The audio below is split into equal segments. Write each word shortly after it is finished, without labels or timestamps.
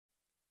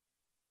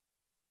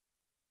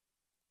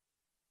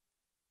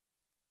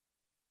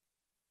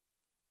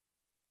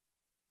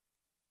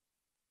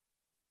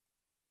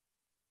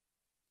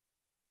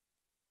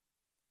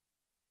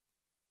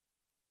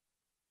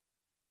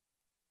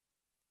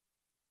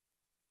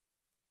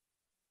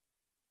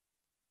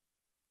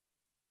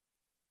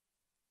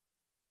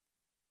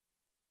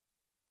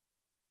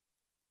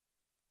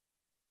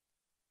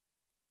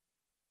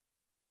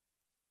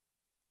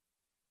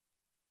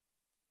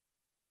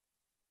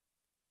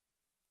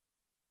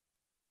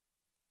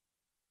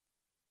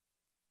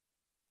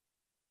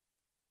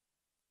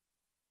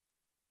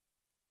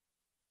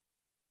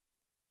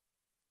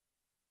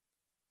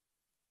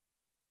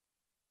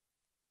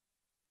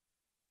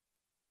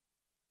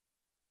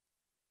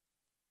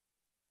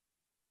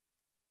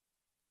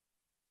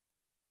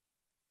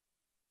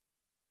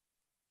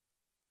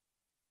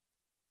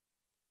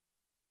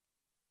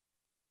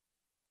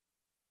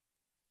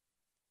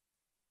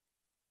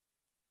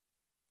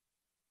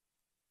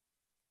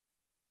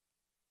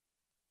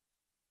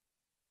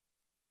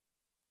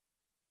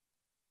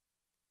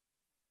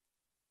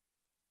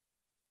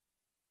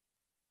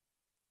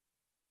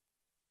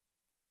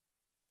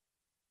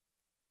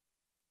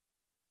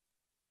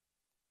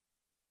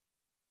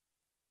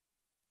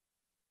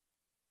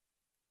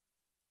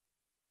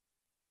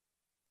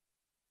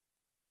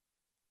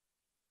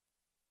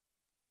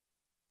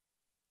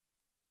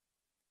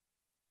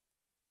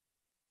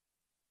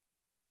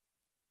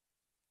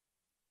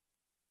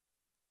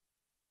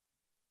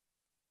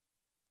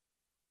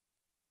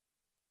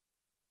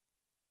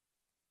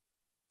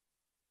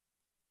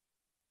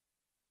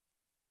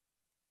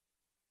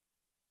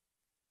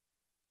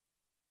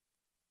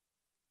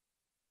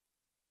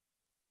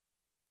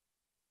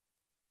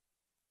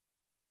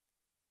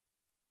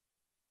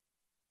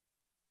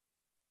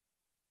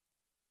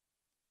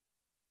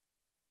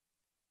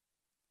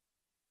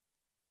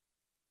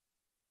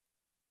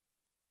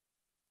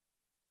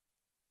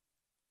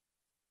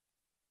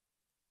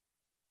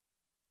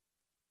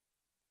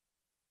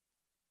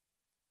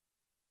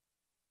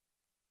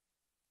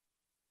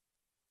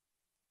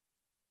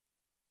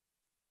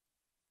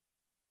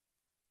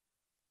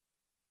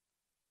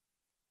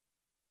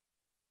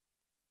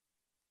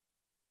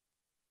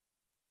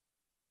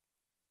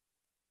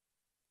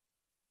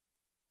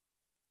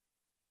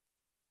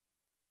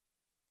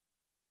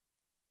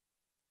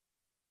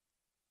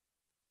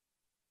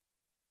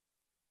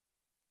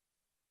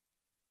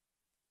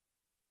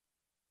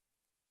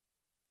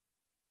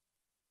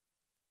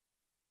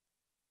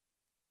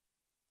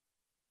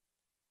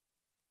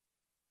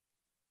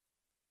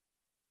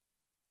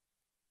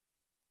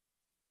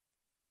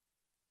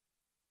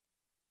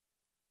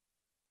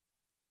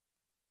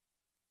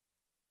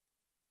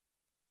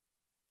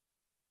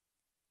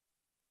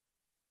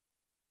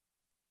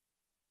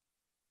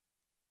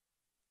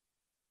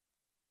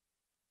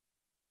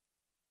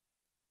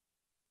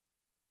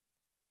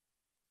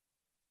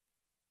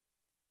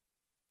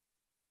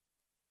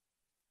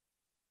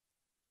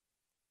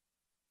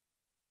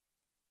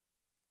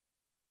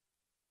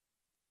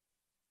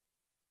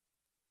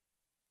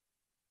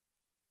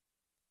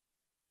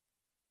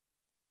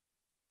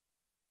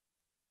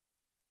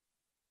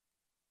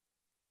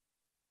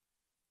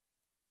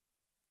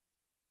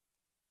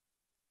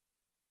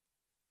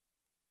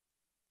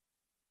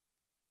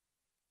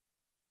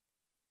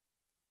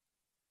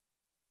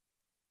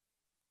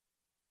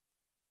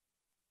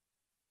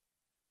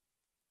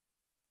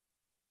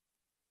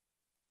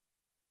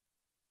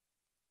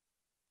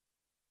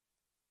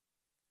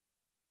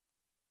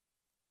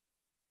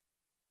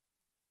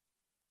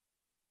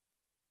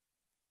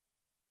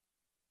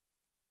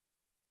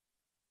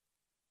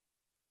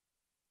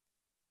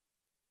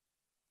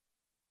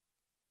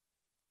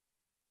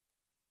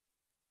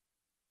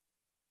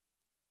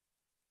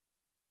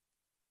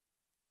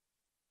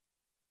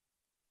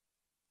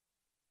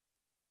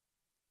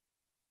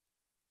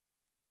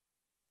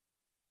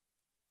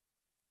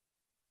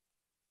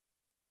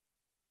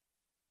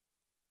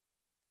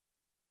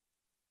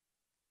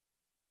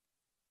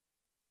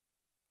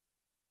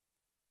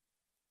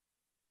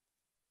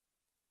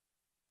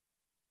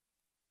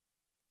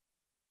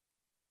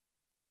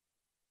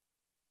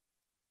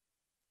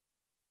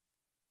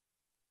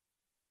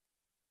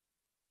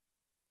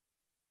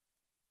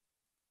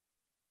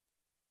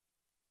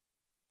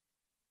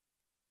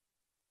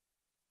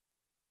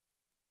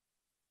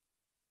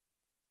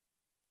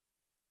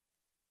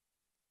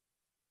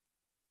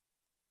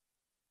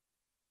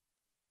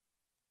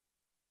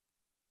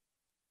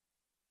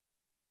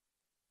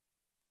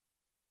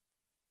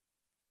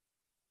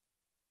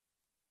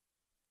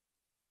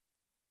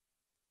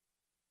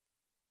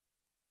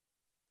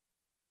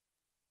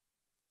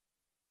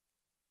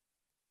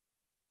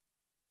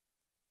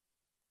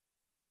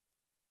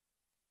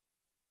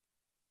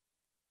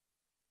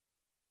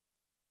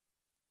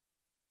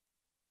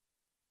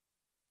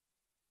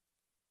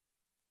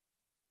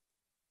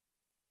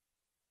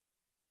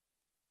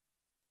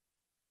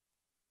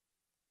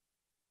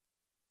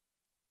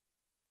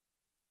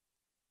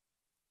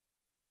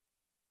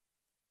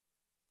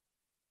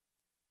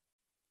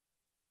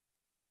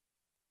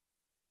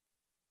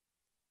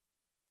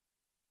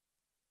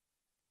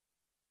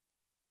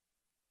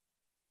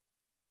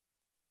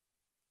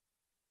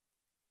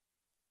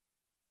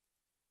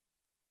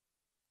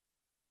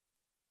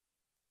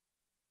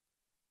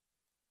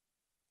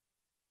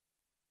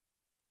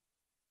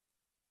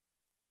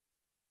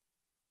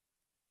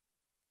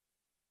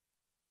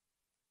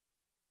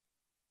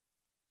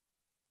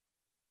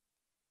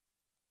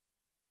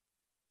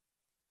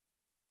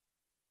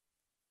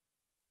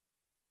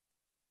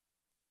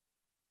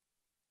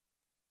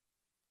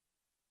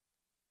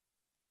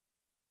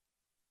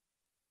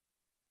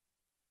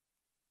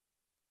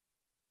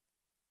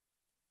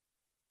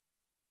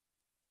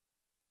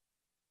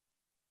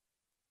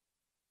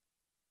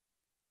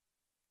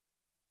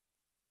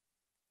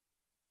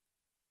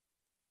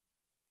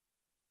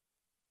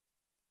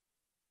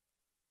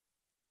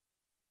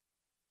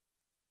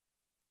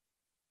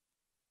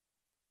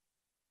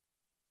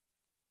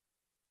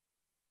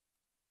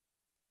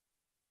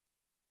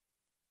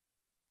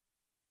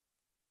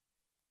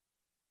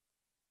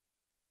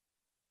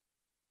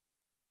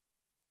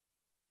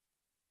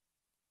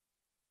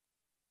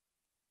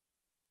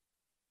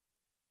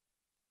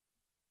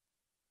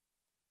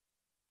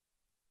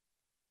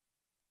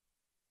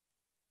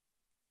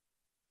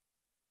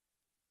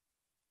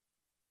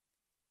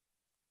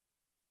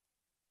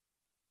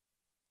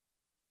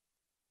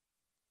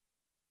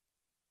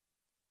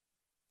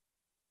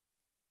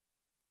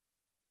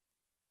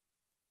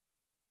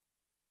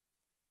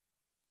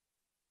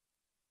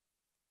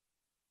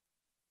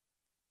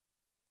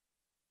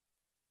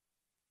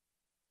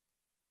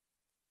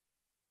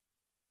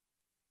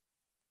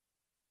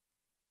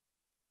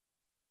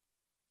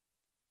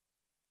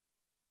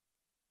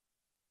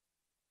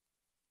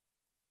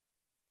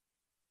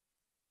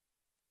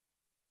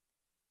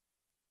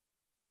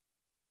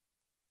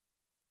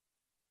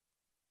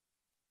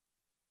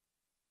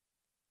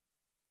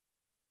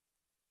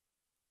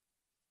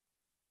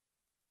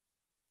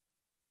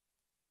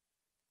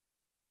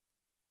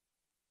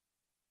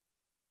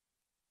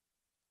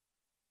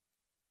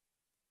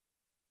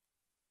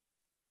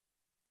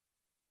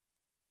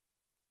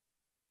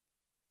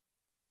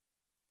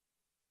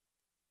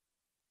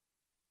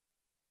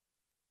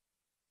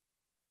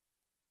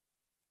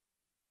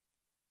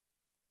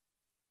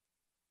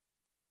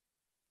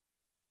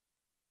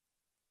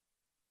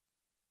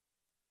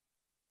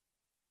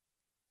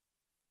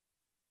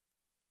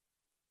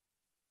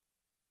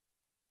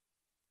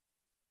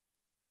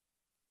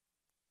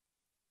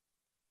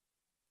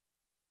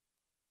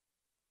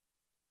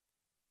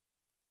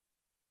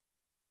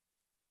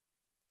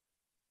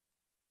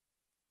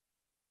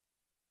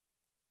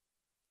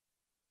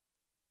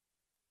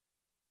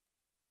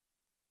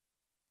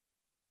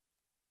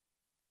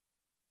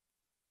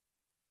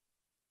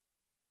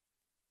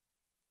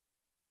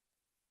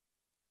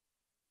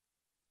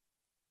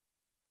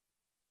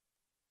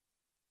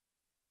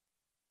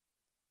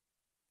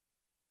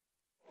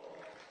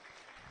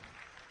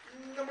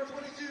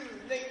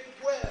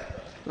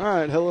All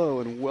right,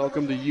 hello and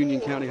welcome to Union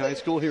County High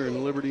School here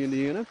in Liberty,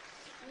 Indiana.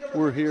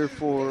 We're here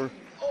for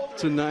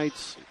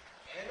tonight's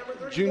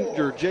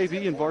junior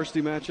JV and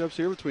varsity matchups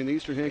here between the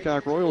Eastern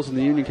Hancock Royals and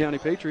the Union County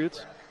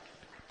Patriots.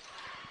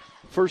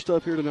 First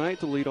up here tonight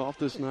to lead off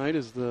this night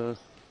is the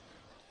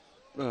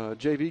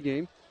JV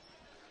game.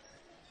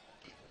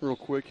 Real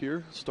quick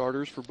here,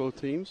 starters for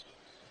both teams.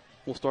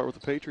 We'll start with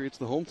the Patriots,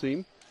 the home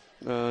team.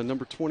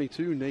 Number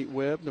 22, Nate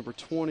Webb. Number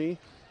 20,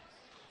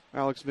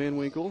 Alex Van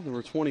Winkle.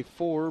 Number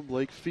 24,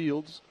 Blake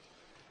Fields.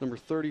 Number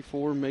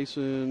 34,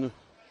 Mason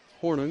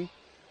Hornung.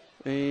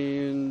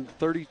 And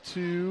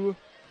 32,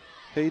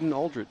 Hayden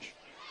Aldridge.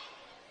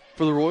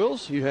 For the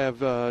Royals, you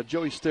have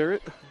Joey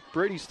Sterrett,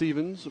 Brady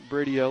Stevens,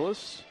 Brady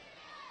Ellis,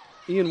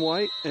 Ian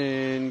White,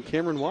 and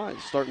Cameron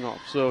Wise starting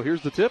off. So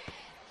here's the tip.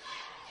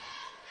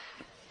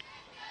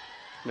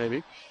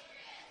 Maybe.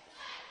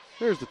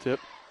 There's the tip.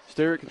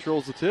 Sterrett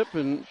controls the tip,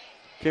 and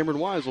Cameron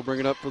Wise will bring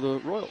it up for the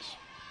Royals.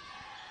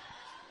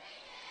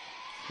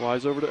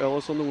 Wise over to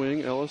Ellis on the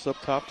wing. Ellis up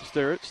top to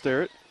Sterrett.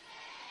 Sterrett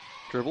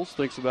dribbles,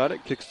 thinks about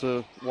it, kicks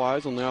to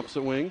Wise on the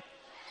opposite wing.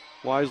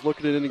 Wise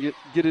looking at it to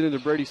get it into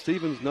Brady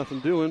Stevens, nothing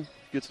doing.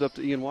 Gets it up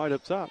to Ian White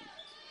up top.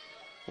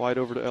 White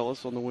over to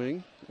Ellis on the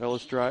wing.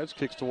 Ellis drives,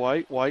 kicks to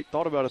White. White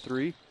thought about a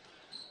three.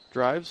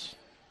 Drives.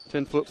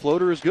 10-foot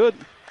floater is good.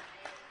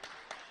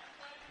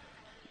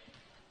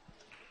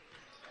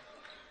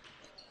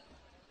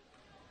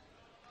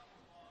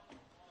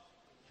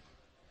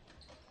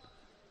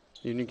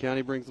 Union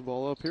County brings the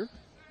ball up here.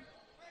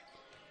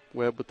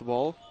 Webb with the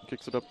ball,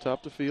 kicks it up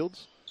top to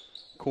Fields.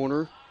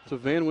 Corner to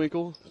Van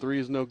Winkle. Three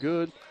is no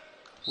good.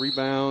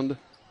 Rebound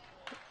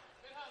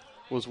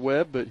was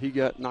Webb, but he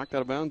got knocked out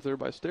of bounds there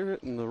by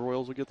Sterrett, and the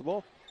Royals will get the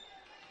ball.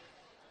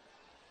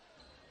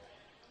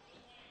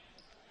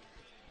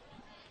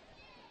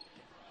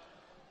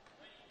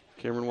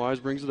 Cameron Wise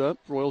brings it up.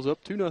 Royals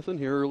up 2-0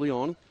 here early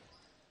on.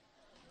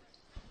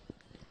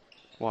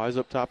 Wise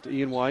up top to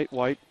Ian White.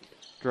 White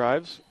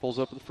drives, pulls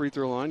up at the free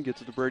throw line, gets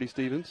it to Brady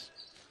Stevens.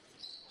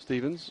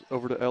 Stevens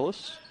over to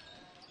Ellis.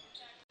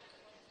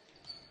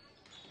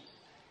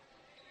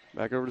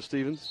 Back over to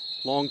Stevens.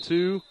 Long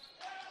two.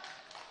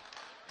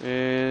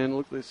 And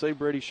look, they say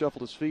Brady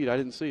shuffled his feet. I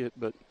didn't see it,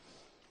 but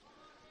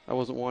I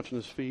wasn't watching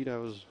his feet. I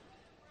was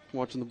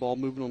watching the ball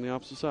moving on the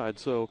opposite side.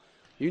 So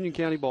Union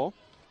County ball.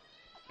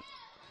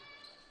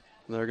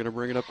 And they're going to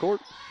bring it up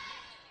court.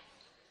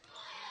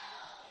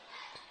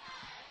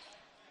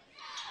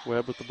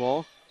 Webb with the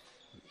ball.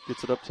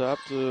 Gets it up top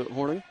to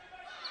Horning.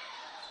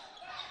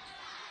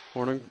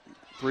 Horning,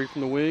 three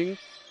from the wing.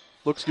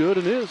 Looks good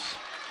and is.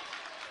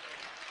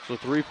 So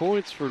 3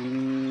 points for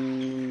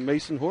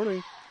Mason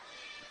Horning.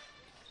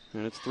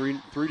 And it's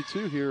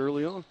 3-2 here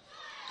early on.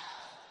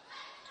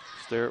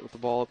 Sterrett with the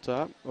ball up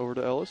top. Over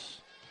to Ellis.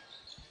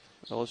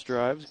 Ellis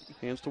drives,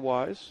 hands to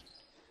Wise.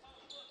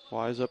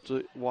 Wise up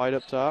to White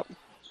up top.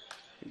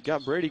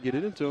 Got Brady, get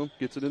it into him.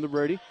 Gets it into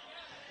Brady.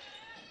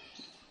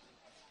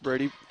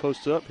 Brady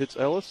posts up, hits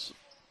Ellis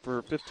for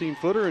a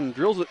 15-footer and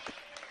drills it.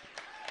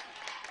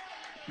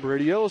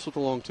 Brady Ellis with the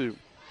long two.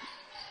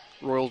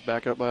 Royals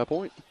back up by a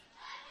point.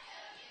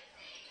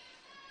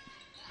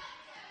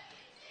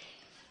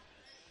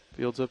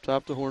 Fields up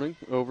top to Horning.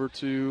 Over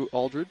to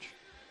Aldridge.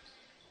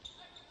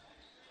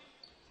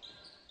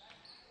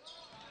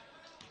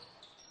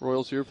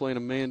 Royals here playing a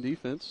man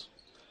defense.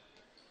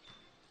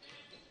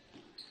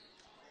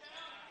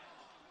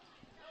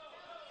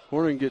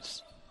 Horning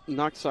gets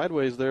knocked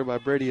sideways there by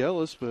Brady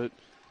Ellis, but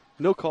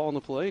no call on the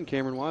play, and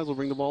Cameron Wise will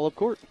bring the ball up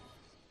court.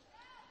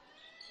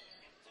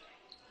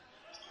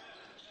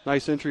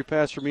 Nice entry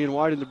pass from Ian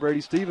White into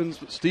Brady Stevens,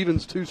 but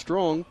Stevens too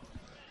strong,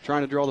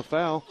 trying to draw the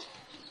foul.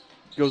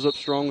 Goes up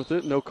strong with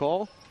it, no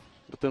call.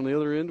 But then on the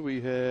other end, we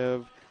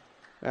have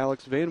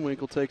Alex Van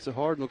Winkle takes it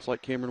hard, and looks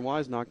like Cameron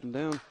Wise knocked him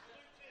down.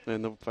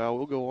 And the foul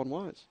will go on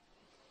Wise.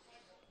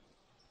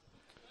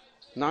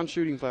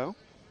 Non-shooting foul.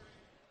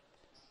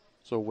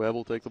 So Webb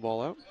will take the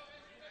ball out.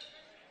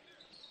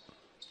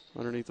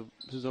 Underneath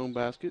his own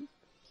basket.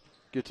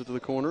 Gets it to the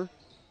corner.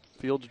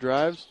 Fields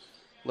drives.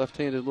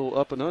 Left-handed little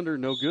up and under,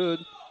 no good.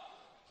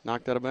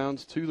 Knocked out of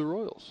bounds to the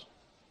Royals.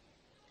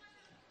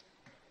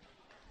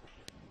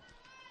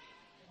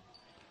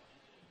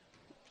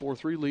 A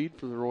 4-3 lead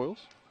for the Royals.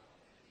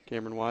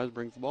 Cameron Wise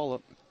brings the ball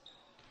up.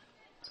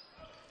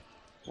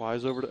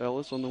 Wise over to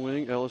Ellis on the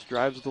wing. Ellis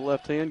drives with the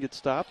left hand, gets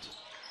stopped.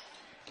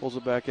 Pulls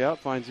it back out,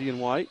 finds Ian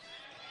White.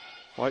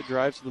 White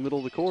drives to the middle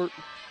of the court.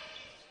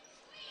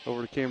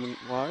 Over to Cameron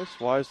Wise.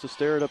 Wise to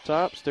Sterrett up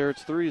top.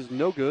 Sterrett's three is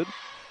no good.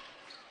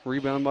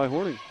 Rebound by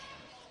Horning.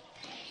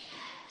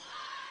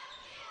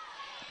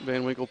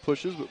 Van Winkle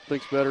pushes but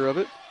thinks better of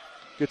it.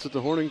 Gets it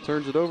to Horning,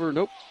 turns it over.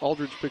 Nope,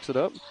 Aldridge picks it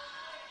up.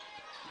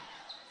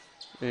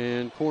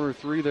 And corner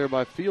three there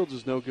by Fields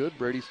is no good.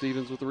 Brady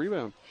Stevens with the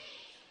rebound.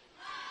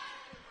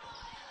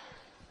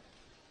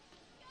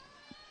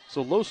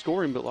 So low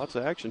scoring but lots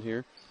of action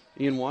here.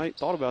 Ian White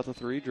thought about the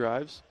three,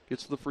 drives,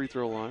 gets to the free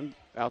throw line,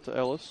 out to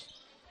Ellis.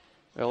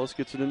 Ellis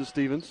gets it into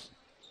Stevens.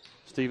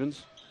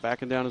 Stevens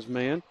backing down his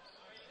man.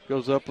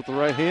 Goes up with the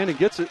right hand and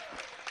gets it.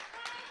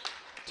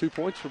 2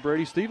 points for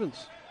Brady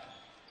Stevens.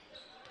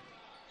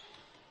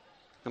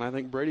 And I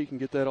think Brady can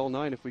get that all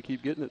night if we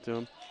keep getting it to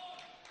him.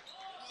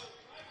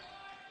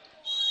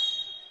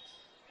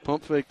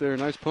 Pump fake there.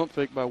 Nice pump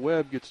fake by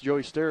Webb. Gets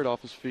Joey Sterrett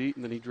off his feet,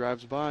 and then he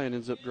drives by and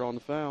ends up drawing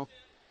the foul.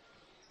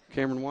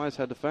 Cameron Wise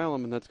had to foul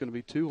him, and that's going to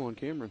be 2 on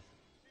Cameron.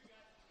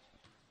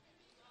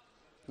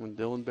 And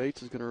Dylan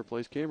Bates is going to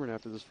replace Cameron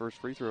after this first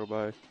free throw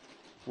by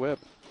Webb.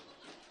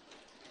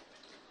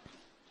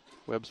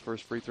 Webb's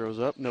first free throw is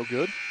up. No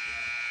good.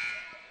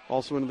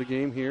 Also into the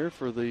game here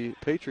for the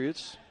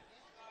Patriots,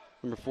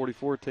 number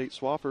 44, Tate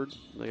Swafford.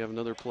 They have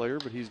another player,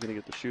 but he's going to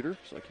get the shooter,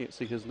 so I can't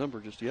see his number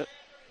just yet.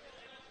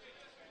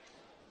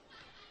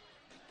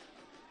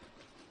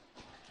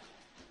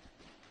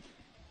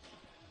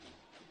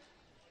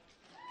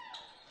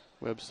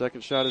 Webb's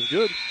second shot is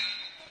good.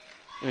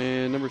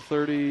 And number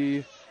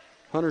 30,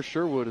 Hunter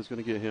Sherwood, is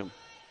going to get him.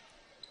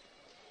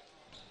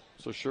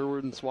 So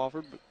Sherwood and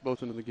Swafford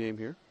both into the game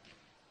here.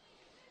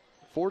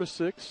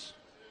 4-6.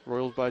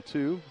 Royals by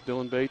 2.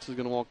 Dylan Bates is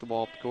going to walk the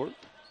ball up the court.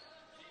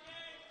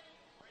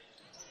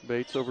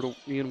 Bates over to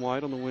Ian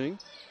White on the wing.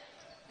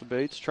 The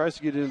Bates tries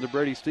to get it into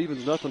Brady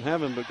Stevens. Nothing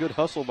having, but good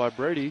hustle by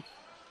Brady.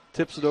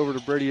 Tips it over to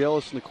Brady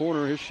Ellis in the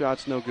corner. His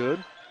shot's no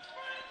good.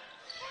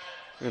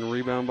 And a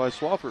rebound by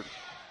Swafford.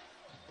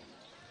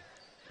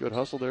 Good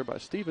hustle there by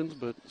Stevens,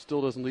 but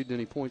still doesn't lead to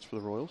any points for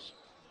the Royals.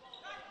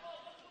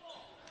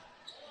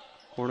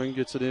 Horning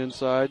gets it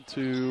inside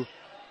to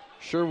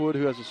Sherwood,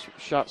 who has a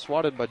shot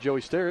swatted by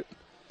Joey Sterrett.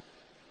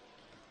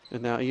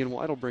 And now Ian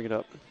White will bring it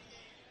up.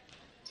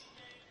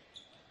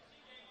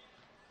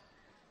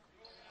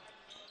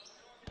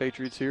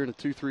 Patriots here in a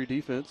 2-3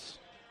 defense.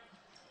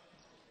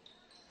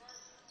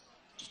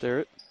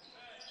 Sterrett.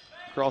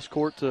 Cross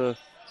court to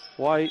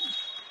White.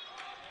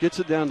 Gets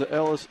it down to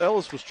Ellis.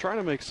 Ellis was trying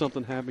to make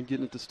something happen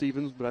getting it to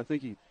Stevens, but I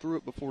think he threw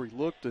it before he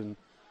looked, and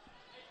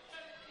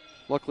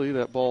luckily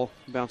that ball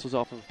bounces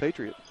off of a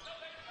Patriot.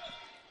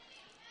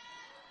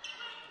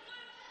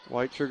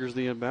 White triggers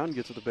the inbound and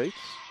gets it to Bates.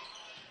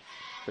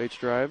 Bates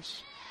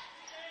drives.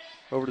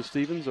 Over to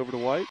Stevens, over to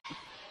White.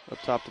 Up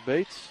top to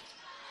Bates.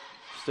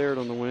 Sterrett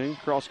on the wing.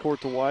 Cross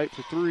court to White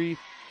for 3.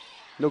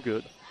 No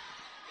good.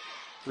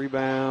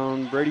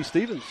 Rebound, Brady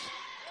Stevens.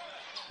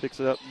 Picks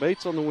it up.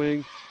 Bates on the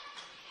wing.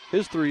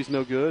 His 3's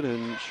no good,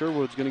 and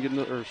Sherwood's going to get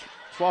another, or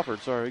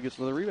Swafford, sorry, gets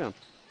another rebound.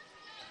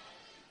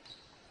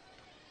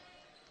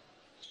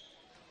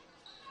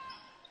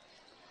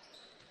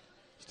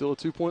 Still a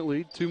 2-point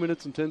lead. 2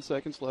 minutes and 10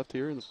 seconds left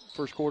here in the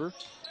first quarter.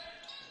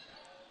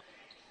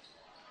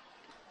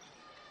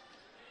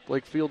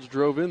 Blake Fields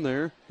drove in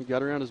there. He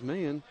got around his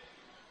man.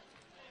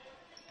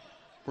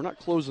 We're not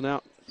closing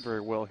out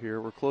very well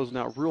here. We're closing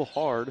out real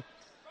hard,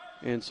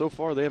 and so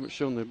far they haven't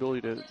shown the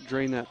ability to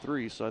drain that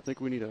 3, so I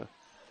think we need to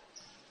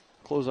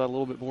close out a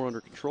little bit more under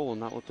control and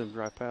not let them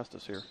drive past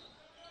us here.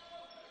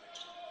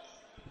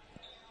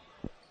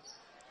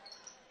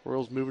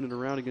 Royals moving it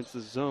around against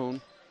this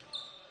zone.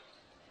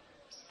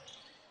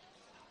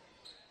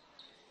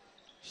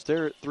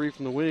 Sterrett, 3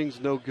 from the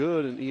wings, no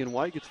good, and Ian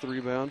White gets the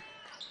rebound.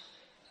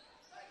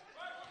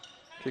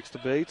 Kicks to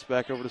Bates,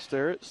 back over to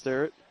Sterrett.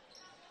 Sterrett,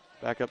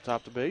 back up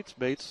top to Bates.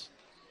 Bates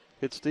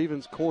hits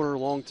Stevens, corner,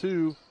 long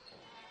 2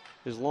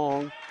 is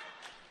long.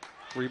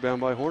 Rebound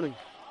by Horning.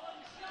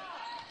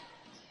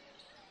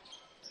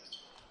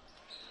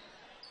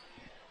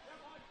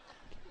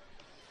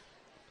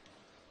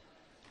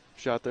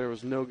 Shot there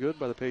was no good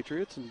by the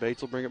Patriots, and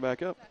Bates will bring it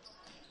back up.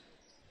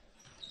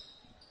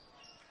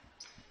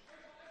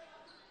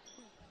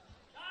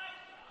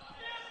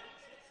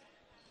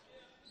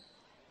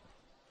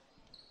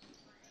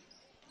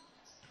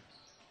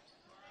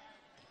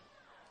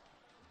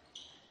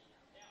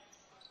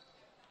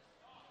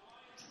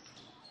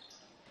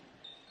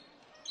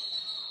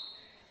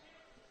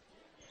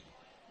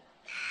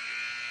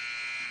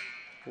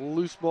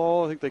 Loose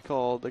ball, I think they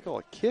call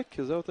it kick.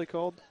 Is that what they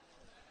called?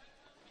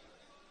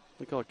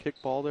 They call it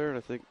kick ball there, and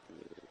I think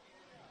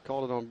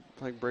called it on.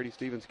 I think Brady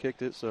Stevens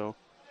kicked it. So,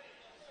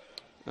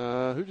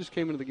 who just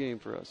came into the game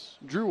for us?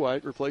 Drew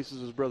White replaces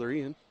his brother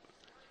Ian.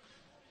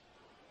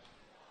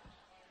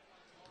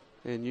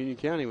 And Union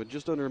County, with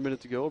just under a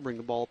minute to go, will bring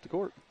the ball up the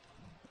court.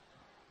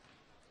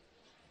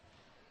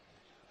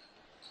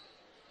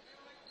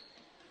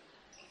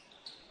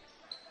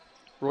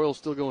 Royals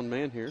still going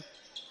man here.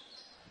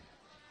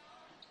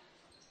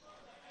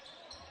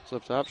 It's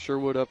up top.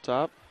 Sherwood up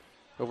top.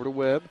 Over to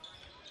Webb.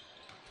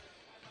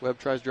 Webb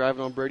tries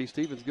driving on Brady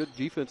Stevens. Good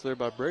defense there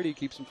by Brady.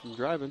 Keeps him from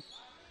driving.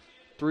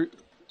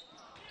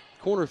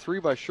 Corner 3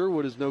 by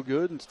Sherwood is no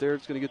good, and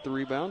Sterrett's going to get the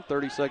rebound.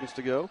 30 seconds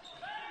to go.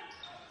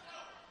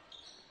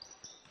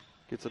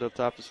 Gets it up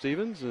top to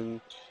Stevens, and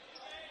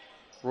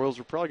Royals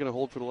are probably going to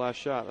hold for the last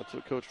shot. That's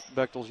what Coach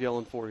Bechtel's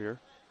yelling for here.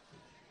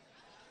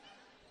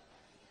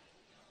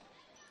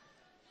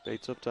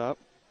 Bates up top.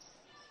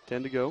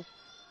 10 to go.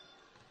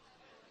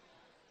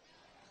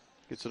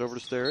 Gets it over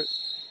to Sterrett.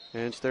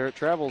 And Sterrett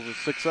travels with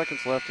 6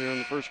 seconds left here in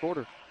the first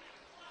quarter.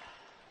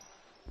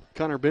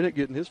 Connor Bennett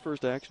getting his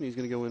first action. He's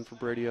going to go in for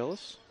Brady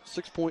Ellis.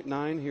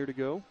 6.9 here to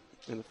go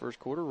in the first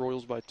quarter.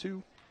 Royals by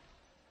 2,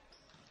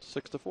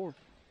 6-4.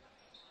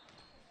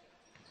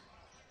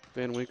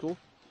 Van Winkle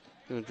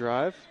going to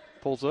drive,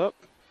 pulls up,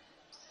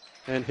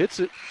 and hits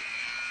it.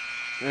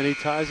 And he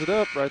ties it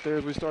up right there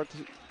as we start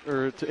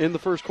to end the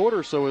first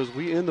quarter. So as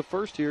we end the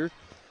first here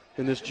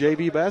in this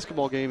JV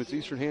basketball game, it's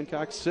Eastern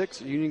Hancock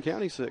 6, Union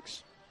County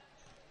 6.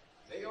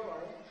 They are.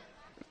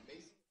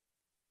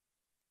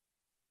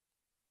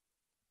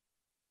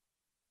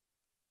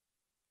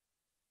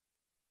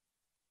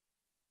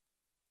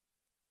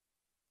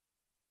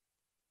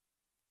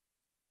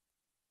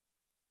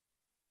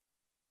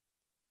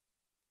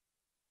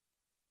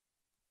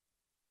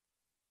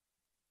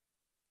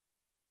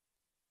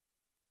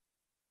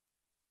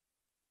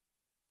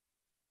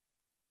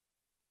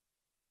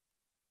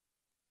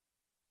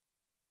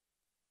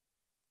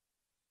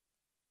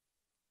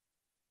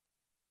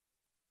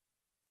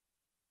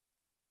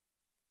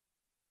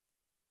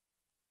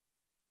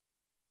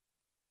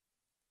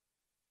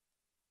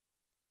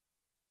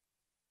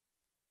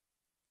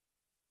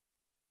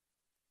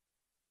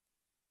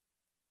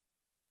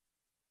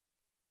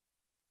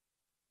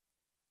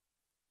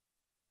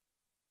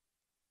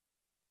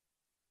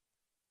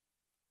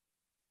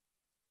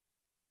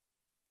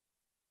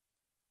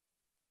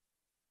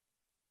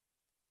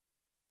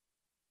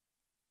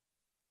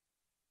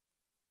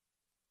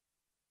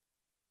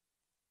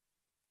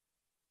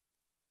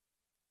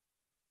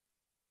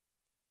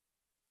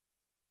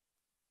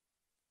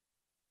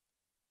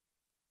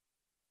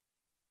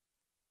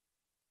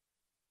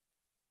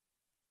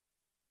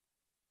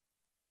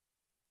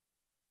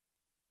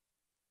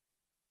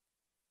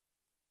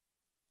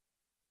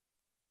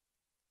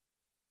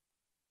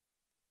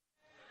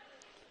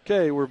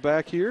 Okay, we're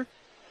back here.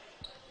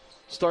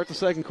 Start the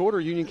second quarter.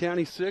 Union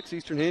County 6,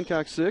 Eastern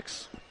Hancock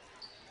 6.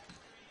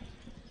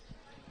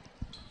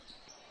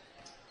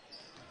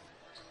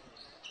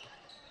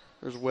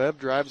 There's Webb,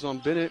 drives on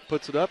Bennett,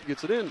 puts it up,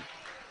 gets it in.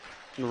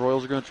 And the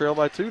Royals are going to trail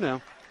by 2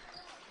 now.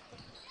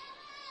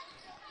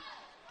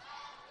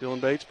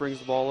 Dylan Bates brings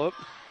the ball up.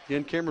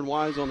 Again, Cameron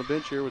Wise on the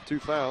bench here with 2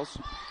 fouls.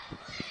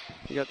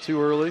 He got 2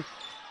 early.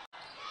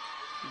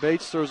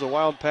 Bates throws a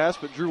wild pass,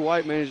 but Drew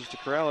White manages to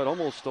corral it,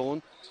 almost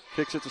stolen.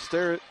 Kicks it to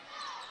Sterrett.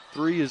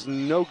 3 is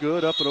no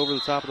good, up and over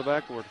the top of the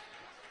backboard.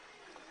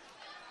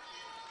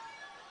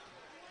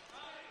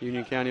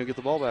 Union County will get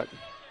the ball back.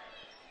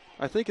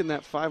 I think in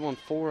that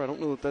 5-on-4, I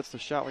don't know if that's the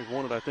shot we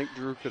wanted. I think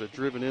Drew could have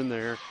driven in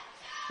there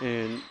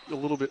and a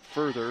little bit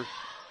further,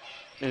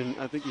 and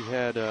I think he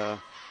had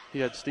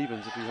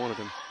Stevens if he wanted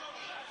him.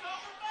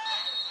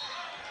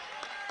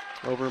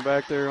 Over and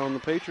back there on the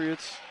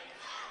Patriots.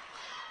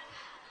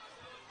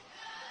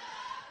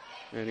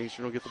 And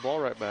Eastern will get the ball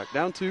right back.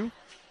 Down 2.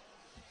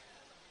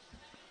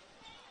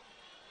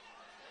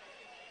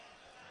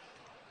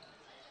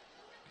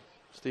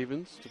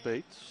 Stevens to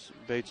Bates.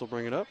 Bates will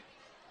bring it up.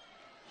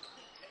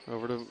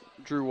 Over to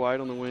Drew White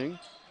on the wing.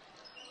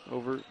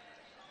 Over.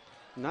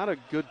 Not a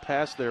good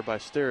pass there by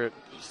Sterrett.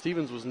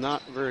 Stevens was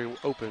not very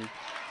open.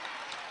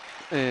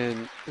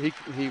 And he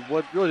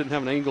really didn't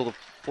have an angle to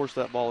force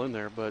that ball in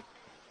there, but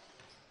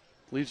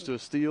leads to a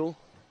steal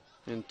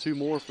and 2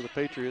 more for the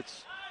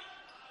Patriots.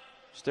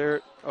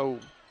 Sterrett,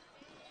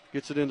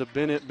 gets it into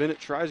Bennett.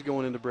 Bennett tries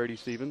going into Brady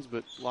Stevens,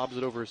 but lobs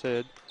it over his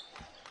head.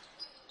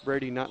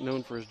 Brady not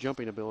known for his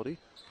jumping ability.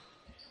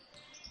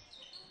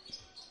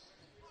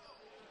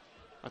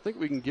 I think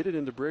we can get it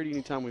into Brady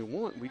anytime we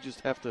want. We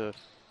just have to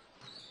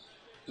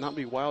not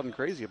be wild and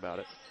crazy about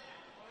it.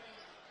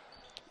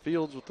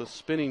 Fields with the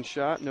spinning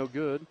shot, no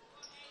good,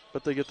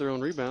 but they get their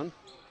own rebound.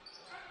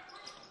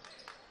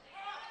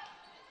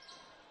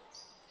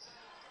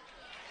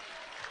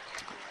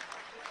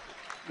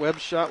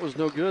 Webb's shot was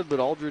no good, but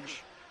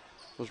Aldridge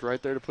was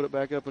right there to put it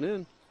back up and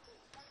in.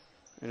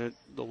 And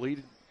the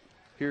lead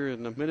here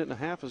in a minute and a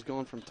half has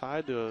gone from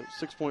tied to a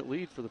 6-point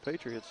lead for the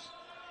Patriots.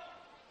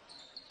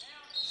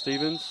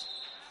 Stevens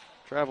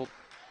traveled.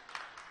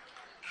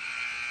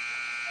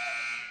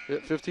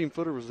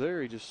 15-footer was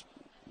there. He just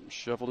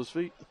shuffled his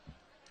feet.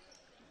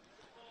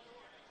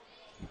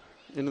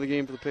 Into the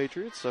game for the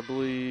Patriots. I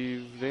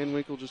believe Van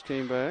Winkle just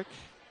came back.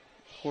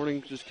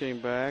 Horning just came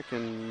back,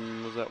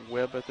 and was that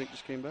Webb, I think,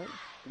 just came back?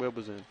 Webb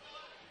was in.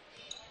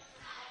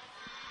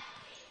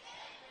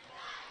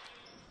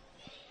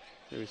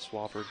 Maybe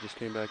Swafford just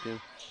came back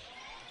in.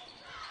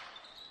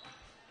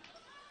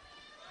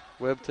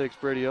 Webb takes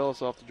Brady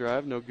Ellis off the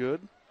drive, no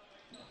good.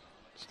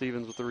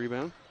 Stevens with the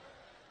rebound.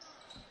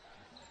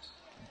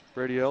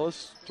 Brady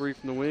Ellis, 3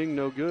 from the wing,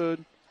 no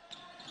good.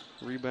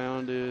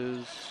 Rebound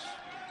is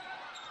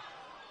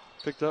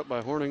picked up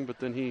by Horning, but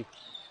then he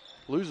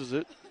loses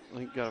it. I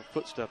think got a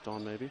foot stepped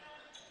on maybe.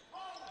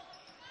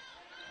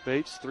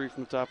 Bates, 3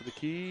 from the top of the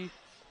key.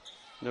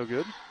 No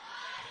good.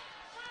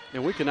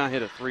 And we cannot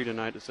hit a 3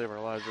 tonight to save our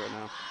lives right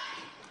now.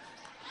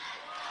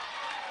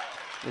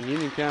 And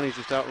Union County's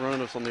just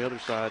outrunning us on the other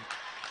side.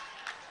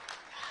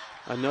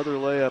 Another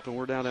layup, and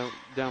we're down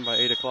by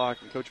 8 o'clock,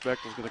 and Coach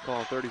Bechtel's going to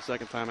call a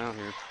 30-second timeout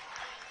here.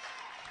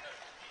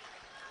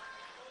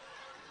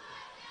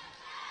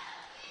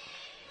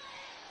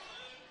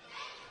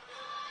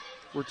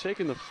 we're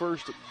taking the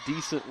first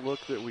decent look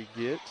that we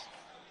get.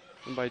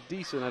 And by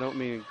decent, I don't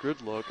mean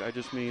good look. I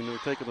just mean we're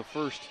taking the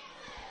first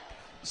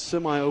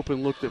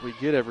semi-open look that we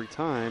get every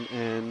time,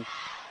 and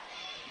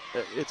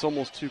it's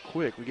almost too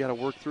quick. We got to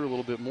work through a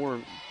little bit more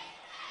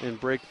and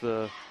break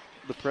the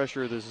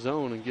pressure of this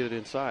zone and get it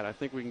inside. I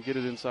think we can get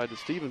it inside to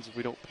Stevens if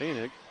we don't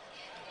panic.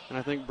 And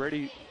I think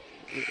Brady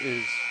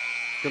is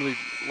going to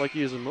be, like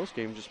he is in most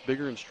games, just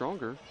bigger and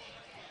stronger.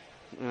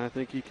 And I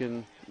think he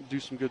can do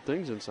some good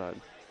things inside.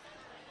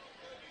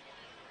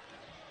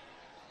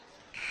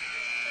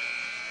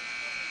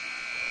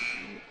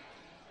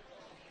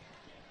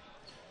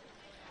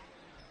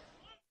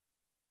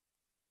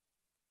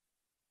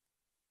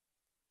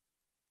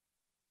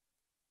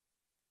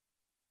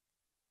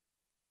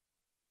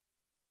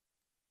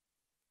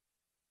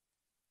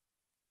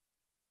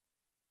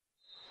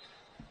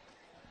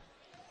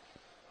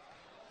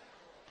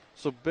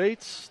 So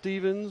Bates,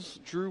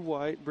 Stevens, Drew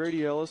White,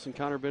 Brady Ellis, and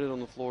Connor Bennett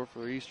on the floor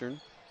for Eastern.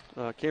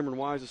 Cameron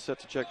Wise is set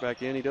to check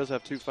back in. He does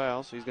have 2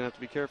 fouls, so he's going to have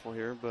to be careful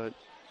here, but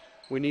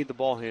we need the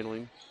ball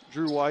handling.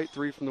 Drew White,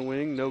 3 from the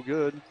wing, no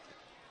good.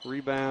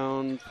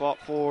 Rebound, fought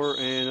for,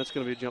 and that's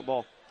going to be a jump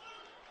ball.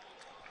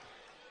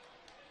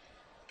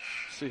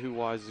 See who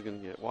Wise is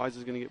going to get. Wise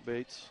is going to get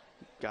Bates.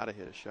 Got to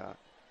hit a shot.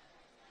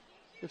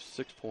 He has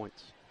 6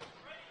 points.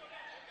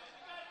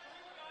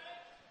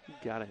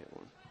 Got to hit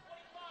one.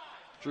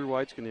 Drew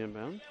White's going to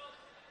inbound.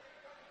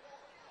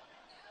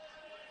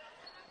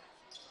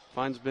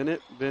 Finds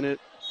Bennett. Bennett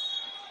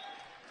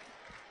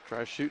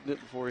tries shooting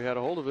it before he had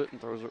a hold of it and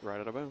throws it right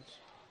out of bounds.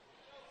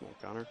 Come on,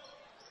 Connor.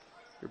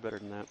 You're better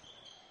than that.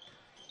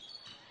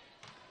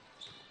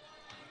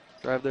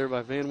 Drive there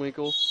by Van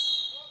Winkle.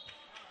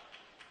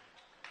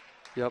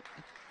 Yep.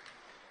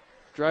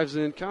 Drives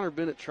in. Connor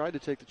Bennett tried to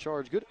take the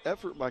charge. Good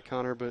effort by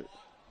Connor, but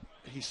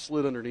he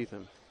slid underneath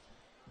him.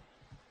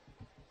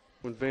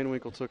 When Van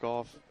Winkle took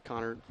off,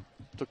 Connor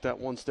took that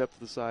one step to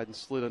the side and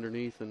slid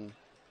underneath and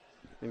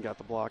got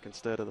the block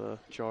instead of the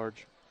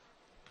charge.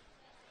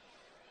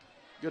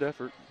 Good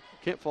effort.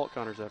 Can't fault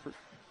Connor's effort.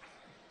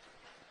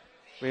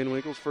 Van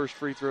Winkle's first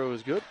free throw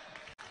is good.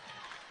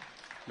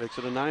 Makes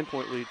it a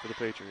 9-point lead for the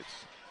Patriots.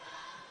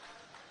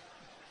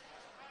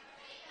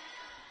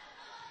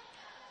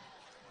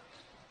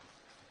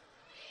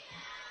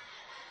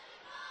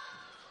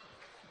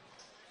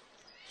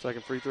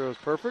 Second free throw is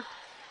perfect.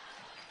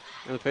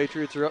 And the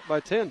Patriots are up by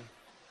 10.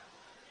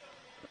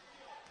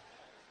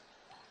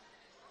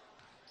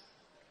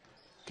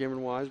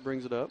 Cameron Wise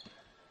brings it up.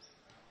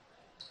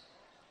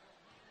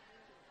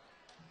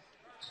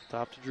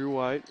 Top to Drew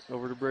White.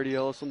 Over to Brady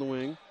Ellis on the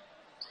wing.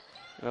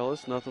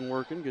 Ellis, nothing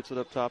working. Gets it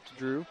up top to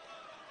Drew.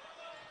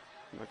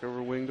 Back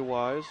over wing to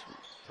Wise.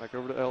 Back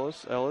over to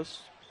Ellis.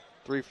 Ellis,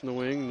 3 from the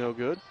wing, no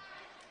good.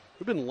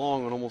 We've been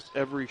long on almost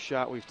every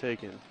shot we've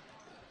taken.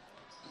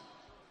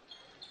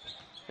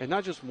 And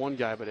not just one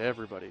guy, but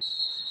everybody.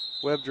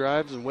 Webb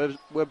drives and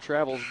Webb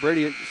travels.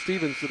 Brady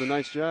Stevens did a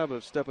nice job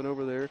of stepping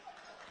over there,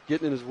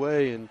 getting in his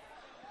way, and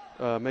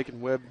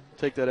making Webb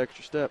take that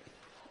extra step.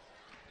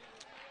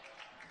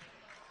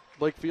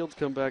 Blake Fields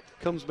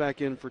comes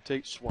back in for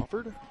Tate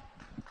Swafford.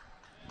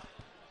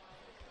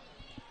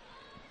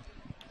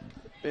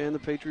 And the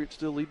Patriots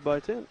still lead by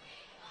 10.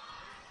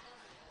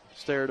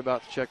 Starrett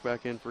about to check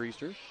back in for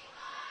Eastern.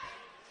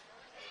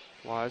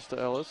 Wise to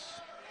Ellis.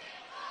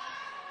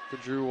 To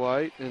Drew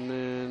White, and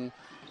then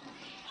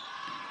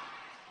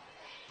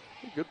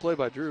good play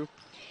by Drew.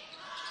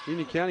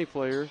 Union County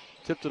player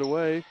tipped it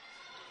away.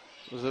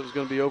 It was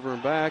going to be over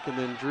and back, and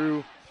then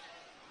Drew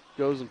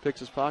goes and picks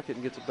his pocket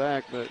and gets it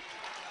back. But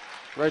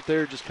right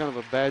there, just kind of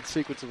a bad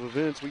sequence of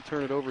events. We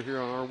turn it over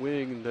here on our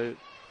wing, and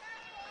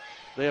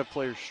they have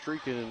players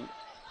streaking and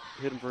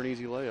hit him for an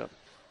easy layup.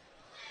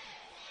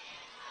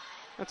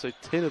 I'd say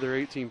 10 of their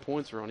 18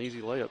 points are on easy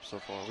layups so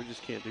far. We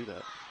just can't do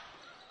that.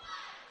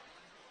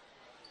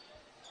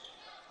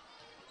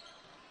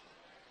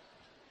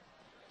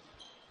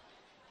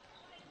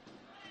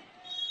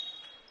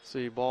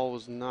 See, ball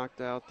was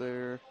knocked out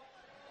there.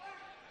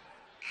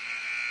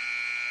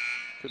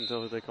 Couldn't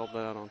tell who they called that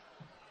out on.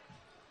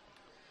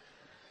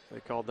 They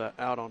called that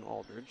out on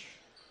Aldridge.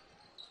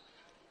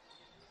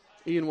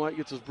 Ian White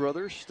gets his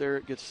brother.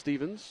 Starrett gets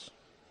Stevens.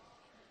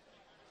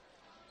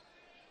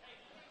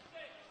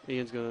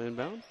 Ian's going to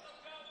inbound.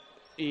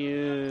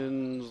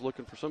 Ian's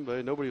looking for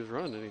somebody. Nobody was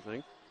running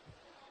anything.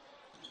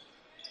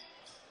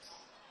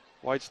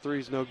 White's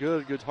 3's no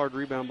good. Good hard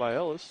rebound by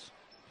Ellis.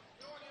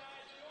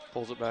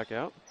 Pulls it back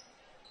out.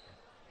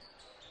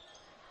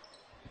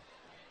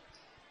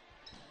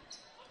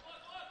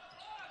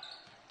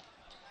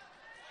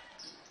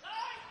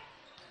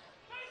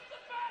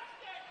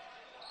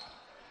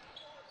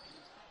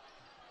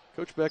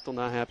 Coach Bechtel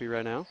not happy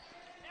right now.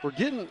 We're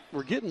getting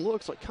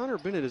looks like Connor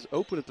Bennett is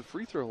open at the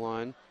free throw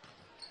line.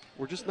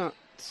 We're just not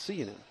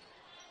seeing him.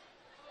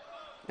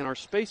 And our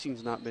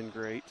spacing's not been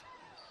great.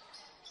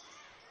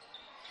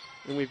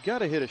 And we've got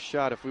to hit a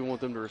shot if we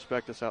want them to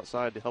respect us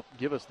outside to help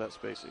give us that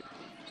spacing.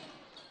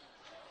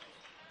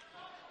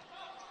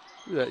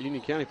 That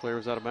Union County player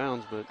was out of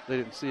bounds, but they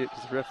didn't see it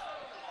because the ref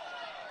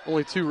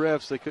Only 2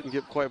 refs, they couldn't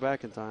get quite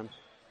back in time.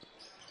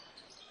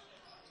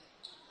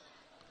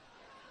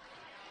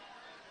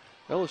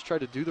 Ellis tried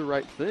to do the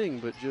right thing,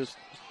 but just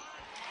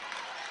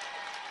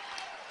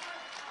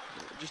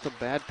a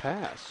bad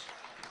pass.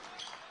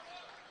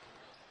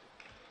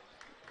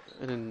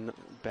 And then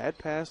bad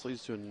pass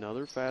leads to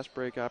another fast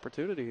break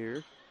opportunity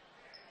here.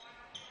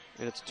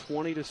 And it's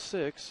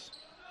 20-6.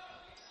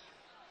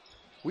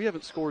 We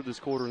haven't scored this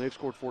quarter, and they've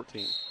scored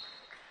 14.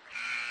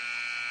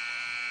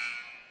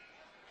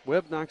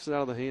 Webb knocks it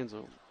out of the hands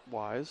of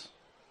Wise.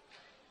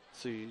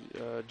 Let's see,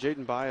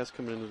 Jaden Bias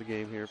coming into the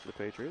game here for the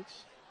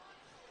Patriots.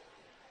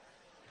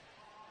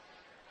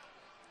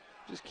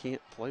 Just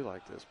can't play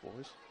like this,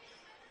 boys.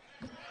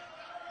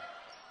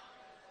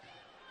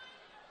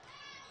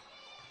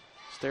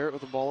 Starrett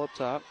with the ball up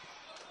top.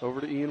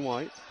 Over to Ian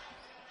White.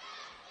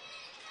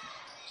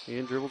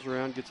 Ian dribbles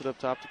around, gets it up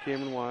top to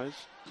Cameron Wise.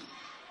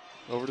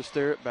 Over to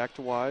Starrett, back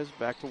to Wise,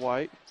 back to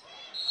White.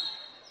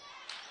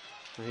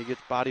 And he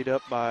gets bodied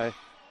up by,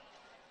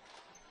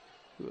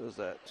 who was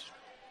that?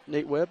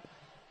 Nate Webb.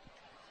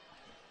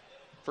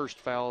 First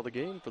foul of the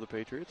game for the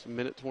Patriots.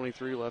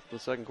 1:23 left in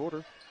the second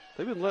quarter.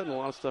 They've been letting a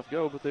lot of stuff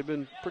go, but they've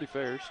been pretty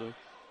fair, so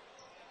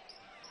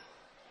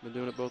been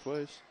doing it both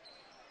ways.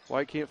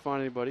 White can't find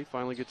anybody.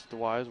 Finally gets it to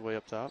Wise, way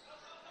up top.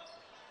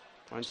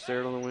 Finds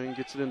Starrett on the wing,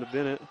 gets it into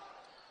Bennett.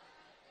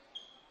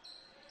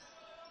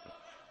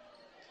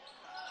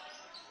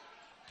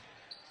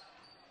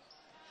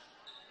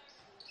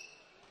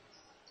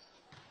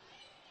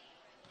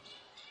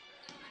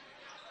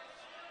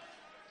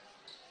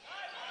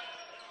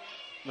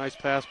 Nice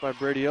pass by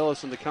Brady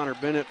Ellis into Connor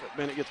Bennett, but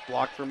Bennett gets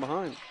blocked from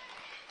behind.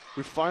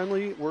 We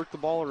finally worked the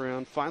ball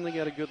around, finally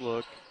got a good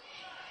look,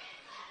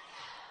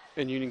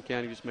 and Union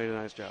County just made a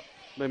nice job.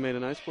 They made a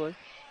nice play.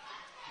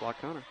 Block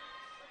Connor.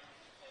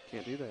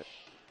 Can't do that.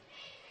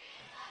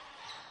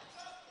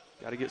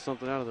 Got to get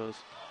something out of those.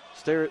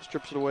 Starrett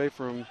strips it away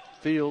from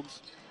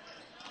Fields.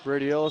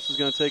 Brady Ellis is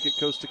going to take it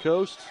coast to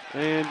coast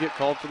and get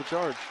called for the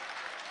charge.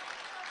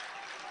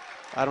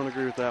 I don't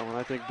agree with that one.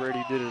 I think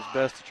Brady did his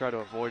best to try to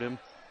avoid him.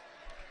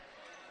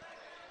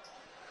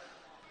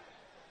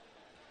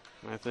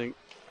 I think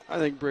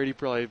Brady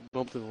probably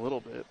bumped him a little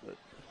bit, but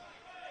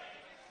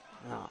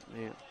oh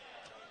man.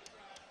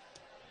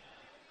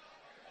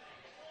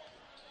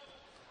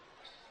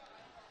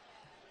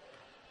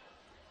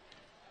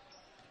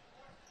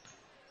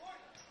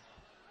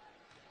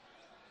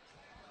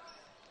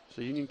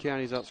 So Union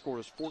County's outscored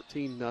us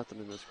 14-0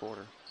 in this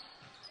quarter.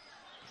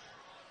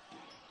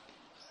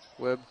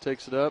 Webb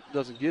takes it up,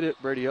 doesn't get it.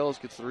 Brady Ellis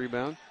gets the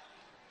rebound.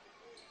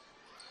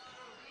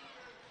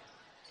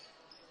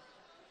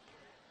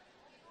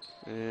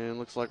 And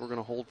looks like we're going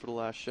to hold for the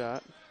last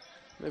shot.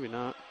 Maybe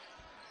not.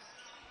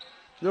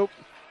 Nope.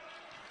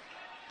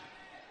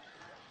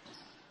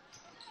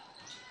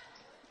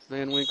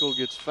 Van Winkle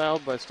gets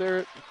fouled by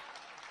Starrett.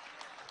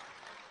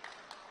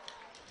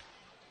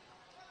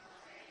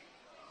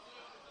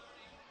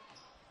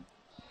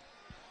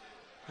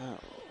 Oh.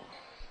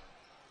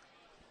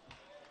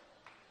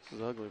 This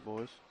is ugly,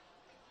 boys.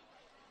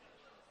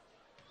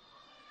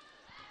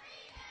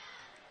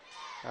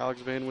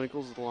 Alex Van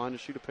Winkle's at the line to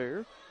shoot a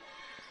pair.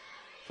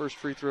 First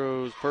free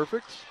throw is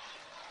perfect.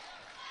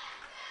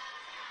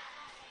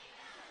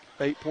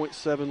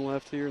 8.7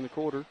 left here in the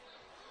quarter.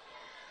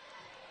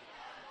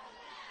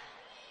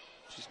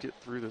 Just get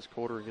through this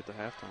quarter and get to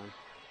halftime.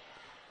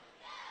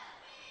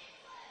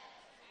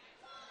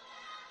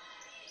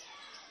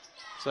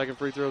 Second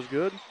free throw is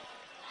good.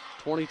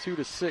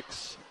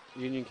 22-6,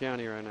 Union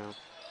County right now.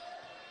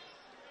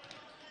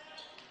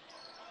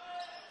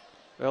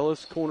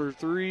 Ellis, corner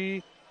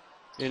three,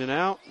 in and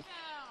out.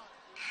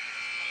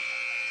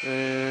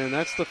 And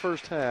that's the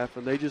first half,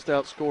 and they just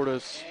outscored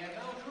us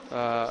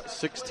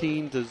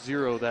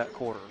 16-0 that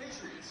quarter.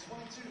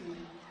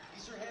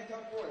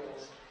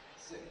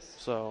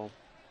 So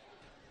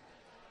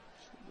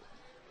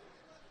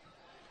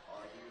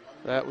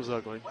that was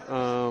ugly.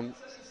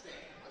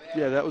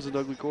 Yeah, that was an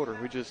ugly quarter.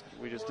 We just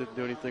didn't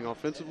do anything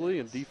offensively,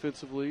 and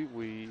defensively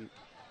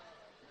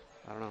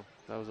I don't know.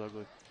 That was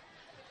ugly.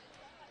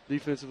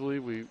 Defensively,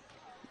 we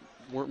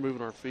weren't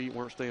moving our feet,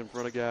 weren't staying in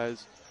front of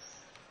guys.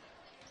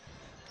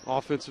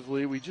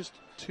 Offensively, we just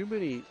too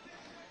many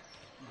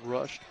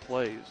rushed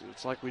plays.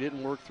 It's like we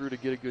didn't work through to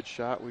get a good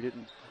shot. We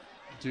didn't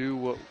do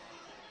what,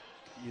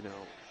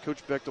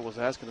 Coach Bechtel was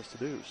asking us to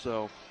do.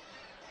 So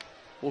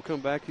we'll come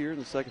back here in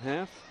the second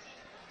half.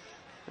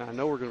 And I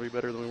know we're going to be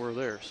better than we were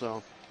there.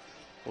 So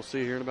we'll see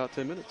you here in about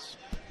 10 minutes.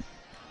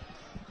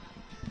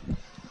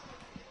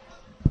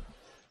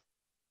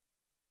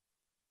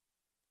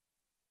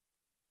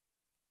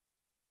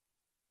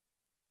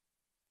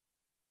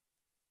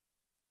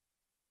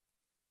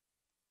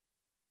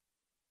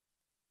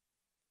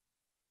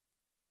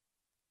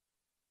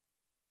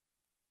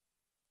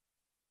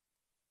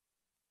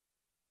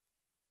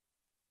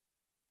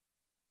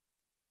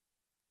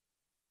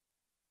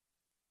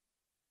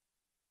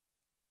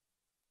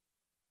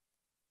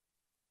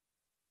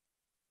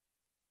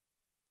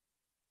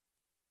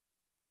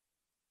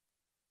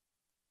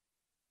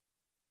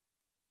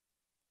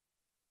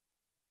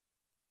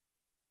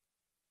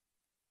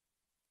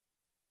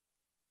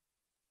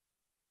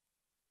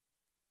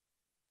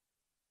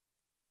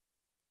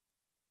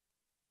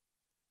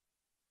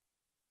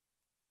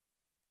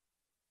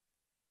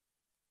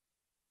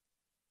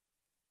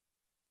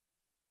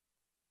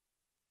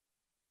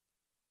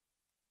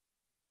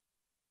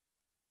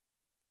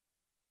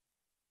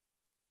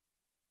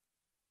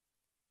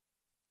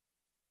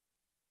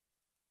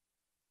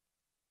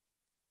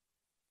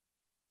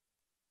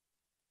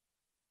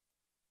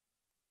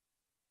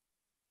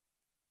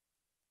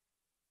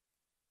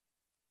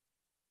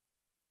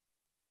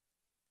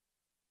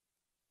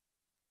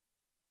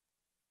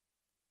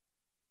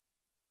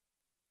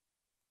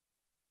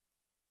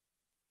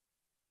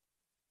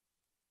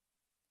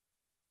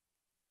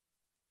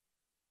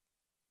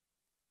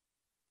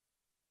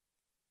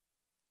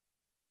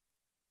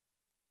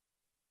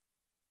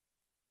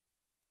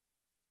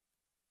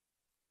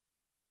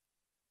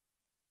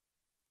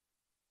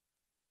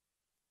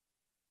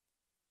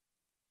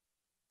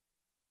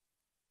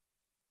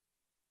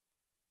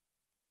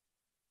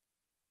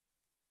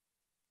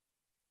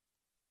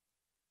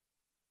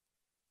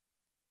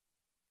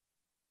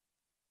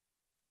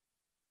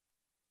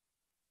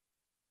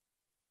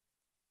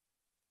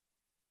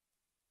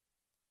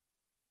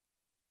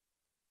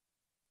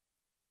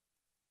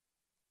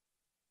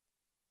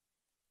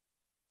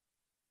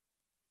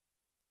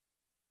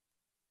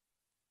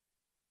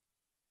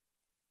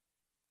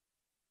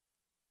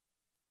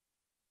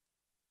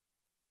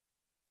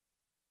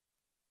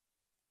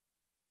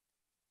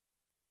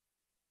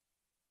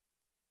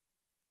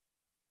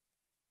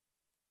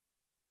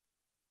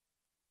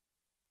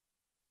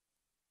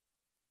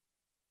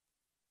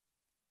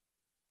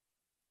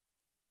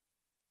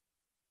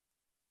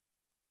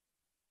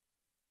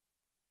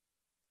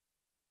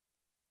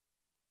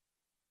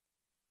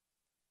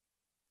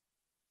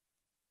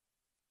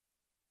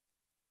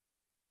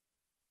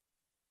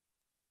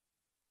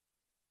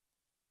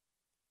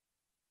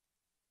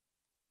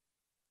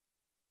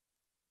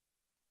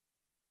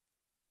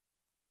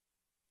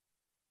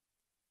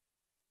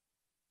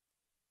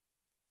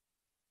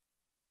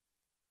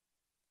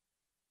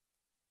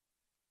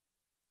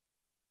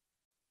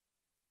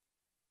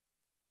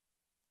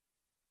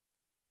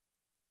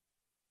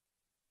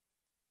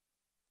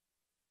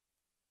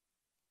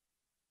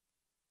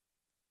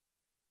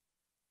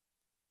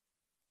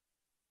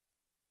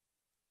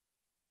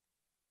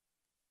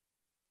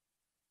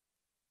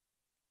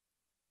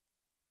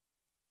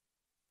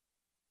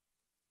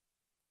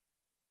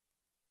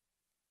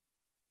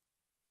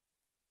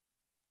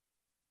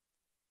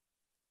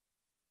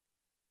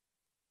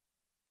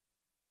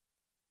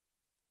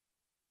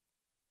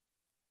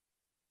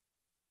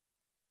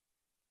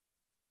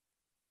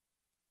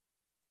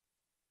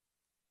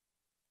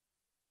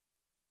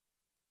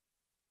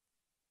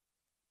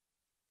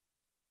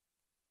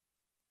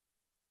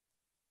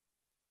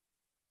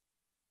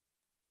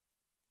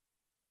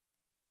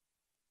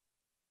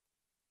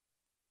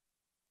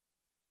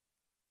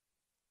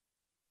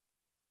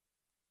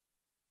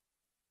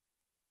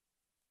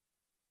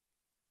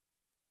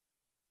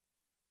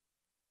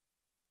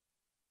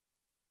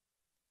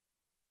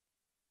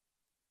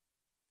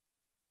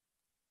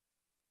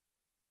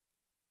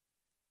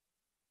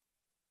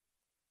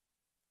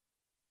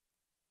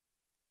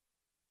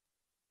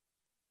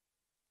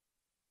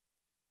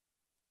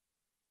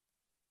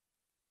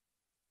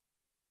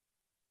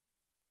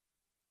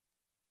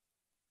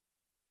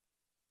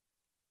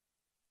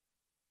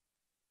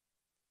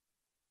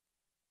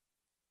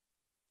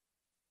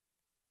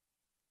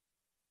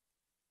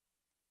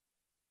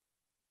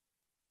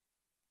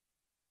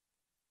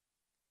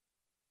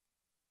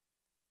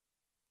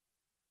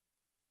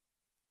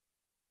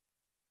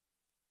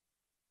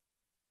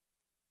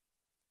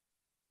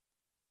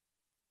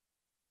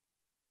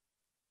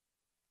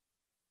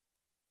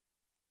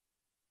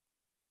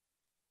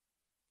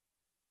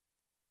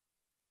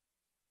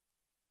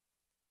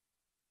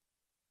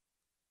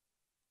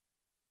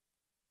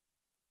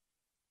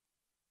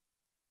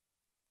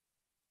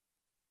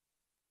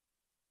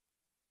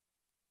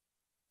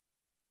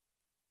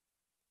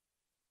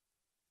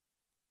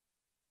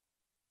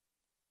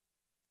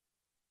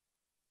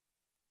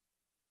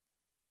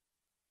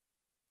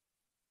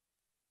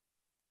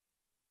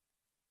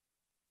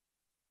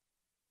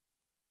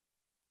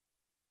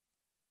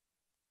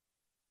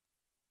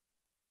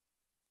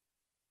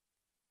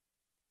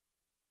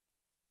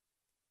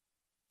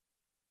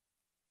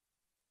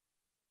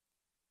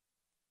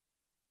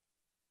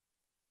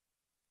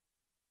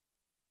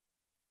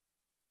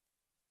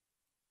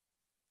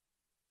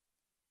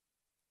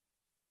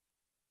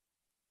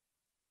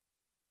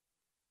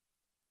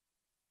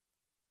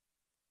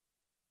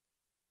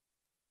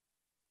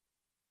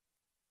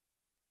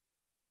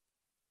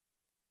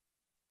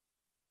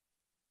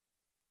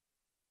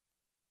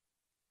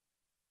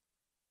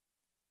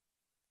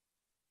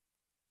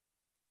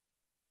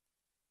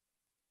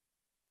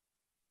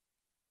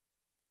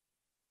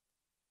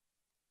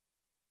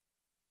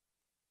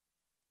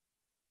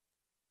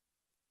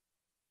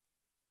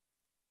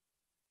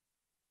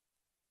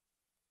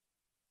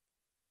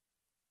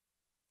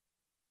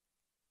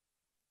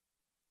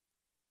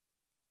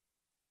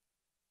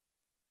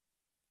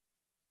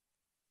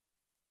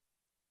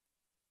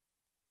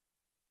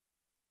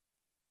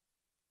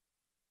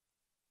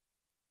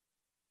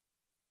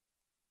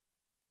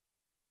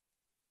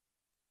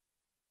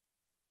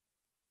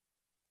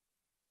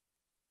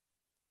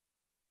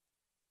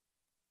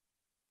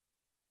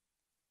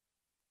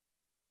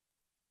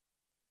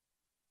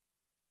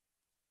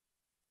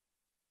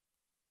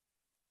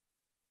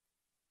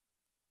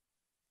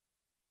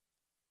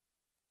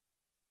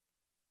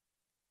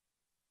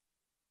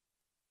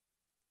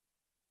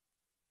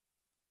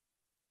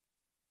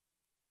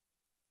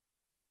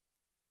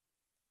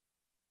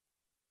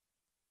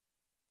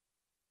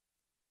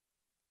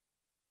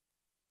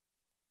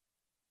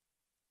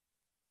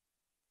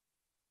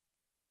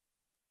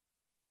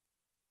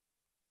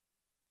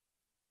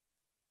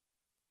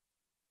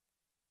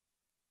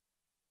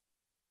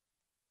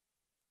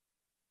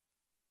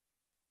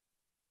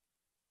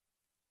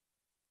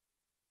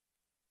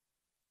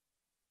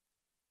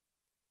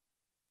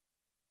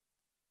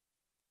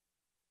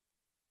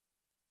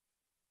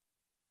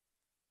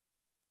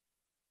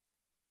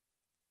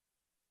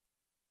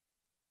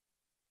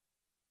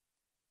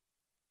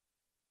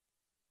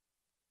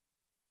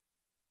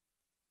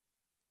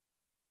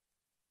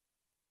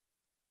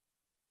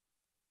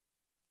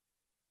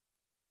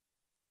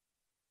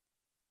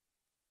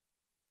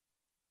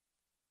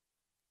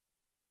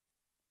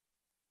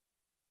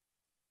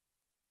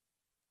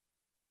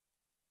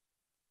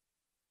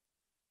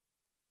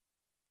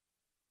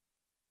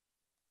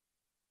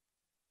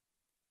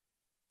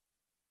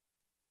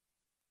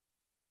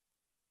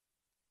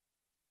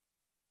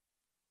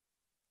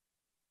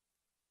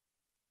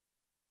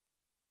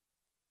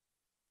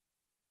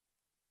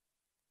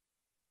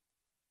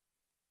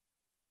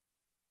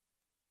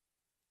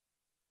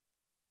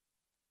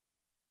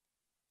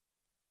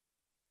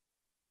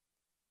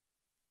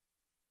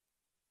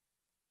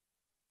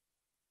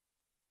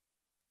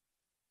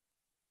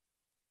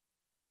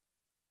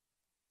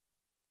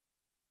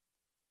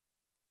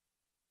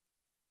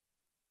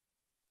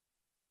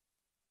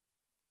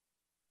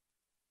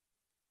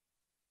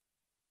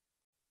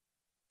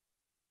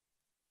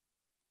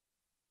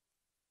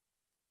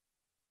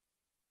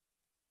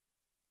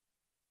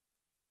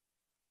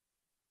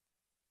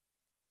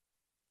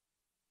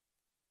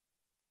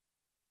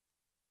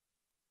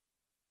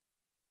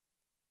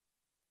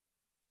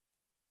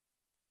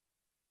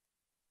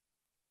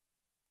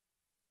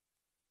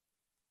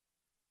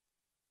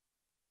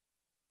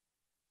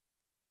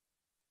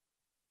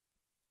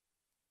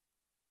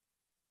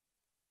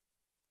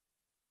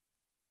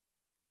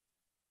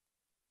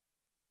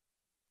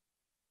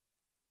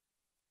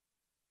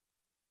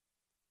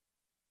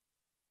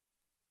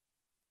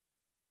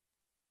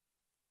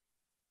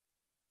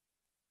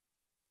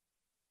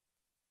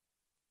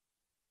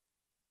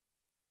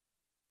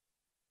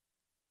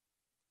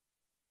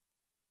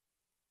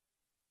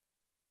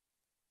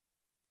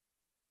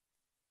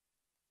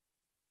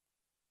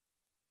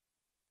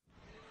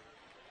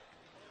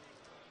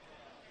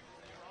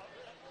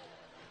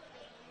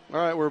 All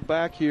right, we're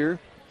back here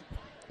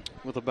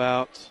with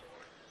about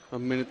a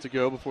minute to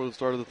go before the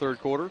start of the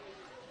third quarter.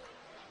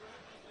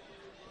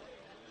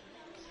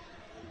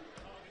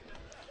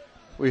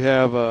 We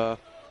have a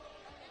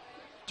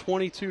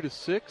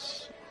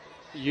 22-6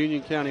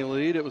 Union County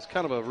lead. It was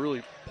kind of a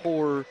really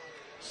poor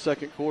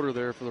second quarter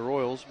there for the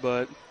Royals,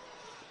 but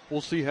we'll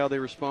see how they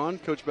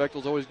respond. Coach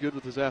Bechtel's always good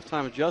with his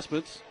halftime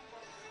adjustments,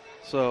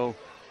 so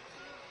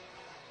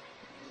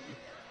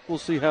we'll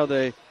see how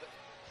they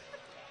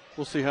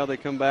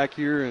come back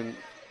here and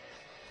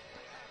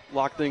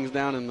lock things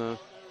down in the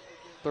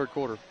third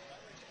quarter.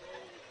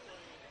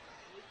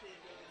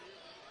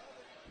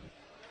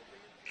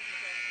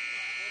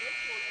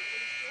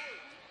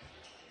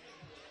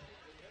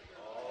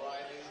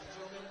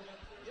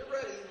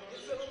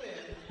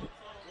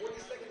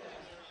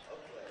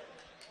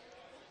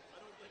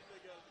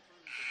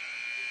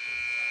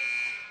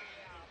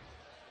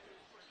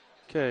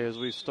 Okay, as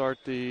we start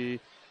the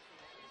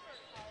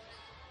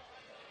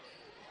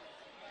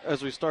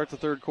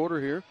third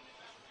quarter here,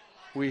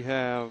 we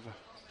have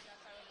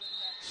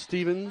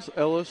Stevens,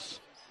 Ellis,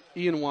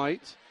 Ian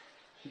White,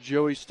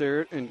 Joey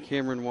Sterrett, and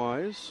Cameron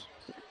Wise.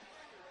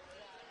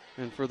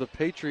 And for the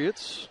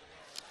Patriots,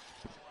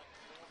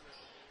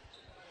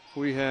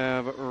 we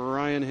have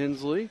Ryan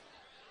Hensley.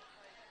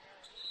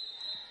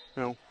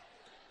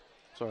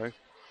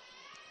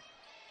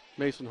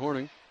 Mason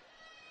Horning,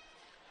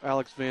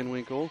 Alex Van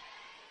Winkle,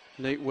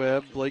 Nate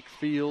Webb, Blake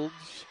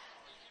Fields,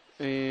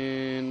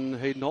 and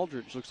Hayden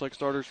Aldridge. Looks like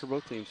starters for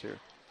both teams here.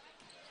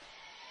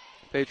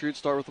 Patriots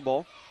start with the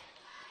ball.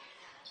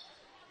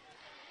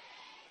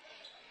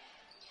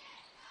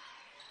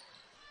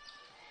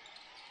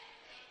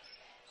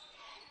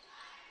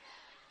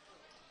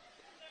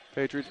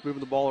 Patriots moving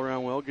the ball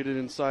around well. Get it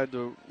inside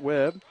to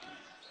Webb.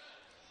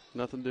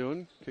 Nothing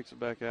doing. Kicks it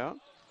back out.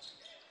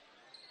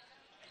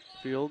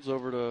 Fields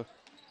over to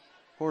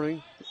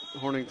Horning.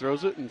 Horning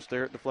throws it, and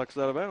Sterrett deflects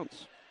it out of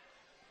bounds.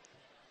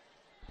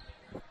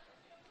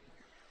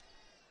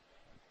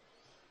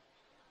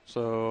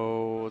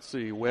 So, let's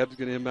see. Webb's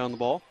going to inbound the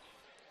ball.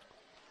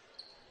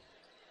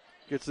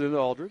 Gets it into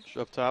Aldridge.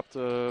 Up top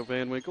to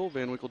Van Winkle.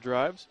 Van Winkle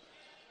drives.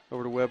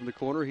 Over to Webb in the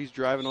corner. He's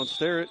driving on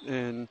Sterrett,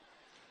 and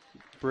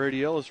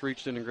Brady Ellis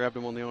reached in and grabbed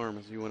him on the arm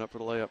as he went up for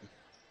the layup.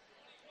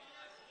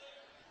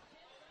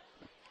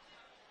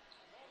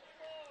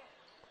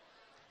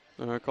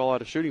 Call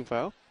out a shooting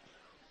foul.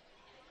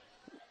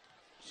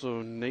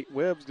 So Nate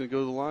Webb's going to go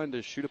to the line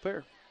to shoot a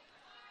pair.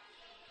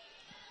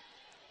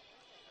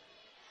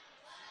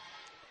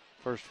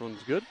 First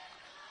one's good.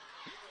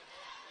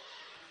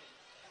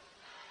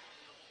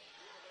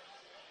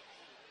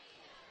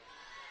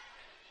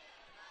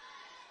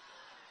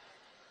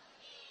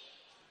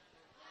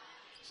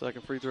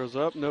 Second free throw's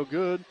up, no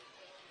good.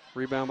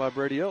 Rebound by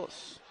Brady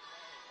Ellis.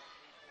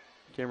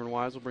 Cameron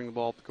Wise will bring the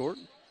ball up the court.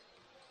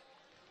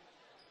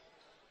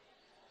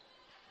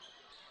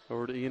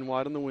 Over to Ian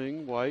White on the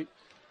wing. White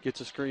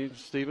gets a screen from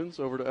Stevens.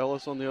 Over to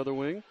Ellis on the other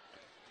wing.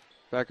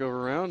 Back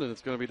over around, and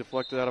it's going to be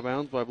deflected out of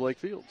bounds by Blake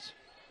Fields.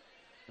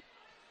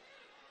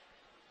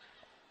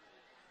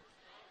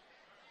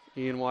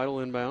 Ian White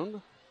will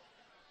inbound.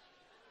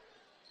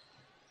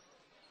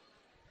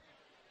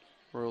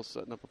 Royals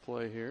setting up a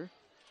play here.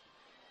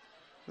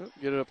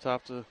 Get it up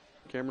top to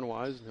Cameron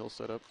Wise, and he'll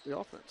set up the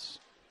offense.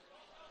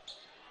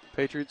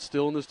 Patriots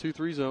still in this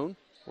 2-3 zone.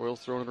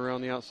 Royals throwing it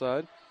around the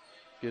outside.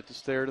 Get to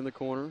Sterrett in the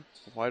corner.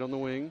 White on the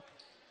wing.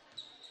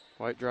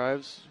 White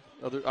drives,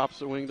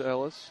 opposite wing to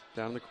Ellis.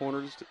 Down in the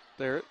corner to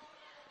Sterrett.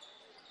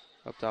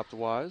 Up top to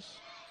Wise.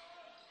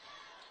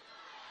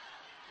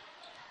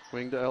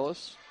 Wing to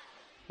Ellis.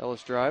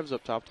 Ellis drives,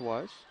 up top to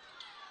Wise.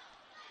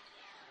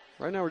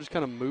 Right now we're just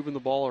kind of moving the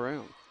ball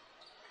around.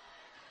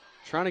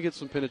 Trying to get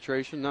some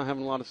penetration, not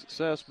having a lot of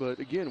success, but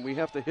again, we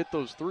have to hit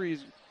those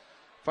threes.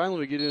 Finally,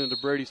 we get into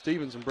Brady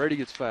Stevens, and Brady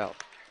gets fouled.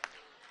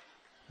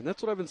 And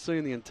that's what I've been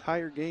saying the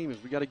entire game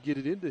is we got to get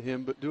it into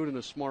him, but do it in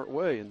a smart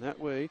way. And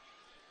that way,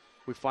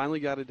 we finally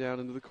got it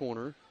down into the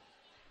corner.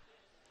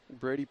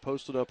 Brady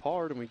posted up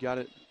hard, and we got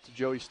it to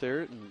Joey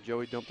Sterrett, and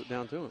Joey dumped it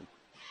down to him.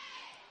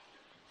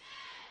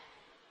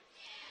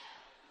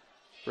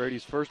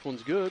 Brady's first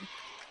one's good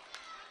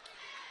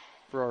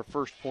for our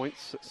first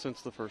points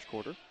since the first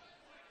quarter.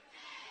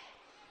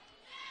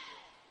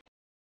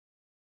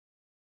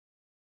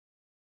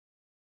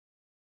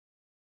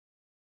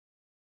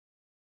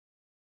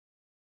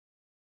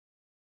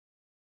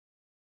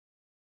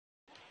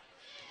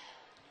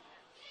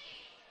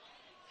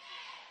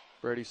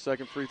 Brady's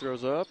second free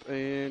throw's up,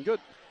 and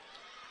good.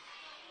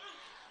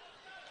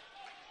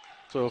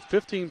 So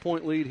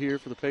 15-point lead here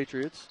for the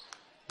Patriots.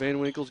 Van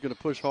Winkle's going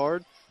to push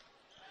hard.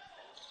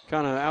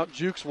 Kind of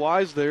out-jukes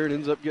Wise there and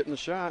ends up getting the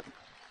shot.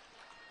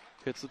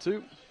 Hits the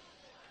two.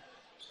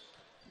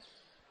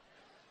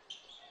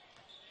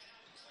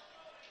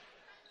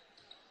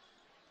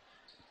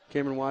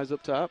 Cameron Wise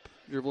up top,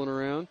 dribbling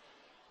around.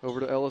 Over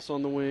to Ellis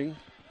on the wing.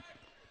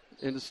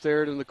 Into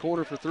Sterrett in the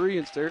corner for three,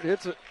 and Sterrett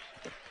hits it.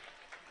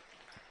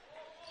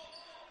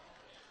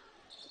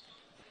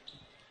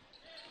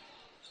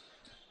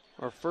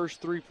 our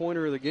first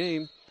three-pointer of the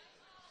game.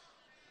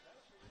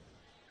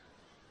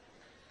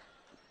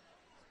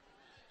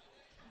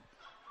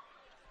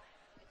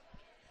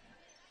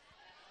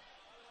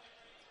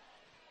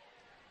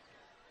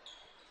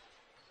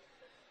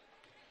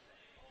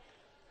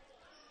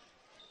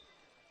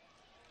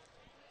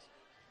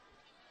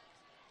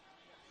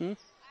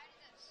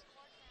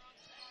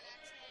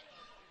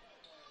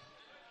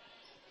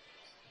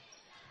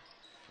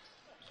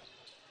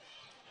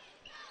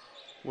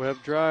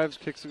 Webb drives,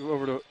 kicks it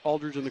over to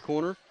Aldridge in the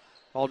corner.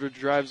 Aldridge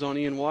drives on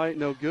Ian White,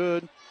 no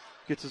good.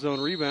 Gets his own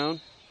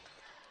rebound.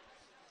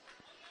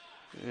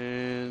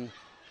 And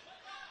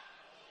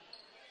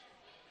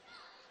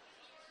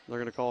they're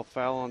going to call a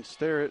foul on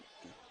Sterrett.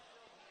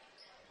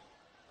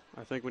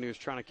 I think when he was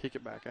trying to kick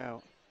it back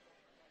out.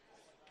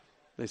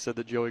 They said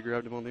that Joey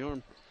grabbed him on the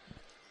arm.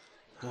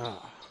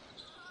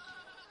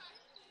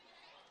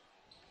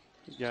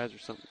 You guys are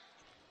something.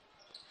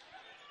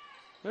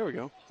 There we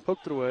go.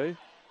 Poked it away.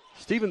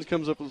 Stevens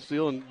comes up with the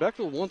steal, and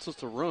Bechtel wants us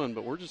to run,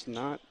 but we're just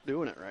not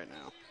doing it right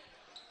now.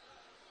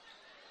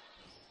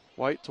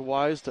 White to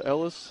Wise to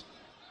Ellis.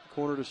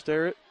 Corner to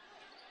Sterrett.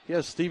 He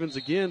has Stevens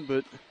again,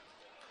 but,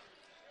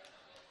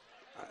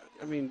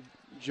 I mean,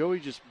 Joey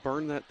just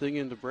burned that thing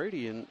into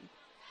Brady, and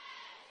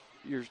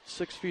you're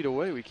 6 feet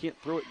away. We can't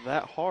throw it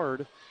that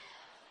hard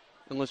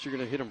unless you're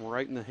going to hit him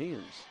right in the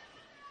hands.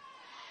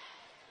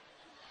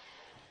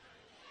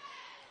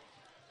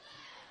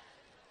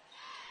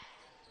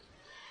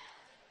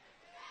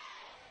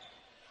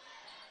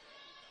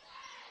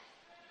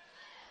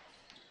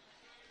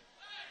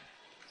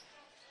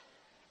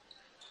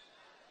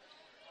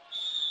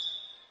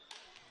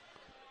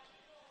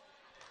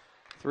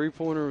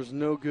 Three-pointer was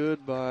no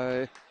good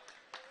by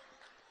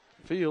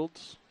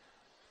Fields.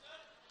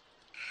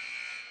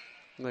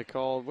 And they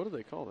called, what did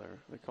they call there?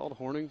 They called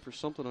Horning for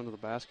something under the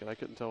basket. I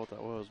couldn't tell what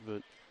that was,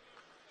 but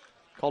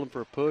called him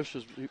for a push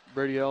as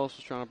Brady Ellis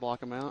was trying to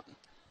block him out.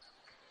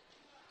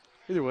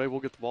 Either way, we'll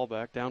get the ball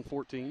back. Down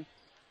 14.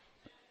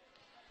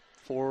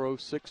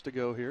 4:06 to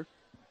go here.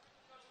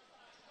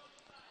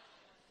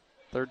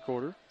 Third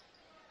quarter.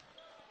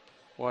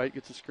 White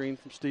gets a screen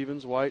from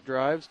Stevens. White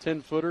drives.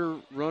 10-footer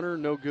runner,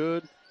 no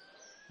good.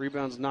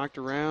 Rebound's knocked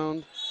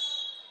around.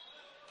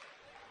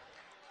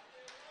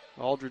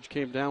 Aldridge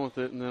came down with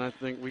it, and then I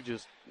think we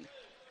just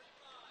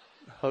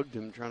hugged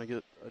him trying to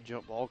get a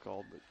jump ball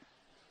called. But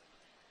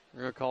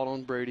we're going to call it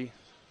on Brady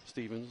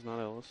Stevens, not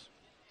Ellis.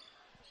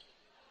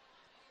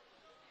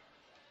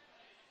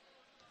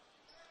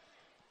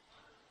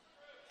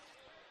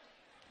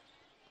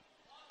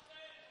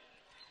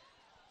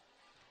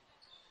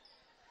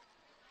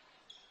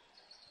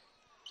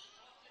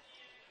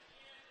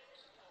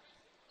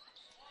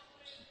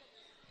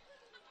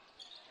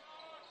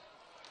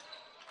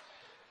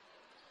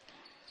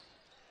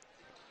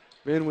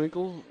 Van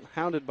Winkle,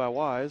 hounded by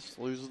Wise,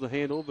 loses the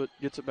handle but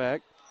gets it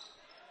back.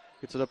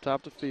 Gets it up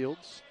top to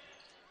Fields.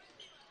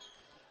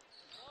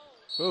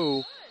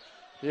 Oh,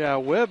 yeah,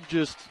 Webb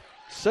just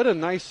set a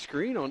nice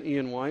screen on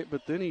Ian White,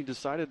 but then he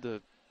decided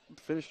to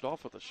finish it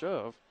off with a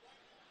shove.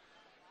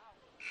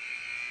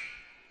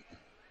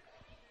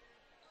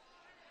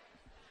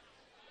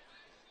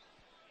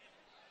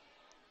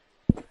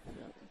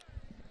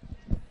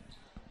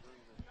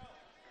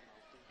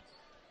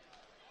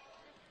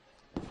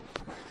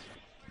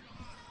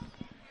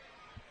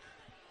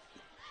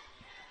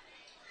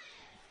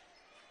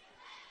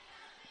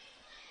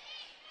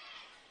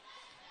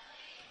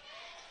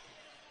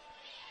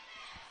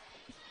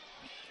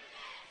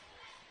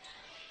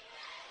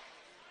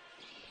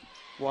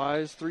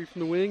 Wise, three from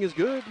the wing is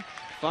good.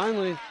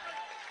 Finally,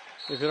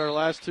 they've hit our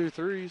last 2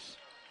 threes.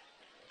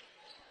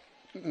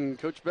 And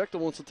Coach Bechtel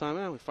wants a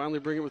timeout. We finally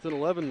bring it within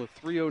 11 with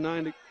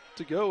 3:09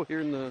 to go here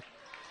in the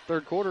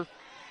third quarter.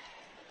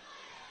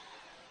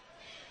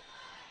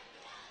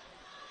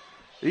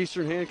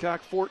 Eastern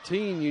Hancock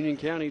 14, Union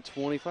County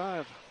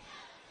 25.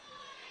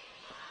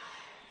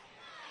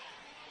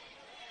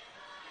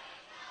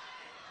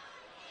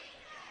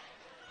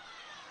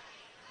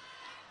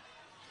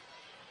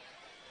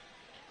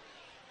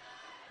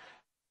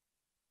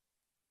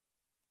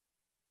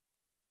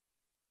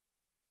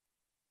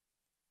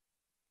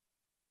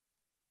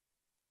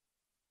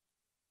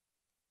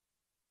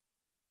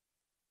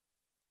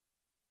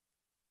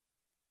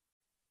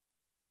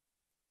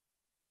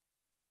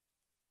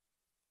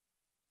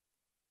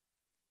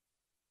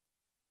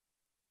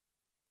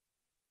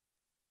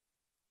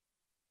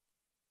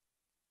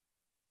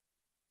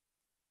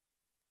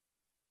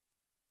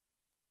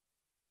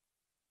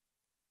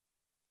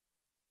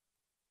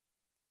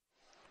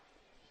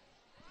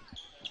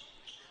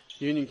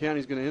 Union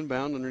County's going to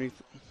inbound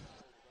underneath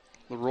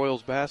the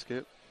Royals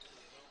basket.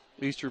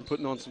 Eastern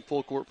putting on some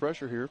full court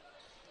pressure here.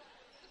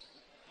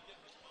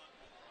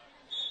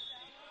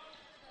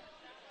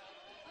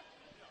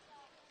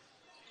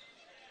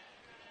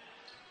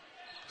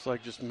 Looks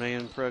like just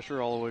man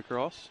pressure all the way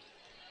across.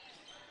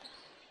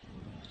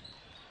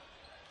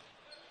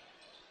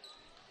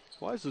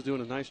 Wise is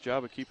doing a nice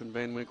job of keeping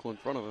Van Winkle in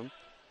front of him.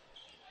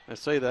 I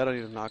say that, I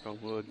need to knock on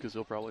wood because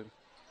he'll probably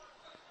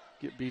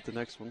get beat the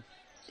next one.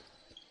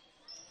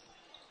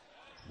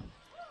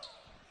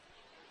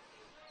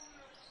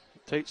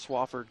 Tate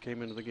Swafford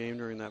came into the game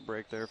during that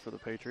break there for the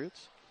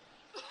Patriots.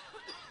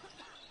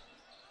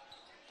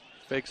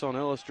 Fakes on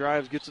Ellis,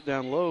 drives, gets it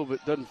down low,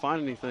 but doesn't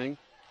find anything.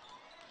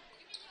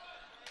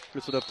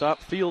 Gets it up top.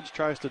 Fields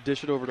tries to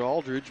dish it over to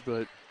Aldridge,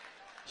 but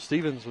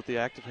Stevens with the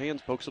active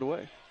hands pokes it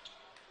away.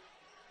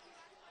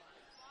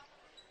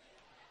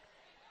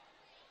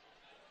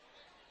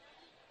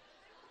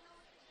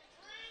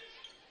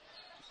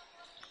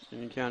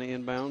 Union County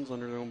inbounds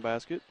under their own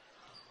basket.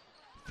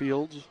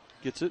 Fields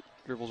gets it,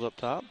 dribbles up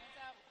top.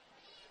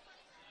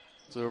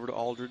 It's over to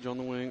Aldridge on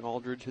the wing.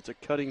 Aldridge hits a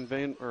cutting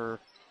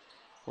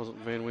wasn't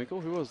Van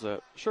Winkle. Who was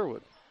that?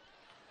 Sherwood.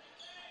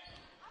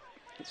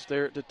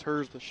 Starrett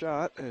deters the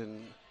shot,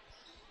 and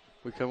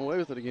we come away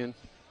with it again.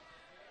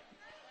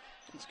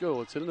 Let's go.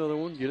 Let's hit another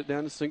one. Get it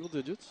down to single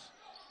digits.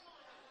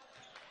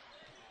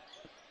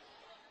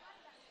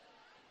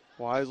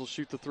 Wise will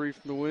shoot the three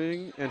from the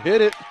wing and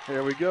hit it.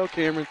 There we go,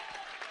 Cameron.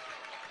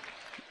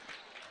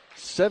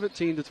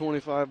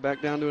 17-25,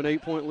 back down to an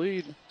 8-point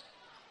lead.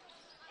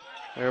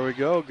 There we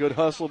go. Good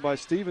hustle by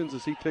Stevens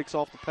as he picks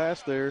off the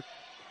pass there,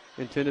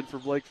 intended for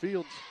Blake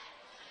Fields.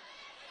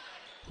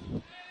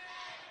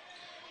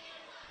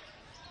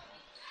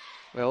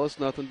 Ellis,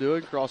 nothing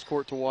doing. Cross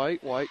court to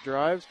White. White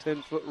drives,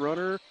 10-foot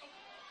runner.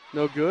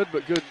 No good,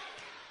 but good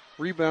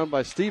rebound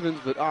by Stevens.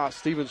 But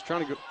Stevens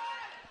trying to go.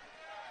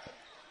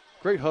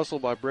 Great hustle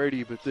by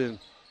Brady, but then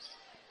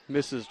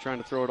misses trying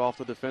to throw it off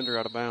the defender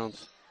out of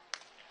bounds.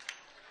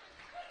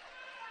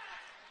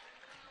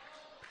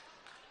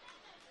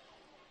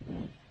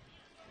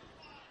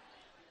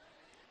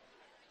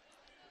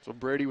 So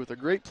Brady with a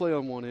great play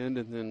on one end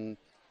and then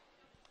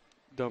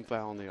dumb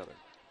foul on the other.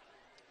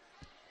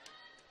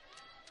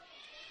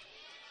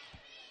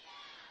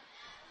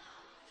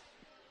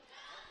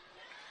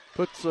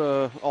 Puts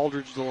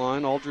Aldridge to the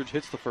line. Aldridge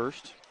hits the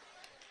first.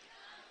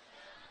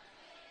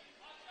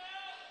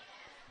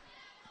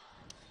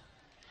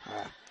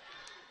 Got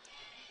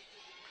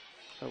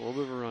a little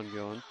bit of a run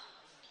going.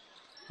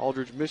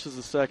 Aldridge misses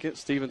the second.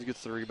 Stevens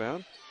gets the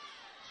rebound.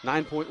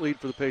 9-point lead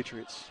for the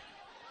Patriots.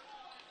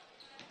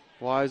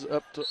 Wise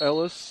up to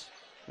Ellis,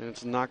 and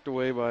it's knocked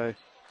away by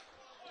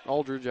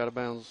Aldridge out of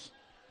bounds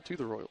to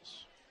the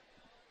Royals.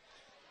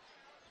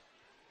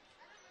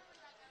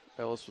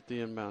 Ellis with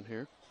the inbound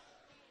here.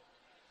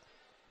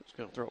 Just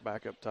going to throw it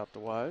back up top to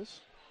Wise.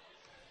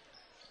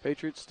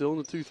 Patriots still in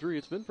the 2-3.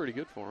 It's been pretty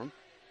good for them.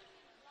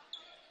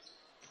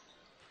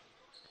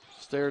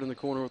 Starrett in the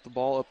corner with the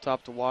ball up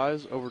top to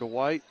Wise. Over to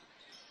White.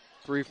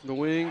 Three from the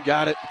wing.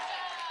 Got it.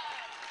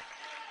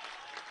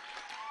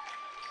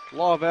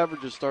 Law of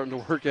averages starting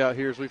to work out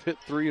here as we've hit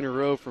three in a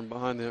row from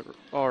behind the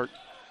arc.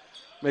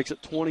 Makes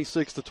it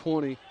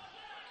 26-20.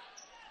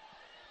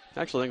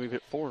 Actually, I think we've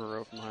hit four in a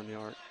row from behind the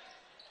arc.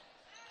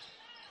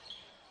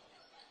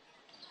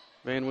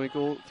 Van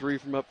Winkle, three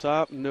from up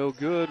top. No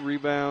good.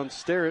 Rebound,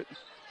 Starrett.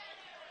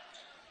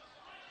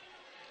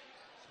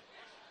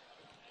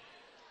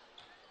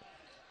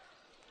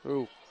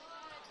 Ooh.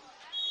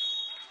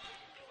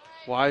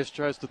 Wise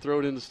tries to throw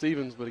it into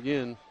Stevens, but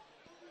again,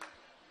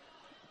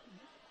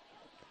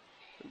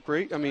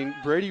 great. I mean,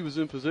 Brady was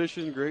in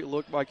position. Great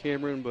look by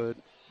Cameron, but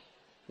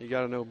you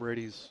got to know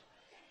Brady's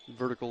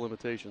vertical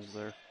limitations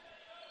there.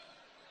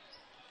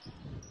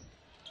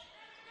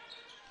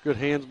 Good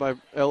hands by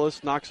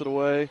Ellis. Knocks it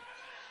away.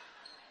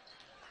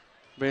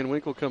 Van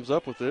Winkle comes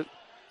up with it.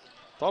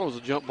 Thought it was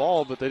a jump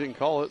ball, but they didn't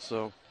call it,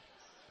 so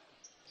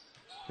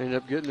ended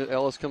up getting it.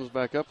 Ellis comes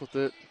back up with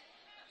it.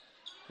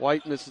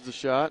 White misses the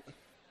shot.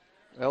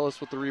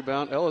 Ellis with the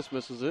rebound. Ellis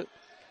misses it.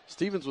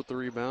 Stevens with the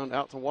rebound.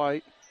 Out to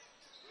White.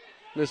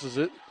 Misses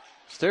it.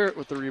 Starrett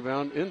with the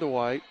rebound. Into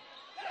White.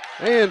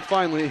 And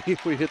finally,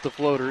 we hit the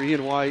floater.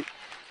 Ian White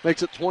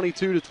makes it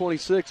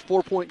 22-26.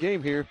 4-point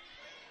game here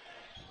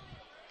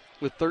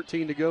with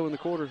 13 to go in the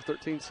quarter.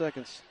 13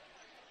 seconds.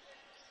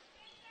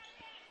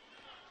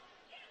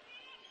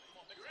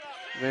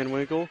 Van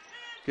Winkle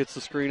gets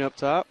the screen up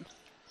top.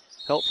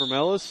 Help from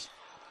Ellis.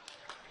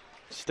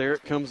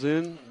 Starrett comes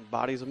in,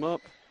 bodies him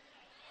up.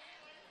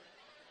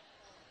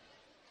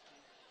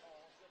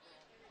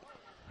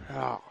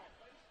 Oh.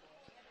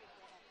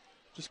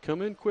 Just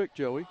come in quick,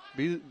 Joey.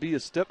 Be a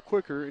step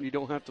quicker, and you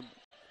don't have to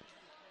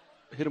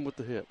hit him with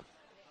the hip.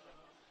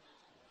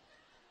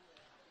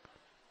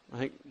 I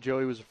think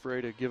Joey was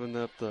afraid of giving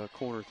up the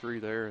corner three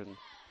there and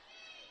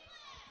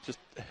just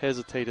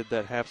hesitated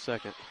that half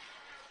second.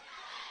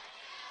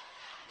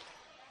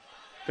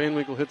 Van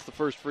Winkle hits the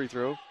first free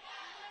throw.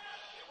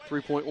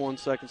 3.1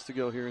 seconds to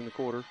go here in the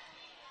quarter.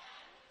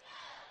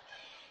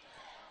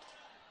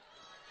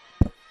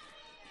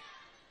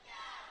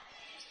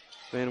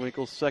 Van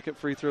Winkle's second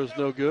free throw is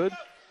no good.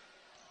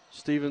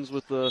 Stevens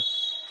with the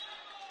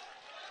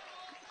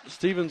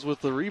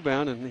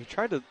rebound, and he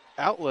tried to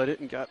outlet it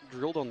and got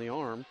drilled on the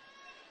arm.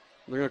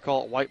 They're going to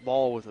call it white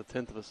ball with a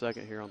tenth of a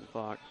second here on the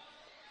clock.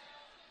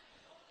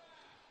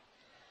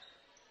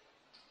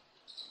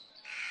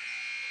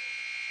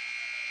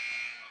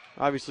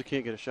 Obviously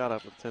can't get a shot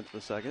up at the 10th of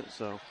a second,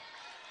 so.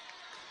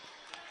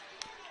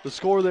 The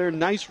score there,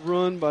 nice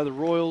run by the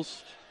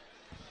Royals.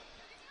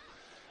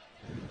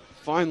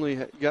 Finally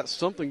got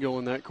something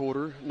going that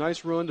quarter.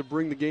 Nice run to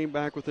bring the game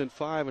back within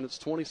 5, and it's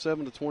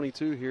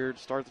 27-22 here to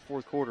start the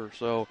fourth quarter.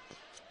 So,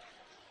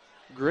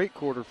 great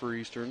quarter for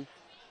Eastern.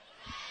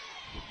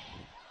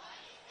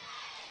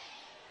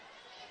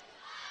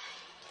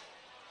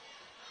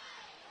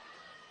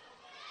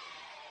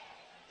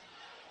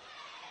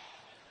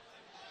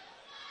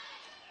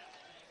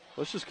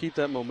 Let's just keep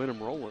that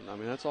momentum rolling. I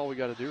mean, that's all we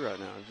got to do right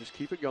now. Just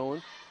keep it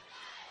going.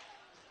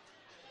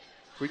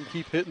 If we can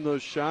keep hitting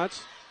those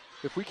shots,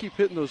 if we keep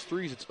hitting those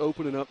threes, it's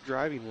opening up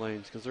driving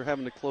lanes because they're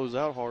having to close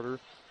out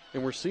harder,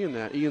 and we're seeing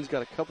that. Ian's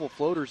got a couple of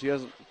floaters.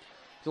 He's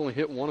only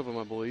hit one of them,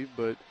 I believe,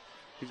 but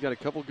he's got a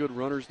couple good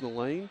runners in the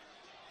lane.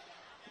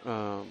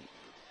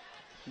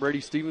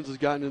 Brady Stevens has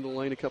gotten in the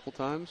lane a couple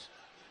times.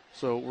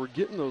 So we're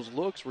getting those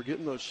looks. We're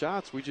getting those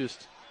shots. We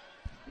just,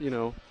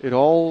 it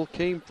all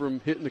came from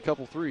hitting a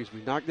couple threes.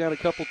 We knocked down a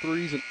couple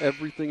threes, and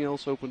everything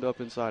else opened up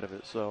inside of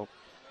it. So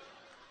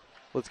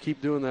let's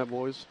keep doing that,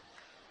 boys.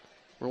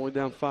 We're only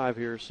down 5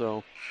 here,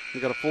 so we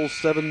got a full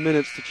 7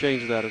 minutes to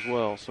change that as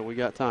well, so we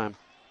got time.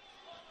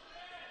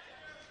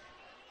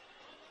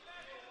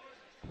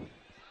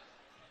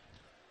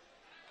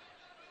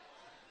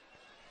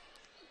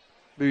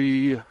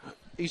 The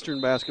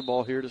Eastern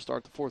basketball here to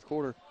start the fourth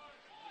quarter.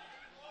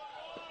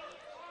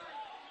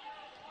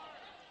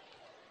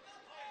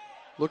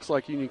 Looks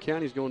like Union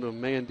County's going to a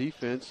man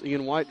defense.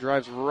 Ian White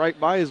drives right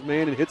by his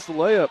man and hits the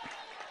layup.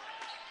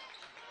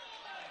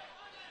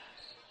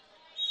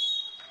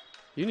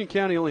 Union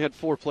County only had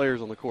 4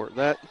 players on the court.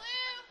 That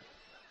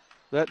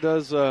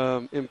does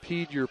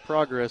impede your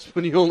progress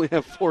when you only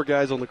have 4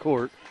 guys on the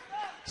court.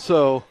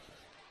 So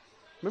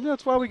maybe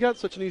that's why we got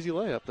such an easy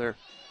layup there.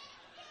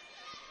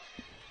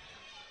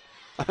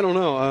 I don't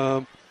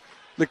know.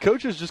 The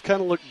coaches just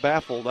kind of look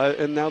baffled,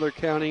 and now they're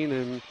counting,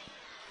 and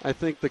I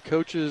think the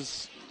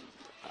coaches,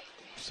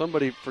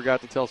 somebody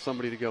forgot to tell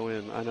somebody to go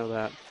in. I know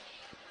that.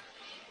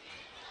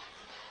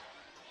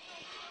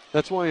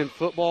 That's why in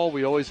football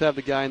we always have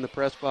the guy in the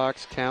press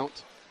box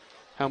count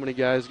how many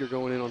guys are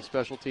going in on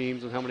special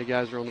teams and how many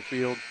guys are on the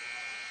field.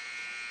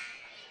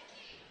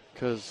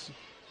 Because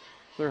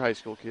they're high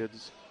school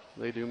kids.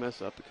 They do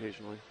mess up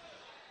occasionally.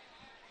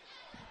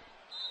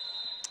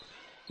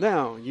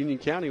 Now, Union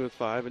County with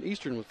 5 and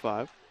Eastern with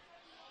 5.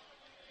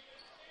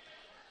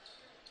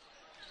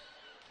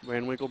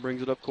 Van Winkle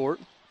brings it up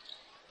court.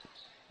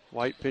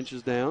 White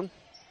pinches down.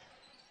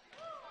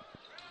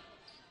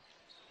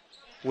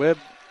 Webb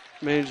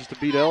manages to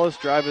beat Ellis,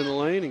 drive in the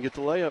lane, and get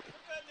the layup.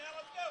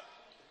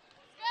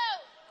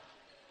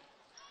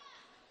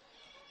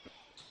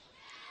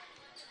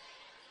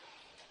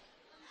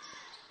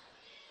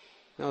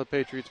 Now the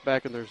Patriots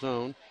back in their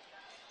zone.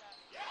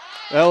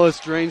 Ellis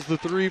drains the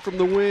 3 from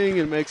the wing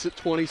and makes it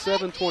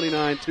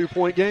 27-29,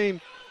 2-point game.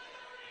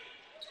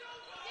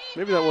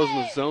 Maybe that wasn't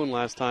a zone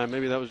last time.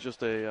 Maybe that was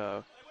just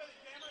a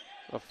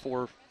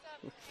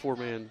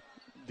four-man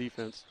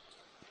defense.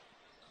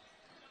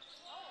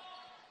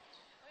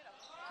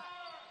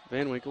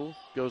 Van Winkle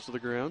goes to the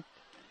ground.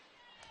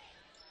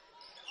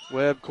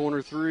 Webb,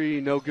 corner 3,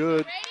 no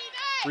good.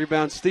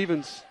 Rebound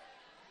Stevens.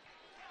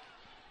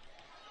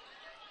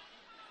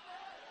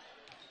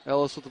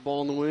 Ellis with the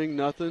ball in the wing,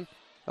 nothing.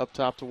 Up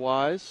top to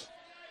Wise.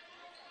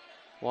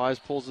 Wise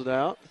pulls it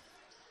out.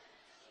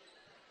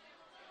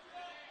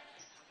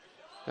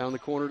 Down the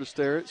corner to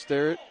Starrett.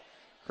 Starrett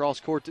cross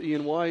court to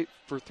Ian White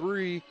for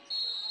 3.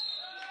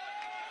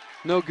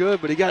 No good,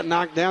 but he got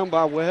knocked down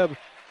by Webb.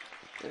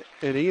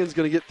 And Ian's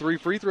going to get 3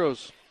 free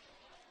throws.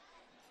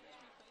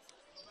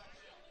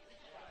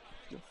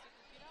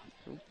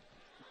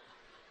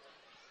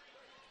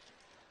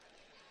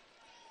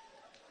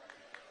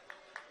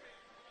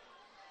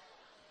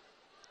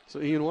 So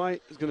Ian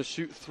White is going to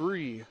shoot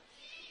 3.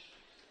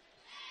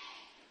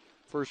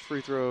 First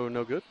free throw,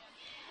 no good.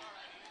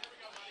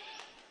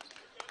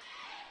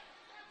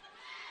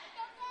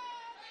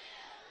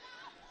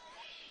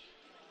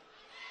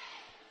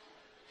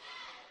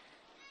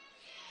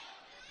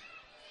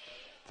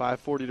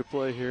 .540 to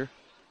play here.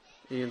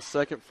 Ian's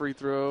second free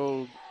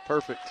throw,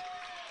 perfect.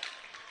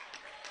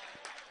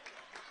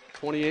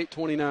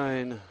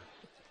 28-29.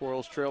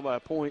 Royals trail by a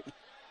point.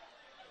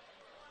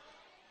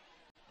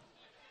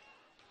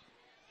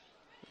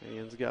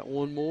 Ian's got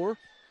one more.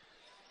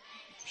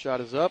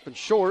 Shot is up and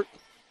short.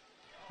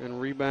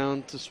 And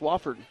rebound to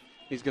Swafford.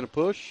 He's going to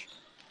push,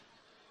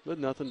 but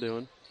nothing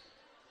doing.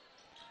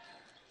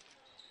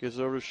 Gives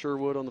it over to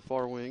Sherwood on the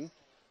far wing.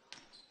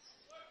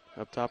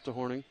 Up top to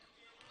Horning.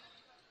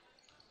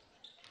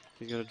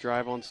 He's going to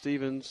drive on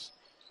Stevens.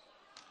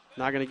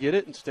 Not going to get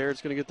it, and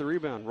Starrett's going to get the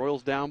rebound.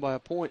 Royals down by a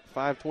point.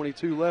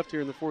 5:22 left here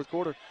in the fourth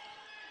quarter.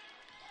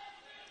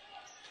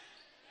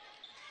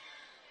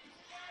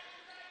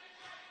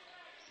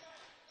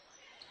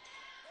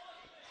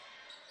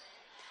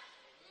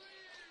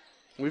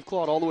 We've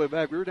clawed all the way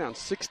back. We were down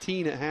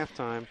 16 at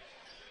halftime,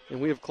 and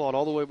we have clawed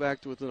all the way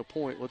back to within a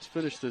point. Let's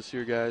finish this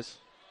here, guys.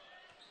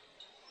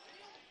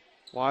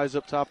 Wise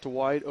up top to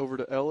White, over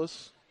to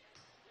Ellis.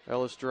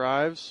 Ellis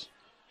drives.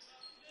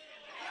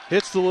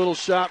 Hits the little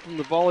shot from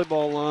the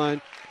volleyball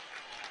line.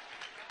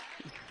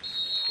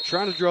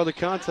 Trying to draw the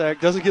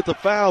contact. Doesn't get the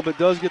foul, but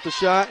does get the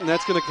shot, and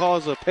that's going to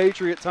cause a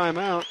Patriot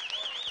timeout.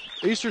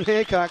 Eastern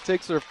Hancock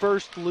takes their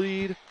first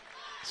lead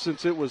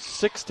since it was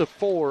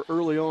 6-4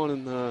 early on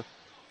in the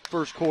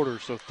first quarter.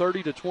 So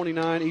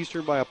 30-29,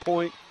 Eastern by a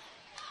point.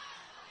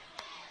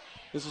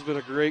 This has been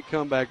a great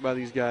comeback by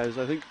these guys.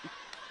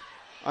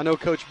 I know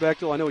Coach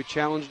Bechtel. I know he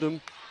challenged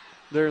them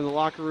there in the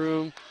locker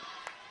room,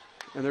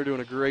 and they're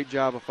doing a great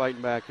job of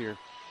fighting back here.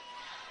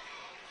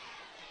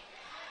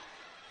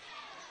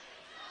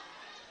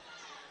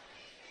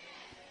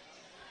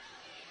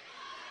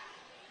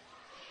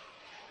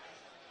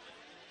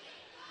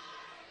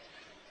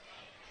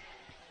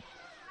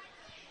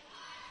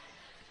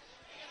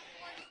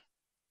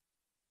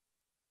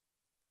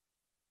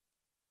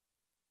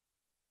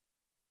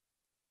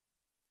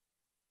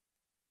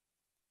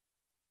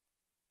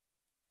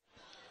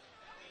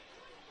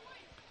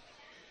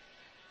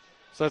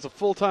 So that's a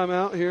full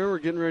timeout here. We're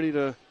getting ready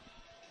to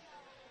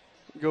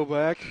go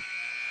back.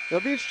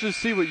 It'll be interesting to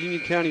see what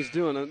Union County's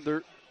doing.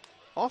 They're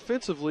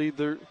offensively,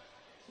 they're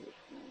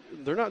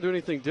not doing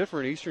anything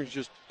different. Eastern's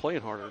just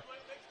playing harder.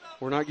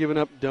 We're not giving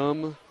up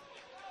dumb,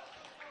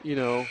 easy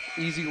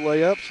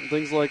layups and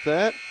things like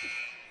that,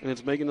 and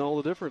it's making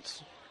all the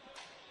difference.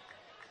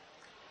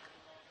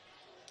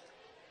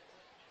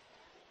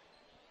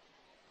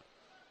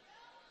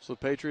 So the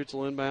Patriots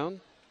will inbound.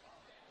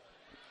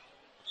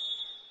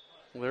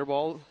 Their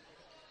ball,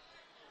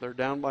 they're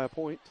down by a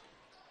point.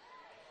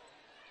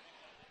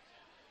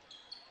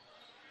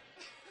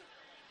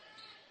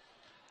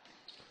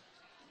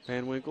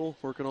 Van Winkle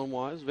working on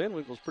Wise. Van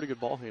Winkle's a pretty good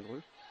ball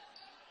handler.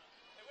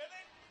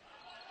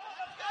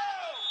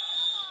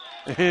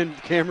 And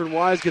Cameron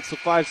Wise gets the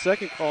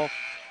 5-second call.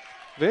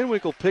 Van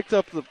Winkle picked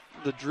up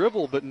the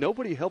dribble, but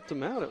nobody helped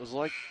him out. It was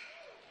like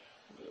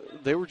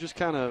they were just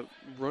kind of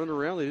running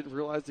around. They didn't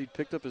realize he'd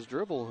picked up his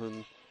dribble,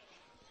 and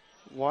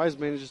Wise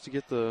manages to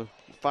get the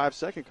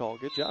 5-second call.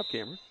 Good job,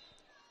 Cameron.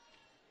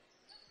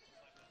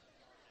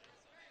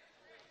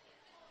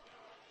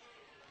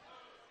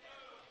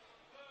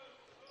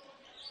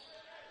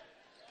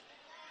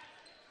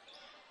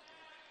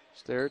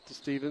 Starrett to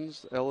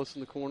Stevens. Ellis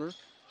in the corner.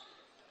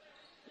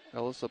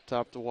 Ellis up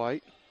top to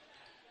White.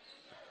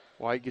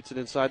 White gets it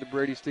inside to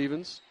Brady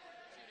Stevens.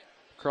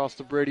 Across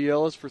to Brady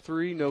Ellis for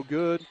three. No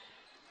good.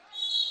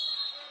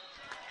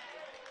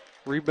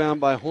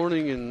 Rebound by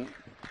Horning, and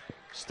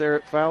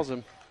Starrett fouls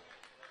him.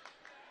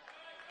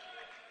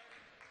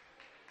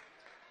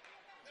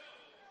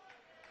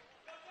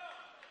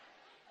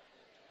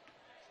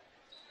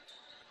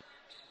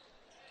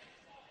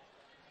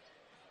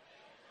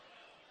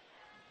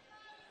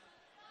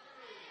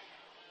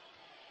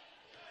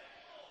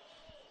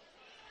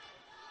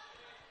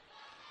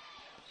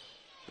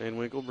 Van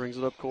Winkle brings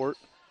it up court.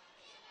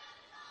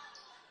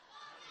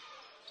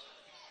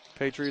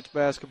 Patriots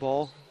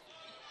basketball.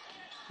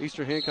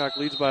 Eastern Hancock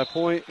leads by a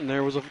point, and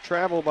there was a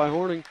travel by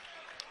Horning.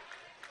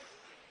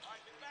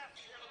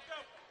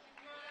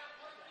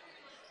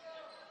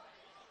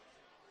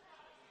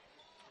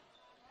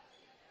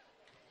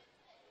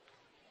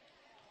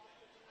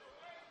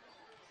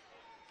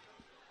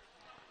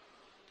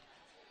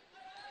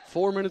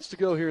 Four minutes to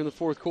go here in the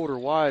fourth quarter.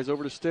 Wise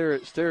over to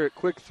Starrett. Starrett,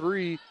 quick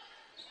three.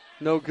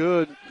 No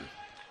good.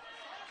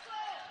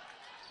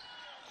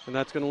 And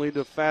that's going to lead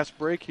to a fast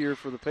break here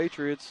for the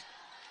Patriots.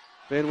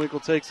 Van Winkle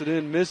takes it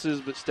in,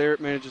 misses, but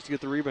Starrett manages to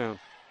get the rebound.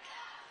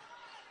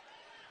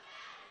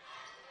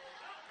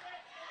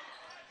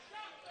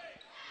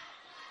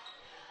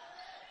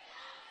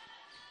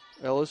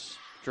 Ellis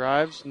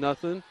drives,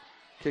 nothing.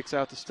 Kicks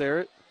out to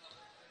Starrett.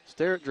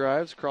 Starrett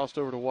drives, crossed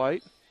over to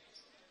White.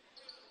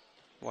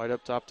 White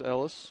up top to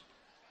Ellis.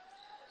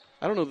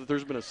 I don't know that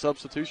there's been a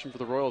substitution for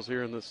the Royals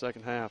here in the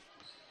second half.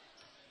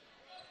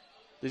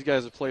 These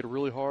guys have played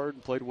really hard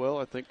and played well.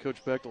 I think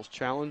Coach Bechtel's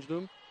challenged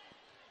them,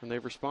 and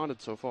they've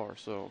responded so far.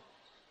 So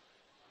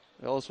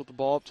Ellis with the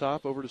ball up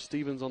top, over to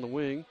Stevens on the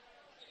wing.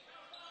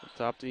 Up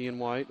top to Ian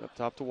White, up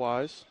top to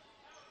Wise.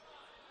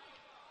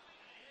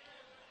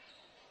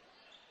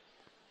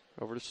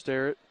 Over to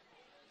Starrett.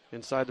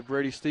 Inside to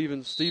Brady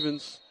Stevens.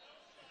 Stevens.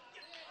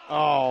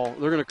 Oh,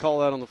 they're going to call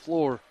that on the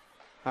floor.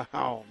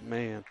 Oh,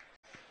 man.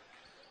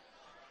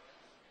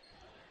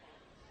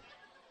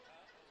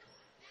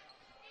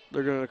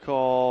 They're going to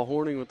call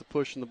Horning with the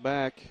push in the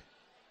back.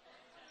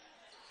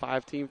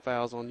 5 team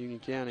fouls on Union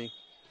County.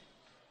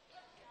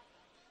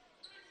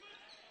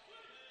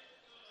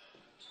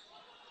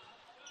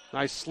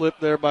 Nice slip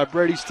there by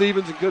Brady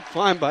Stevens, and good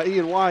find by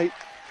Ian White.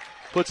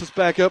 Puts us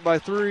back up by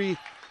 3.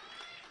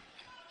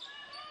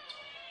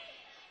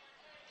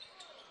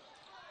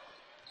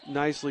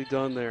 Nicely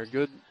done there.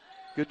 Good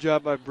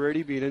job by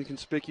Brady being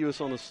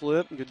inconspicuous on the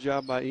slip. And good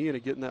job by Ian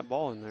of getting that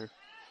ball in there.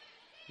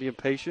 Being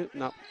patient,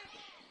 not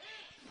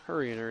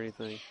hurrying or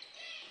anything.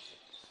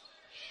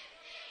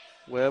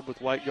 Webb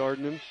with White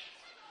guarding him.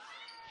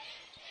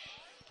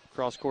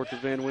 Cross court to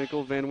Van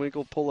Winkle. Van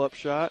Winkle pull-up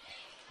shot.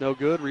 No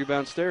good.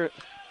 Rebound Sterrett.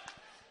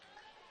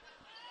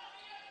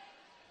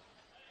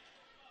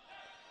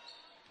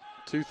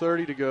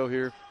 .230 to go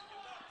here.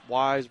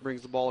 Wise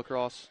brings the ball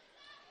across.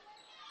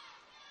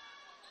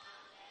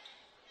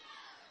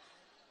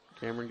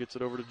 Cameron gets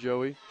it over to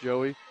Joey.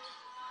 Joey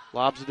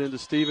lobs it into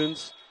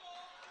Stevens.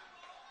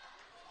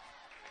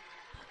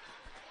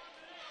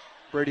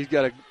 Brady's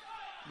got to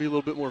be a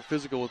little bit more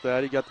physical with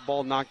that. He got the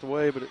ball knocked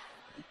away, but it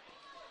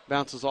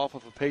bounces off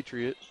of a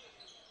Patriot.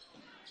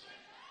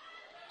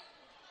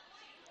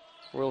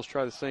 Royals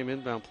try the same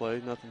inbound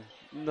play.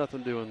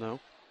 Nothing doing, though.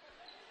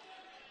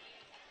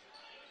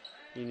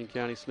 Union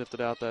County sniffed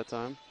it out that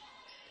time.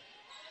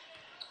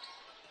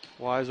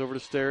 Wise over to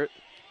Sterrett.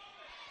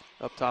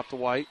 Up top to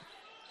White.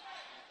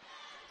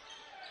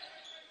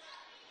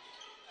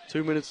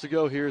 2 minutes to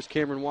go here as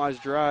Cameron Wise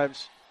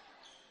drives.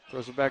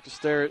 Throws it back to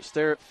Sterrett.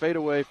 Sterrett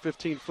fadeaway,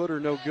 15-footer,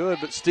 no good.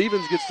 But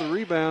Stevens gets the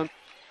rebound.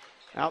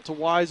 Out to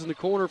Wise in the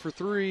corner for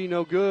three,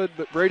 no good.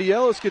 But Brady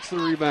Ellis gets the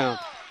rebound.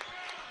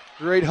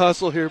 Great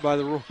hustle here by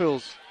the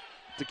Royals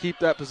to keep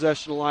that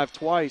possession alive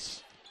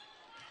twice.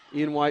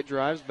 Ian White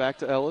drives back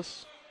to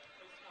Ellis.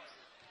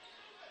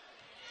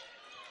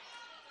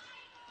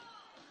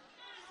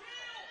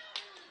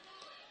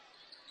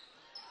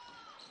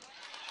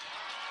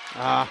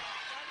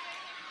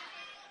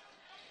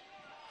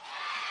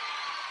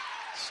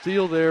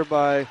 Steal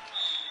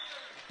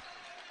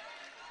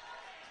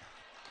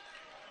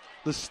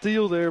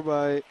there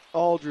by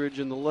Aldridge,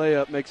 and the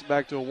layup makes it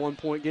back to a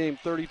 1-point game,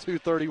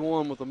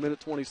 32-31 with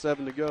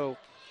 1:27 to go.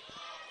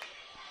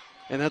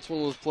 And that's one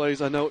of those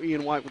plays I know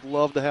Ian White would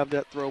love to have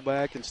that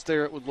throwback, and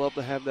Sterrett would love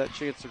to have that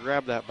chance to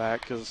grab that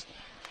back because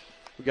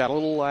we got a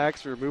little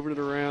lax. We were moving it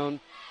around.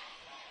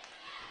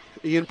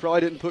 Ian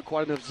probably didn't put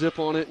quite enough zip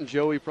on it, and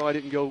Joey probably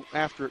didn't go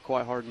after it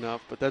quite hard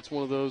enough. But that's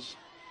one of those.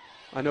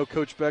 I know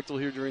Coach Bechtel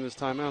here during this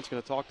timeout is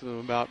going to talk to them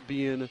about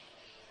being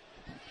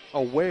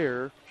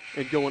aware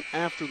and going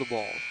after the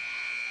ball,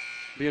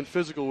 being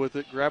physical with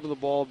it, grabbing the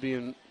ball,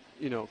 being,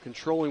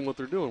 controlling what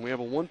they're doing. We have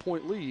a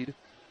 1-point lead.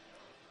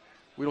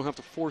 We don't have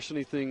to force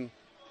anything,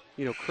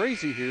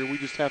 crazy here. We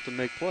just have to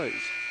make plays,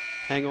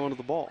 hang on to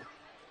the ball.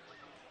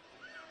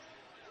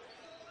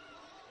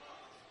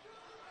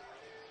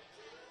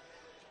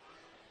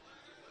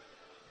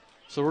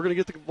 So we're going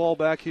to get the ball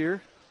back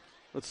here.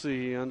 Let's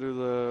see, under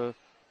the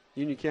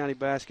Union County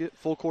basket.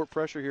 Full court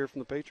pressure here from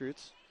the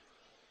Patriots.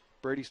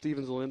 Brady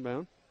Stevens will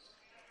inbound.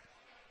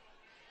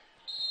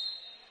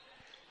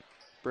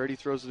 Brady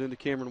throws it into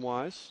Cameron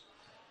Wise.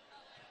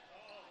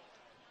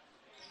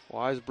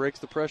 Wise breaks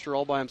the pressure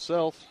all by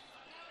himself.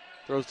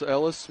 Throws to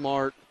Ellis.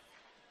 Smart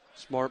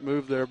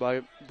move there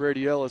by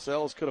Brady Ellis.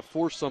 Ellis could have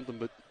forced something,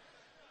 but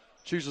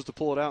chooses to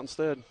pull it out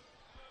instead.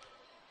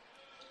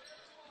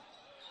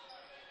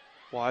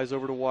 Wise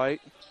over to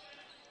White.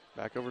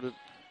 Back over to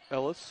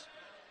Ellis.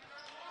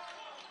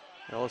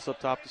 Ellis up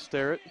top to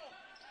Sterrett.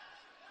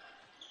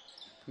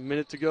 A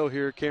minute to go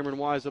here. Cameron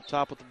Wise up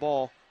top with the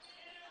ball.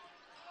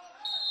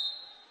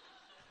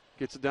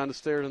 Gets it down to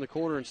Sterrett in the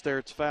corner, and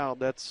Sterrett's fouled.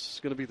 That's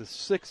going to be the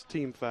 6th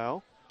team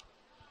foul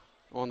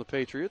on the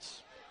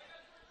Patriots.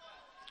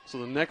 So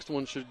the next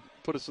one should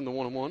put us in the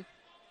 1-on-1.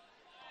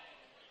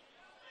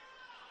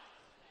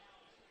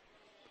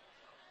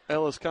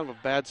 Ellis kind of a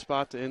bad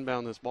spot to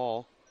inbound this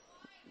ball.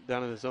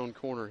 Down in his own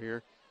corner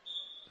here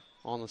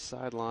on the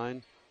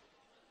sideline.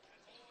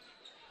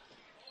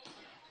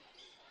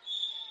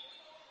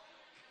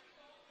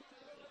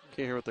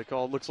 Can't hear what they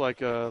called. Looks like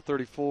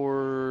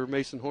 34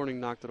 Mason Horning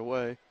knocked it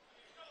away.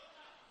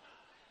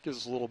 Gives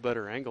us a little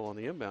better angle on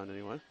the inbound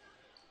anyway.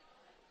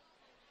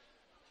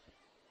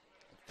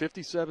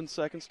 57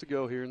 seconds to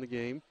go here in the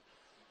game.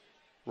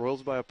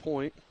 Royals by a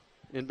point.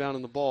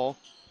 Inbounding the ball.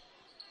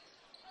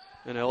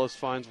 And Ellis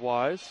finds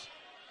Wise.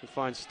 He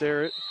finds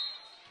Sterrett.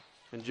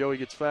 And Joey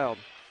gets fouled.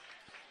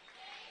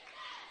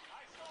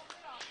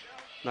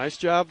 Nice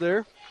job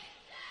there.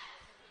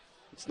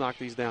 Let's knock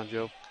these down,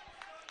 Joe.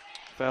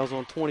 Fouls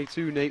on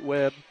 22, Nate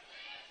Webb.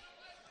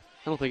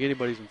 I don't think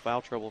anybody's in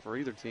foul trouble for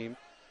either team.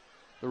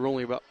 There were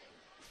only about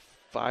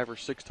 5 or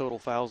 6 total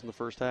fouls in the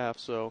first half,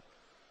 so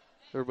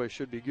everybody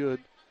should be good.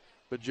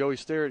 But Joey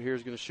Sterrett here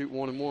is going to shoot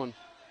 1-and-1.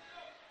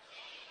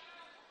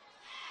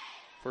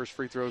 First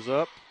free throw's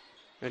up,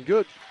 and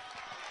good.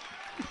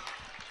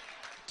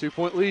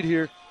 2-point lead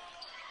here.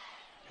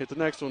 Hit the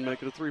next one,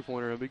 make it a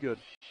 3-pointer. It'll be good.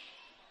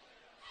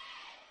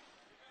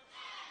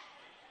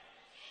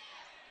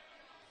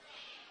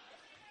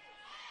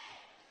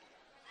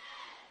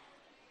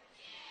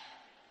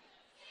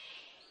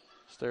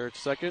 Sterrett's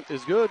second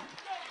is good.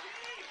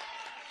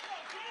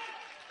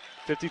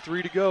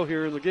 53 to go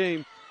here in the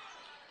game.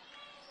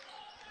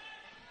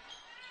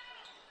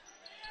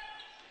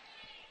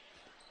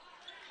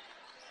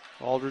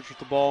 Aldridge with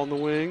the ball in the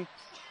wing.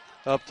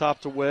 Up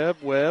top to Webb.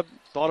 Webb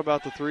thought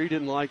about the three,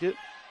 didn't like it.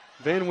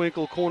 Van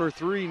Winkle, corner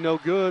three, no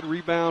good.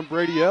 Rebound,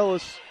 Brady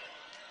Ellis.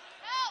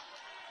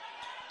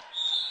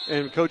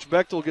 And Coach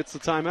Bechtel gets the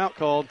timeout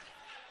called.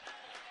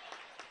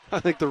 I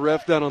think the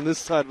ref down on this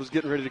side was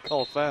getting ready to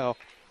call a foul.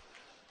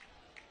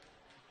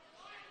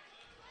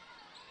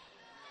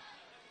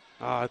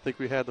 I think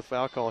we had the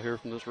foul call here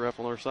from this ref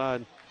on our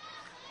side.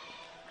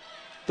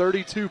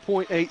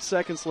 32.8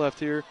 seconds left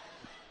here.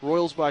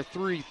 Royals by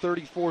 3,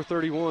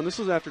 34-31. This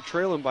is after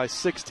trailing by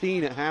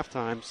 16 at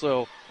halftime.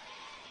 So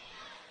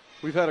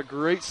we've had a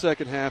great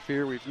second half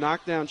here. We've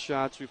knocked down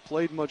shots. We've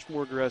played much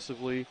more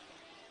aggressively.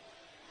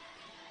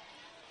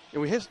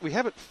 And we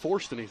haven't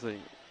forced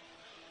anything.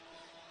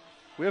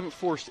 We haven't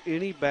forced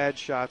any bad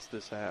shots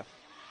this half.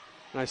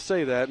 And I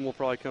say that, and we'll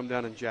probably come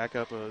down and jack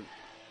up a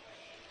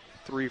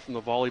 3 from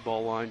the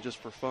volleyball line just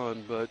for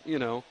fun. But, you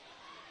know,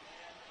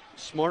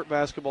 smart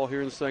basketball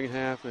here in the second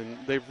half, and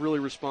they've really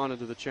responded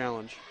to the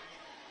challenge.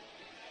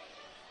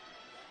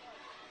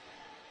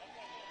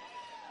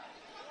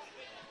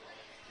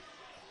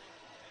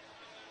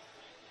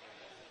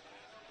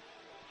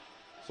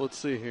 So let's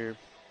see here.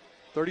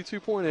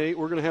 32.8.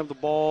 We're going to have the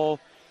ball.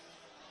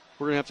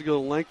 We're going to have to go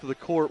the length of the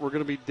court. We're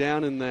going to be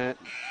down in that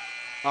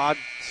odd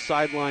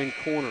sideline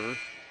corner.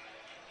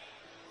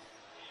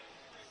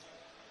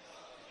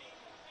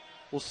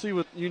 We'll see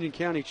what Union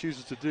County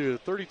chooses to do.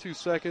 32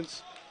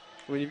 seconds.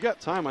 I mean, you've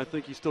got time. I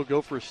think you still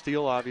go for a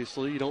steal,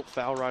 obviously. You don't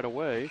foul right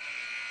away.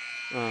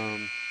 So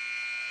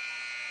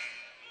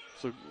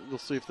we'll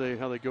see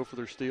how they go for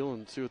their steal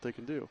and see what they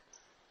can do.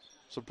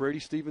 So Brady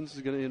Stevens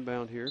is going to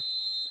inbound here.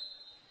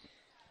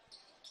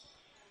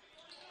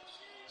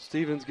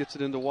 Stevens gets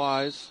it into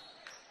Wise,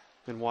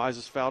 and Wise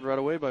is fouled right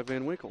away by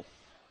Van Winkle.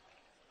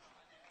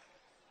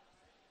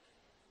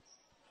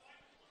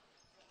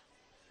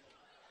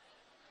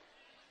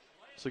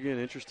 So again,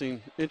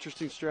 interesting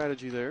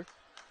strategy there.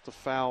 It's a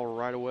foul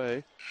right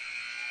away.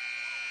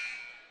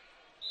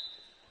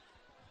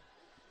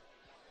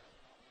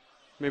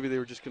 Maybe they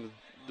were just going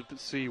to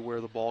see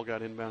where the ball got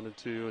inbounded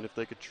to, and if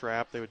they could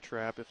trap, they would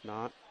trap. If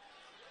not,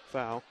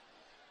 foul.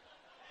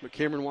 But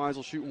Cameron Wise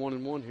will shoot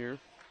 1-and-1 here.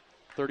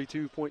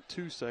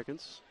 32.2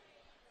 seconds.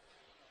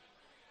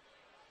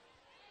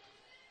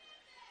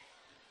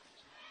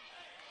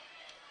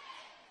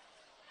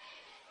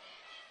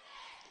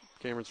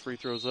 Cameron's free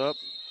throws up.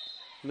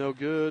 No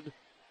good.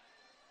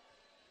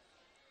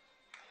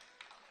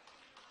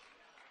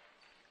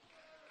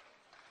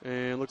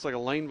 And looks like a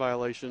lane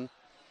violation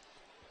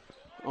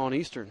on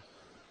Eastern.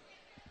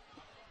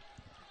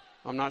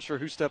 I'm not sure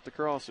who stepped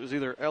across. It was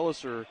either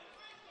Ellis or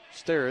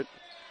Starrett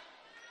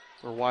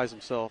or Wise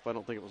himself. I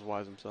don't think it was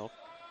Wise himself.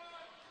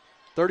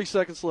 30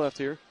 seconds left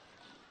here.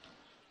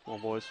 Come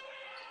on, boys.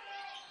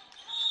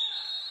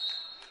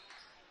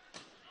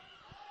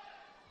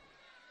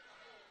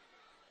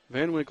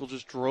 Van Winkle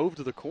just drove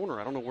to the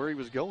corner. I don't know where he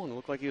was going. It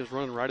looked like he was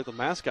running right at the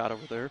mascot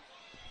over there.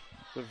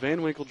 But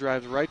Van Winkle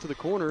drives right to the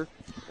corner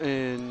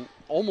and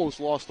almost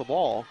lost the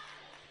ball.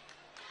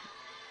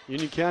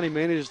 Union County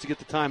manages to get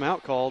the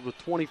timeout called with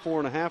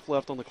 24.5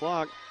 left on the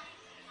clock.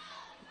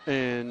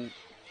 And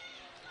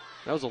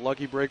that was a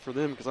lucky break for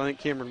them because I think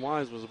Cameron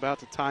Wise was about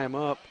to tie him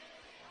up.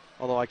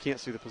 Although I can't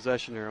see the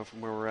possession arrow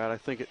from where we're at. I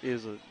think it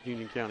is a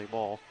Union County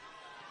ball.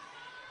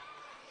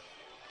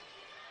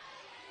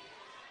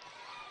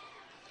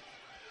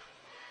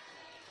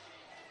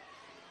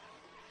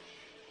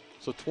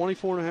 So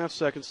 24.5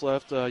 seconds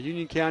left.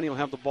 Union County will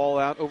have the ball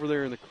out over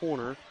there in the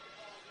corner.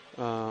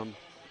 Right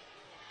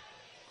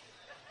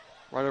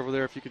over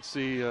there, if you could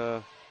see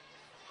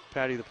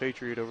Patty the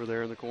Patriot over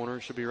there in the corner.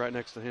 It should be right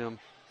next to him.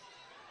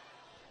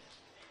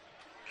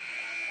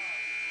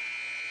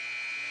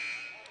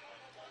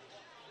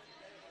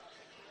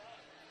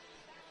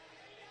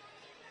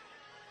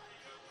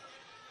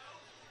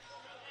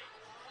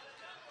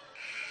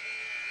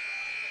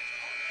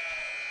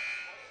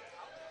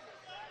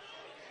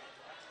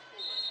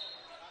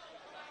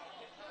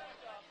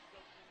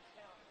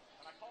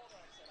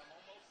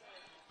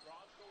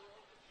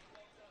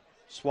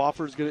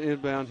 Swafford's going to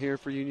inbound here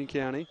for Union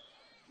County.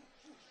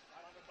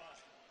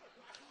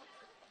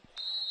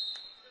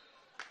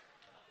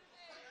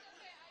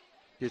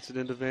 Gets it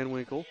into Van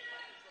Winkle.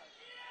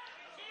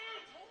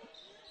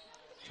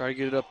 Try to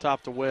get it up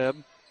top to Webb.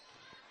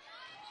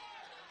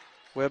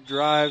 Webb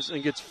drives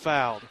and gets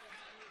fouled.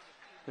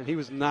 And he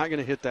was not going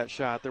to hit that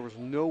shot. There was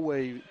no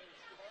way.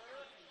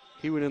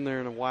 He went in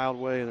there in a wild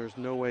way, and there's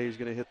no way he's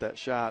going to hit that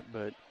shot.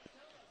 But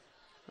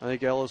I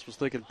think Ellis was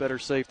thinking better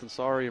safe than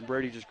sorry, and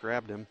Brady just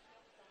grabbed him.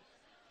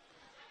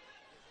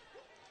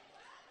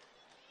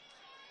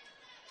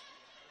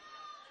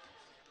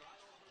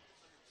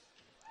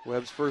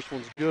 Webb's first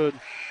one's good.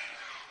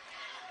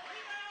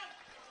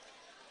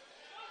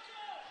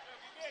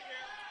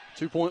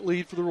 2-point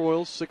lead for the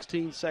Royals,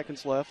 16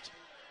 seconds left.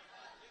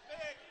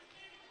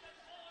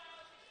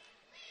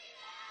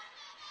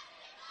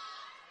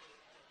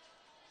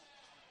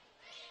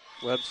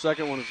 Webb's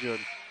second one is good.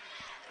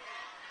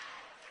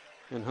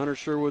 And Hunter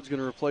Sherwood's going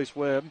to replace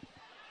Webb.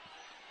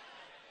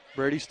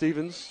 Brady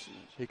Stevens,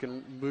 he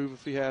can move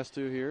if he has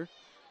to here.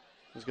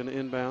 He's going to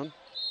inbound.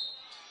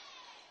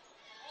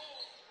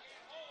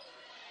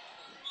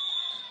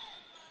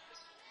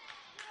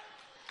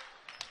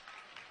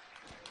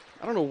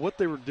 I don't know what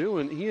they were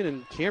doing. Ian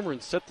and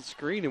Cameron set the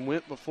screen and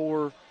went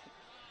before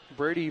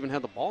Brady even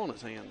had the ball in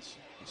his hands.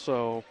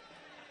 So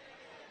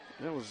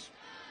that was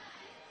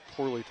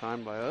poorly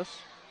timed by us.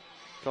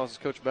 Causes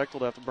Coach Bechtel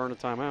to have to burn a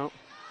timeout.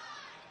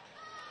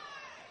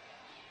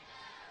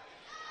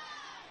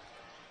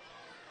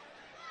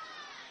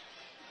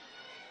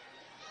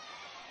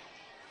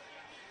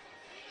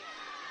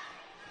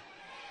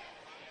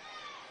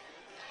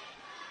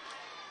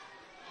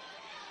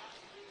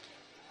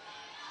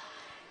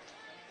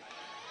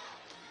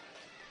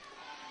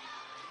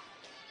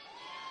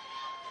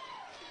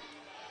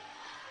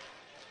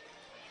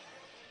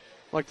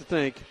 I'd like to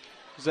thank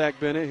Zach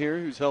Bennett here,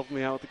 who's helping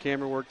me out with the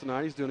camera work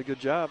tonight. He's doing a good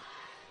job.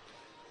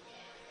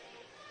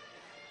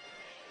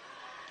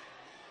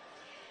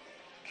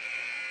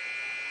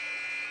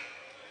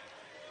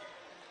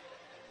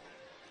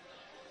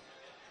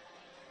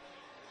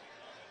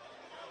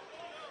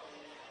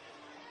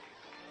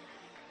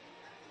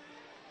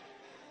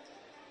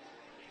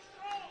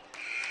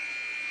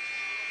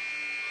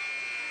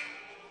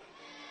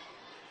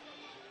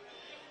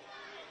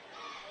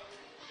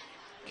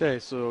 Okay,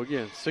 so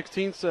again,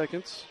 16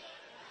 seconds.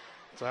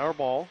 It's our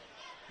ball.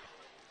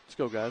 Let's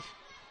go, guys.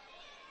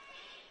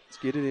 Let's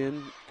get it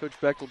in. Coach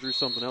Bechtel drew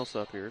something else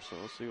up here, so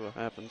let's see what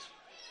happens.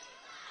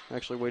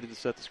 Actually waited to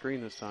set the screen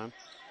this time.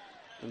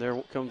 And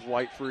there comes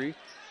White free.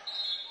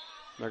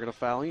 They're going to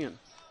foul Ian.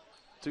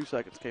 2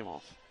 seconds came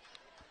off.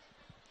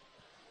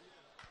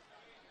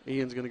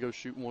 Ian's going to go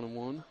shoot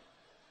 1-and-1.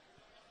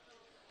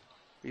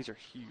 These are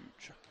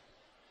huge.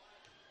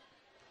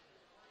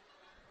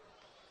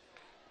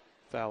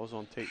 Foul is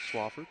on Tate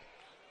Swafford.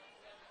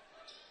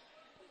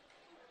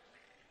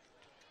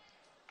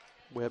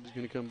 Webb's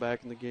going to come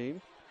back in the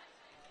game.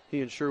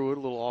 He and Sherwood,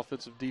 a little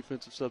offensive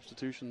defensive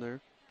substitution there.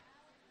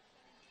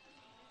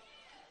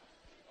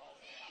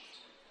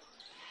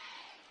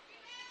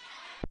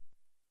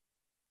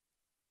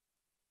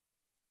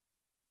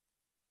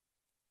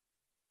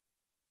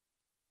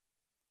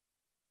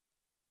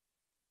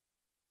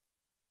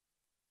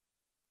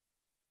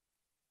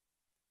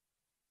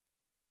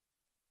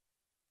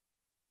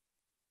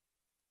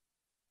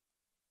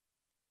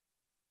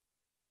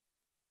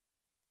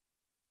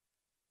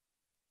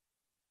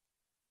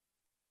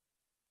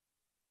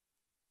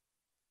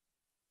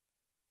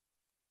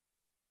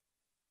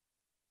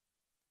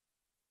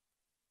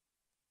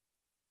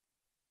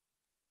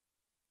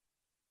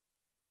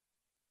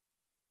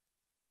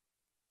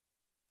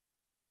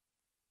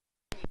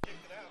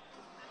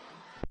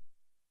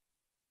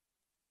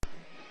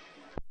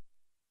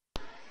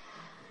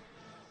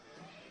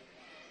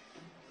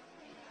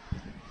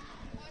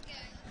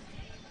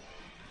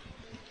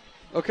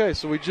 Okay,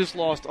 so we just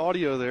lost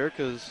audio there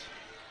because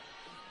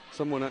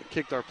someone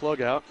kicked our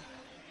plug out.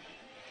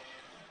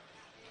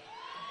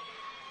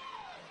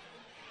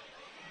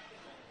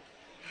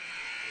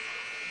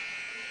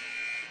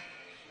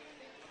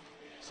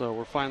 So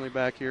we're finally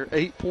back here.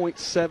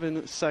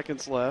 8.7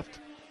 seconds left.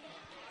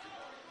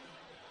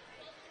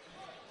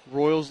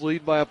 Royals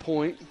lead by a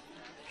point.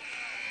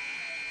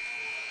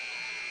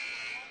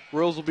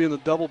 Royals will be in the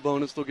double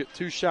bonus. They'll get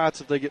 2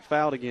 shots if they get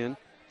fouled again.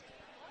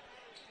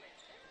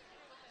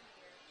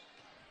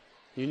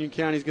 Union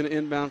County's going to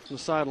inbound from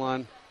the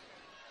sideline.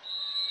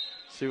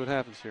 See what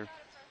happens here.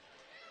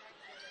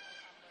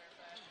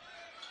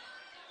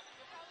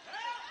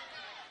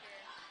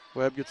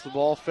 Webb gets the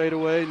ball, fade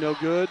away, no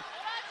good.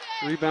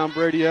 Rebound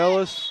Brady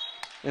Ellis.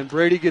 And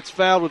Brady gets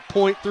fouled with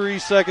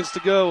 0.3 seconds to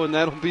go, and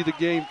that'll be the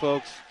game,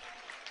 folks.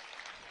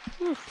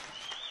 Whew.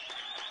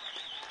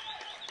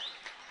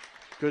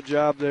 Good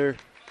job there.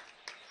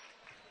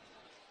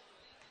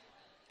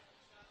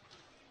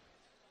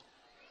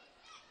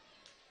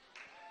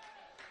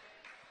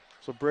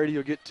 So Brady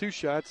will get 2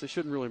 shots. They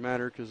shouldn't really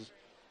matter because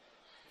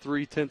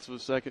 0.3 of a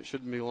second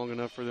shouldn't be long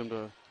enough for them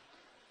to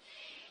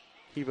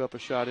heave up a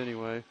shot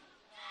anyway.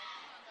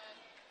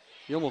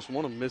 You almost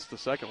want to miss the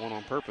second one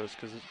on purpose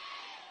because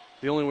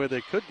the only way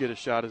they could get a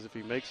shot is if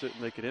he makes it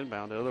and they could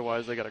inbound it.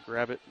 Otherwise, they got to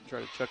grab it and try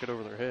to chuck it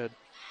over their head.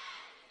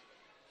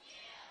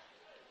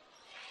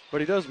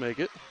 But he does make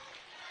it.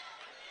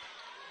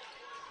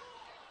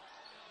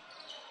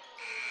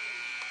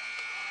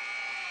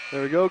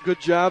 There we go.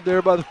 Good job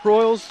there by the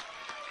Royals.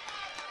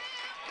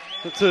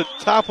 To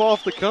top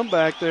off the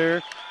comeback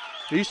there.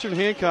 Eastern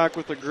Hancock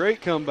with a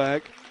great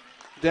comeback.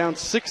 Down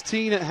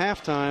 16 at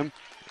halftime.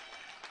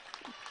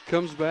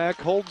 Comes back,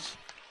 holds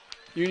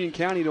Union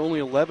County to only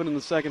 11 in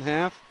the second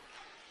half.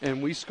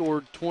 And we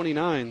scored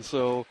 29.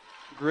 So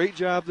great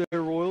job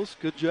there, Royals.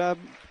 Good job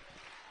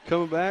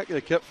coming back. They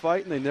kept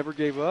fighting. They never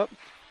gave up.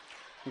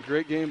 A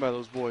great game by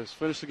those boys.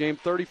 Finished the game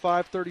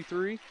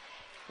 35-33.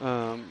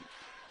 I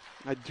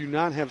do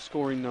not have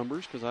scoring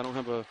numbers because I don't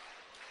have an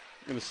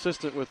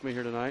assistant with me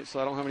here tonight, so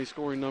I don't have any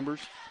scoring numbers.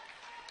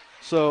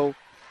 So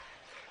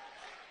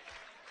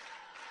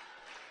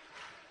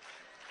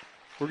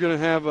we're going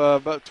to have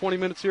about 20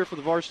 minutes here for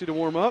the varsity to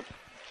warm up,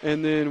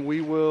 and then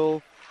we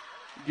will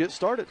get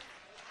started.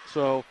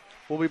 So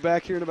we'll be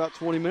back here in about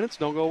 20 minutes.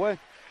 Don't go away.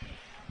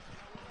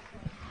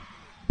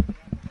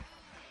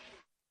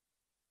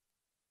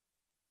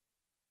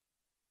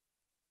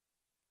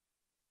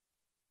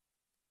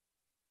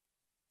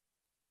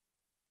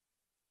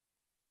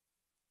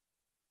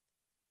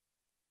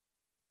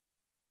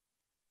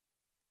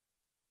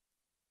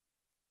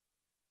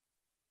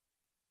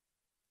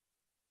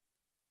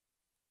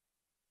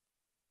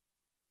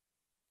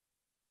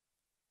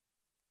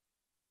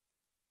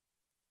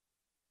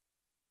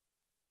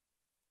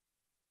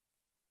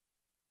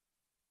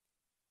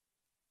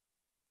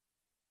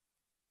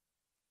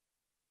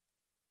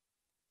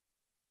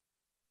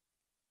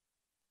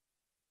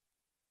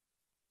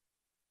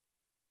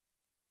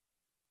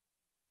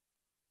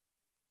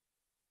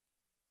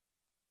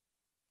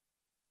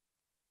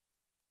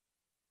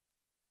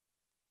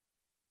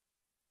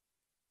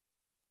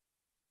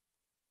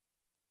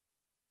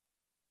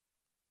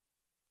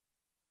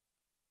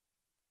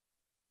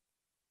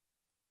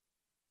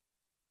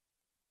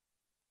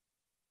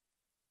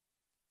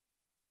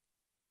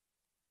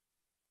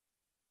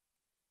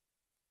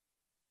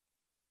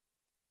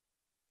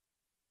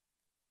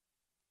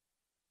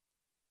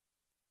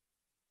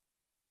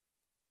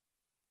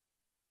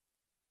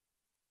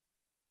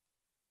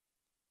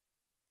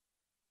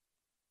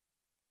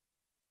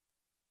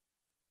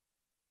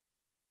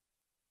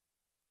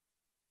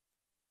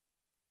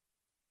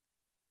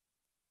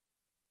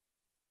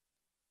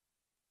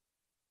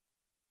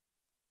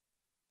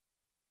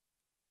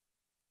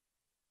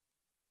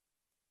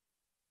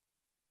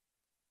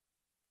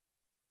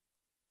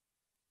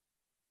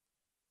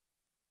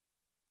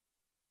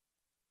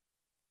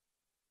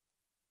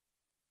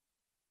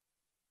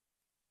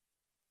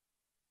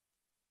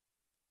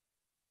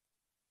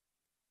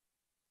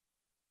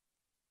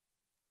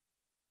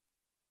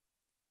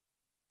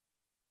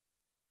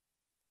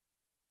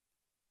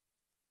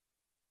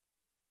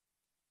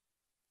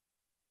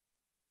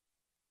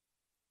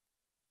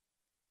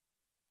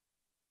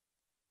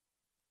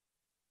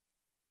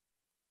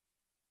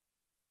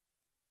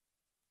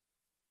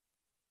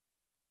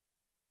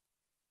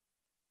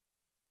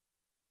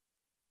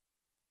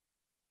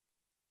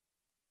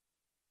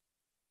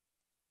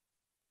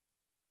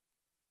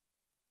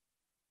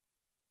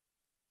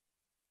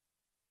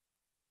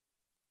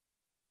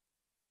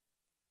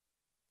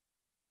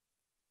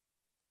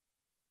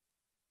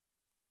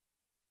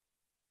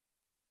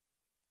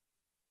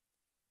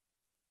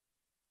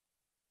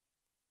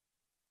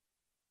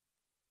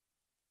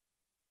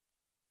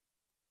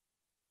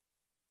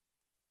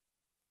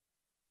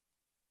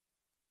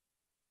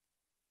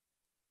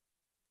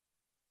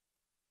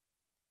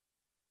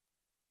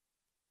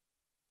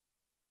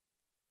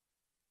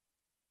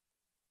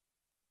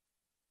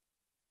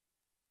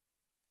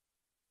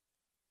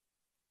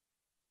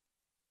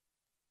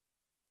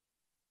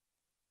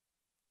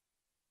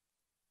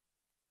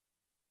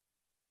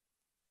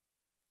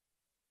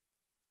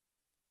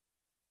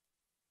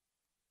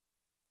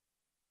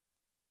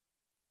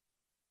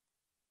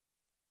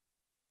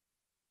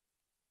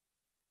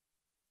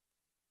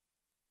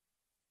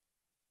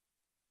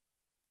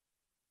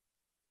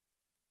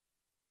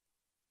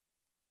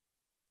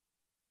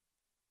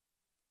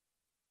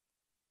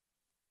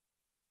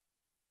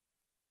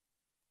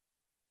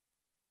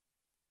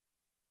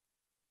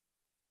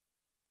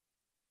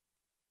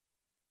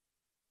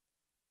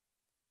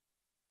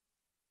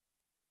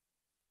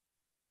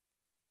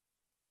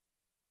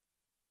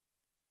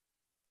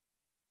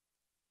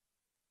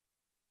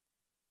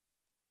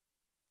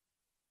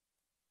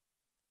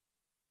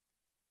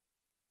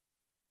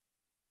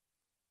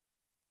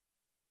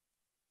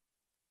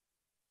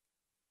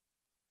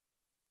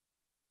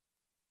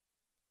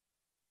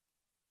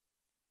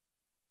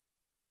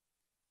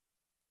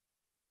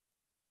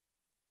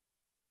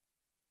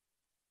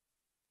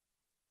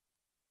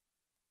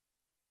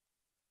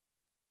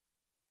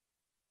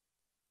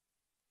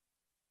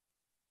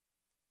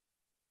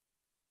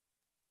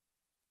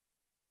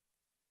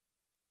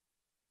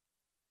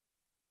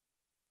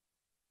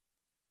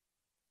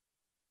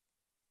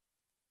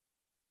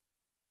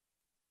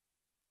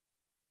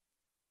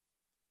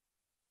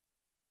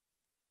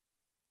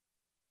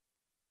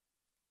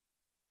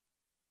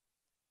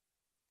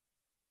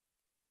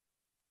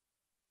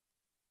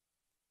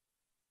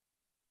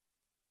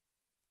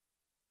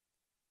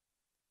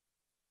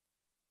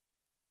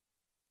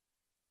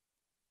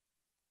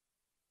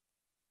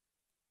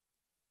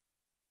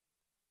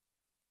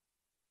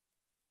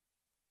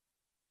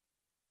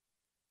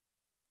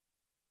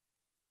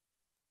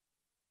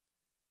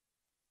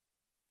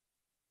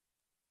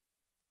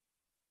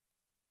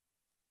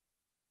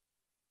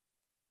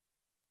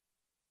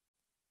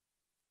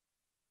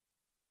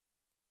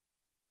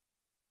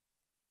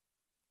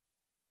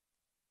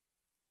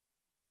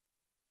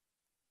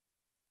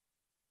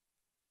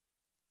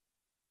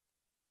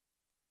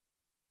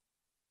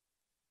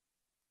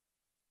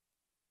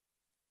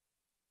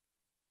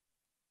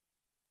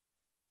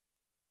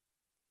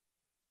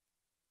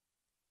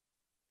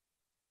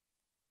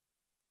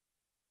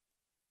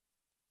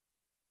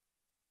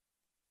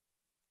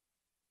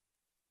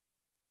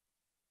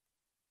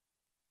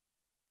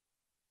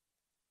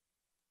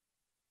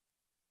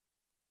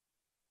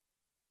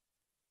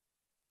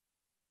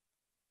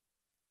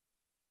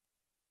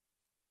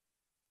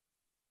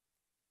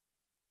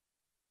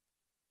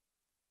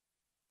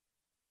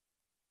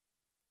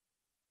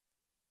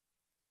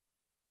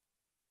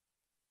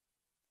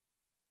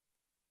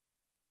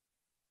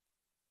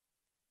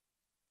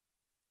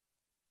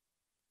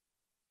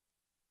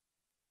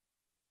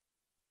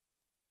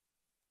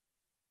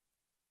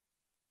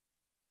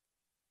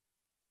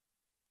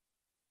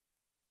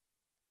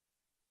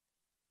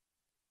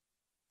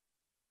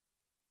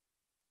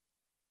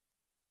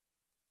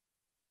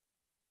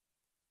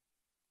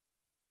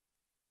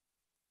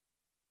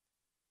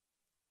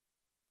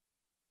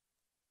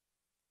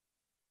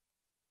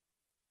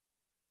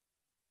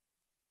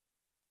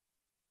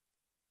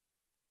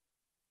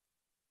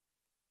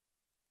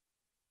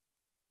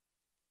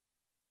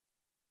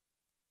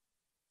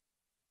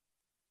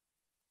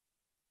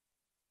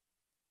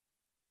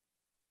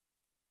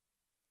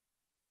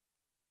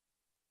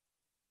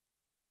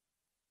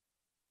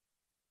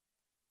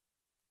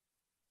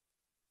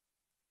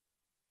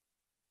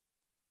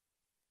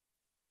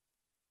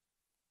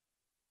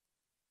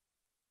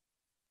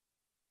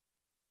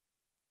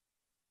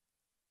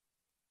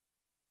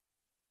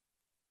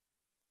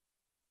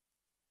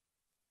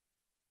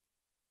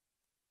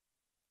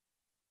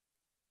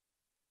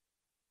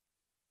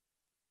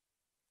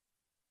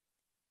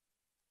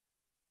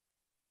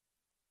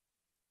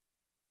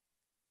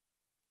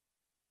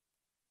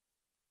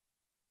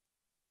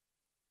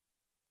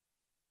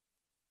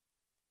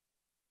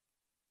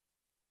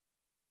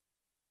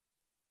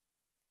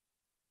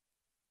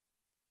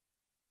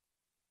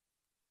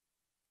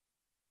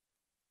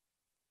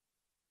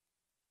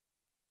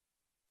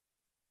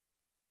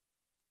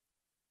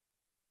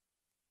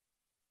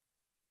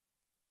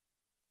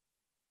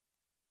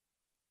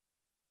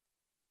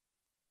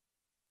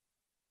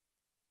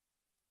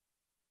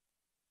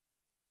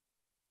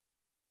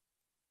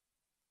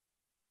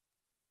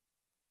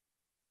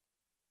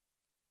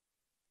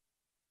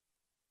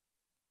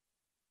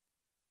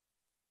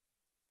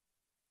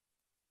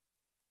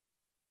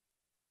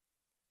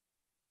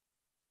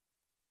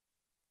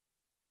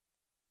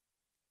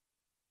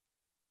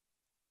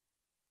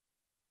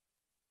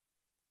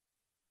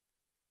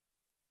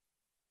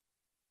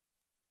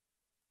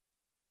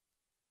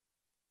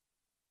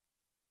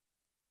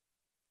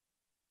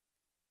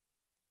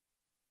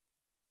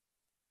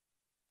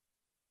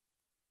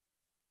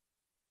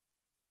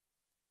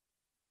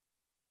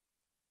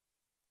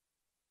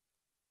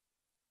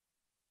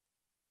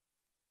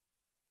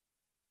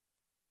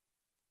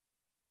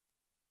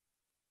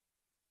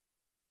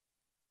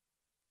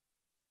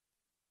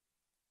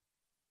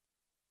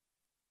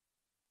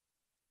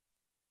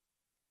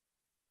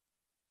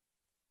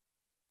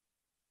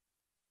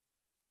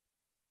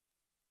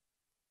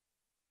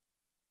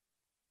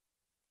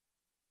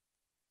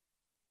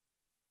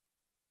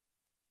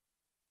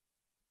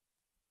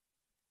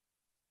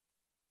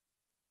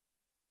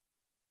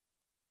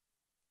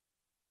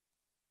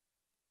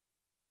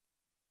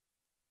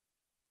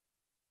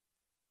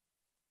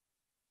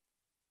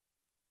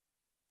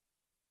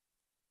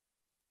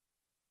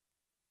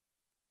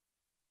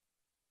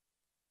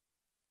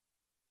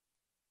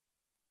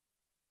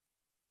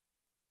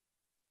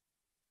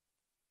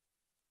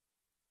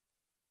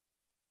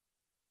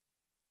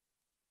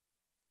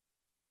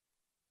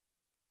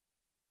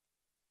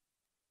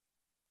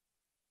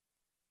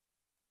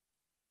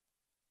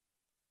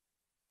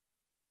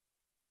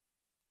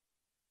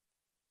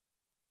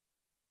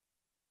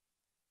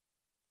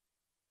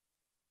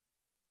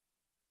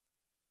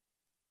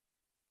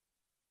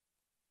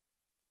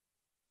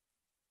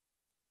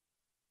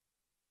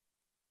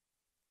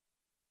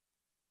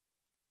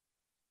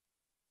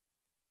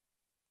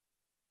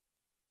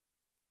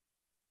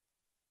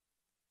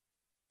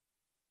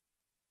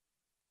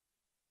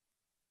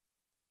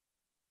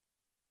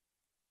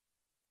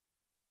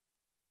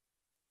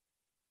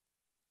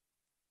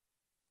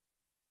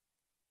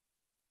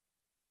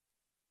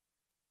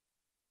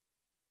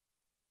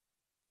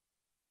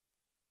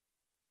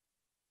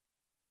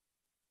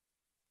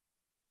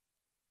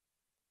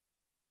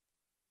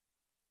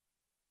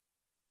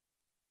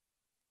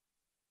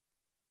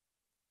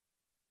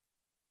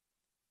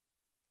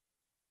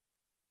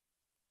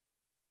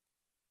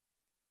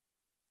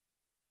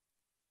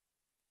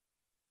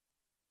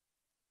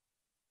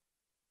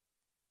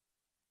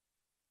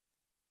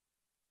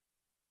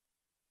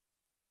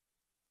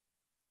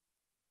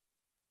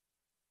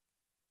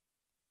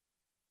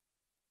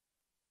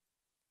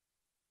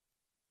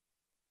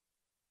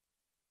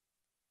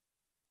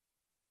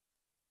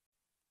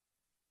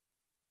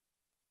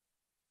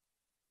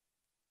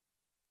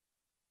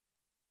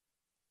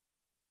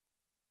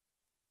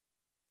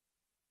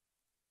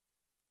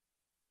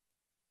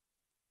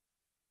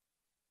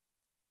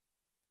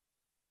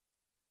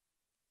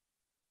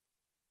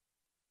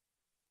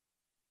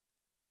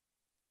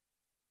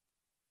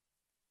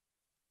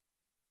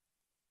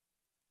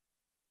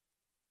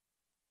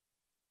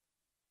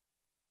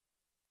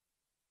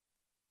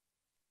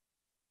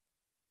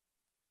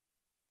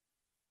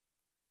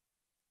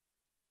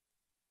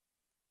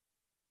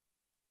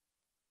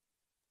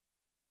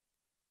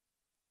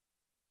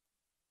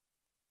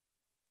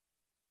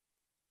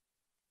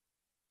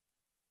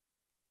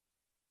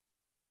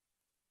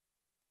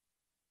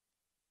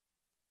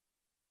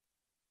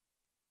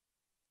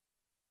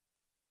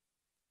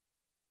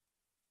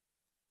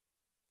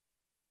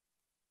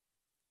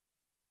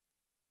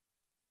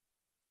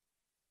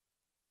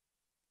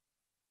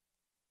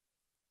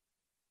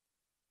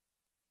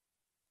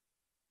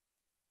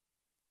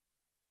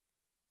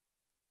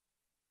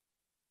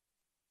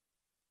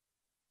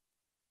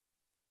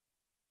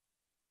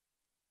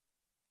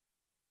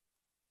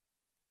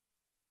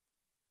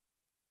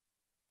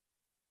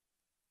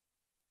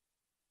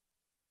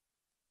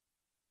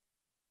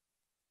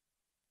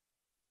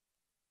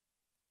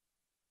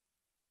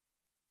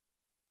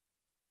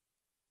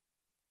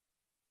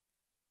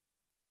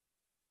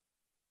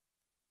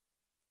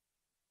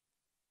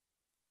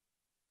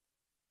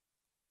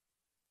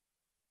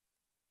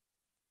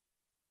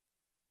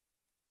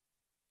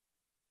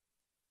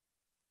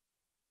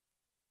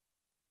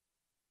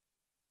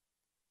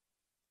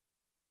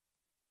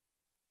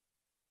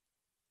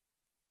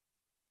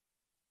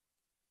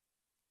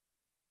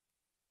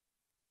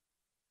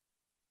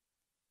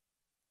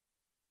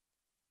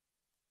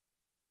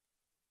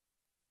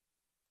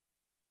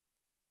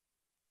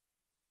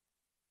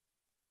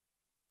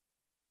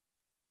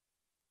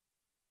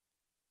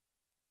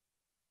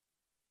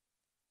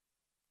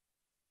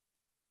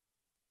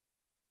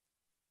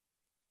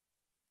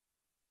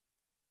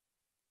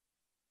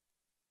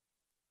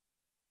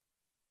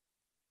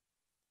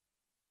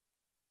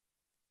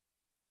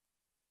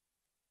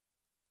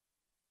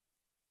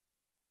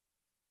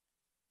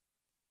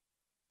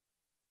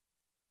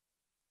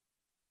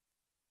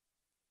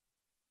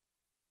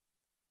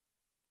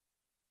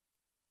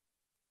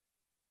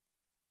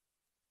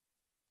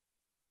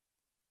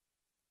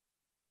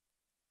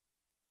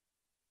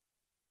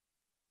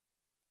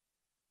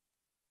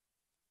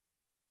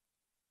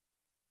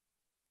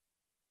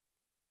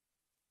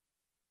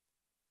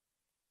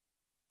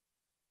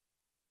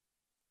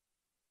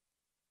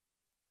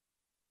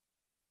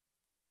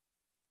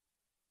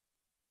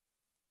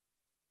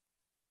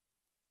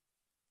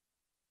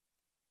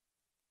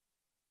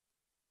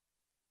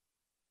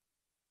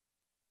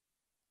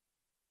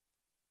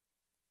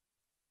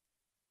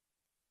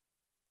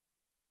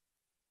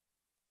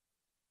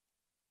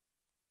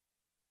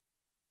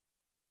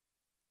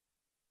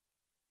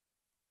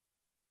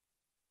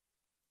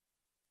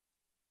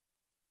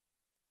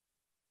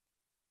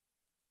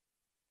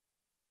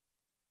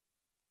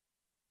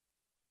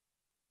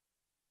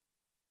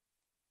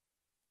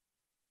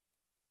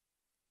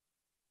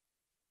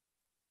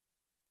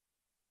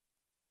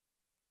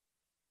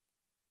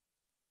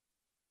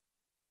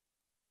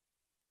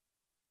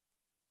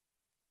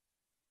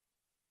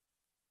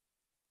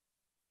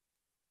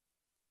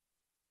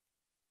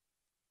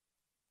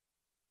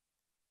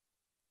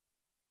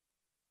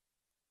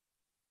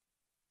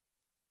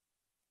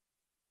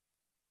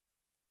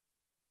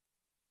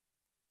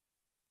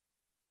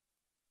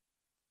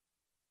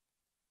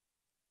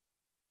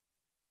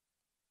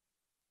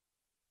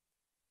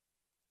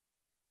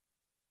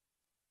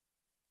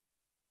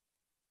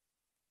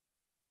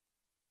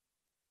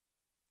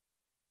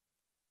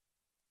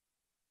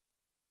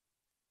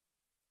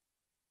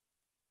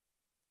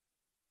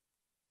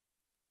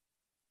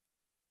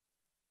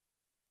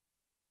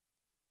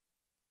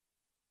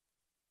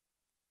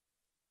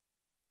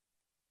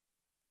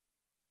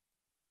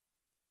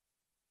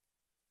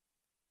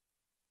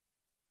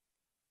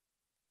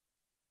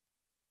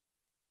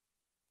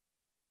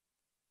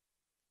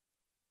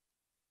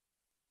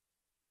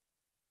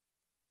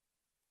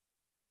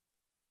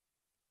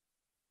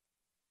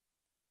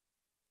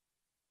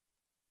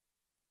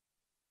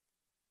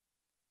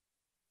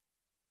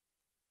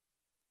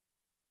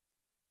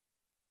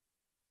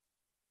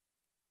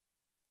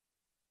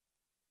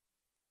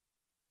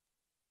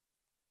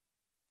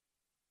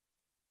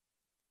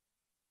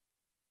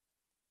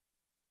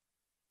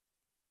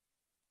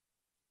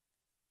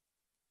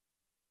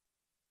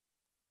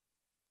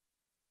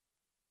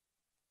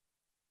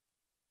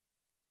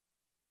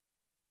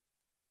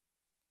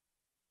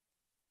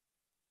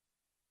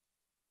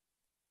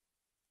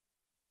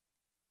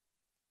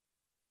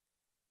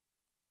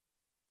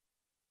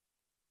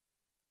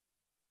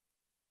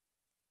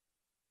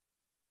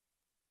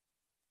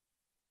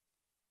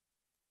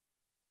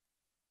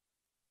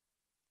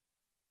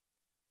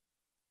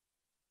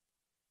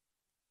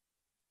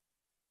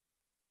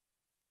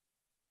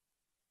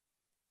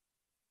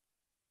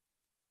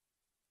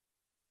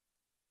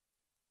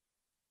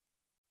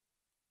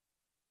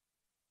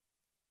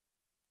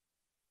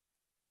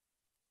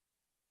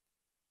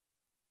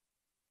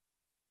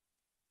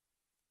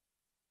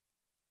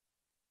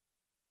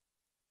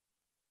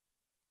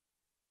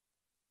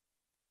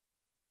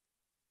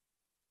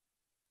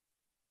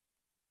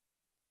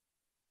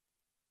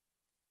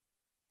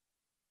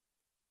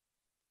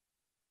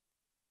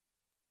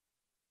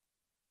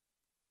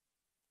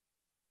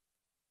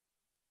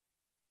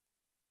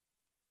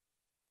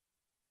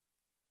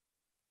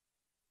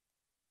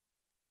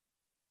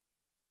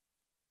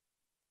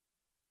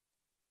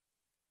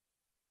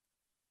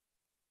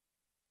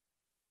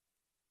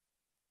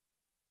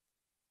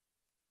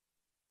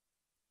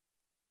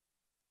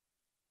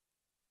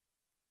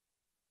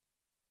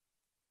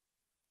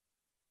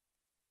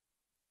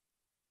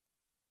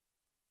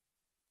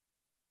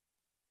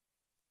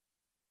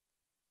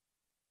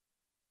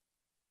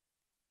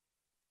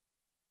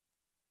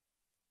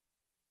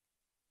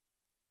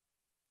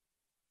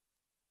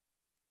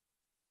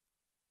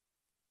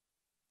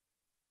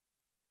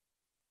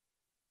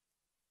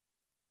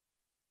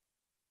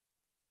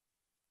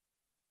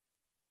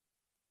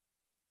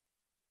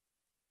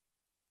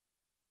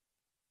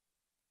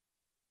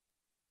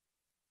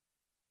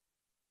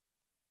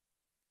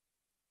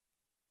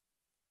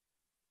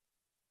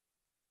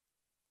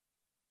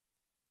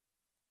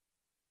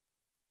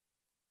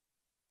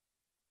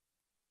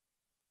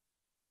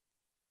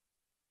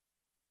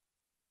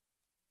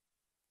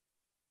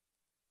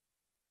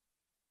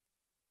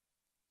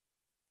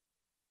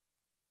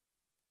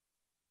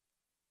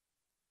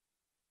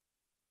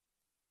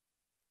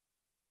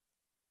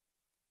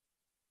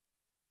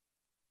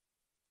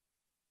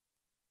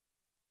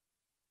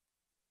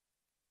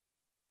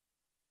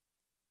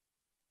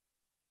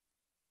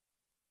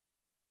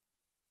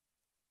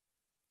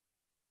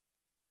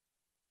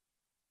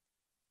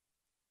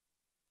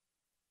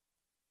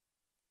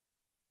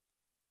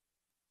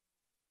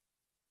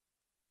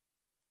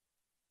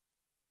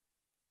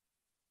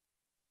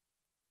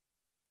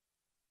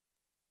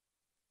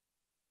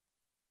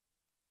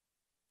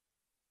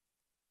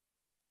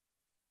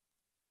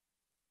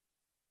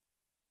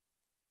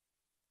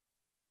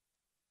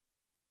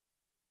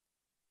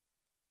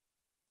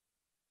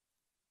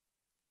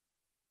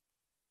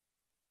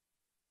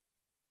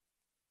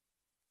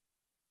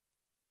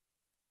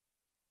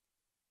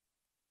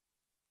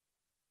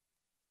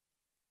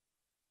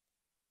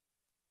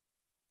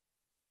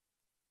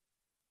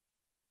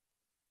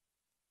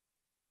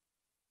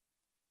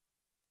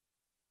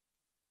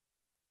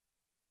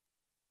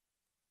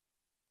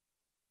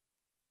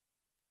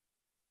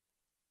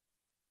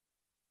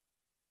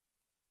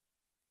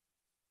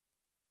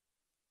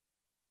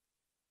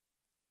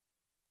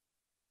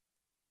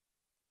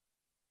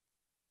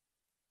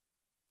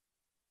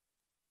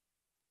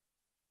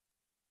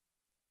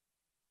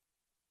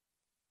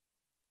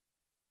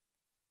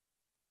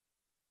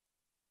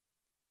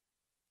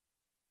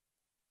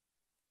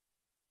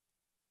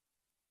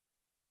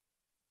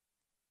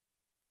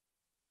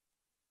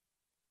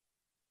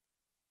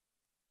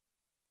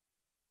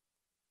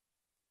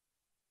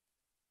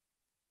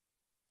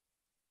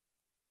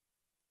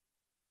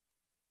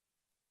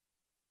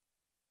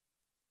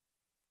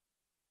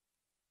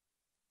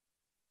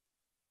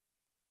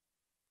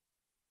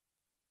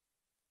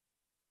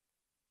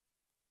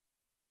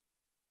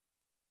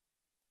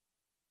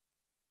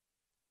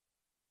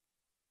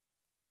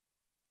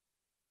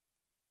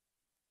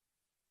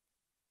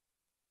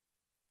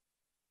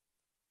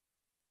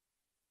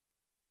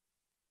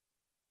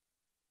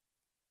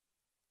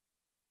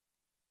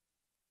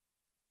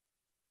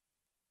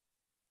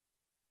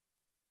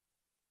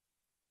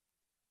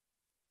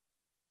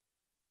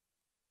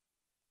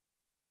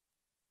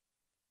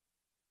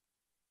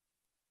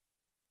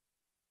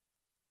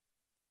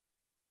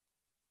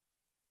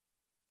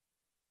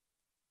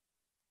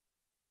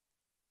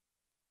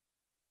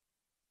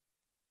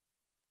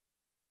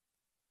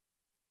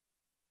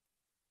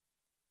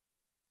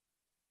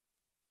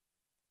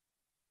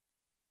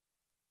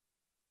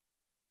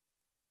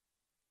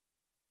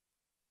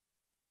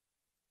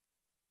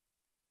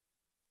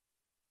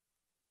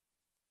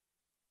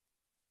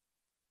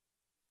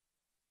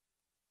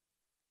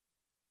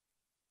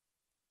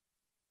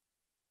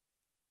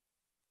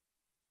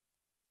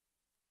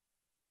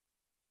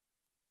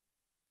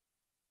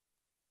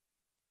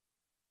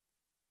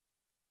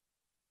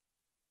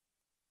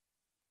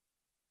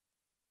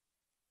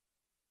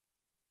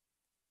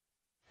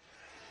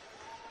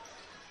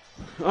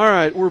 All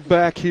right, we're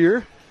back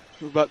here.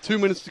 About 2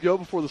 minutes to go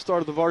before the start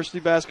of the varsity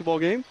basketball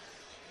game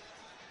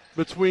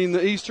between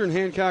the Eastern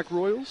Hancock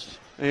Royals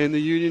and the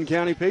Union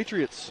County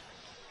Patriots.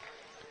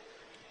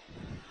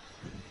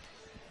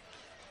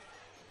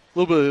 A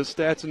little bit of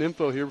stats and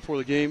info here before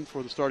the game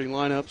for the starting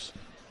lineups.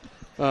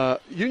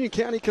 Union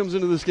County comes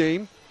into this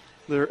game.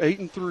 They're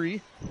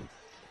 8-3,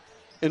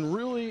 and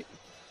really,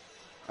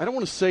 I don't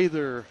want to say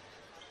they're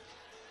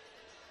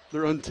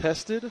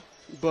untested,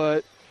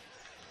 but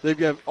they've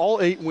got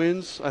all 8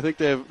 wins. I think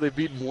they've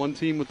beaten one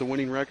team with the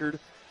winning record,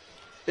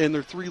 and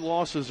their 3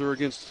 losses are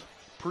against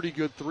pretty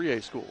good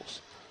 3A schools.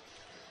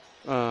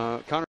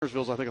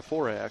 Connorsville's, I think, a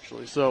 4A,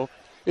 actually. So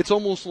it's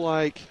almost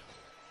like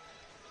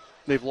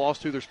they've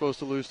lost who they're supposed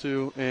to lose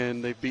to,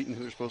 and they've beaten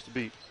who they're supposed to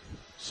beat.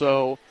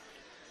 So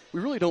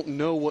we really don't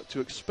know what to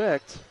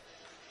expect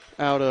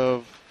out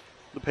of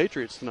the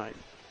Patriots tonight.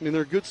 I mean,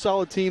 they're a good,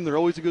 solid team. They're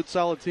always a good,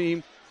 solid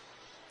team.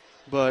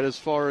 But as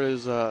far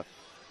as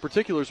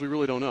particulars, we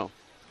really don't know.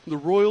 The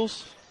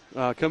Royals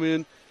come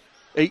in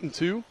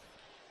 8-2.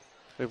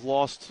 They've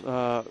lost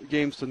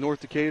games to North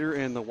Decatur,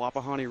 and the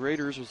Wapahani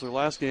Raiders was their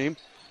last game.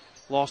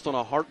 Lost on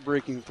a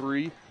heartbreaking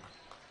 3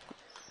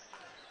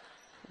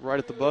 right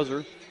at the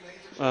buzzer.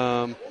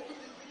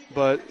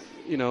 But,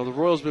 you know, the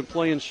Royals have been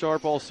playing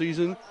sharp all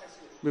season,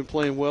 been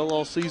playing well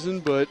all season.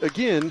 But,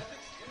 again,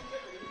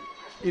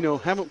 you know,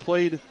 haven't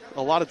played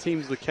a lot of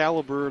teams the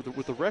caliber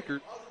with the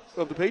record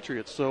of the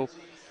Patriots. So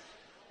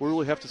we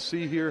really have to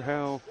see here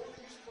how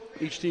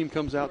each team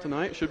comes out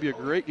tonight. It should be a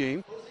great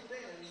game.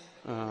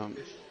 And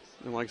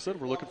like I said,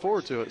 we're looking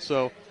forward to it.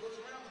 So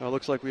it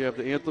looks like we have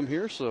the anthem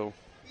here, so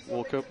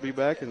we'll be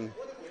back and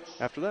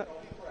after that.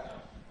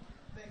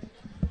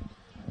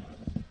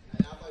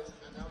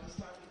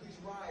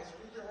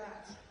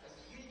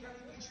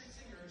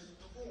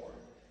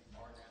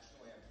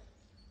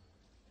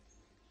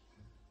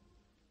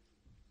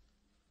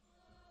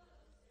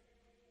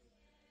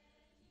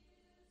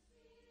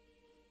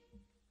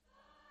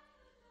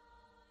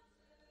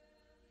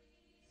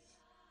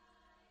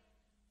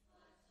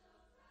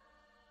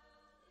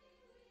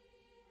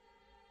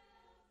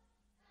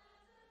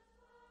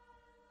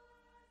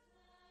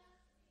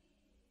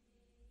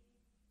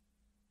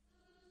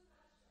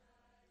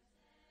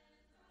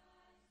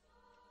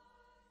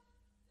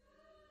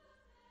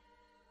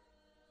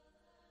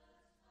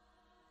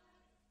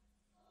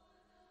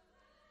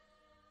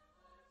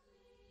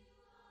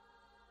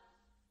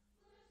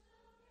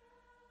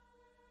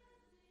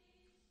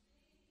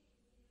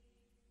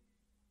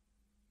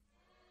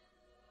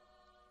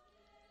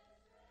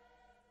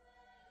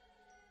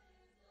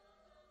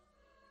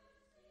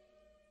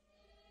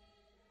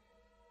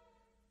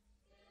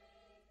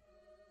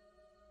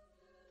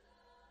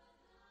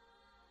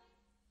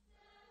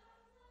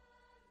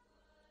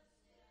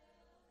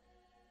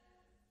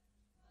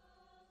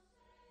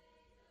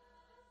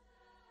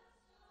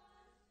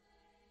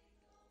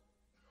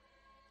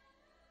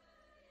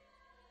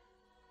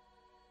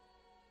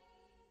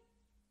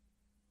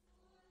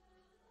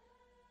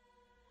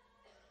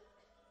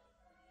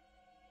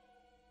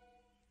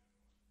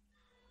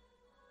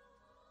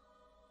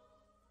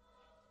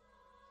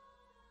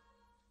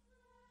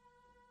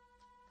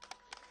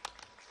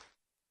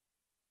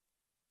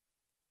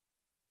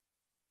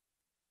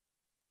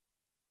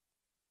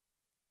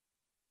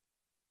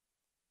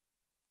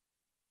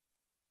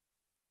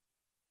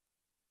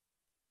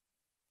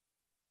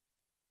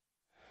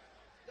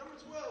 Number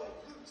 12,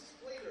 Luke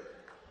Slater.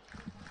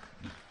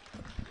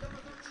 Number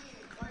 13,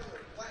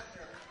 Tyler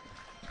Blattner.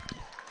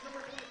 Number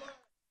 25.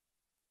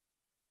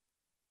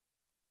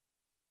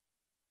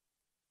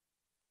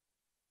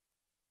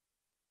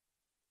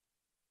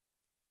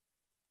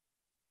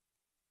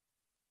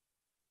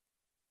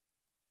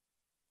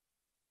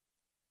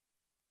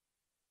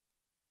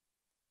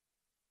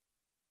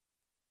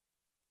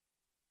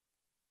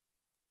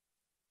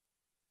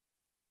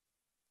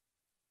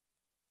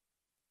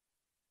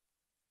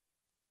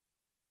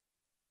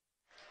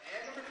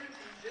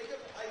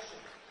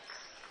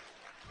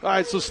 All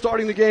right, so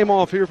starting the game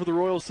off here for the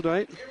Royals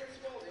tonight.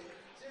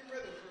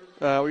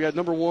 We got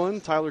number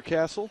 1, Tyler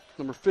Castle.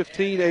 Number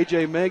 15,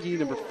 A.J. Meggie.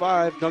 Number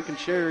 5, Duncan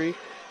Cherry.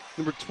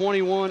 Number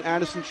 21,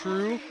 Addison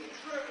True.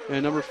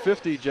 And number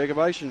 50, Jacob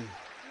Eischen.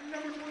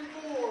 Number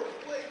 24,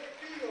 Blake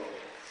Fields.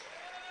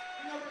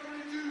 Number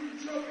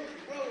 32, Joey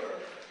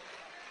Weller.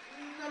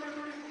 Number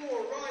 34,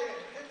 Ryan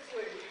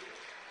Hensley.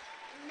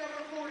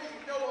 Number 40,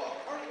 Noah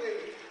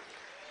Hartley.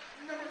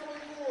 Number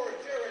 24,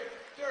 Derek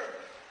Dirk.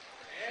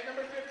 And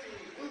number 50,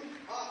 Luke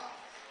Haas.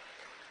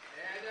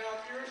 And now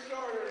for your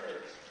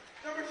starters.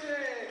 Number 10,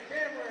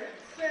 Cameron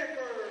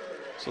Sanford.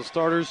 So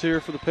starters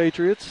here for the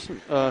Patriots, who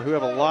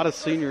have a lot of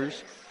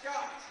seniors.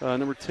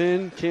 Number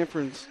 10,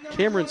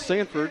 Cameron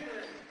Sanford.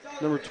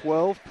 Number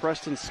 12,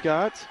 Preston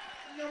Scott.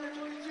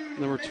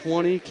 Number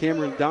 20,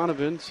 Cameron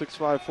Donovan,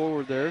 6'5"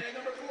 forward there.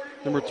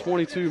 Number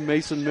 22,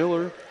 Mason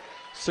Miller,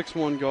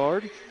 6'1"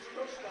 guard.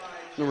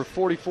 Number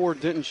 44,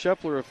 Denton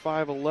Shepler, a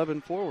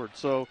 5'11" forward.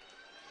 So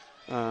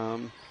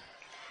other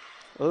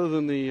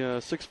than the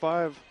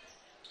 6'5"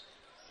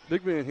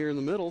 big man here in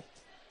the middle,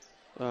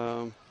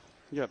 You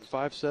got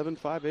 5'7",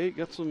 5'8".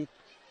 Got some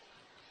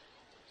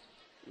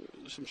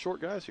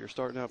short guys here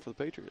starting out for the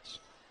Patriots.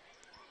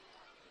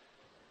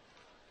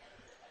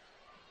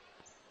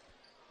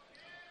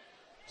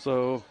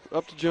 So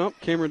up to jump,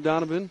 Cameron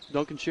Donovan,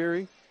 Duncan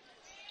Cherry.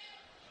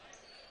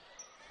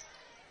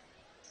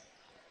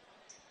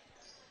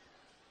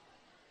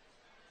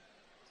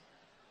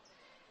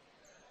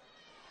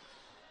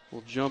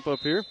 We'll jump up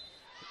here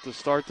to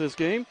start this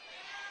game.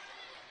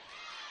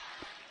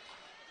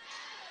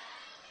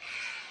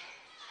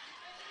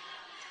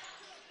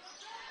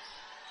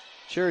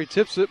 Cherry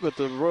tips it, but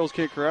the Royals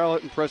can't corral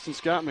it, and Preston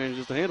Scott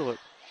manages to handle it.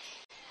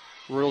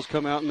 Royals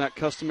come out in that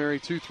customary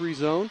 2-3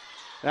 zone.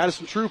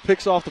 Addison True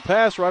picks off the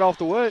pass right off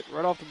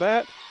the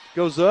bat.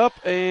 Goes up,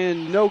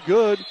 and no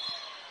good.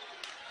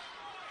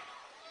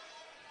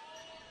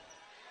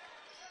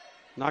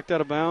 Knocked out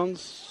of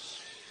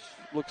bounds.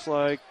 Looks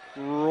like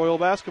Royal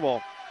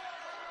basketball.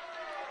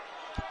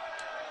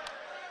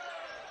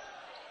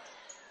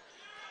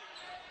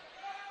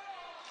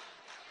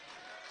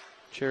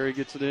 Cherry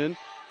gets it in.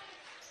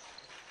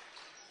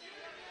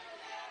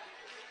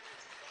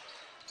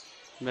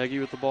 Maggie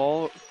with the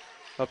ball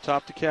up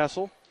top to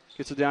Castle.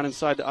 Gets it down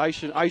inside to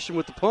Eishen. Eishen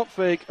with the pump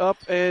fake up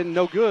and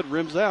no good.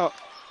 Rims out.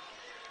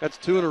 That's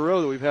 2 in a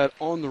row that we've had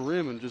on the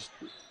rim and just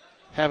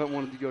haven't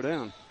wanted to go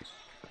down.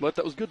 But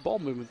that was good ball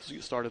movement to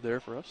get started there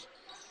for us.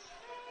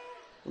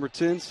 Number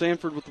 10,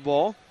 Sanford with the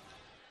ball.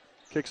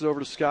 Kicks it over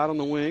to Scott on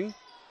the wing.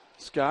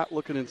 Scott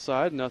looking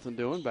inside, nothing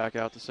doing. Back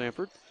out to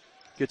Sanford.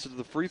 Gets it to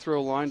the free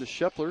throw line to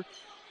Shepler.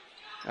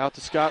 Out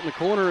to Scott in the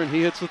corner, and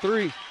he hits the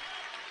three.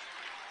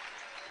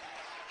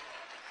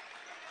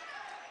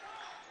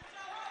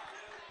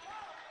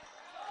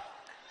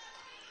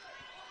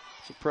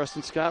 So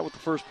Preston Scott with the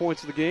first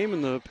points of the game,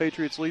 and the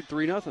Patriots lead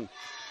 3-0.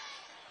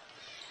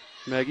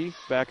 Maggie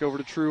back over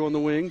to True on the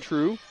wing.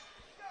 True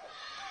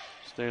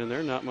standing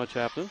there, not much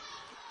happening.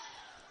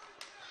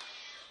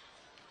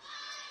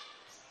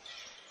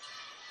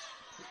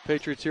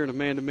 Patriots here in a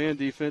man-to-man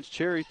defense.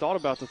 Cherry thought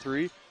about the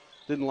three,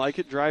 didn't like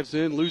it, drives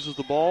in, loses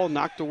the ball,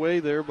 knocked away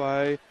there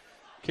by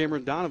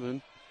Cameron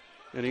Donovan,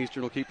 and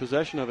Eastern will keep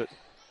possession of it.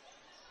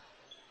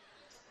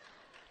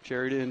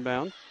 Cherry to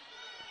inbound.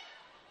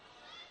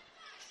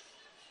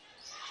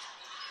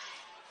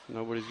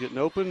 Nobody's getting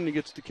open, and he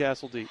gets to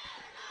Castle deep.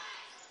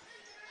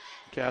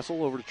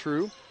 Castle over to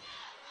True.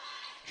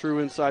 True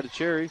inside to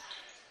Cherry.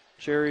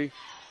 Cherry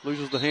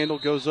loses the handle,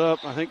 goes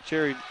up. I think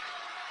Cherry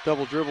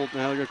double dribbled.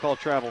 Now they're going to call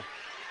travel.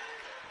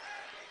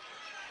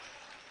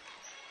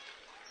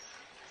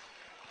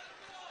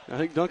 I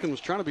think Duncan was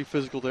trying to be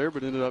physical there,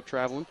 but ended up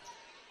traveling.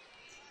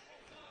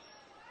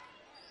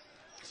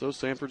 So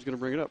Sanford's going to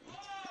bring it up.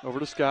 Over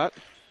to Scott.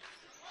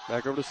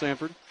 Back over to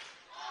Sanford.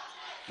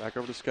 Back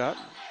over to Scott.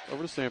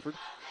 Over to Sanford.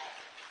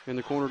 In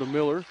the corner to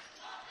Miller.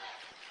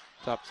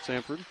 Top to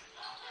Sanford.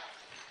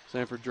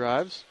 Sanford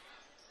drives.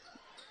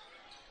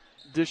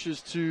 Dishes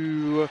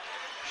to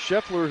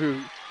Shepler, who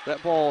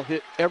that ball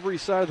hit every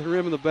side of the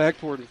rim in the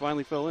backboard and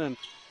finally fell in.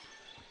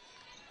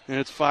 And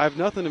it's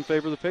 5-0 in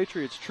favor of the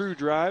Patriots. True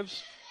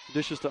drives.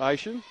 Dishes to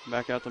Eishen.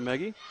 Back out to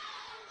Meggie.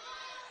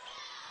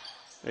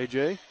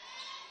 AJ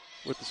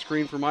with the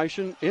screen from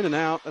Eishen. In and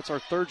out. That's our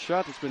third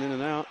shot that's been in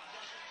and out.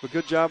 But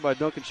good job by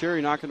Duncan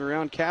Cherry knocking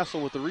around.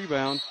 Castle with the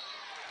rebound.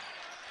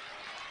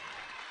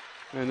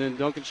 And then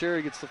Duncan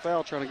Cherry gets the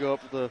foul trying to go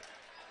up for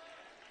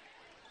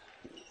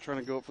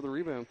the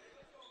rebound.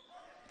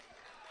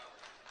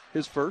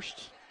 His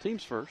first,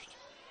 team's first,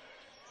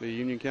 the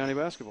Union County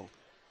basketball.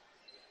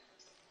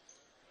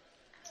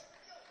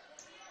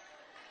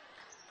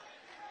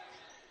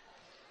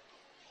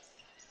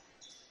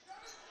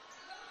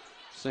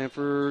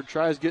 Sanford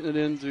tries getting it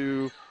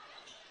into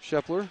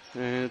Shepler,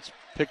 and it's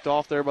picked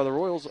off there by the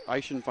Royals.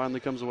 Eishen finally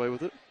comes away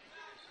with it.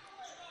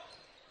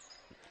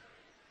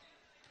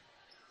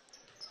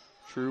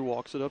 True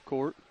walks it up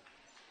court.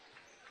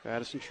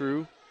 Addison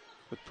True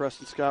with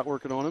Preston Scott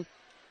working on him.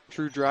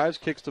 True drives,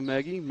 kicks to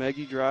Maggie.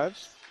 Maggie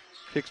drives,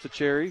 kicks to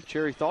Cherry.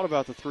 Cherry thought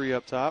about the three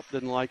up top,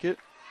 didn't like it.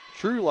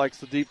 True likes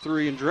the deep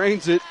three and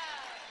drains it.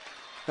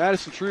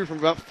 Addison True from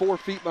about 4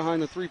 feet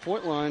behind the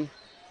three-point line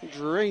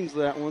drains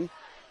that one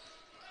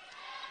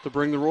to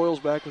bring the Royals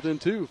back within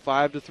 2.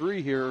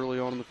 5-3 here early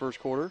on in the first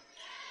quarter.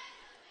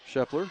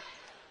 Shepler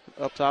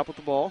up top with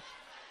the ball.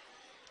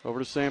 Over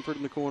to Sanford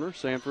in the corner.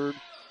 Sanford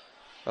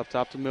up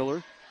top to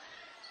Miller.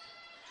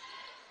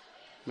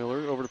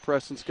 Miller over to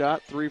Preston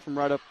Scott. Three from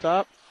right up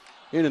top.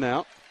 In and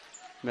out.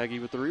 Maggie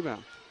with the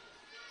rebound.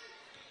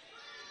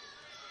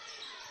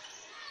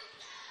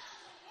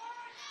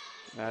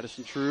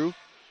 Addison True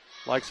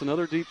likes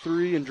another deep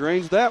three and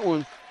drains that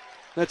one.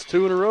 That's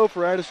 2 in a row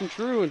for Addison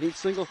True, and he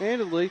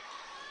single-handedly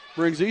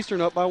brings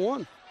Eastern up by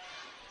 1.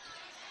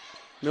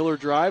 Miller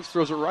drives,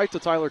 throws it right to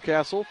Tyler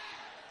Castle.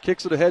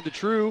 Kicks it ahead to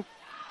True.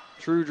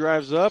 True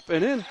drives up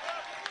and in.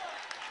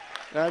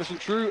 Addison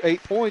True,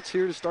 8 points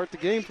here to start the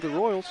game for the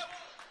Royals.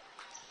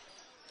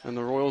 And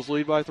the Royals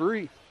lead by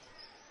 3.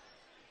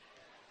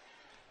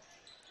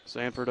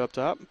 Sanford up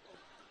top.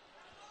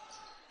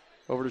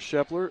 Over to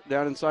Shepler,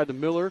 down inside to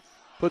Miller.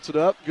 puts it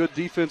up. Good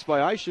defense by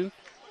Eischen.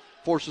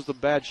 Forces the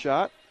bad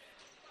shot.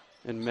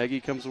 And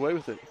Meggie comes away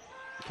with it.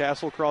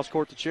 Castle cross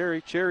court to Cherry.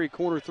 Cherry,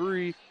 corner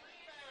three.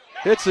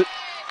 Hits it.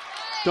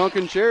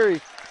 Duncan Cherry.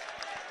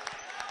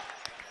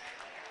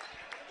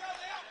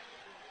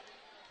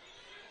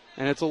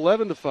 And it's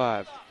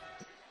 11-5.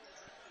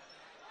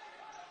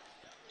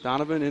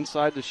 Donovan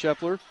inside to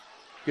Shepler.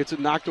 Gets it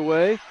knocked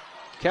away.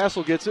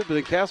 Castle gets it, but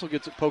then Castle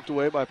gets it poked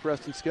away by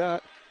Preston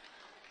Scott.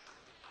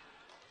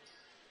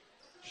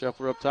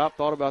 Shepler up top,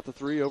 thought about the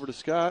three, over to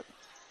Scott.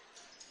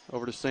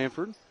 Over to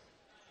Sanford.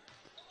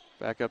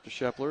 Back up to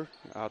Shepler,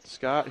 out to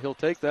Scott. He'll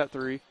take that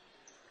three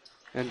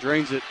and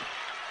drains it.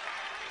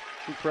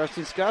 And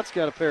Preston Scott's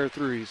got a pair of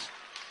threes.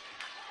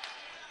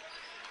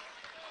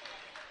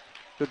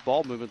 Good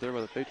ball movement there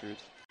by the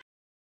Patriots.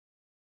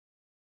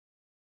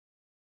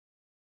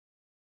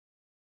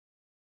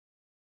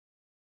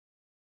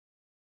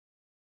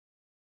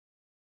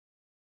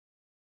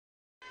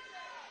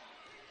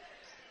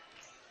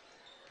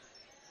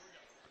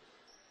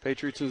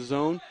 Patriots in the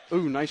zone.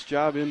 Ooh, nice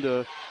job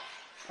into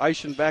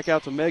Eischen, back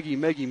out to Meggie.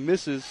 Meggie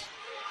misses.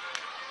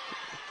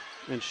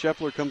 And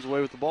Shepler comes away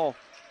with the ball.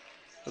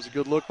 That's a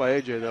good look by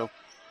AJ, though.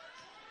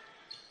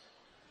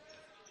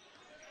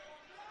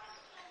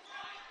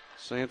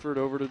 Sanford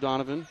over to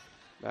Donovan.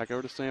 Back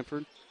over to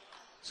Sanford.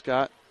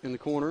 Scott in the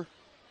corner.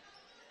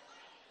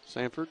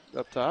 Sanford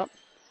up top.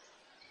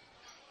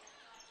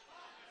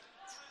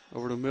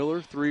 Over to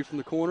Miller. Three from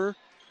the corner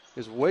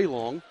is way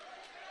long.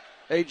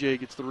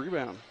 AJ gets the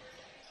rebound.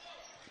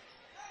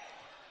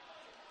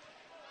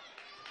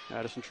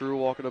 Addison True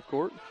walking up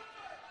court.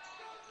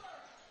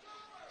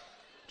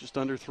 Just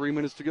under 3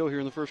 minutes to go here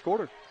in the first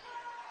quarter.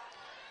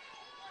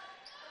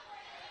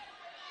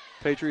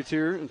 Patriots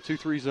here in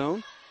 2-3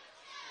 zone.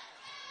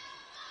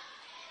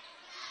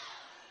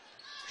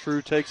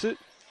 True takes it.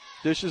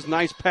 Dishes,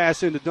 nice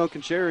pass into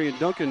Duncan Cherry, and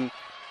Duncan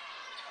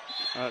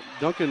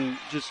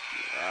just,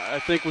 I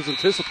think, was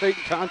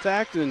anticipating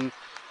contact and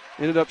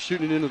ended up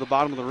shooting it into the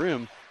bottom of the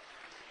rim.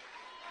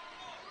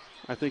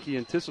 I think he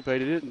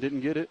anticipated it and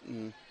didn't get it,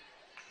 and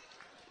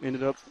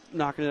ended up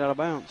knocking it out of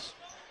bounds.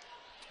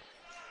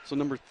 So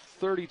number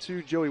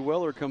 32, Joey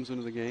Weller, comes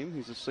into the game.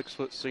 He's a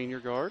 6-foot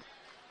senior guard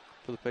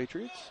for the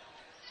Patriots.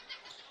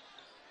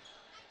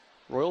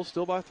 Royals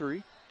still by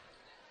 3.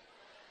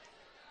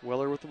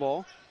 Weller with the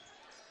ball.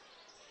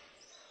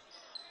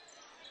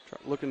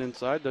 Looking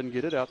inside, doesn't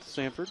get it, out to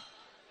Sanford.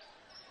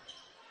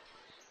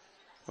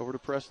 Over to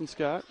Preston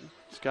Scott.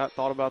 Scott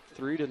thought about the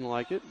three, didn't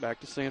like it. Back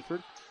to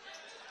Sanford.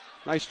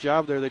 Nice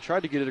job there. They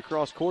tried to get it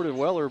across court in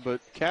Weller,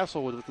 but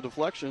Castle with the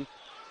deflection.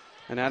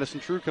 And Addison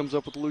True comes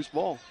up with the loose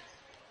ball.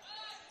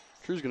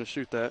 True's going to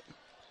shoot that.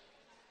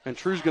 And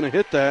True's going to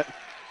hit that.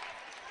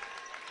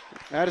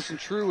 Addison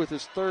True with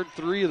his third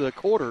three of the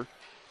quarter.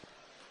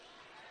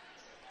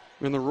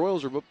 And the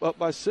Royals are up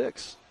by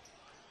 6.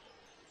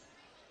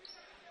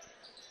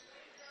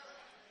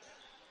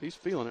 He's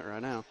feeling it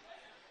right now.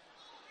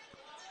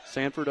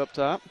 Sanford up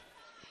top.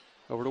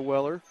 Over to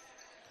Weller.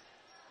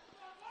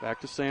 Back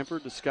to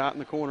Sanford, to Scott in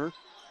the corner.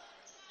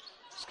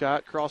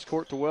 Scott cross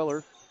court to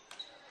Weller.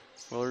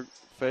 Weller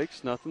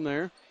fakes, nothing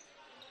there.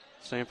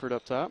 Sanford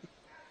up top.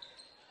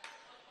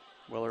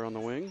 Weller on the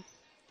wing.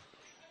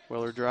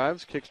 Weller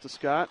drives, kicks to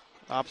Scott.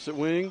 Opposite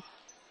wing.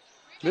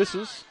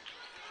 Misses.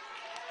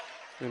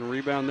 And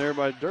rebound there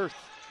by Dirth.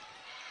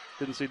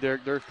 Didn't see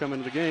Derek Dirth come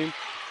into the game.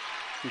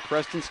 And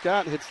Preston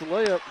Scott hits the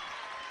layup.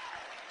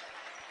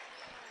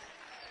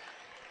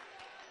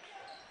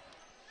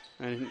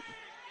 And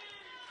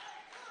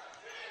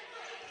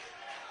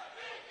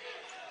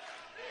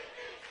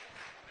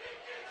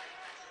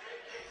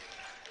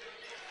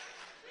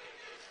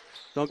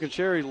Duncan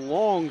Cherry,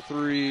 long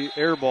three,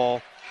 air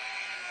ball.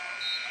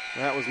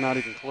 That was not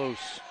even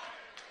close.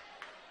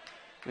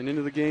 And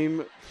into the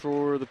game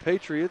for the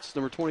Patriots,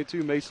 number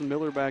 22, Mason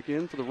Miller, back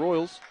in for the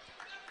Royals.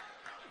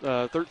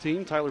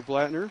 13, Tyler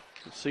Blattner,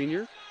 a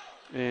senior.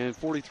 And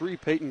 43,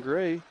 Peyton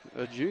Gray,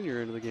 a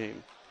junior, into the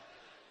game.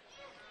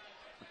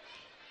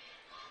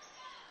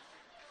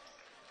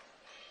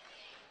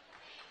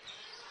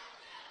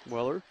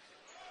 Weller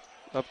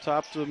up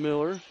top to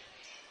Miller.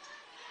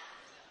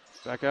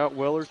 Back out,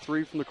 Weller,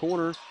 three from the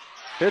corner.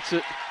 Hits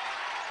it.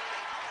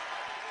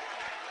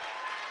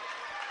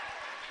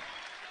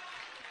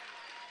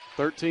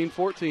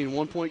 (13-14),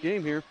 1 point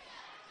game here.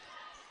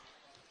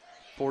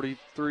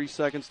 43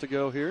 seconds to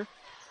go here.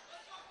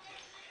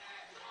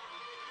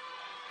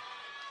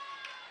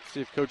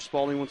 See if Coach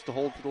Spalding wants to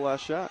hold for the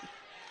last shot.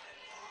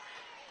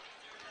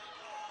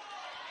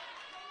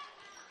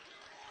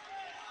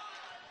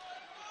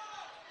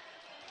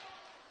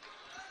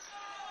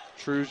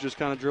 True's just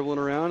kind of dribbling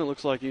around. It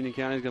looks like Union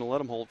County is going to let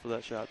him hold for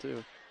that shot,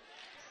 too.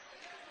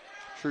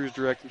 True's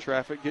directing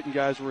traffic, getting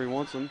guys where he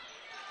wants them.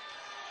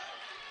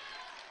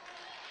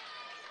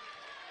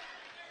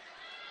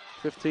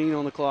 15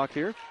 on the clock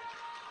here.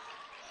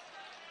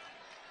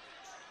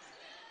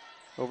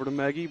 Over to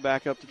Maggie,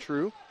 back up to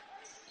True.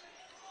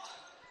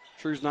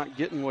 True's not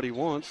getting what he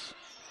wants.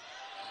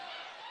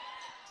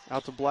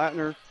 Out to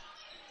Blattner.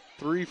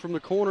 Three from the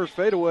corner,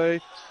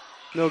 fadeaway.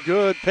 No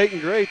good.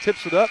 Peyton Gray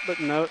tips it up, but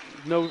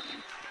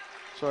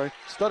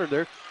stuttered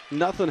there.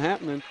 Nothing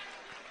happening.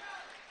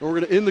 And we're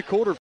going to end the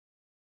quarter.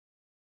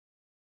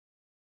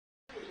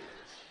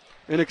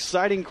 An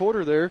exciting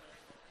quarter there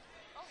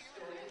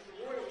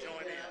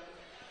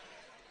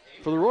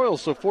for the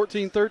Royals. So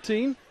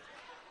 14-13.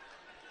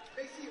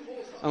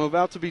 I'm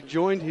about to be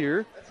joined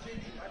here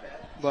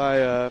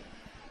by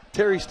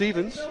Terry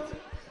Stevens.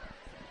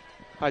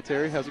 Hi,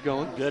 Terry. How's it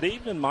going? Good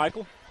evening,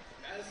 Michael.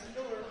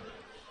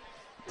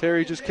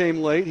 Terry just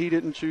came late. He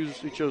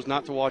chose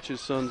not to watch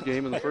his son's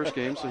game in the first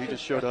game, so he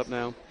just showed up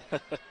now.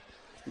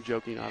 I'm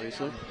joking,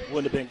 obviously.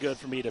 Wouldn't have been good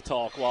for me to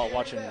talk while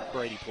watching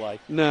Brady play.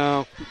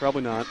 No,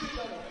 probably not.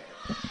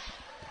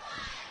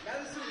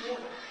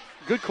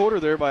 Good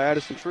quarter there by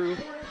Addison True.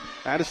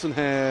 Addison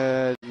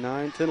had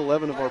 9, 10,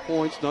 11 of our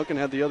points. Duncan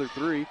had the other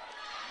 3.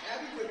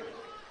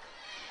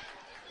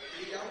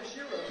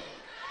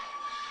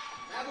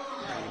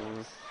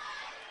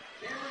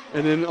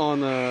 And then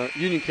on the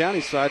Union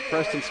County side,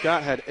 Preston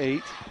Scott had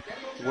 8.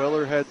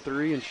 Weller had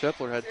 3, and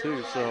Scheffler had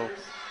 2. So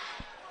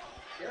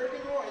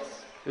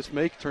this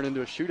may turn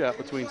into a shootout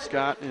between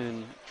Scott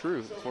and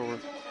True before we're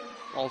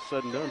all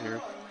said and done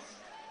here.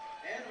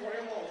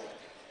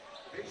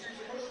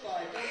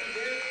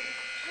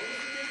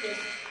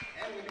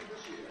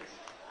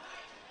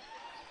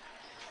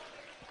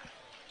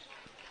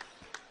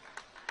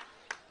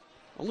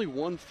 Only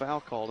one foul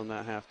called in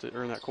that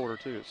in that quarter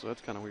too, so that's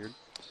kind of weird.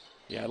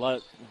 Yeah,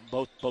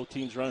 both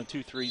teams running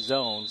 2-3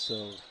 zones,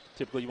 so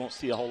typically you won't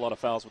see a whole lot of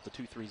fouls with the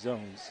 2-3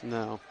 zones.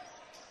 No.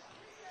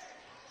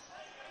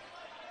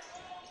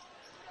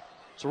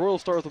 So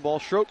Royals start with the ball.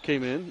 Schroep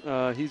came in.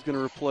 He's going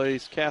to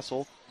replace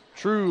Castle.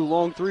 True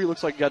long 3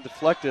 looks like it got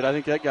deflected. I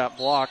think that got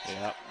blocked.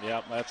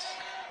 Yeah,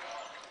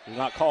 you're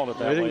not calling it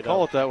that way. They didn't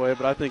call it that way,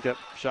 but I think that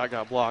shot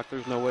got blocked.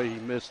 There's no way he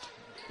missed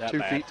that 2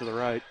 bad. feet to the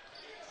right.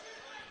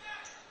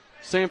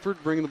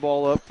 Sanford bringing the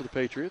ball up for the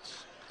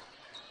Patriots.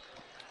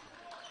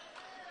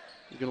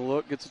 He's going to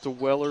look, gets it to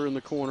Weller in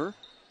the corner.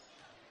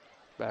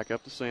 Back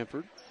up to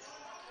Sanford.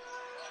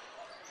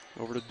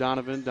 Over to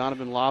Donovan.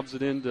 Donovan lobs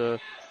it into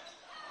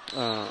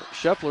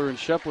Scheffler, and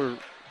Scheffler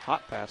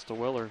hot pass to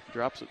Weller.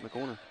 Drops it in the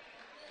corner.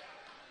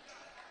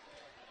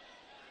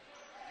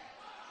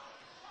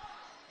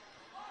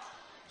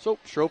 So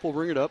Schroep will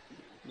bring it up.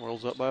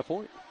 Royals up by a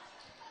point.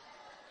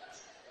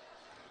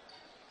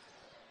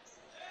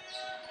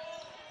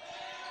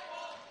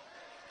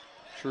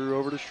 True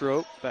over to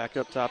Schroep. Back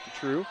up top to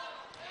True.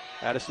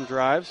 Addison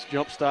drives.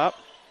 Jump stop.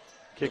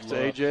 Kicks to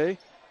AJ.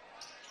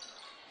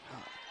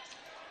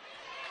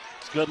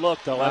 It's a good look,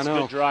 though. That's a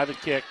good drive and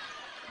kick.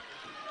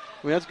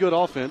 I mean, that's good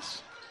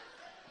offense.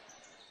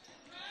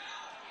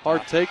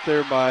 Hard take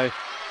there by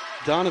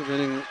Donovan.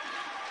 And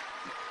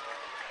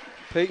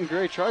Peyton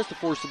Gray tries to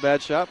force a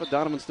bad shot, but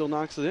Donovan still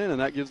knocks it in,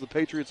 and that gives the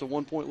Patriots a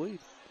 1-point lead.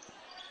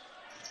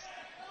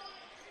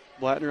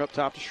 Blattner up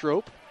top to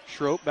Schroep.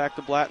 Schroep back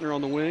to Blattner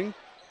on the wing.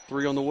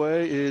 3 on the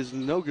way is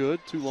no good.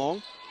 Too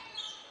long.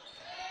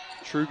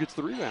 True gets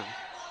the rebound.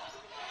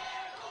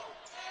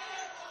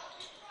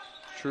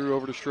 True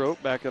over to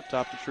Schroep. Back up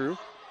top to True.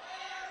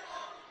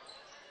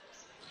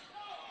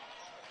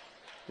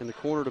 In the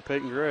corner to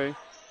Peyton Gray.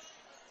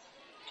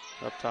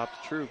 Up top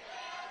to True.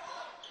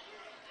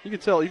 You can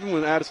tell even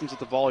when Addison's at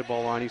the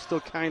volleyball line, he's still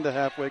kind of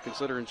halfway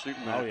considering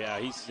shooting that. Oh, yeah,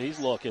 he's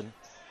looking.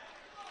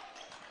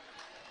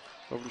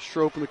 Over to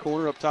Schroep in the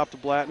corner. Up top to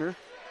Blattner.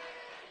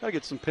 Got to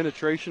get some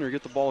penetration or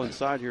get the ball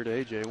inside here to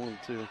AJ, 1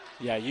 of 2.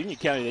 Yeah, Union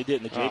County, they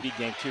did in the JV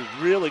game, too.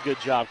 Really good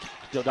job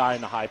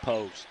denying the high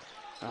post.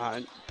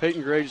 And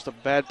Peyton Gray, just a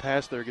bad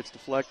pass there, gets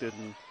deflected,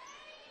 and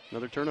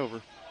another turnover.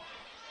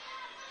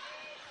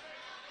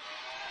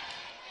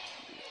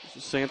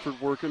 This is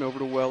Sanford working over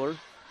to Weller.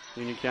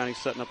 Union County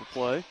setting up a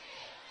play.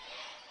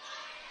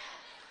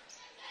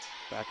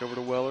 Back over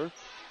to Weller.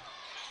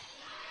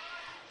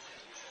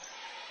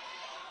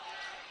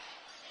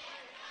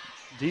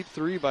 Deep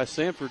 3 by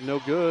Sanford, no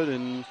good,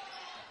 and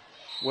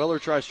Weller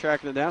tries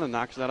tracking it down and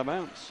knocks it out of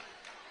bounds.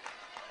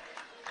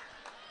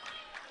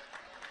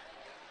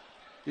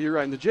 You're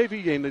right. In the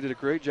JV game, they did a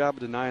great job of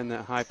denying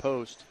that high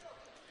post.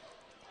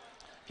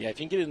 Yeah, if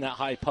you can get in that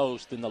high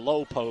post, then the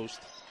low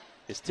post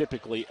is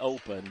typically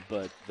open,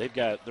 but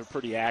they're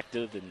pretty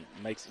active and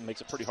makes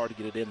it pretty hard to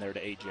get it in there to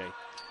AJ.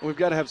 And we've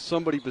got to have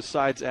somebody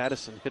besides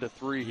Addison hit a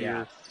 3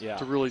 here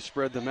to really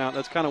spread them out.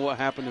 That's kind of what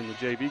happened in the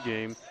JV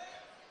game.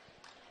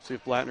 See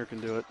if Blattner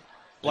can do it.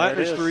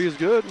 Blattner's 3 is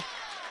good.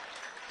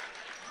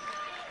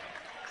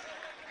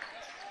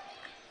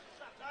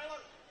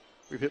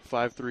 We've hit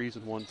 5 threes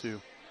and 1,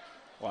 2.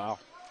 Wow.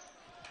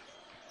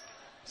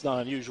 It's not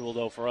unusual,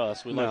 though, for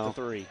us. We like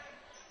the 3.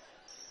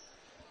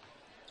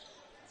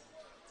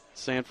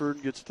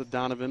 Sanford gets to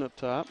Donovan up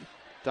top.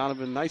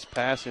 Donovan, nice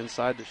pass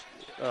inside to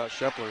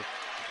Scheffler.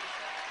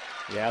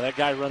 Yeah, that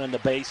guy running the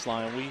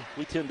baseline,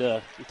 we tend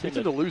to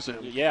lose him.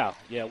 Yeah,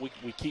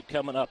 we keep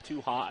coming up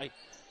too high,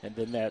 and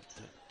then that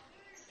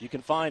you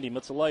can find him.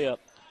 It's a layup.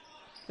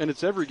 And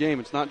it's every game.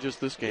 It's not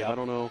just this game. Yep. I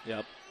don't know.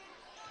 Yep.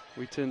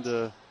 We tend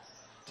to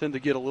tend to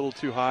get a little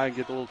too high and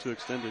get a little too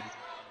extended.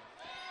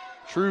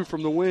 True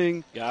from the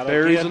wing. Got it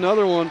buries again.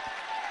 another one.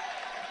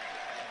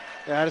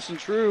 Addison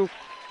True.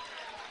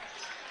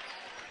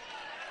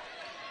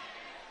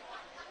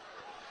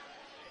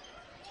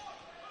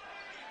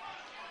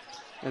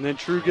 And then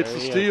True gets There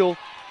the he is. steal.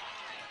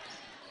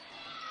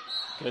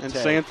 Good And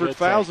take, Sanford good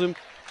fouls take. him.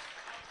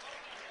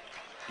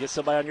 Get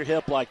somebody on your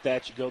hip like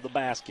that, you go to the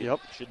basket. Yep.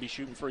 Should be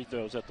shooting free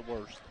throws at the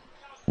worst.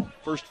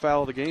 First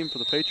foul of the game for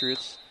the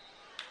Patriots.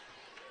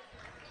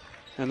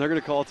 And they're going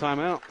to call a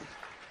timeout.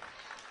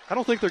 I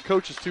don't think their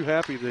coach is too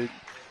happy that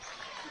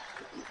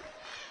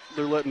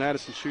they're letting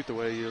Addison shoot the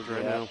way he is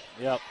right now.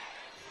 Yep.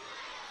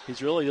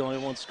 He's really the only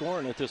one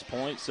scoring at this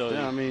point. So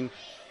Yeah, I mean,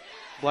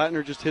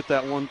 Blattner just hit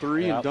that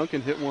 1-3, Yep. and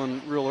Duncan hit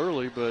one real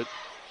early, but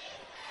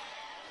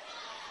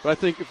I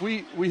think if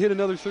we hit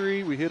another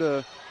three, we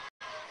get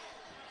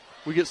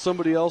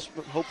somebody else,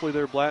 but hopefully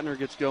their Blattner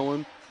gets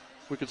going.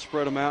 We could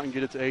spread them out and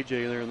get it to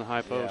AJ there in the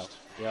high post.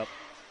 Yeah. Yep.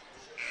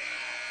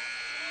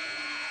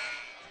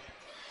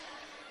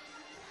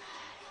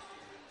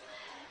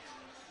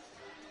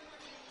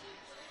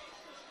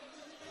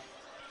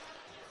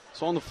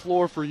 So on the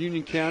floor for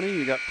Union County,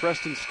 you got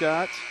Preston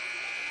Scott,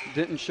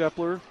 Denton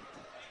Shepler,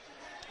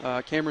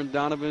 Cameron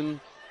Donovan,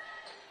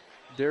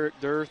 Derek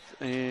Dirth,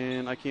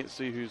 and I can't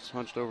see who's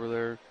hunched over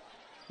there.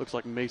 Looks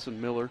like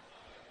Mason Miller.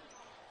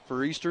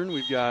 For Eastern,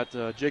 we've got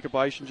Jacob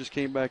Eischen just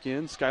came back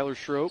in, Skylar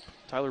Schroep,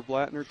 Tyler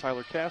Blattner,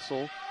 Tyler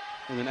Castle,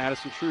 and then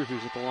Addison True,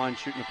 who's at the line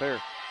shooting a pair.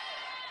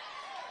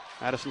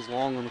 Addison's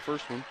long on the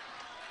first one.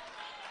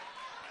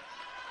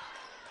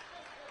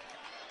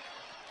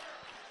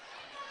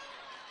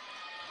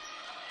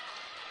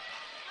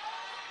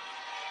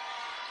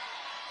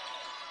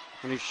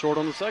 And he's short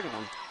on the second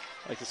one.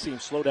 I like to see him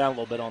slow down a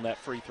little bit on that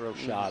free throw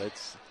shot.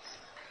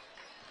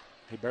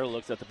 He barely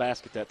looked at the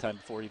basket that time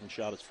before he even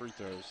shot his free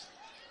throws.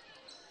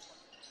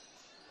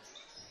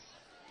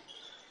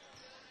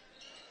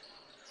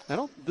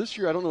 This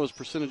year I don't know his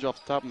percentage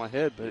off the top of my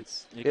head, but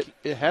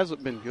it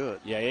hasn't been good.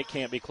 Yeah, it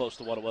can't be close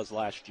to what it was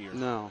last year.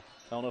 No.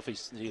 I don't know if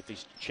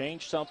he's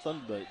changed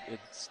something, but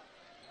it's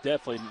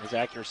definitely his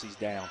accuracy's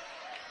down.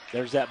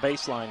 There's that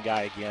baseline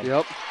guy again.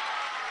 Yep.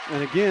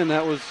 And again,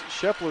 that was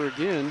Shepler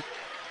again.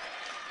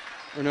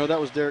 Or no, that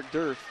was Derek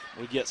Dirth.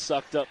 We get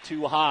sucked up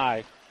too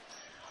high.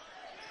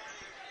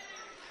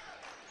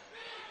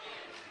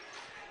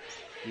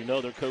 You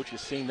know their coach has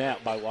seen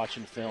that by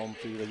watching film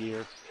through the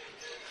year.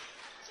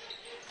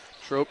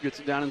 Trope gets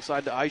it down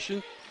inside to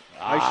Eischen.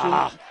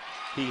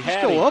 He Just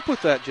had go him. up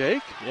with that,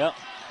 Jake. Yep.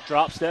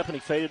 Drop step, and he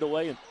faded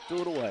away and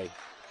threw it away.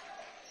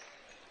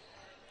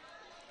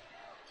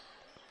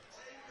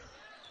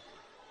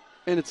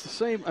 And it's the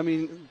same. I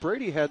mean,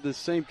 Brady had this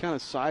same kind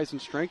of size and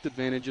strength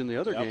advantage in the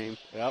other game.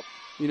 Yep.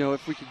 You know,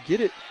 if we could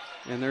get it,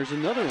 and there's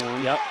another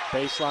one. Yep.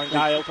 Baseline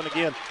guy open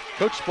again.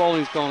 Coach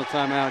Spalding's calling a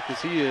timeout because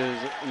he is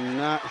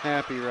not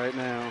happy right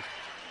now.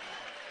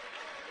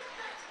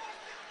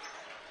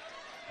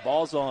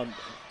 Ball's on.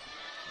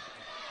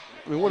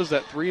 I mean, what is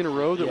that, 3 in a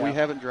row that we Yeah.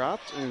 haven't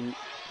dropped? And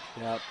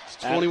Yep. it's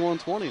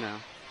 21-20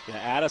 now. Yeah,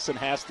 Addison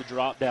has to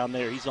drop down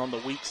there. He's on the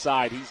weak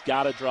side. He's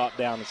got to drop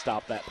down and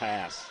stop that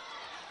pass.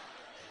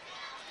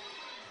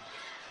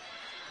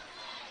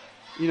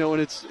 You know,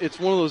 and it's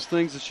one of those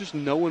things, it's just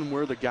knowing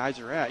where the guys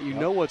are at. You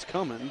know what's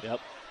coming. Yep.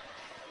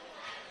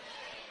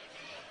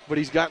 But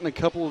he's gotten a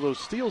couple of those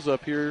steals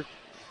up here,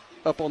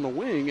 up on the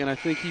wing, and I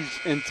think he's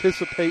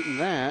anticipating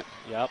that.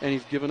 Yep. And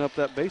he's given up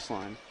that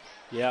baseline.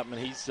 Yep, and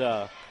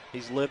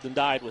he's lived and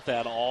died with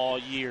that all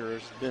year.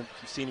 You've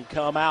seen him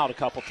come out a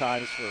couple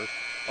times for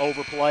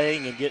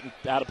overplaying and getting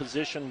out of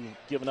position, and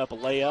giving up a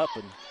layup,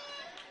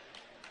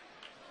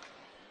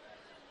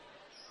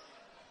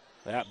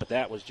 but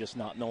that was just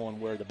not knowing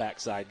where the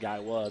backside guy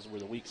was, where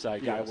the weak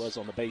side guy was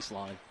on the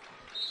baseline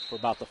for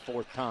about the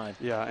fourth time.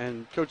 Yeah,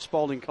 and Coach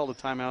Spalding called a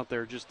timeout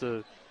there just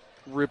to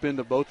rip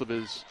into both of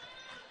his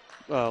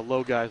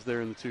low guys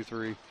there in the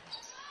 2-3.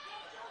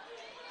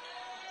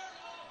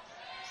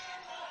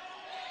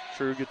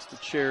 True gets to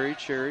Cherry.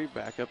 Cherry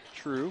back up to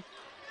True.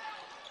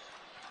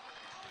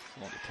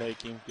 Want to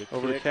take him. Good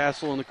Over kick. to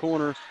Castle in the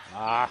corner.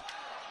 Ah.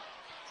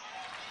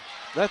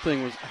 That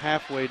thing was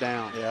halfway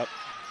down. Yep.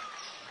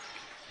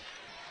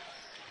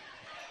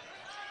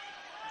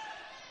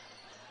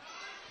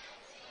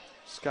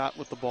 Scott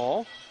with the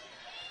ball.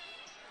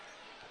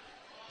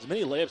 As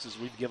many layups as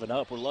we've given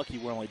up, we're lucky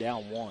we're only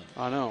down one.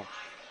 I know.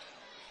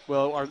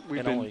 Well,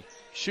 we've been only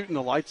shooting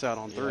the lights out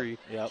on three.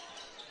 Yep.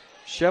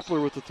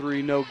 Shepler with the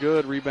three, no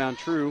good. Rebound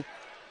True.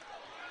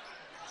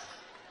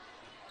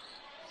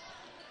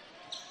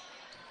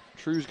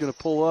 True's going to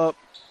pull up.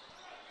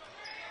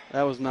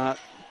 That was not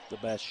The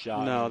best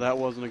shot. No, that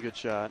wasn't a good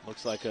shot.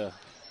 Looks like a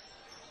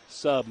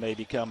sub may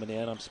be coming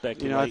in. I'm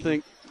speculating. You know, I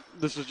think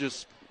this is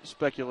just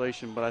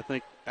speculation, but I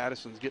think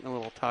Addison's getting a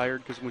little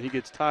tired because when he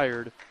gets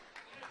tired,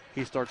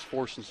 he starts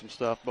forcing some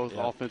stuff, both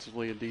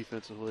offensively and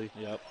defensively.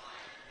 Yep.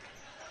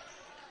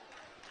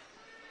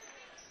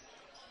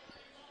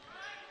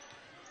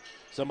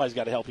 Somebody's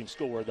got to help him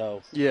score,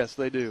 though. Yes,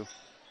 they do.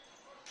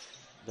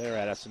 there,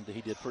 Addison.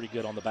 He did pretty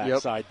good on the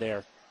backside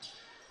there.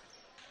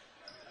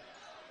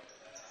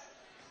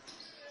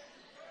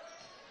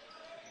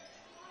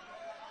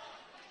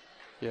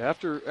 Yeah,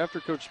 after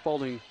Coach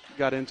Spalding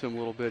got into him a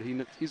little bit,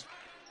 he's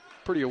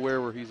pretty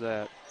aware where he's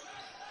at.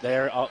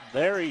 There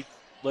he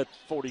let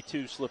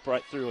 42 slip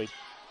right through him.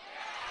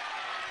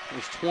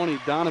 There's 20,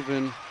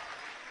 Donovan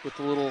with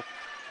the little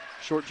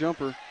short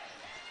jumper.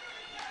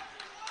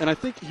 And I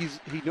think he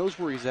knows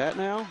where he's at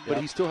now, but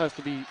he still has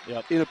to be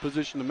in a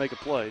position to make a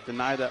play,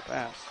 deny that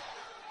pass.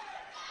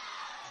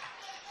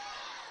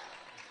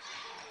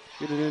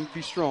 Get it in,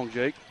 be strong,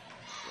 Jake.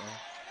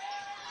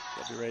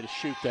 Got to be ready to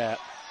shoot that.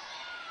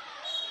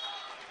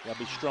 Got to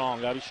be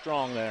strong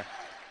there.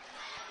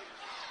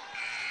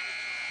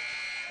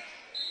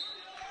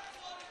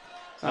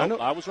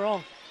 Nope, I was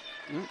wrong.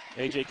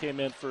 AJ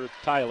came in for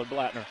Tyler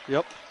Blattner.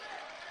 Yep.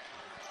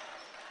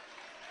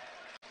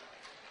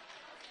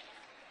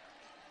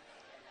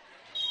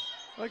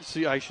 I like to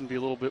see Eischen be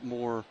a little bit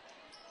more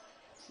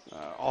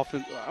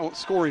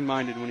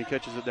scoring-minded when he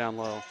catches it down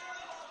low.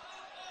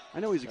 I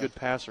know he's a good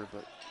passer,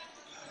 but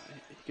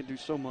he can do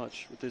so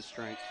much with his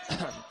strength.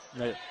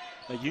 Now,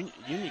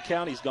 Union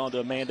County's gone to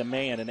a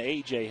man-to-man, and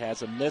AJ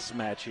has a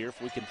mismatch here.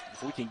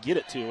 If we can get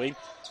it to him,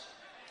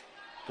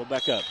 go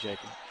back up,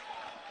 Jacob.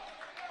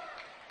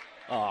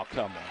 Oh,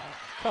 come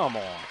on.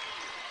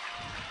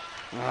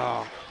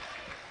 Oh.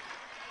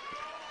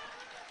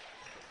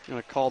 I'm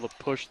going to call the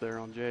push there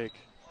on Jake.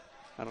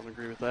 I don't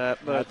agree with that.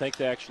 But I think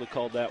they actually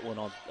called that one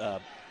on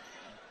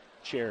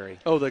Cherry.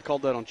 Oh, they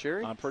called that on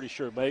Cherry? I'm pretty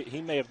sure. But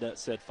he may have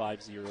said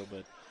 5-0,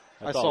 but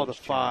I saw the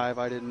 5.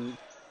 I didn't.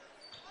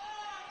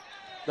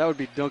 That would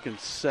be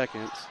Duncan's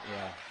second.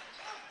 Yeah.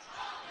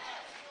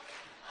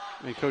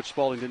 I mean, Coach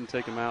Spalding didn't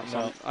take him out,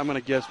 so I'm going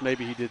to guess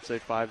maybe he did say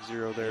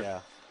 5-0 there. Yeah.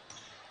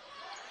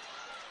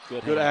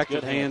 Good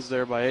active hands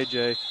there by AJ.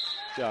 Good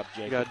job,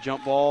 Jake. Got a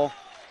jump ball.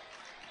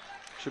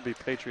 Should be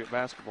Patriot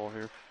basketball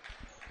here.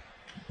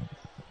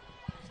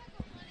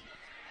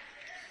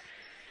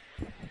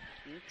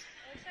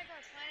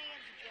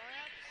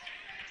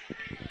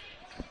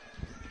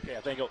 Okay,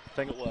 I think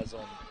it was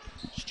on.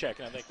 Just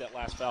checking. I think that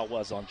last foul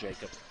was on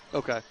Jacob.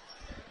 Okay.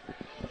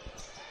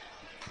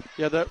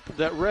 Yeah,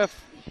 that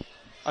ref.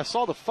 I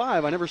saw the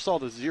 5. I never saw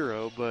the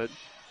 0, but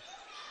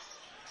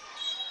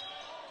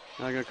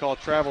I'm going to call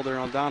travel there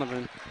on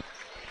Donovan.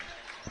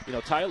 You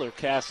know, Tyler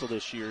Castle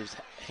this year's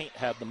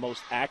had the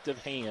most active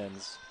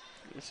hands.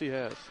 Yes, he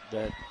has.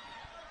 And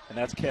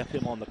that's kept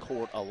him on the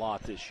court a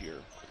lot this year.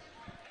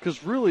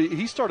 Because really,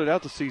 he started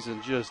out the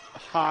season just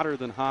hotter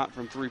than hot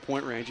from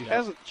three-point range. He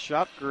hasn't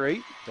shot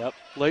great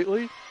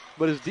lately,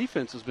 but his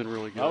defense has been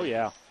really good. Oh,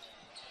 yeah.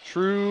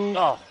 True.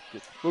 Oh,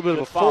 a little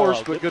bit of a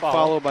force, but good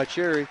follow by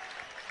Cherry.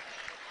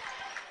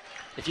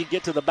 If you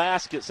get to the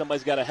basket,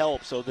 somebody's got to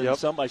help, so then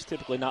somebody's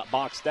typically not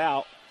boxed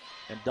out,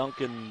 and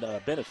Duncan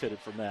benefited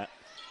from that.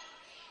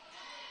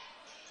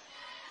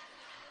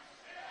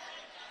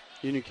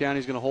 Union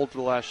County's going to hold for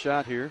the last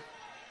shot here.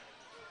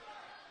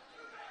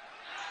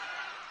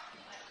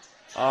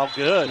 Oh,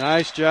 good.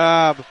 Nice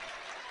job.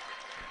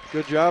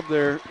 Good job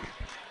there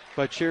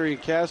by Cherry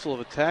and Castle of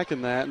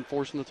attacking that and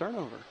forcing the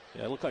turnover.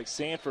 Yeah, it looked like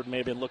Sanford may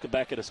have been looking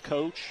back at his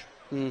coach.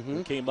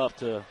 Mm-hmm. Came up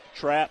to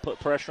trap, put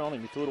pressure on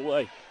him, and threw it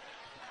away.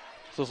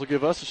 So this will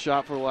give us a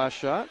shot for the last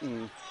shot,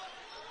 and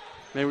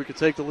maybe we could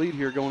take the lead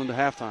here going into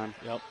halftime.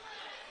 Yep.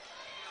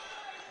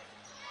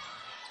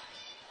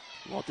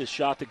 You want this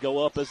shot to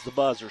go up as the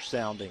buzzer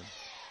sounding,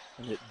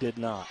 and it did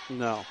not.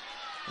 No.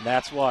 And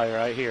that's why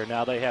right here,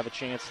 now they have a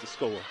chance to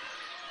score.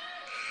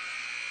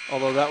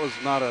 Although that was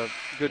not a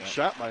good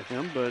shot by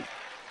him, but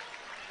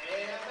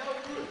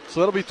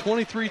so that'll be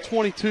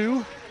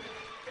 23-22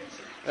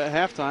 at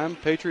halftime.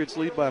 Patriots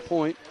lead by a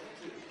point.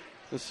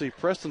 Let's see,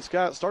 Preston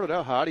Scott started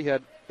out hot. He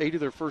had 8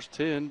 of their first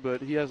 10,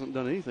 but he hasn't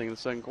done anything in the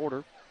second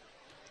quarter.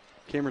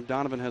 Cameron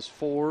Donovan has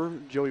 4.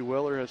 Joey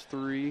Weller has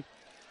 3.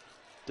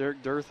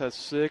 Derek Dirth has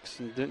 6,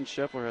 and Denton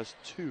Scheffler has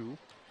 2,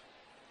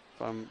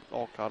 if I'm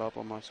all caught up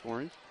on my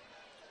scoring.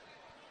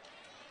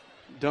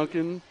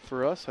 Duncan,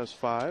 for us, has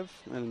 5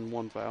 and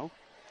 1 foul.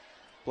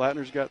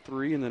 Blattner's got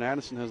 3, and then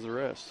Addison has the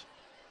rest.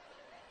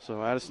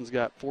 So Addison's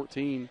got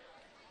 14.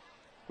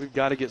 We've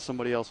got to get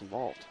somebody else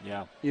involved.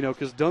 Yeah. You know,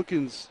 because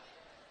Duncan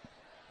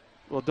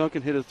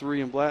hit a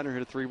 3 and Blattner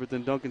hit a 3, but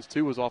then Duncan's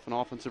 2 was off an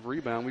offensive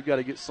rebound. We've got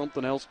to get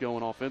something else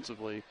going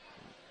offensively.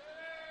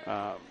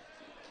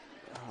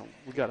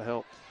 We got to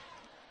help.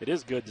 It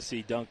is good to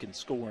see Duncan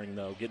scoring,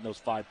 though, getting those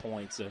 5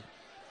 points.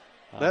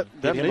 That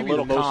give him may a be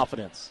little the most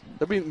confidence.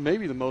 That'd be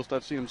maybe the most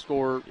I've seen him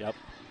score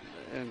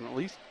in at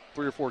least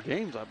 3 or 4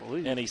 games, I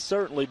believe. And he's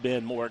certainly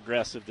been more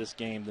aggressive this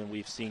game than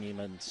we've seen him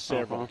in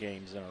several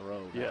games in a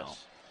row now.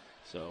 Yes.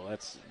 So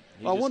that's.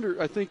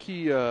 I think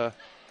he,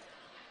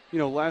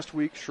 last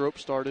week Schroep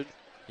started.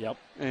 Yep.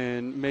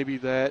 And maybe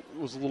that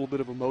was a little bit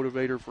of a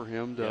motivator for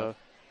him to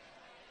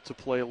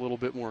play a little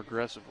bit more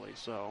aggressively.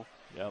 So.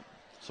 Yep.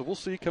 So we'll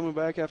see coming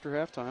back after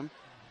halftime.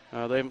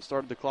 They haven't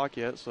started the clock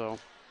yet, so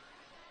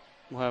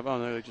we'll have. Oh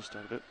no, they just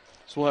started it.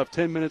 So we'll have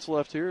 10 minutes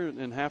left here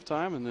in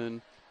halftime, and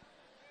then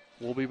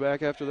We'll be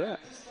back after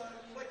that. This time,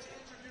 we'd like to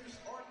introduce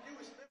our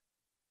newest member.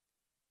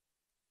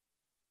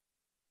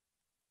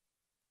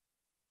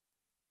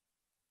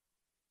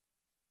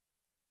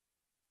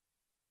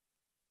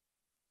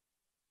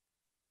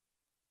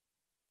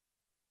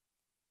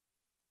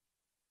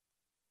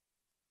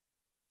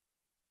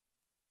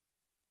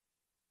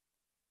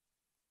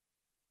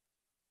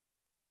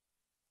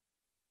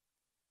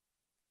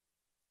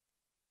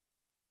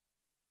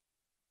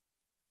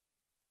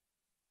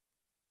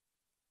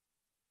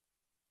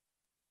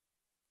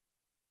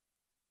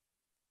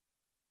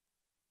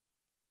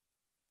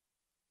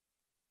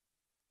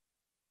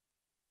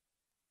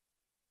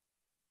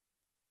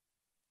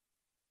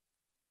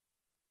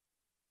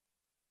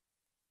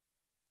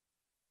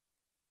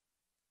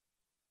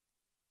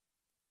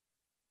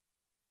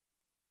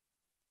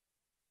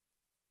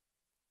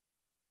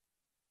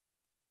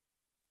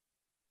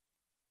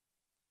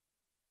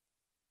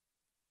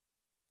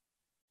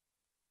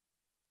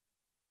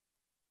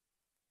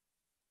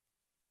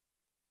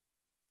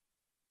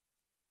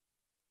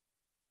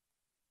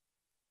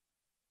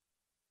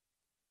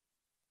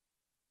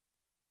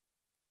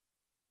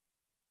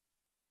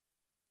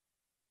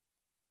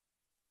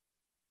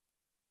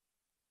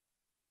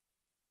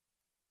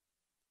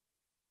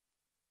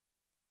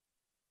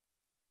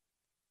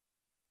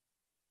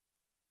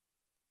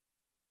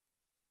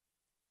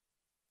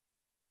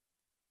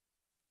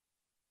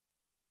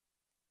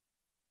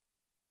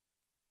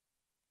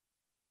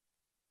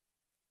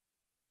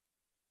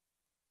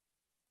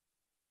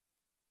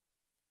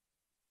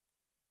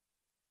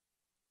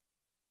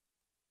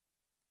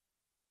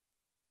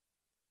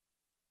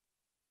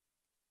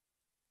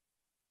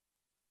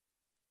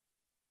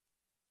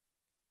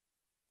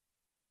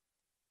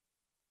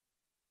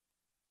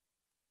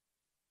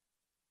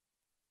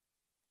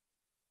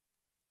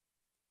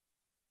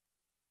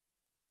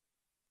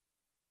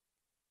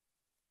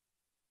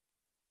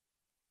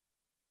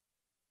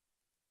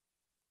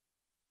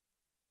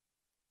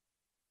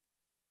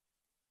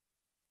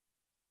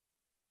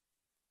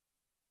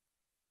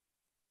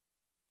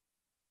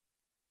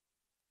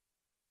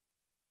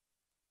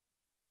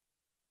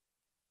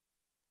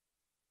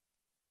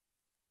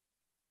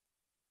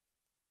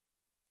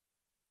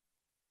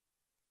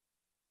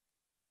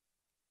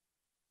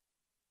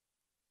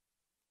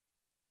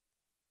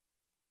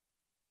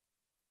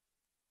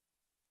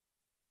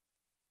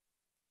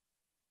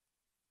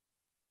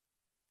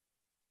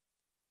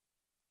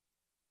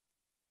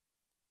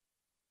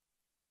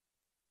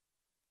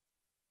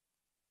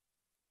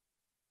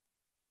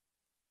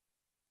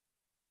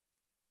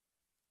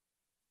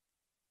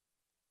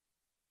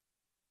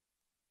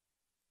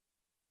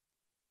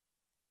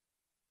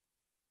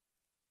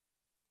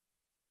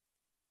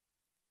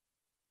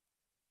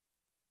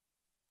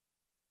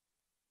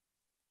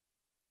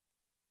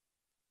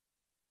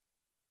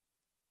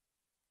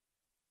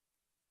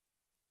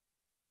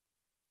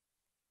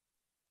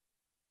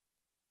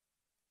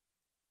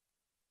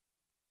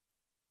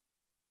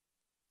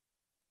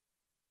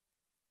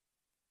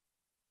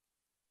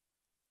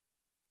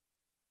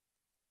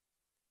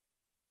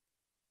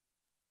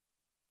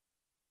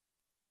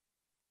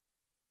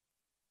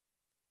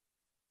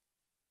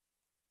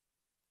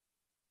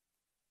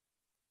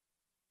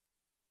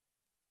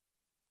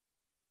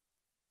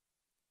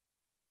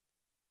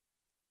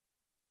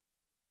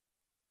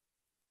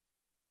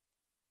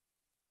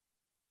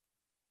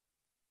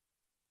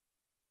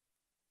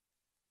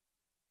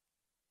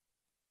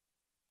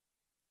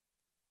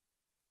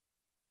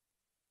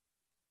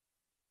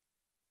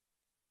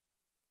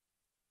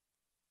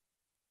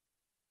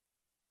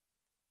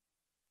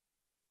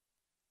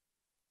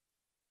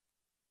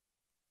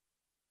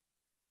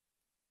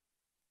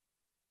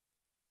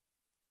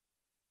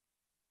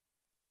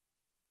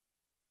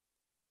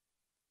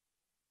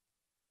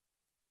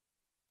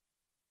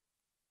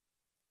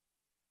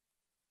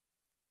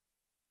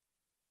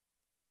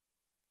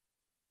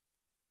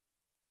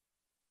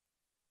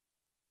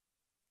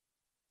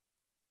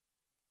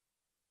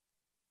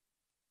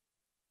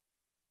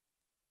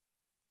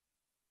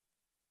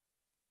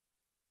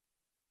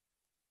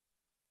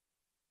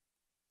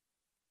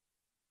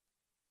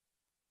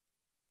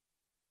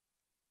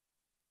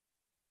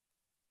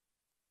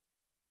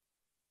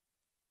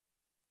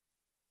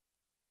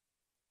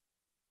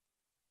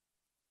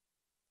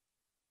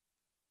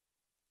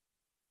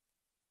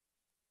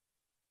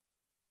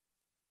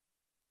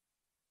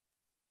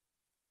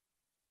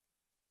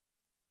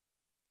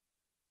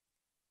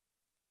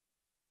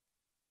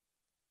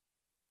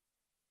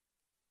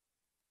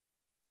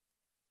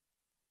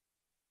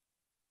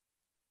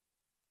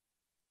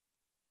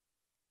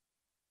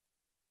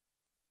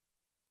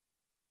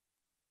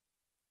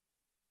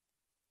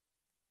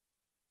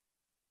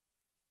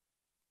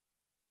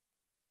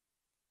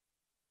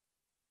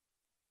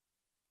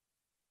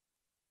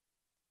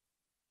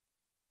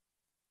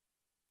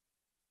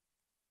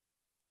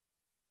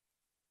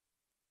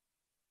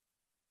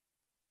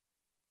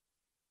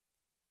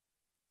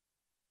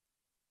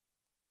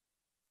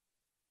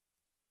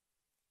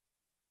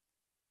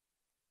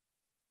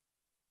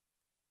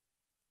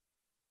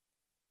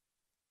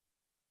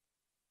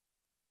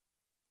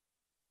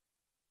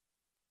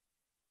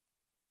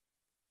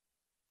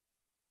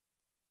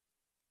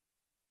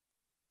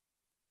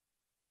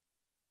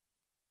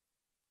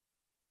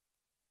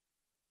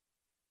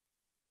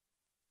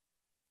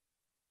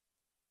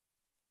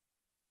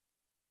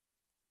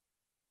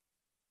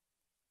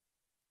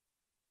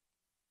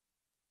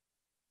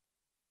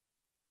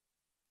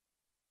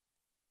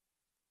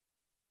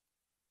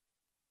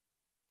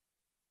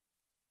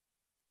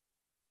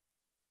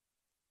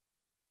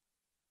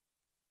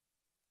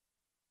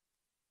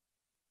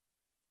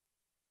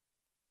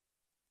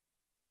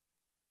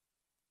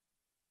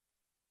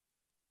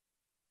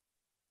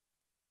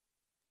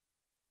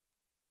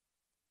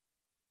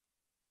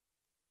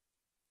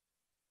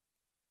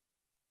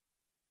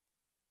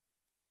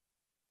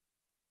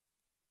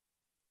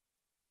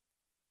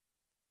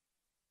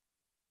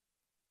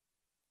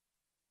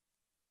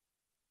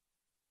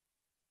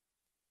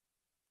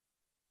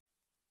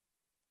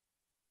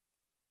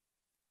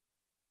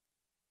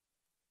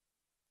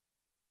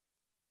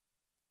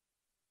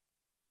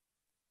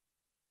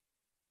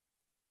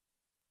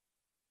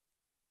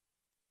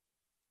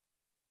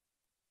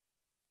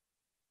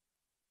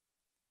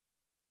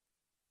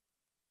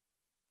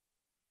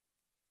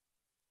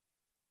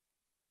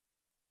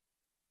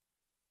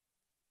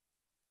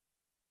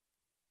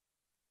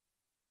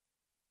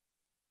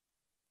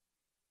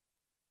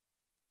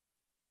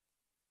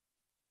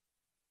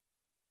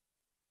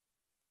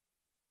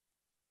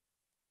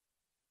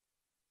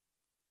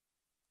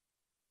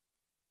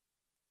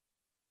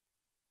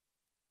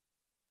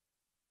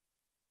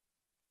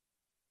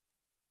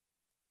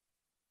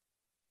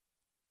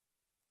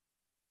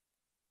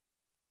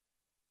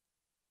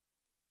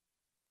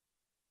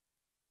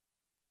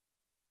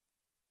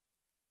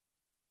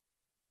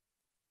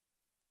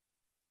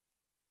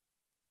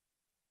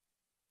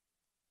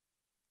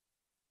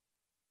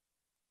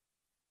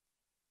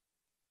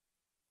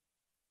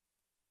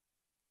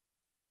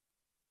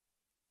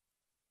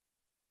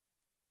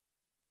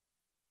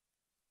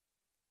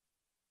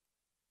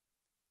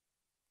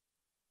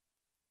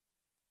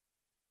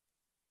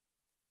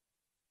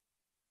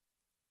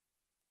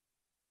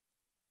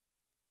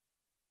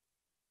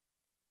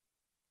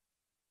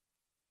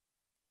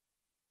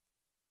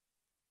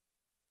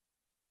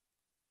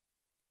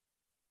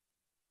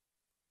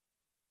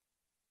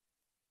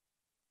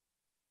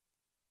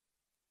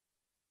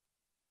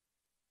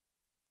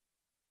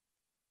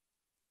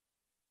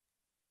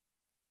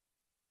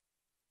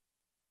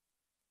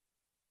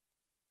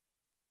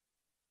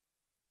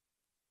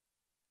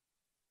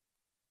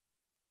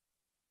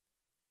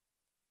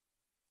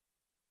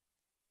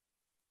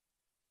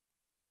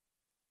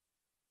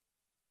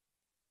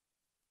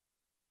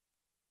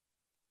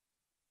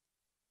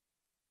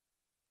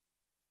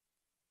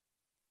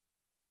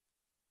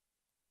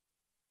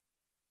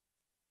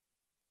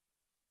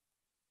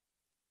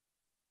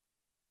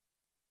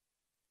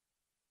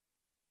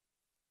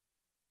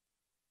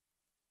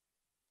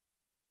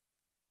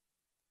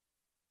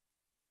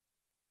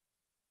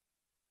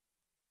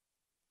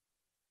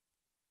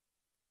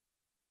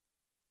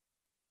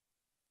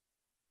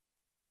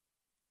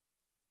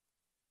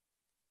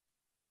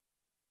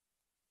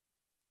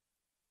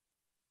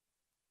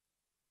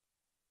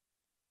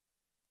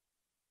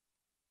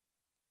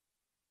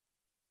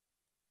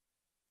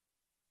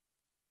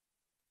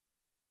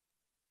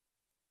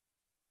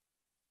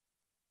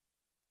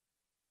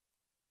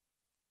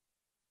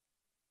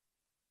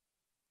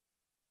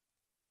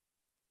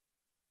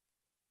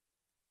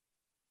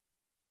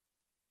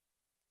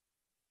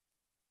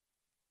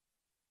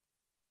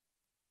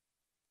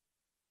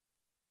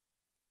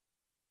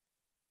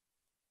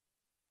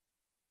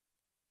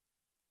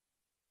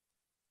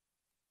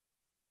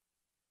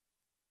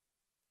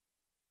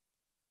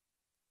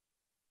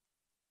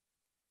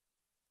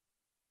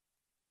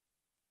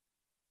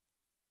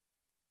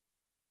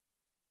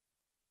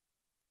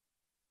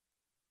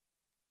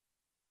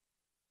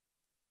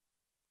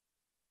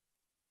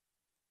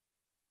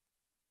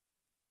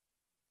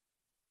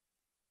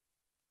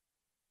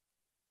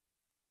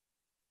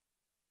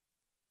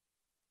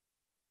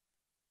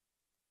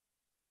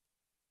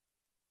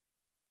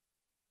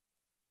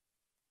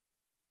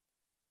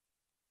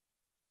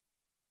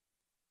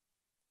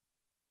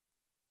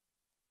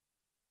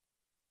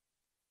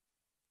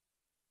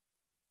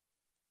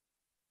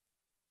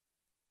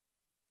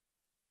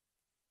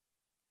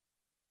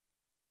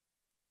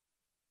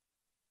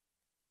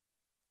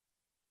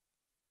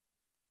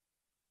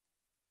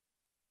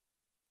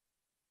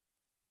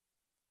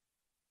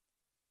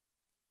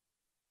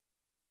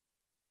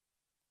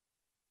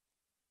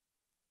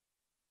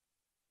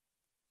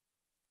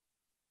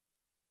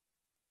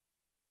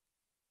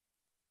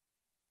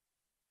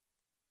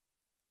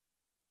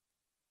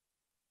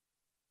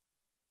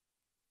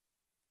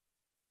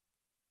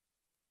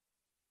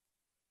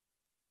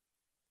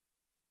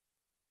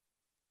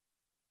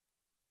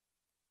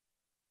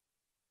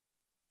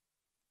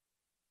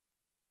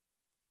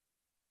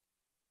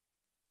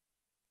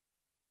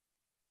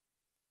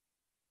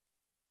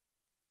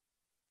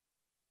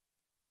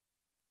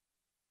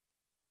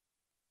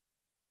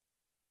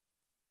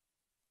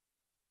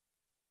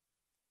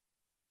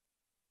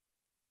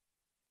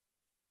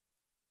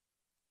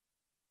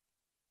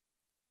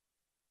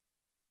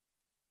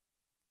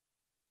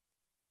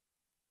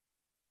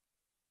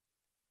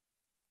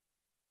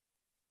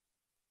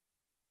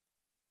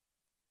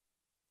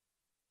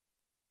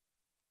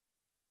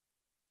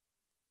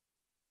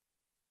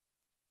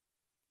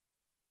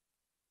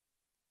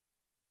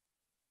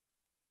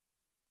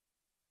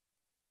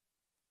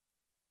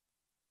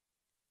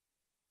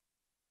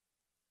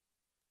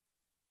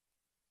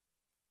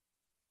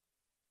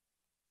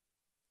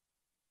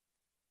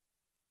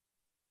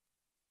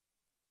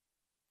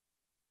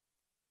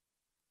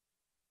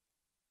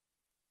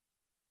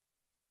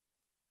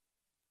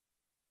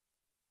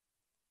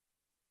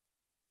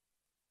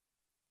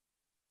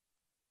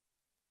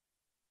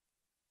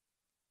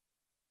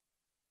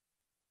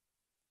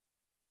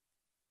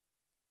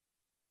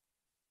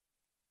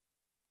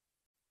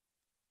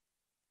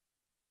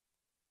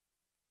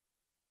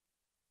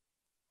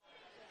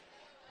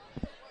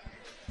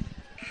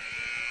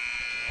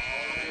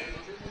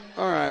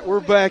 right, we're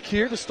back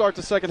here to start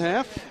the second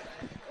half.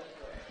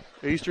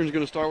 Eastern's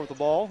going to start with the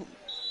ball.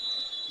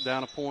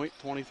 Down a point,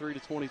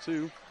 23-22.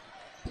 Looks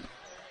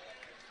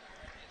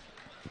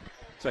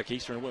like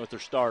Eastern went with their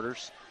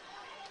starters.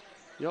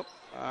 Yep,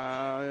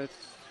 I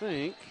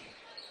think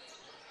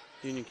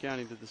Union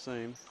County did the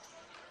same.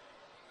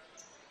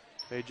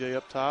 AJ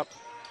up top.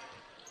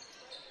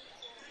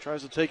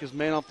 Tries to take his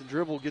man off the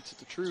dribble, gets it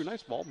to True.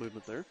 Nice ball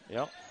movement there.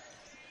 Yep.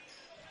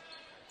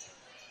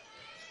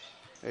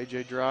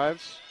 AJ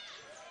drives.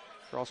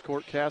 Cross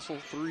court, Castle,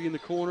 3 in the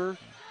corner.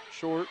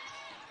 Short.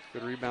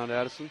 Good rebound,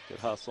 Addison. Good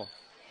hustle.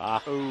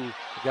 Oh.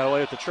 Got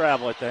away with the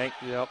travel, I think.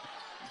 Yep.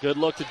 Good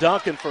look to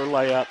Duncan for a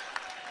layup.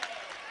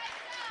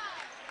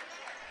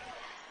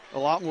 A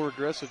lot more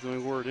aggressive than we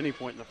were at any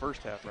point in the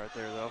first half right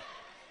there, though.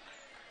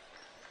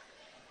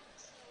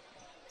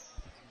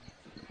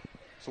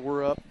 So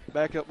we're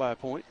back up by a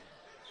point.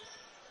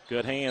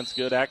 Good hands,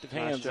 good active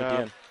Nice hands job.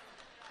 again.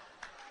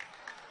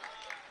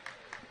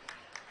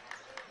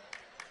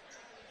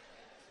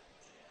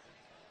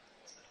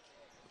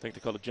 I think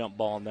they called a jump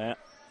ball on that.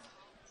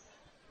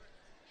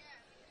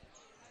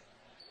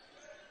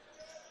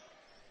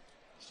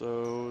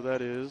 So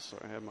that is,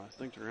 sorry, I have my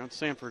thing turned around.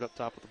 Sanford up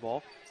top with the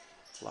ball.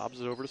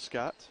 Lobs it over to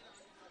Scott.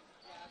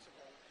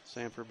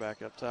 Sanford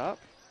back up top.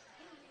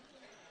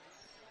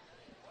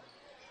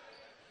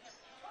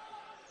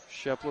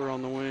 Shepler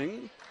on the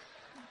wing.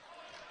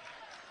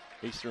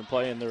 Eastern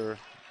playing their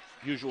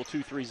usual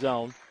 2-3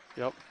 zone.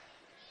 Yep.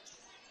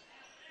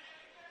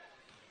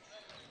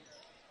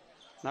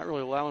 Not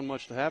really allowing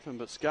much to happen,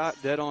 but Scott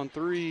dead on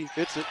 3.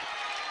 Hits it.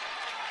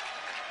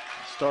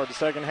 Started the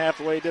second half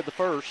the way he did the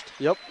first.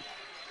 Yep.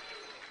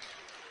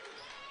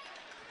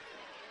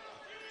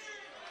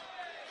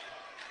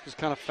 Just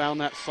kind of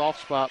found that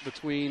soft spot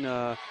between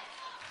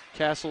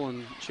Castle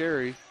and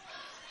Cherry.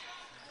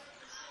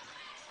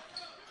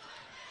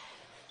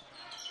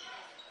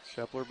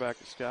 Shepler back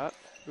to Scott.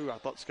 Ooh, I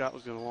thought Scott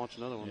was going to launch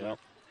another one there.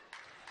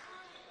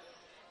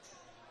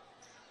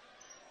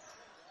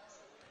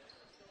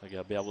 I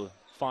got to be able to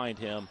find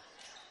him.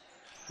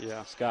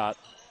 Yeah. Scott.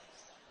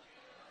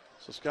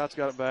 So Scott's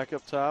got it back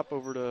up top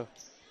over to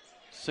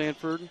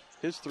Sanford.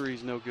 His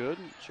three's no good.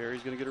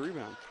 Cherry's going to get a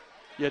rebound.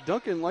 Yeah,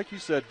 Duncan, like you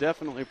said,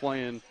 definitely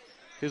playing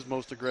his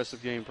most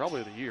aggressive game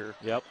probably of the year.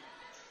 Yep.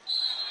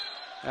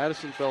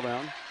 Addison fell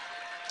down.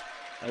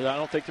 I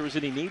don't think there was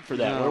any need for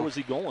that. No. Where was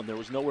he going? There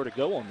was nowhere to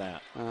go on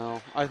that.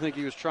 I think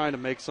he was trying to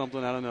make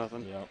something out of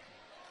nothing. Yep.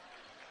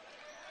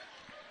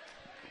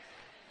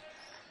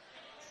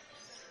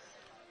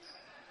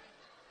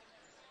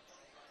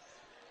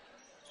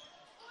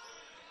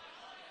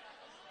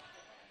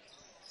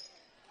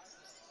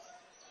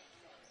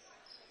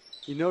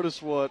 You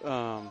notice what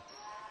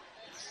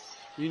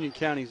Union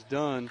County's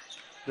done.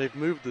 They've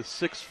moved the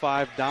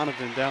 6'5"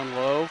 Donovan down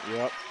low.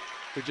 Yep.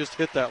 Who just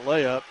hit that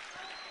layup.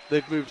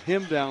 They've moved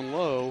him down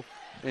low,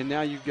 and now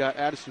you've got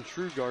Addison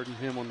True guarding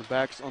him on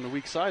the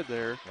weak side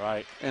there.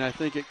 Right. And I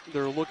think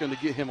they're looking to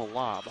get him a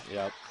lob.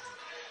 Yep.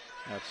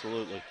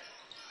 Absolutely.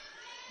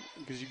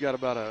 Because you've got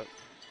about a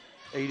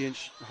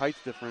 8-inch height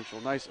differential.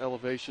 Nice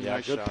elevation. Yeah,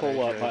 nice good shot, pull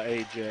AJ. up by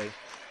AJ.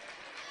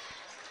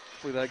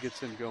 Hopefully that gets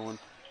him going.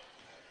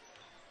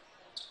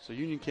 So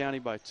Union County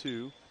by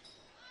 2.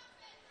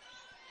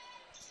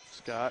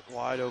 Scott,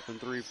 wide open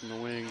 3 from the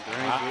wing.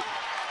 Drains it.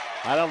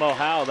 I don't know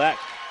how that.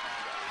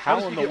 How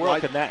does in he the get world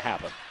wide? can that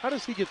happen? How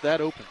does he get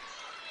that open?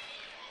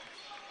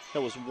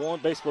 That was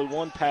basically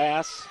one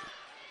pass.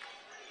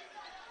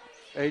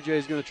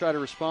 AJ's going to try to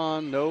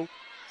respond. No.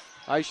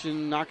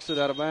 Eischen knocks it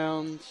out of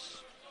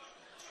bounds.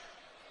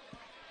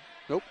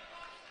 Nope.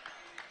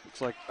 Looks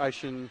like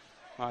Eischen,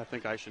 I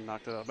think Eischen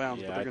knocked it out of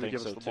bounds, Yeah, but they're I going to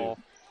think give us so the too. ball.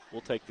 We'll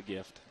take the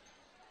gift.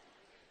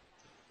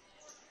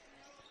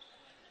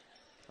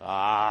 Come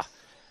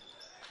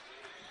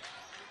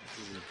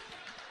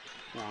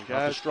on, Not the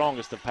guys.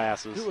 strongest of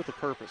passes. Do it with a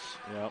purpose.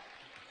 Yep.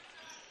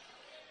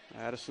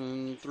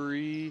 Addison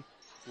 3,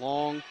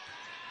 long.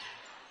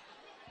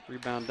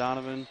 Rebound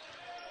Donovan.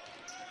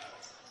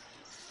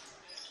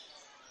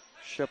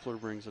 Shepler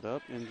brings it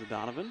up into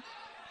Donovan.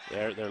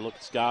 There, look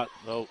at Scott.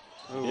 Oh,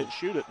 he didn't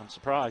shoot it. I'm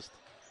surprised.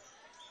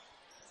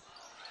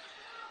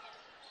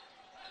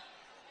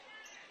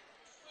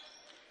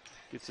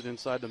 Gets it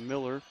inside to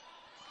Miller.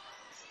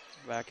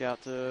 Back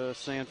out to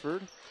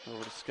Sanford.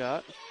 Over to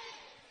Scott.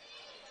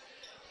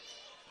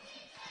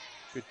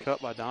 Good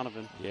cut by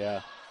Donovan.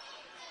 Yeah.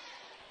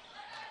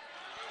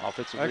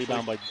 Offensive Actually,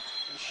 rebound by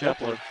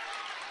Shepler.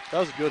 That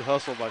was a good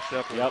hustle by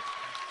Shepler. Yep.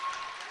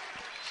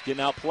 He's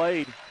getting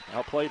outplayed.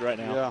 Outplayed right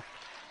now. Yeah.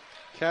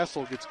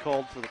 Castle gets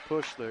called for the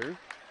push there.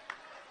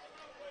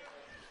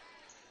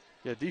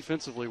 Yeah,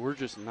 defensively, we're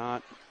just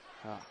not,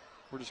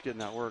 we're just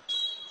getting outworked.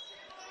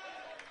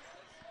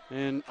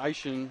 And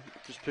Eischen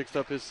just picks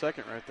up his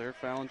second right there,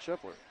 fouling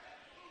Shepler.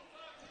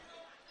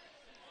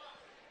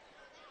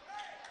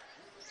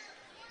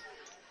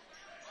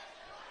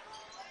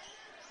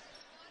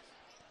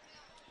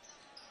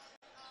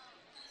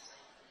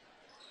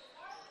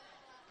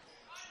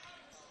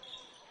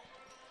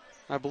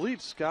 I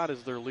believe Scott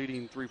is their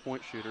leading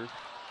three-point shooter.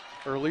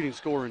 or leading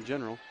scorer in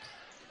general.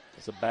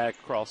 It's a bad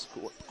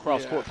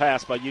cross-court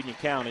pass by Union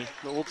County.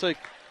 But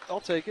I'll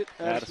take it.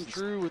 Addison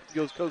True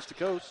goes coast to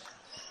coast.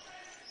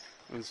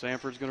 And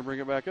Sanford's going to bring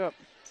it back up.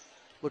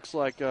 Looks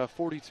like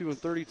 42 and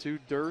 32.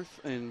 Dearth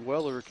and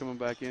Weller are coming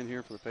back in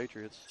here for the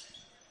Patriots.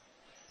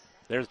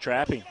 There's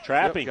trapping.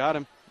 Yep, got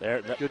him.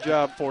 There, good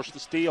job. Forced the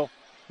steal.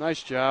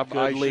 Nice job.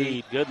 Good Aishin.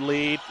 lead. Good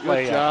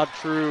Good job,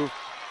 True.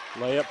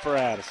 Layup for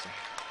Addison.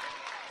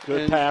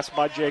 Good pass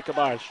by Jacob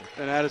Aishin.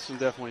 And Addison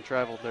definitely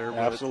traveled there.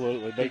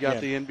 Absolutely. He got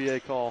the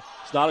NBA call.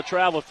 It's not a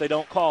travel if they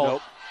don't call.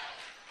 Nope.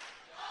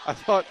 I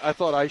thought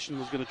Aishin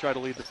was going to try to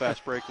lead the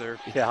fast break there.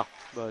 Yeah.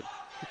 But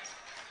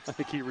I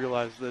think he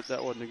realized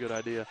that wasn't a good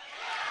idea.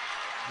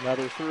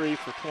 Another three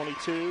for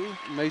 22.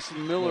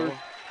 Mason Miller.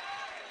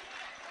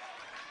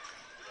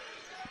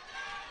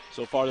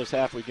 So far this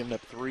half, we've given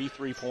up 3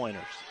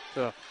 3-pointers.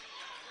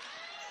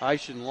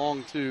 Aishin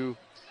long two.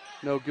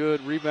 No good.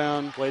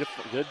 Rebound.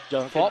 Good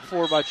dunk. Fought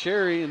for by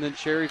Cherry, and then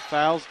Cherry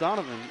fouls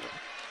Donovan.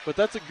 But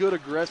that's a good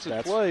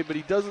aggressive play, but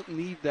he doesn't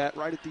need that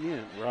right at the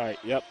end. Right,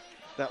 yep.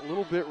 That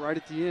little bit right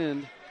at the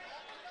end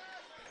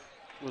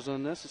was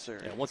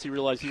unnecessary. Yeah, once he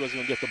realized he wasn't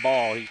going to get the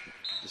ball, he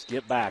just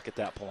get back at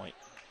that point.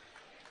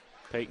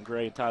 Peyton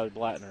Gray and Tyler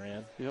Blattner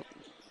in. Yep.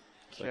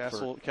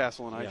 Castle and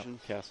Aishin.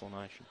 Yep, Castle and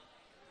Aishin.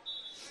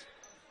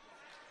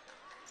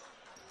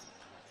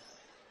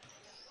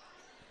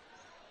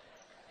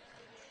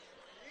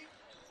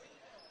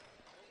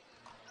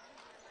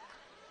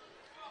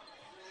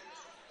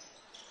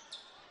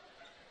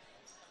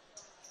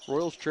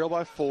 Royals trail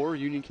by 4,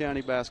 Union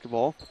County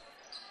basketball.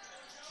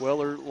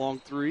 Weller, long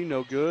three,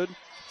 no good.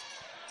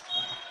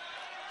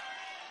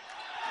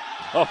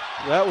 Oh,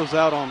 that was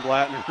out on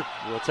Blattner.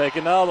 We'll take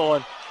another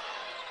one.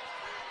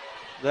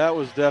 That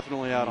was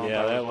definitely out on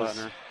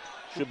Blattner.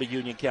 Should be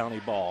Union County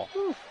ball.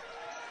 Whew.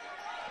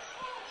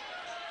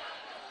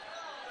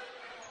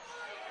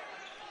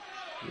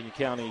 Union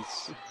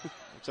County's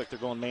looks like they're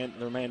going man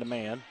to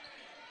man.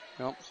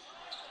 Yep.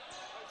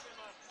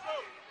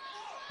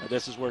 Now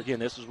this is where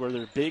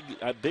their big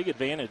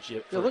advantage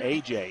for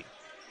AJ.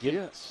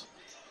 Yes.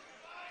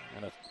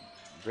 And a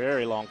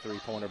very long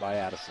three-pointer by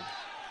Addison.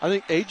 I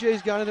think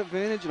AJ's got an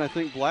advantage, and I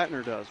think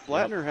Blattner does.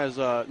 Blattner has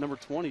number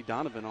 20,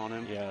 Donovan, on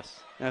him. Yes.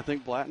 And I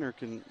think Blattner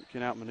can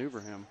outmaneuver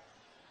him.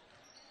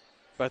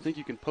 But I think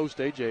you can post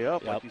AJ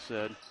up, like you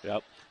said.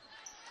 Yep.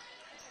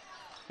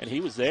 And he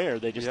was there.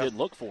 They just didn't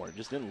look for him.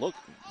 Just didn't look.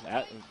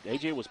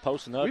 AJ was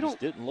posting up. Just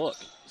didn't look.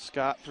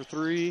 Scott for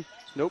three.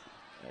 Nope.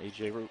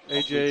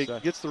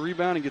 AJ gets the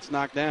rebound and gets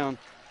knocked down.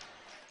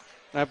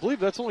 And I believe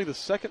that's only the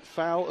second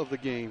foul of the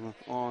game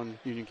on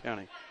Union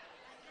County.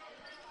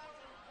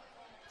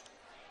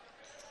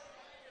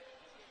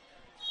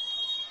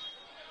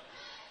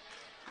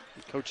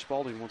 Coach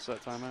Spalding wants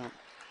that timeout.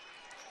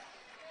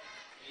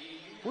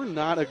 We're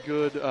not a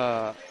good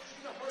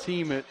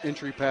team at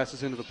entry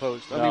passes into the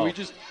post. I mean,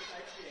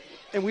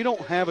 we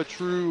don't have a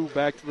true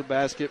back to the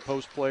basket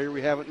post player.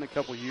 We haven't in a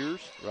couple years.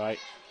 Right.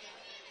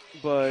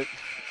 But,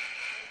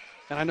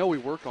 and I know we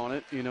work on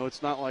it. You know,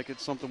 it's not like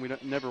it's something we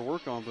never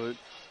work on, but.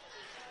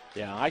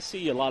 Yeah, I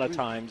see a lot of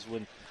times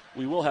when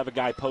we will have a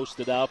guy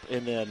posted up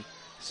and then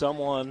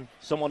someone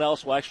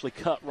else will actually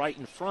cut right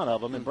in front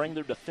of them and bring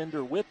their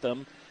defender with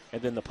them,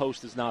 and then the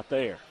post is not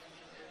there.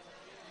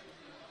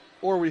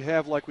 Or we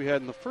have, like we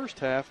had in the first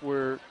half,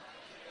 where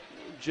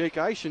Jake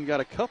Eishin got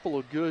a couple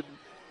of good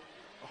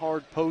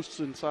hard posts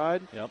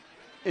inside. Yep.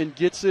 And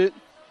gets it,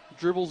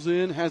 dribbles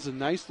in, has a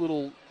nice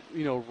little,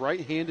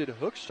 right-handed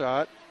hook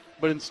shot,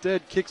 but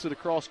instead kicks it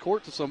across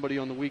court to somebody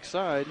on the weak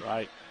side.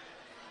 Right.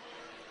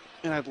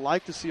 And I'd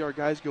like to see our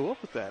guys go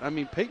up with that. I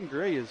mean, Peyton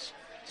Gray is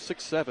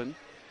 6'7".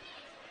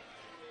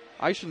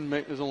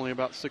 Eishin is only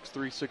about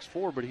 6'3",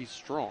 6'4", but he's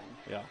strong.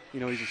 Yeah.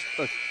 He's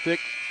a thick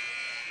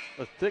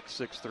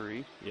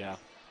 6'3". Yeah.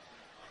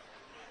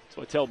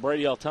 So I tell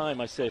Brady all the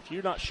time, I say, if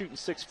you're not shooting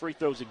 6 free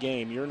throws a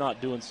game, you're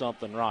not doing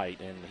something right.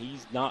 And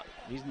he's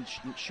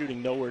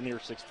shooting nowhere near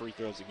 6 free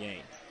throws a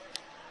game.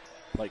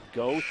 Like,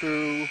 go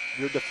through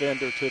your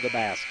defender to the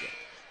basket.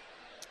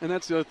 And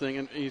that's the other thing,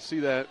 and you see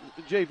that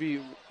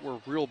JV,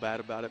 we're real bad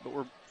about it, but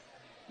we're,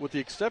 with the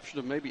exception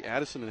of maybe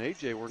Addison and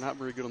AJ, we're not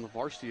very good on the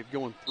varsity of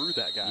going through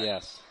that guy.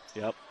 Yes.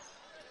 Yep.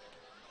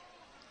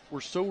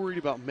 We're so worried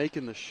about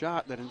making the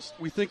shot that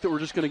we think that we're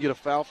just going to get a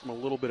foul from a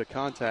little bit of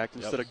contact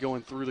instead of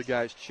going through the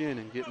guy's chin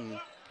and getting,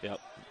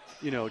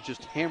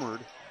 just hammered.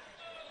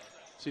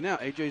 See, now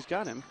AJ's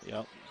got him.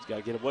 Yep. He's got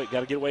to get away. Got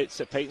to get away.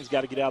 Peyton's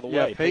got to get out of the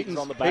way. Peyton's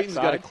on the back Peyton's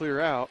got to clear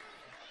out.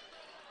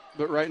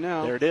 But right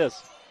now, there it is.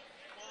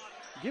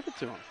 Give it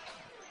to him.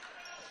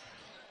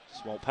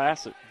 Just won't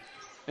pass it.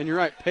 And you're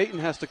right. Peyton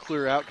has to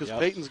clear out because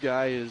Peyton's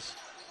guy is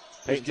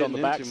Peyton's on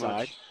the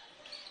backside.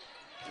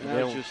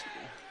 And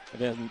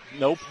then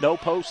no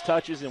post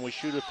touches, and we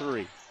shoot a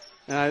three.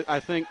 And I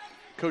think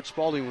Coach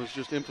Spalding was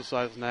just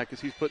emphasizing that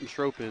because he's putting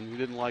Schroep in. He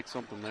didn't like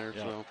something there.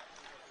 Yeah. So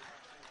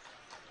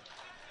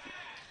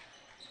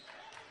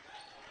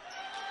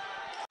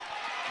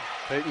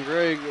Peyton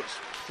Gray was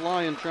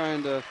flying,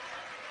 trying to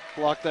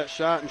block that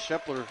shot, and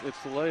Shepler hits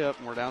the layup,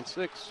 and we're down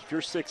 6. If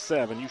you're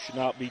 6'7", you should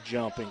not be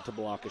jumping to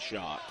block a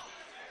shot.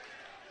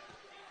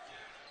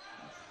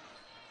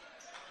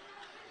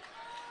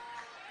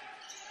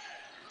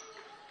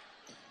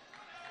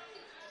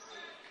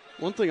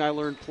 One thing I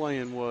learned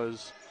playing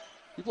was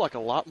you block a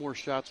lot more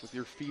shots with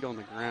your feet on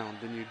the ground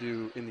than you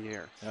do in the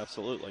air.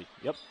 Absolutely.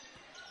 Yep.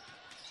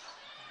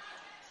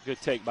 Good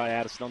take by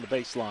Addison on the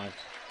baseline.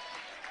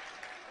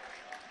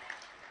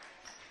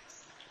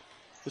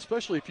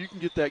 Especially if you can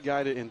get that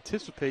guy to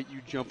anticipate you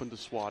jumping to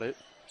swat it.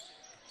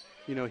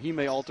 You know, he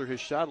may alter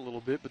his shot a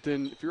little bit, but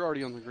then if you're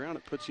already on the ground,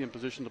 it puts you in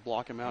position to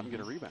block him out and get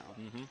a rebound.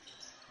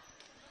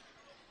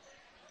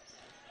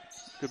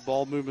 Good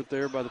ball movement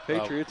there by the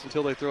Patriots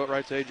until they throw it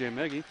right to A.J.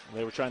 Meggie.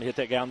 They were trying to hit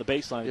that guy on the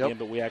baseline again,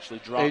 but we actually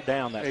dropped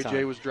down that time.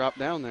 A.J. was dropped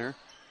down there.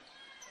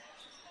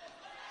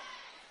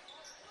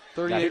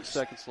 38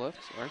 seconds left.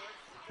 Sorry.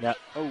 Now,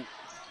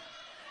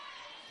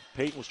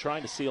 Peyton was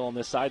trying to seal on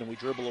this side, and we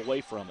dribble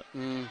away from it.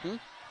 Mm-hmm.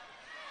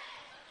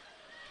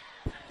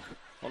 I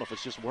don't know if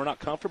it's just we're not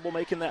comfortable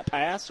making that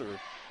pass, or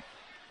looks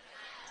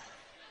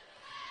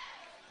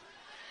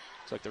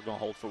like they're going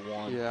to hold for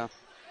one. Yeah.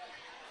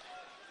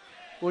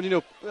 Well, you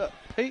know,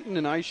 Peyton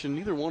and Ishan,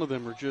 neither one of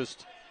them are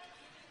just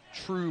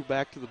true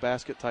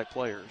back-to-the-basket type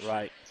players.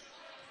 Right.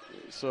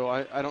 So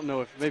I don't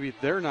know if maybe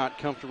they're not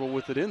comfortable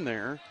with it in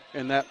there,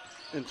 and that,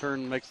 in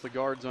turn, makes the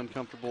guards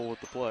uncomfortable with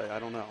the play. I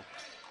don't know.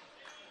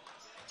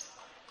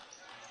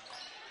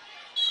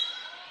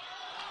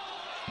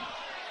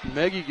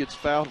 Meggie gets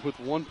fouled with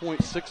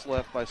 1.6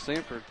 left by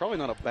Sanford. Probably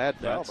not a bad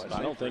foul by Sanford.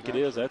 I don't think it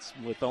is. That's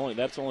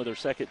only their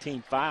second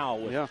team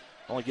foul.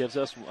 Only gives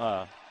us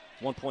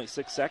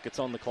 1.6 seconds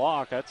on the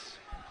clock. I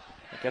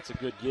think that's a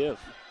good give.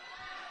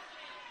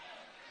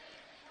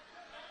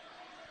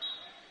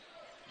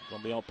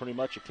 Going to be on pretty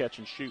much a catch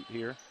and shoot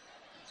here.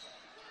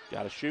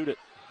 Got to shoot it.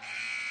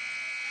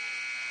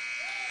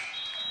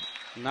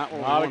 Not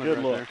a good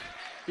look. There.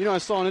 You know, I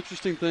saw an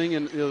interesting thing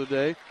the other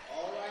day.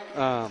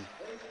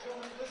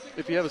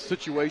 If you have a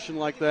situation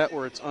like that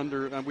where it's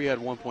under, and we had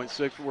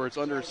 1.6, where it's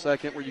under a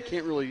second, where you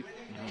can't really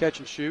catch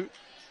and shoot,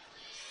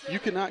 you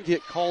cannot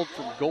get called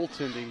from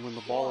goaltending when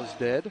the ball is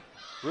dead.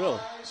 Really?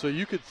 So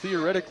you could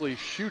theoretically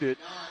shoot it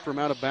from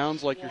out of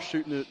bounds like you're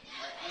shooting it,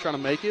 trying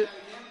to make it,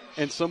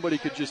 and somebody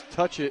could just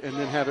touch it and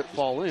then have it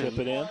fall in. Tip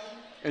it in.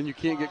 And you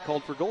can't get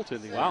called for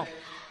goaltending. Wow.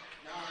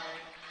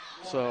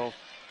 So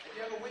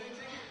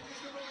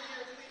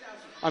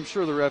I'm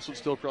sure the refs would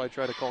still probably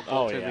try to call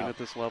goaltending at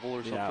this level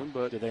or something.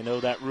 But do they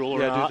know that rule or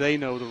not? not? Do they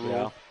know the rule?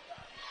 Yeah.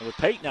 And with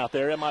Peyton out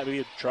there, it might be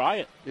a try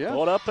it. Yeah.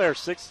 Pull it up there.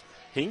 6.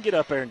 He can get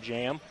up there and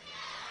jam.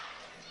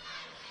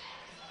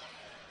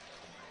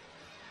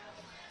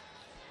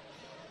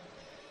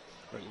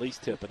 Or at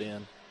least tip it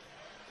in.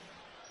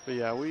 But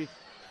yeah, I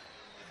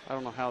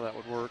don't know how that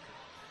would work.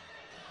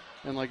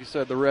 And like you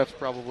said, the refs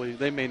probably,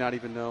 they may not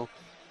even know.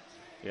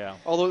 Yeah.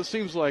 Although it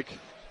seems like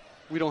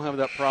we don't have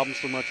that problem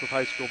so much with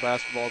high school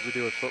basketball as we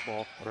do with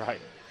football.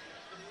 Right.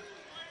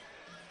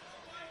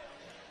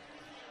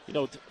 You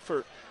know,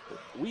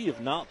 we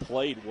have not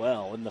played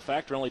well, and the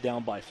fact we're only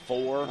down by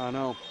 4. I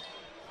know.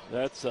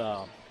 That's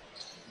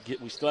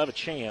we still have a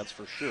chance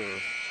for sure.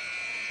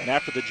 And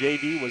after the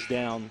JV was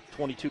down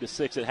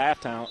 22-6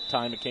 at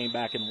halftime, it came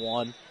back and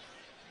won.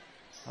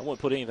 I wouldn't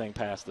put anything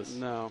past us.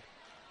 No.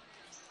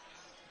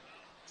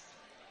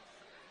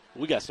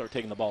 We got to start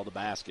taking the ball to the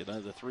basket.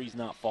 The three's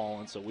not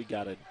falling, so we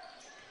got to,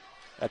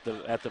 at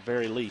the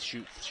very least,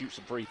 shoot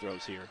some free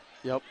throws here.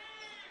 Yep.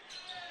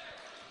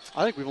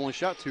 I think we've only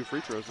shot 2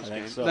 free throws this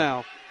game. So.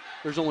 Now,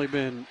 there's only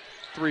been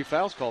 3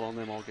 fouls called on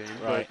them all game.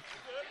 Right.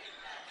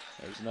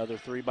 There's another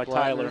 3 by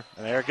Tyler.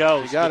 And there it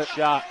goes. He got Good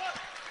shot.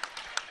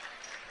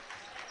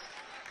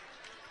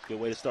 Good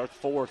way to start the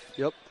fourth.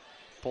 Yep.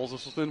 Pulls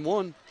us within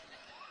 1.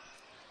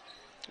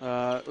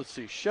 Let's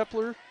see.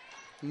 Shepler,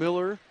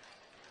 Miller,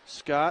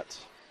 Scott,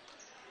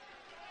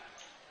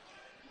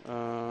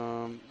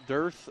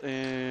 Dearth,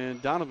 and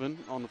Donovan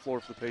on the floor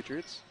for the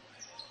Patriots.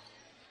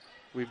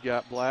 We've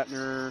got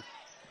Blattner,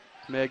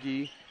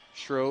 Meggie,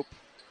 Schroep,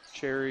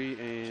 Cherry,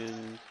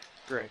 and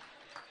Gray.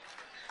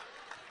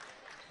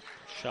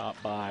 Shot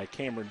by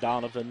Cameron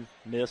Donovan,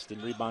 missed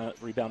and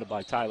rebounded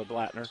by Tyler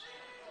Blattner.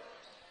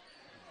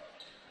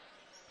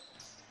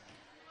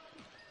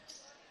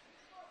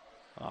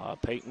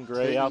 Peyton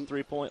Gray out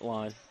 3-point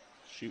line,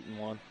 shooting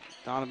 1.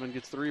 Donovan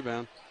gets the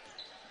rebound.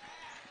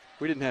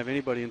 We didn't have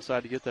anybody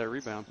inside to get that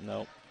rebound.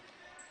 Nope.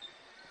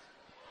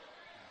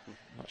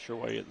 Not sure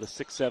why the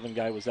 6'7"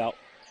 guy was out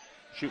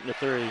shooting a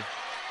 3.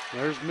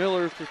 There's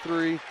Miller for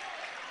 3.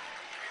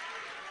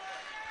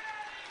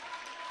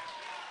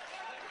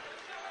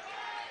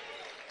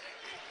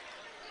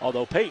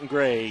 Although Peyton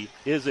Gray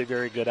is a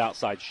very good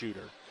outside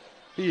shooter.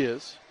 He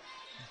is.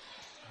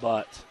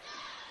 But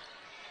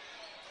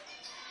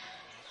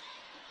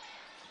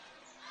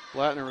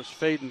Blattner was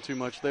fading too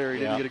much there. He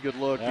didn't get a good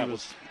look. That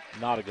was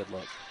not a good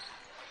look.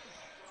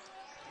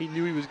 He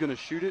knew he was going to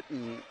shoot it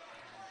and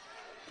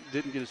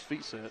didn't get his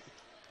feet set.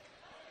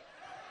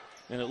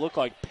 And it looked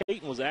like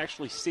Peyton was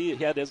actually he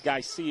had his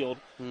guy sealed,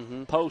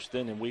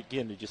 posting, and we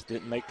just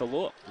didn't make the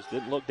look. Just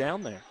didn't look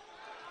down there.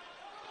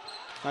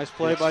 Nice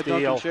play Good by steal.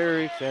 Duncan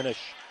Cherry. Finish.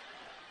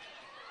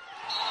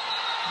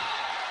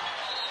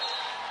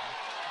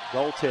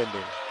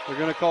 Goaltending. They're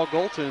going to call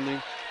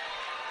goaltending.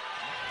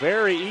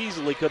 Very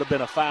easily could have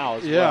been a foul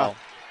as Yeah. well.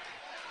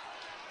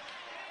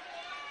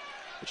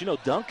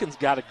 But, Duncan's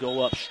got to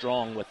go up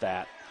strong with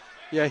that.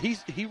 Yeah,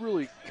 he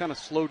really kind of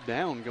slowed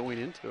down going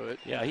into it.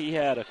 Yeah, he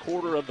had a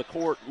quarter of the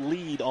court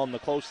lead on the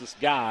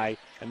closest guy,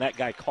 and that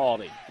guy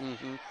caught him.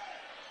 Mm-hmm.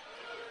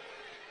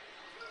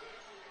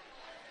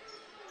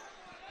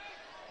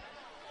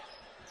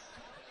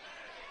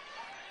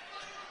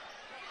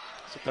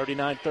 So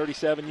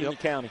 39-37 Union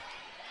County.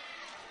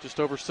 Just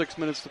over 6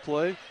 minutes to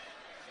play.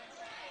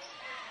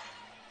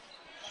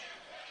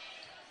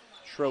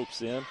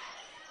 Schroep's in.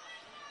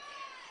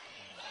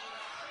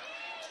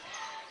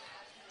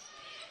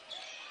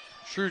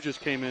 Shrew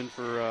just came in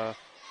for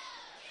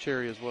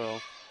Cherry as well.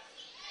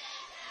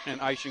 And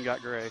Eischen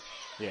got Gray.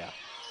 Yeah.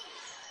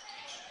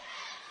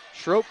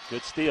 Schroep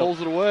Good steal. pulls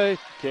it away.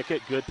 Kick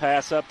it. Good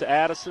pass up to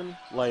Addison.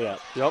 Layup.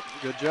 Yep,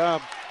 good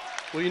job.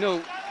 Well,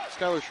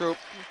 Skylar Schroep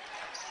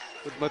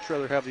would much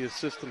rather have the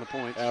assist than the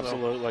points.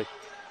 Absolutely.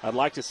 I'd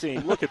like to see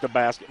him look at the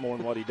basket more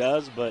than what he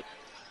does, but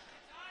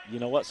you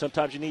know what?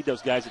 Sometimes you need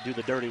those guys that do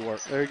the dirty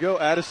work. There you go.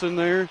 Addison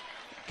there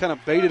kind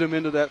of baited him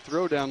into that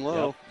throw down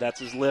low. Yep. That's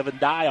his live and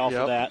die off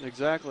of that.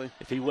 Exactly.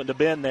 If he wouldn't have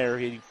been there,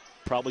 he'd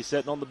probably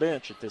sitting on the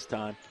bench at this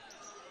time.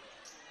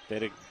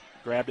 They'd have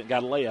grabbed it and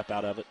got a layup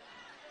out of it.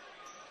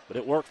 But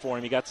it worked for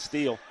him. He got the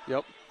steal.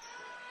 Yep.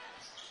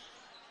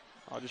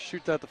 I'll just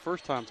shoot that the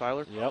first time,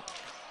 Tyler. Yep.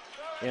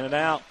 In and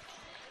out.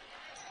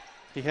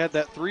 He had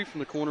that three from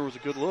the corner, was a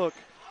good look.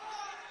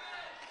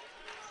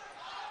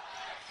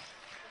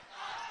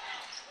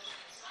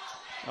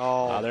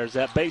 Oh, There's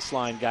that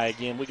baseline guy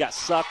again. We got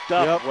sucked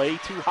up way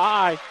too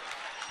high.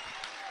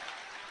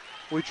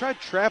 We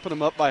tried trapping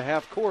him up by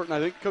half court, and I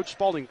think Coach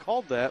Spalding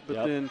called that,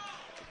 but then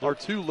our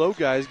two low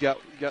guys got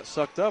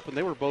sucked up, and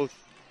they were both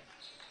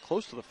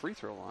close to the free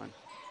throw line.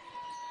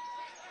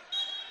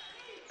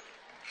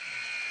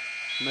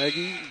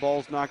 Maggie,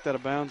 ball's knocked out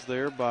of bounds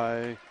there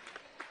by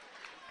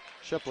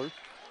Shepler.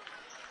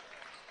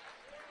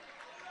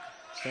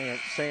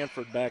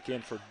 Sanford back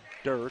in for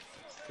Dearth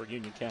for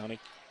Union County.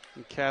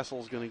 And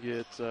Castle's going to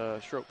get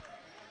Schroep.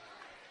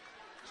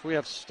 So we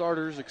have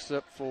starters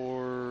except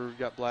for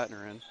got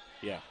Blattner in.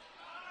 Yeah.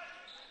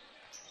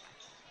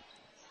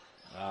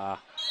 I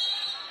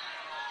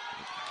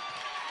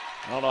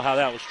don't know how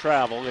that was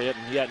traveled. He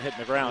hadn't hit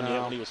the ground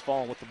yet when he was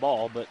falling with the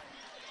ball, but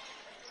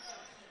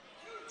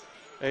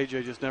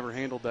AJ just never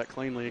handled that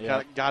cleanly.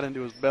 It got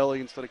into his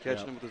belly instead of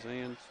catching him with his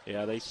hands.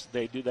 Yeah,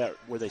 they do that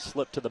where they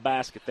slip to the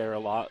basket there a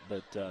lot,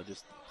 but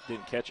just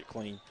didn't catch it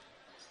clean.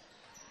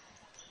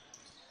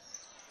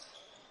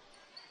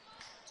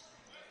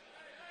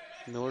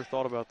 Miller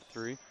thought about the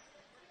three.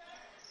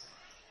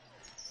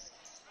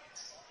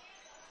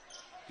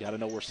 Got to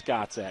know where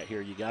Scott's at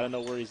here. You got to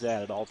know where he's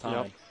at all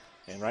time. Yep.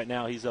 And right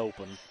now he's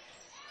open.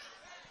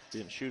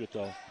 Didn't shoot it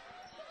though.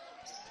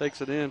 Takes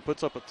it in,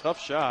 puts up a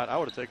tough shot. I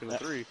would have taken the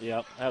three.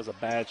 Yep, that was a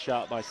bad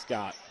shot by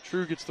Scott.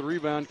 True gets the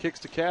rebound, kicks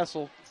to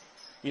Castle.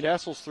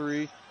 Castle's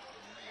three.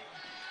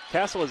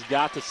 Castle has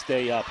got to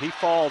stay up. He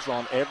falls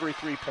on every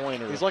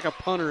three-pointer. He's like a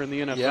punter in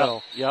the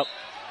NFL. Yep.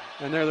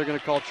 And they're going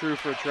to call True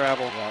for a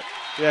travel. Yep.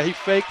 Yeah, he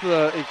faked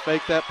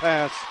that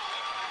pass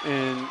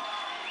and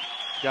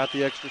got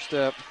the extra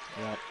step.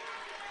 Yep.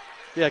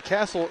 Yeah,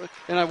 Castle,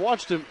 and I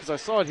watched him because I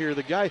saw it here.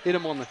 The guy hit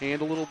him on the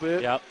hand a little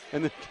bit. Yep.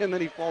 And then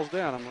he falls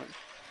down. I'm like,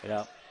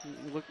 yeah.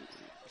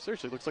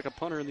 Seriously, looks like a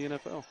punter in the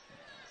NFL.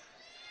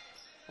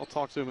 I'll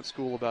talk to him at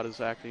school about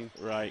his acting.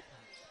 Right.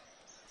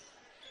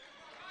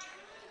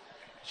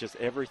 It's just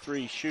every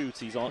three he shoots,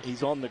 he's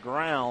on the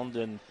ground,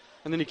 and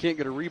then he can't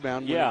get a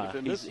rebound. Yeah,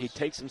 he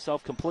takes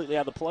himself completely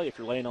out of the play if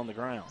you're laying on the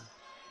ground.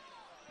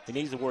 He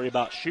needs to worry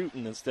about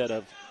shooting instead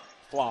of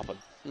flopping.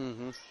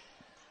 Mm-hmm.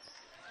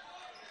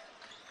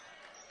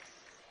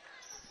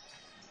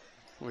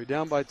 We're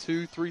down by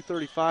 2,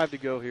 3:35 to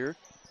go here.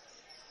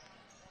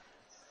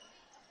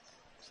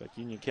 Looks like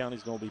Union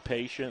County's going to be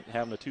patient,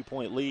 having a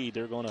 2-point lead.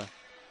 They're going to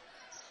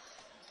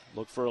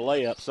look for a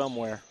layup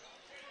somewhere.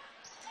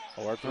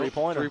 Or a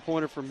three-pointer.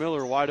 Three-pointer for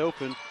Miller, wide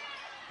open.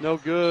 No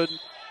good.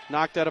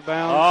 Knocked out of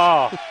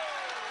bounds. Oh.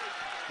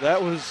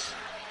 That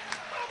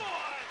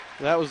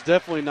was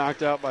definitely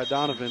knocked out by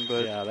Donovan.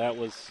 But yeah,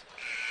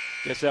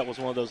 guess that was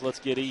one of those let's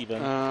get even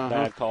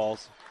bad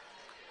calls.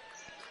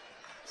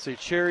 See,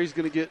 Cherry's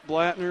going to get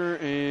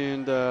Blattner,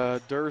 and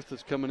Dearth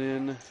is coming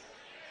in.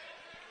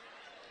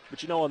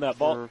 But on that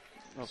ball.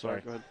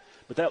 Sorry, go ahead.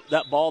 But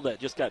that ball that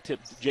just got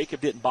tipped, Jacob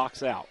didn't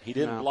box out. He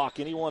didn't block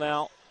anyone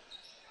out.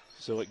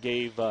 So it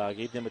gave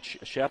them a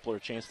Shepler a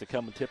chance to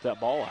come and tip that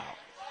ball out.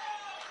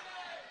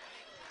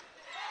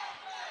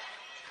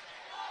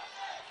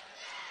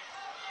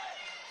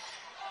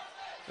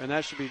 And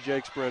that should be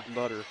Jake's bread and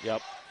butter.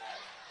 Yep.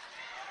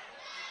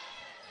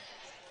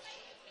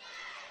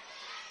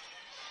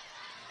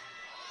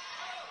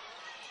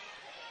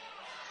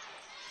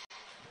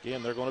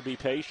 Again, they're going to be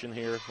patient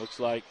here. Looks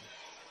like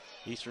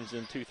Eastern's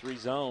in 2-3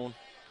 zone.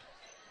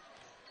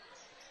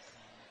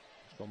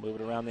 Going to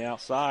move it around the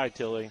outside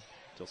till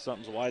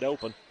something's wide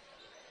open.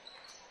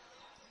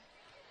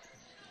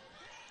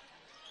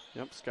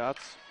 Yep,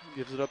 Scotts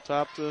gives it up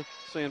top to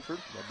Sanford.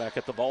 They're back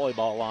at the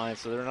volleyball line,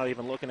 so they're not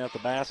even looking at the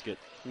basket.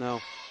 No.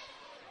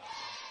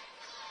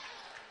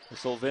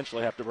 This will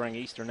eventually have to bring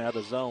Eastern out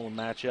of zone,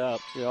 match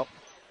up. Yep.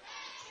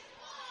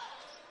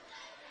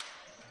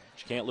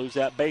 But you can't lose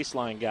that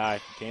baseline guy.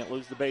 Can't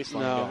lose the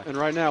baseline guy. And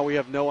right now we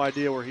have no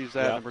idea where he's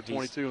at, Yep, number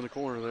 22 in the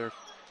corner there.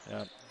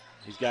 Yeah.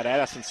 He's got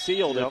Addison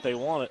sealed if they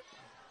want it.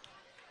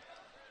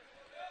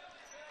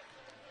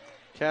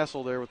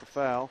 Castle there with the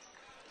foul.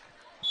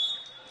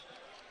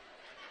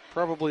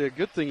 Probably a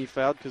good thing he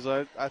fouled because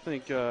I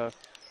think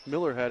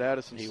Miller had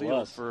Addison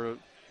sealed for.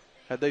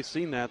 Had they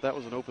seen that, that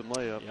was an open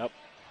layup. Yep.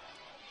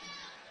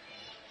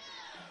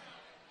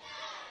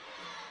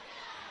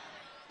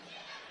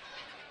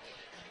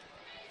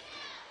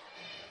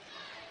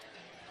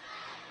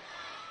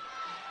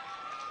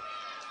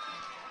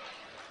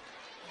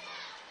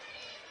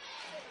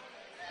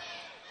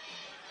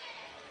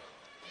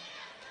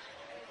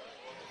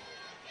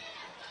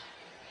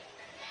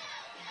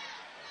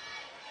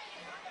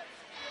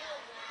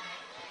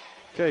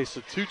 Okay,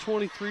 so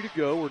 2:23 to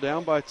go. We're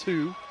down by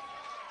 2.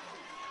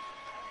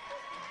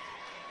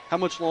 How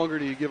much longer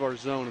do you give our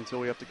zone until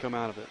we have to come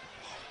out of it?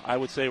 I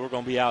would say we're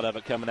going to be out of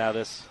it coming out of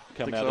this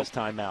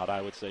timeout. I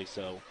would say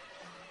so.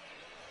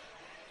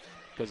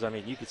 Because, I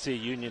mean, you could see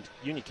Union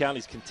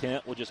County's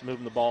content with just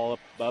moving the ball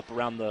up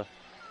around the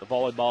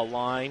volleyball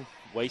line,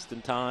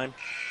 wasting time.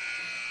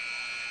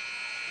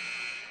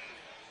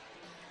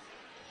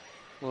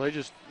 Well,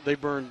 they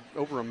burned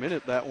over a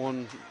minute that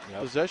one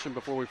possession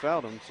before we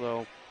fouled them.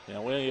 So,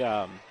 we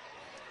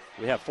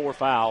have 4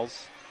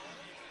 fouls,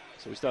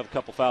 so we still have a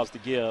couple fouls to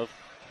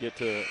get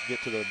to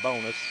the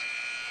bonus.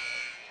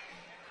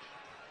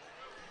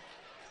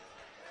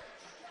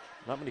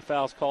 Not many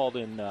fouls called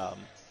in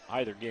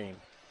either game.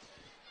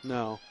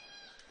 No.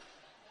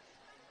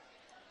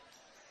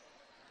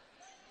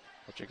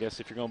 Which I guess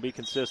if you're going to be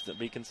consistent,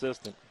 be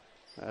consistent.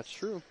 That's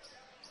true.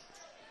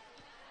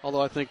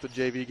 Although I think the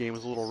JV game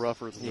was a little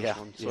rougher than this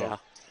one. So.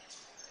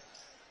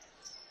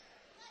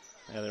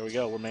 Yeah, there we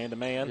go. We're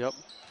man-to-man. Yep.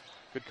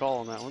 Good call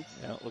on that one.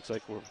 Yeah, it looks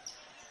like we're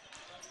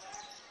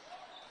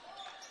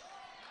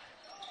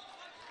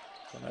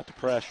going at the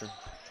pressure.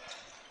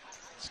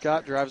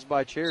 Scott drives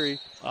by Cherry.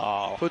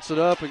 Oh. Puts it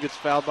up and gets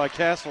fouled by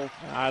Castle.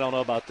 I don't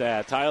know about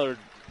that. Tyler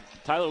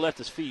left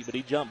his feet, but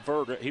he jumped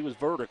he was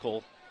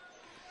vertical.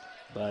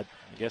 But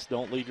I guess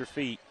don't leave your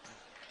feet.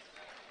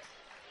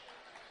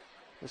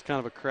 It was kind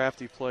of a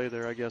crafty play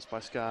there, I guess,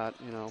 by Scott,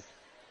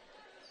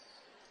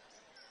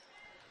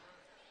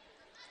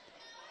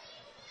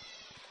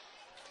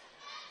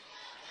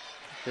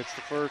 Hits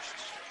the first.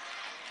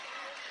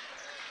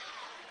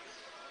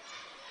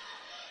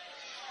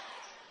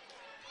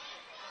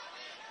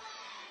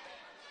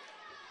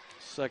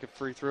 Second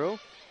free throw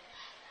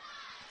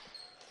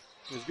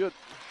is good.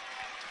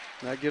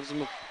 That gives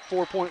them a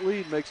 4-point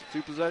lead, makes it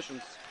 2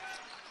 possessions.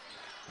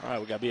 All right,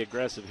 we got to be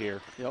aggressive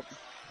here. Yep.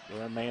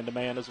 We're in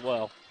man-to-man as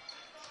well.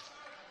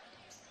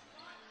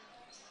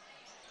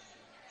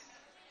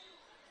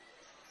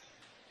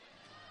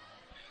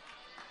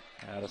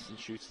 Addison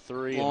shoots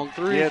 3. Long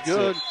 3 is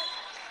good.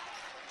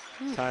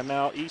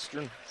 Timeout,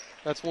 Eastern.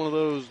 That's one of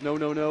those no.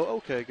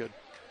 Okay, good.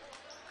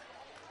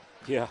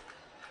 Yeah.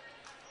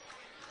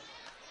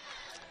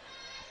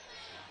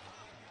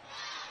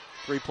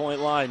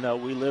 3-point line, though.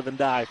 We live and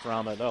die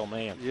from it. Oh,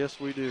 man. Yes,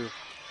 we do.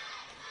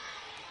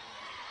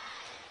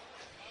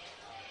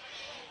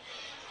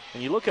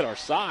 And you look at our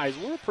size,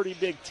 we're a pretty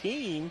big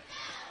team.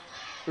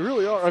 We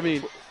really are. I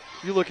mean,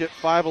 you look at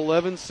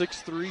 5'11",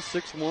 6'3",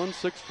 6'1",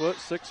 6 foot,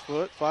 6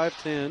 foot,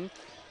 5'10".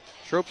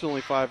 Trope's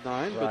only 5'9",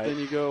 right. But then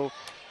you go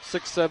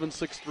 6'7",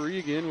 6'3"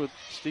 again with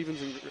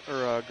Stevens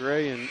and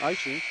Gray and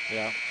Ishing.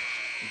 Yeah.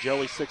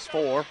 Joey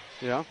 6'4".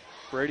 Yeah.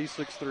 Brady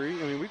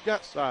 6'3". I mean, we've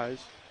got size.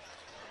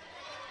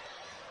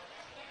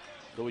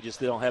 But we just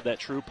don't have that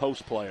true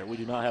post player. We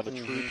do not have a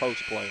true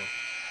post player.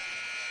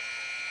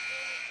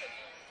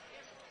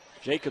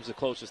 Jacob's the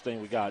closest thing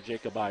we got,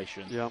 Jacob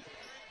Ishing. Yep.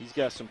 He's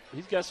got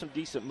some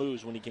decent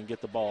moves when he can get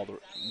the ball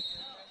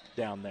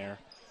down there.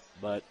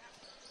 But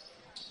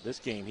this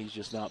game, he's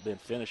just not been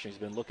finishing. He's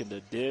been looking to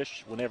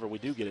dish whenever we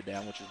do get it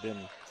down, which has been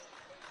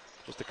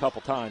just a couple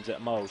times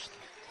at most.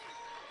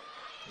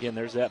 Again,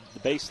 there's the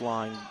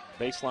baseline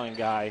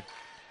guy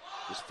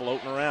just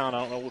floating around.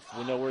 I don't know if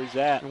we know where he's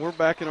at. And we're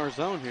back in our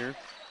zone here.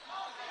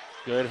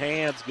 Good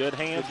hands Good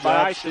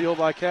by Ishing. Steal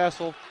by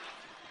Castle.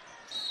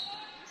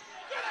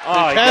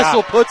 Oh,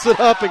 Castle puts it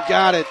up and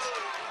got it.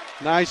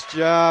 Nice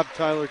job,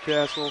 Tyler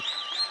Castle.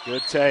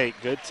 Good take.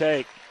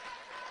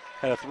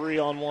 Had a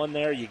 3-on-1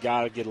 there. You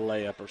got to get a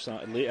layup or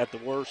something. At the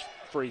worst,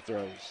 free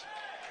throws.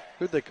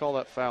 Who'd they call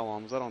that foul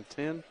on? Was that on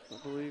 10, I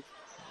believe?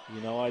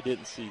 I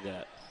didn't see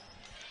that.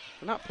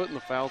 They're not putting the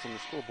fouls on the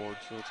scoreboard,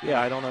 so it's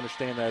I don't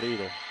understand that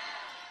either.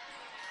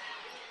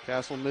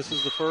 Castle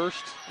misses the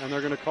first, and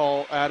they're going to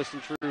call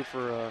Addison True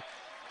for a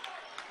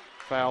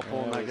foul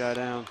pulling that guy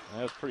down.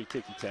 That was pretty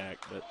ticky-tack,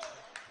 but.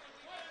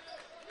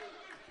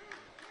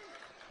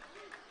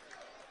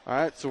 All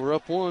right, so we're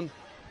up 1.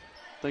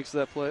 Thanks to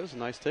that play. It was a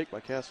nice take by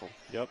Castle.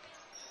 Yep.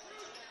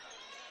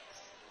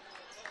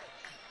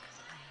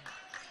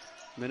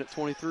 Minute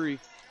 23.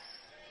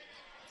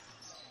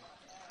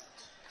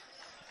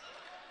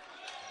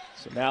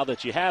 So now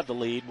that you have the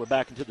lead, we're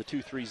back into the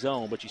 2-3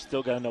 zone, but you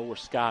still got to know where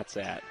Scott's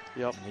at.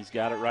 Yep. And he's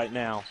got it right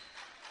now.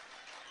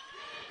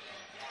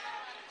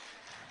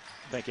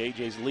 I think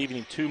AJ's leaving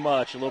him too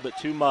much, a little bit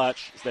too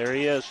much. There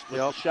he is with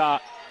the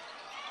shot.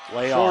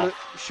 Way off.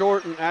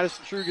 Short, and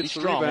Addison True gets the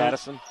strong, rebound.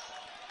 Addison.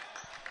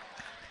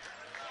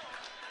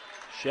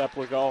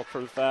 Shepler golf for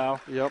the foul.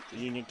 Yep.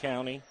 Union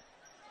County.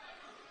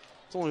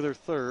 It's only their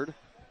third.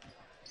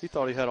 He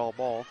thought he had all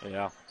ball.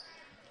 Yeah.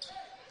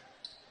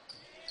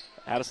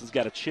 Addison's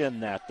got to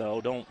chin that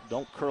though.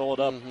 Don't curl it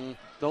up.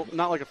 Don't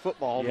not like a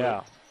football.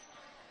 Yeah.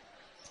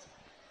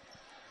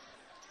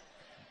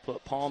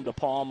 Put palm to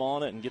palm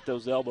on it and get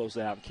those elbows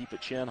out and keep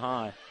it chin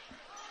high.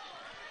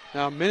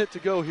 Now a minute to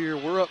go here.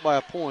 We're up by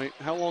a point.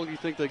 How long do you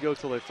think they go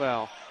till they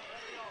foul?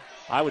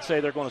 I would say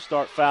they're going to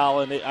start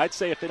fouling. I'd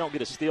say if they don't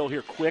get a steal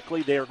here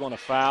quickly, they are going to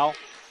foul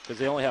because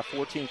they only have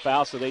 14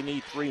 fouls, so they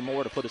need 3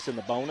 more to put us in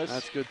the bonus.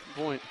 That's a good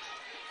point.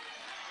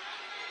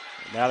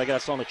 Now they got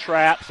us on a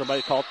trap.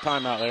 Somebody called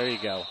timeout. There you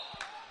go.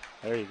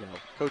 There you go.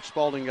 Coach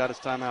Spalding got his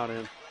timeout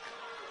in.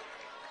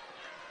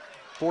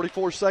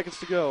 44 seconds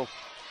to go.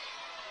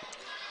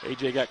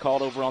 AJ got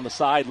called over on the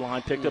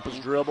sideline, picked up his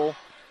dribble.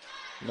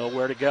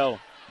 Nowhere to go.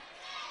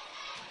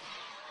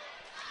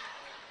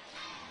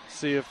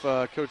 See if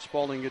Coach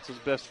Spalding gets his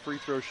best free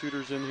throw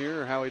shooters in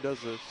here or how he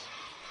does this.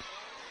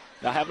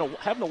 Now, having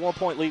a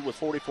 1-point lead with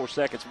 44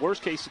 seconds,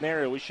 worst case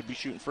scenario, we should be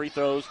shooting free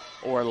throws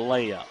or a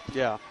layup.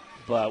 Yeah.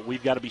 But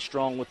we've got to be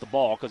strong with the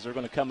ball because they're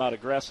going to come out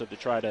aggressive to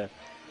try to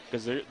 –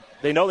 because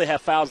they know they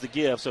have fouls to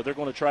give, so they're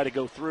going to try to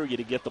go through you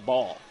to get the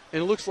ball.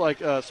 And it looks like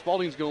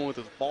Spalding's going with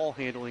his ball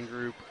handling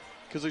group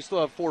because they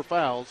still have 4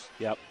 fouls.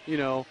 Yep. You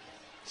know,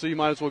 so you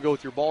might as well go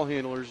with your ball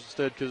handlers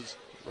instead because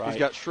he's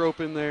got Schroep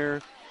in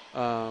there.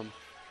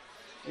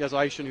 He has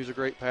Eischen, who's a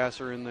great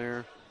passer, in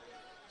there.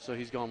 So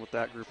he's gone with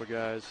that group of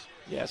guys.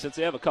 Yeah, since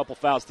they have a couple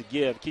fouls to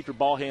give, keep your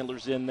ball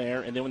handlers in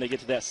there, and then when they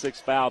get to that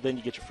 6th foul, then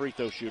you get your free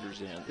throw shooters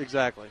in.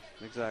 Exactly.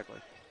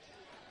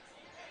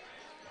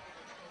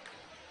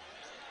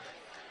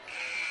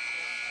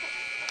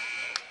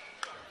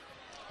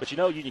 But you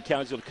know Union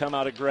County's going to come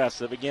out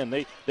aggressive. Again,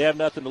 they have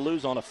nothing to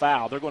lose on a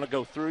foul. They're going to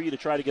go through you to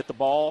try to get the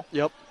ball.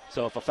 Yep.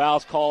 So if a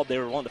foul's called, they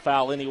were wanting to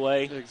foul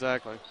anyway.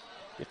 Exactly.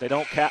 If they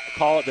don't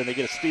call it, then they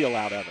get a steal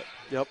out of it.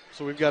 Yep.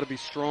 So we've got to be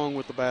strong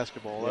with the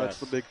basketball. Yes. That's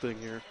the big thing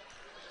here.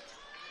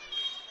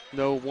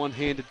 No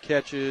one-handed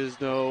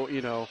catches. No,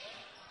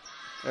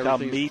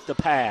 Come meet the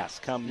pass.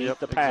 Come meet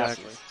the passes.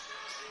 Exactly.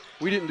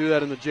 We didn't do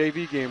that in the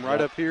JV game right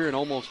up here and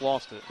almost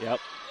lost it. Yep.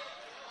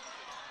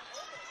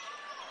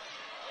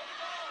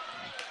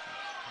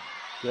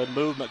 Good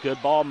movement,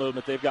 good ball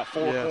movement. They've got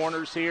 4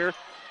 corners here.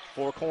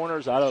 4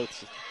 corners.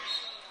 There's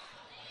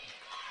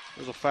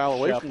a foul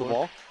away from the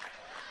ball.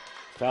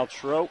 Fouled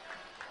Schroep.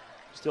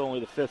 Still only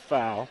the 5th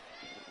foul.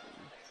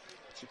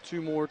 So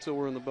 2 more till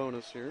we're in the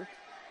bonus here.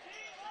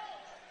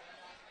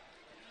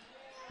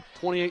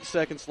 28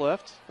 seconds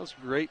left. That's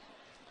great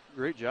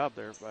job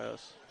there by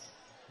us.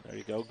 There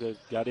you go. Good.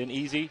 Got in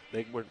easy.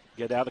 They were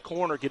get out of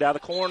the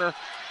corner.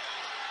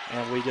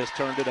 And we just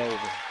turned it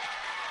over.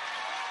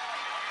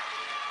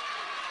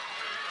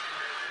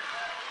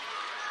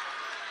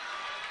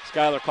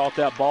 Skyler caught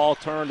that ball,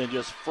 turned and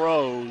just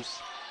froze.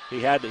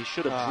 He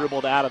should have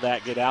dribbled out of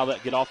that, get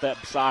off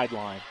that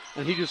sideline.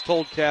 And he just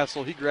told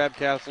Castle, he grabbed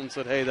Castle and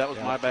said, "Hey, that was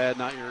my bad,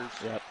 not yours."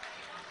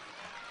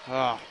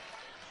 Yep.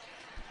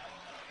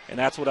 And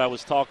that's what I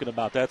was talking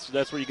about.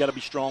 That's where you got to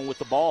be strong with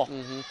the ball.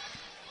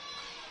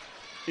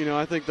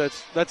 I think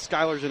that's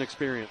Skyler's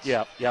inexperience.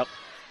 Yep.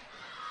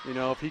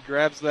 If he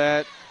grabs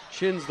that,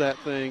 chins that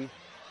thing,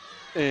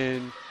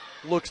 and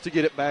looks to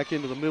get it back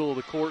into the middle of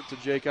the court to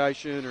Jake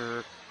Eischen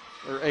or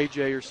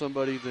AJ or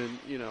somebody, then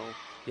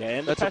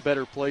and that's a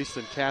better place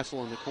than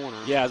Castle in the corner.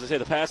 Yeah, as I say,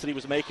 the pass that he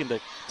was making to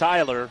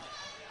Tyler,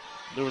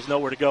 there was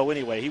nowhere to go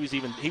anyway. He was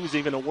even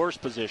in a worse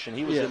position.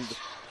 He was in the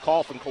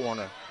coffin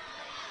corner.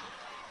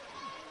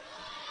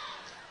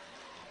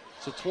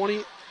 So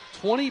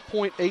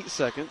 20.8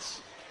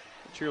 seconds.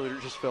 The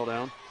cheerleader just fell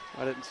down.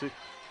 I didn't see.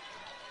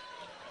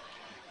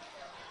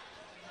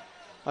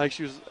 I think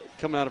she was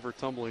coming out of her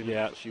tumbling.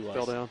 Yeah, she was.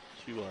 Fell down.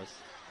 She was.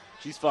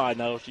 She's fine,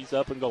 though. She's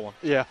up and going.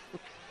 Yeah.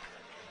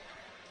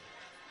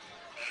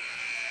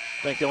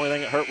 I think the only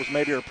thing that hurt was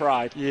maybe her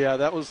pride. Yeah,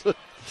 that was a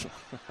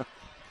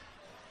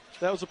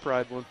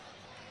pride one.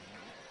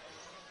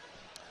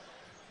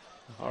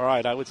 All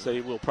right, I would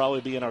say we'll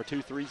probably be in our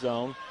 2-3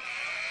 zone.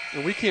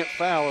 And we can't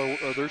foul,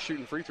 or they're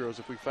shooting free throws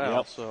if we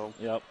foul.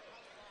 Yep.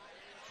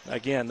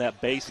 Again,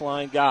 that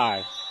baseline guy.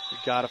 You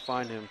got to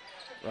find him.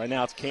 Right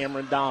now it's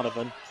Cameron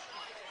Donovan.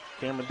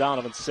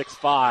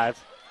 6'5".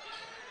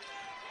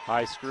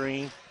 High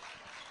screen.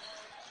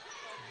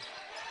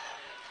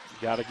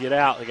 Got to get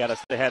out.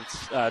 They had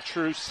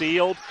True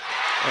sealed,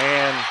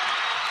 and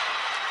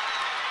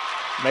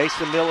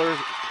Mason Miller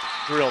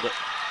drilled it.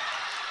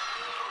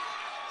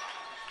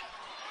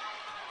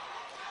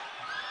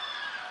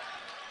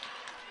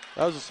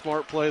 That was a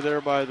smart play there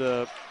by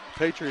the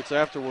Patriots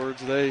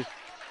afterwards. They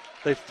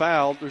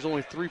fouled. There's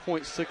only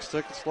 3.6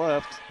 seconds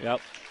left. Yep.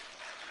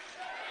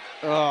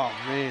 Oh,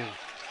 man.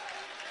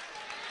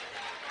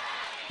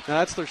 Now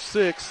that's their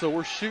 6th, so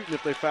we're shooting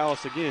if they foul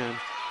us again.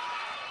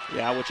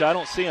 Yeah, which I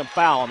don't see them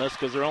fouling us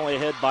because they're only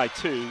ahead by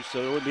 2,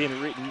 so it would be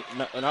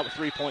not with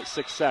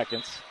 3.6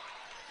 seconds.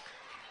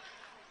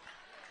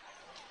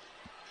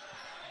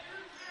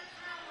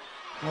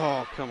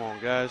 Oh, come on,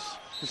 guys.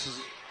 This is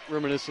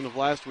reminiscent of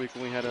last week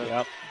when we had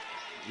a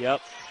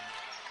Yep.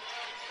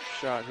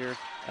 shot here.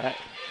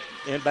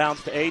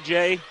 Inbounds to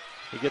AJ.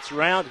 He gets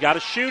around. Got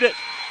to shoot it.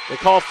 They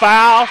call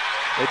foul.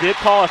 They did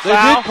call a foul.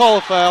 They did call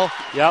a foul.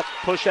 Yep.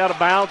 Push out of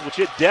bounds, which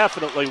it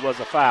definitely was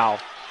a foul.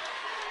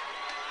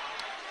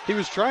 He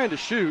was trying to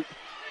shoot.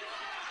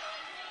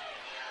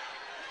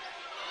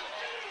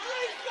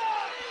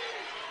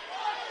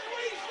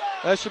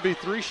 That should be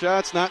 3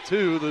 shots, not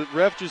 2. The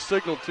ref just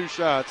signaled 2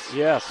 shots.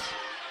 Yes.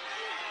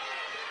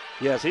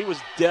 Yes, he was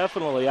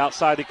definitely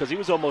outside because he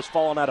was almost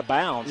falling out of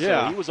bounds.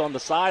 Yeah. So he was on the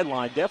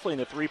sideline, definitely in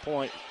the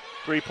three-point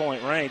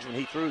range when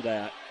he threw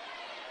that.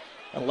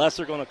 Unless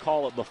they're going to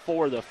call it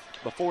before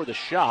the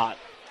shot.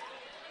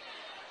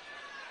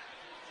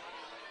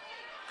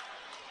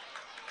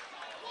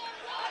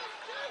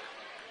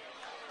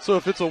 So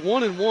if it's a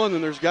 1-and-1,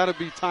 then there's got to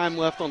be time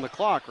left on the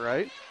clock,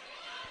 right?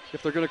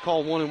 If they're going to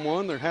call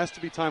 1-and-1, there has to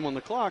be time on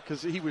the clock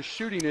because he was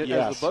shooting it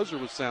as the buzzer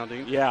was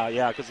sounding.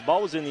 Yeah, because the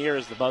ball was in the air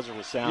as the buzzer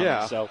was sounding.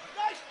 Yeah. So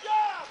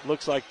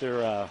looks like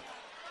they're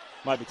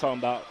might be talking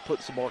about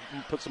put some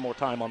more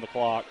time on the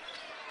clock.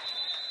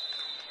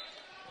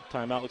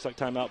 Timeout. Looks like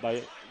timeout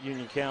by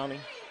Union County.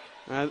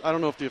 I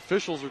don't know if the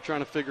officials are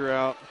trying to figure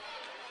out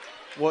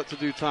what to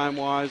do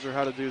time-wise or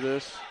how to do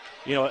this.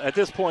 You know, at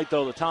this point,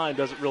 though, the time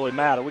doesn't really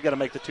matter. We got to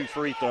make the 2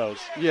 free throws.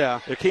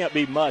 Yeah. There can't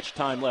be much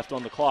time left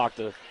on the clock.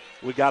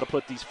 We got to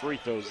put these free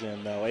throws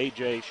in, though.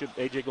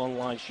 AJ go on the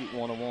line, shoot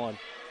 1-on-1.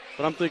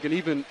 But I'm thinking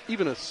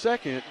even a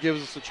second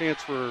gives us a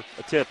chance for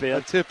a tip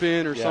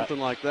in or something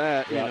like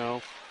that.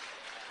 Yep.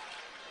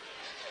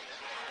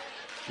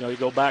 You know, you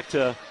go back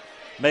to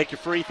make your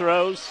free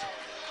throws.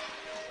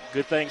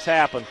 Good things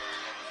happen.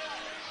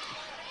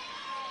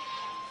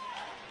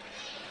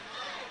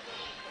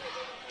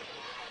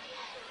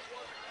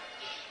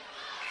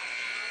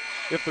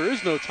 If there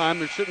is no time,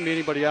 there shouldn't be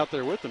anybody out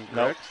there with them,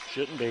 correct? Nope,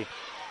 shouldn't be.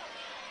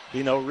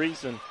 Be no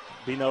reason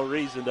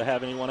to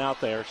have anyone out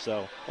there.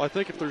 So, well, I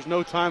think if there's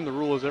no time, the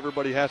rule is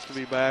everybody has to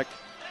be back.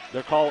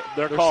 They're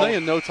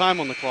saying no time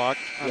on the clock.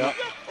 Yep.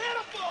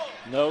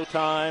 No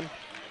time.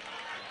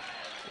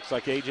 Looks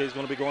like AJ's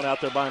going to be going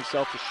out there by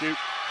himself to shoot.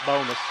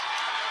 Bonus.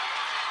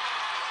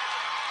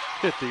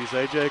 Hit these,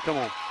 AJ. Come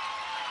on.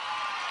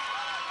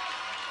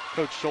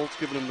 Coach Schultz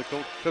giving him the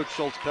Coach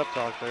Schultz pep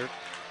talk there.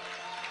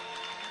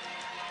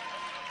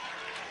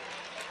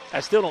 I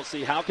still don't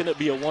see how can it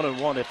be a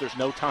 1-on-1 if there's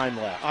no time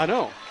left. I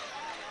know.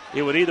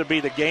 It would either be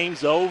the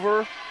game's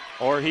over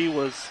or he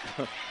was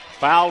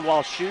fouled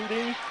while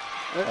shooting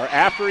or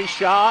after he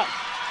shot.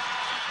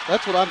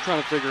 That's what I'm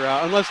trying to figure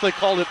out. Unless they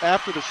called it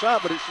after the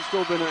shot, but it should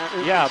still have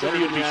been. Yeah, then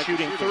he would be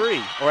shooting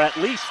 3 or at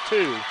least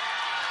 2.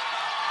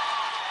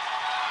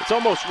 It's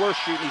almost worse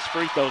shooting these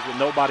free throws with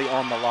nobody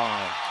on the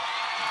line.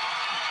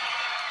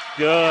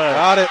 Good.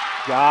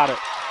 Got it.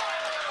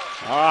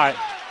 All right.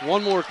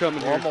 One more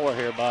coming here. One more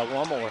here, Bob.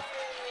 One more.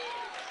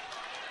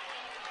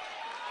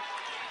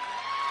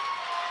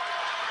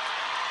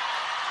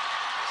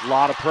 It's a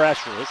lot of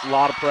pressure.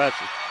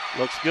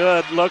 Looks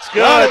good.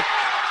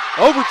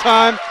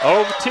 Overtime.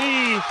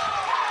 OT.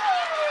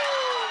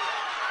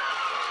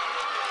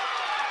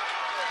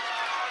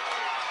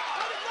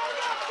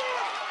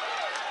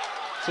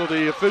 So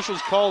the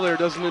officials' call there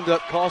doesn't end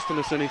up costing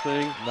us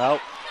anything.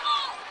 Nope.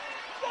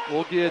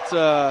 We'll get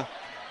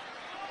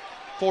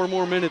 4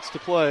 more minutes to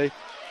play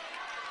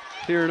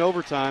here in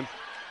overtime.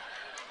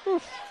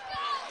 Oof.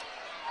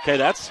 Okay,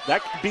 that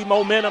could be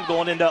momentum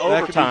going into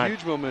overtime. That could be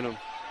huge momentum.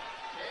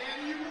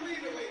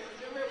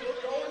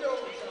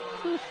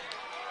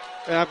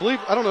 And I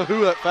don't know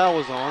who that foul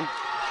was on.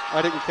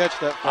 I didn't catch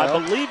that foul.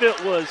 I believe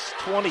it was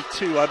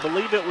 22. I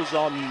believe it was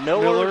on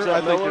Miller.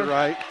 I think you're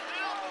right.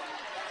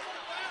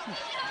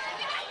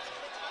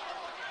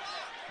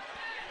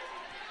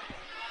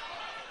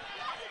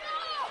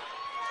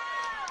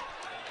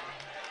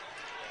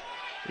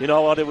 You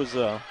know what? It was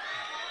a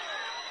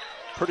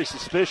pretty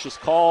suspicious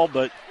call,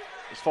 but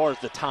as far as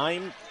the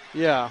time,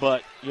 yeah.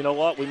 But you know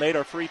what? We made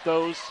our free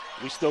throws.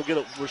 We still get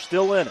it. We're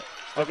still in it.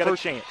 Still got a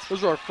chance.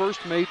 Those are our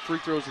first made free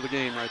throws of the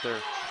game right there.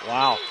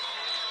 Wow.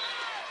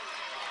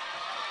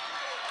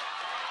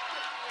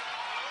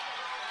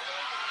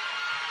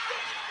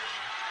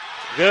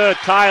 Good,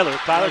 Tyler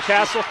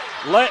Castle.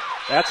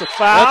 That's a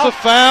foul. That's a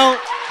foul.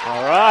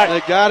 All right. They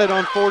got it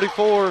on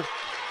 44.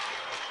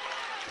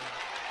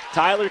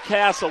 Tyler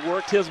Castle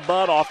worked his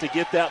butt off to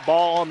get that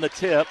ball on the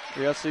tip.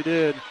 Yes, he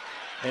did.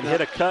 And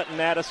hit a cut in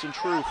Addison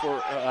True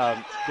for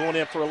going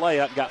in for a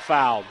layup and got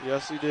fouled.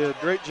 Yes, he did.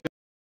 Great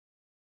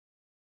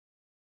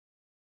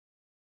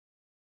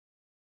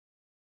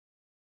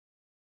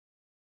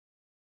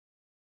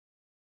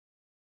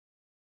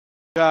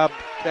job,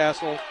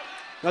 Castle.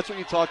 That's what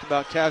you talked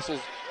about,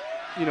 Castle's,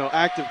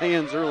 active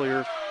hands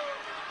earlier.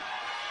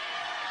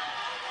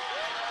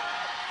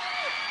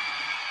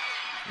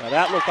 Now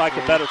that looked like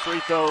a better free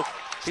throw.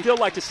 Still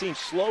like to see him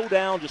slow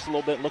down just a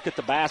little bit and look at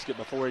the basket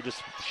before he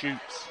just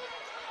shoots.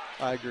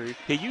 I agree.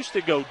 He used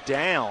to go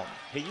down.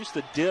 He used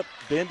to dip,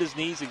 bend his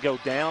knees, and go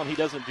down. He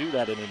doesn't do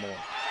that anymore.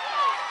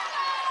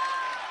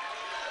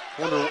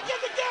 I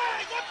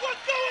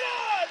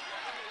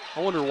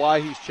wonder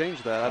why he's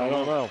changed that. I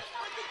don't know.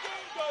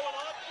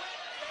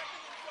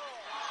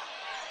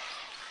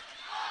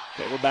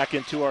 Okay, we're back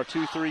into our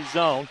 2-3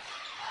 zone.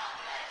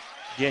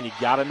 Again, you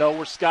got to know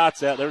where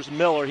Scott's at. There's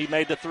Miller. He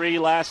made the three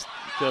last.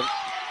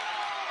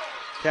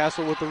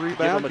 Castle with the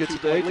rebound, gets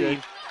it to AJ.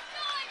 Lead.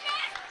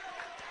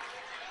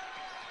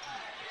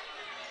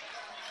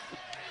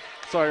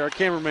 Sorry, our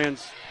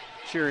cameraman's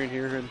cheering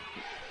here and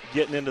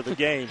getting into the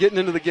game. Getting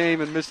into the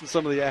game and missing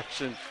some of the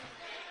action.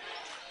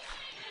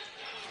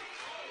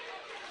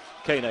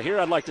 Okay, now here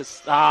I'd like to.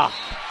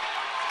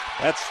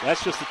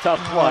 That's just a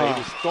tough play. He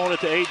was throwing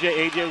it to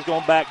AJ. AJ was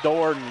going back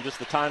door, and just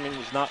the timing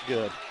was not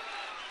good.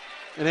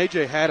 And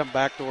AJ had him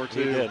backdoor,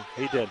 too.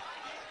 He did.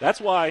 That's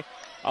why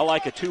I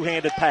like a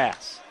two-handed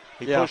pass.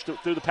 He pushed it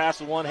through the pass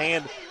with one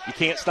hand. You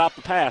can't stop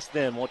the pass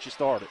then once you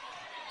start it.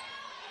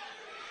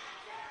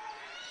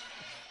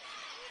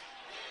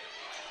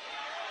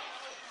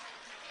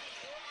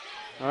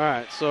 All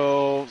right,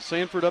 so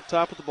Sanford up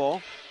top with the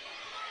ball.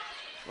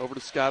 Over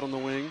to Scott on the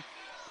wing.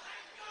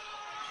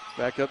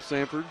 Back up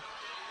Sanford.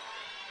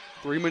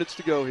 3 minutes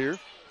to go here.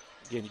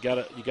 Again,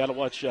 you gotta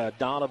watch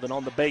Donovan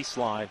on the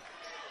baseline.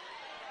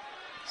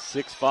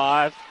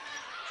 6'5".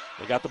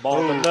 They got the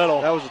ball in the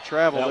middle. That was a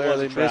travel there.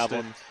 They missed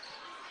it.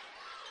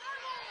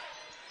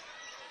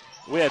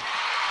 We had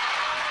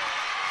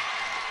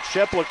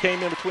Shepler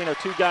came in between our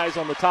two guys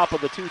on the top of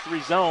the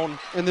 2-3 zone.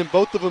 And then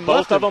both of them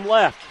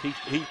left.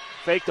 He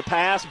faked the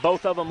pass.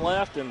 Both of them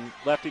left and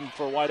left him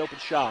for a wide open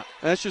shot.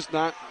 And that's just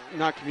not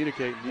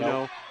communicating, you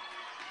know.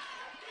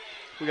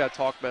 We got to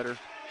talk better.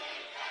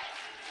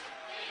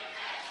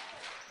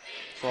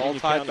 So all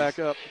tied back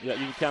up. Yeah,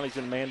 Union County's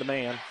in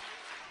man-to-man.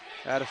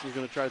 Addison's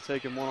going to try to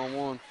take him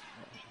one-on-one.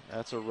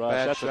 That's a rush.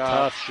 That's a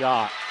tough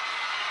shot.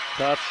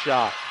 Tough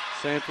shot.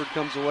 Sanford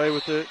comes away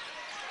with it.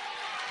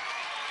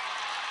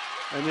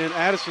 And then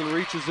Addison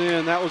reaches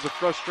in. That was a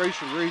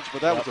frustration reach,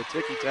 but that was a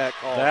ticky-tack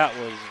call. That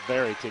was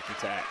very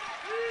ticky-tack.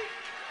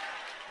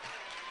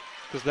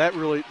 Because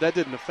that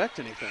didn't affect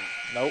anything.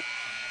 Nope.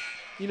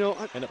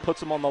 And it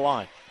puts them on the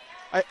line.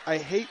 I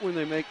hate when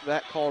they make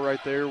that call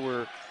right there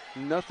where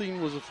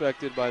nothing was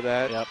affected by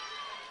that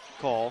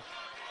call.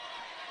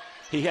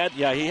 He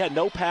had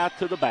no path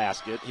to the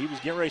basket. He was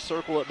getting ready to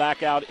circle it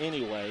back out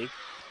anyway.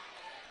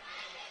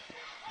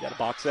 Got to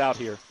box out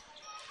here.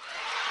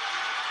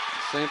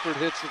 Sanford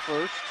hits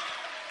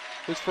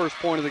his first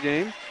point of the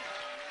game.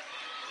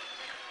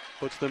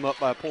 Puts them up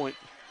by a point.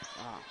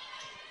 Wow.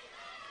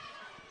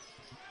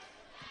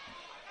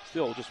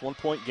 Still just 1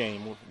 point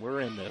game.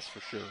 We're in this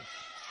for sure.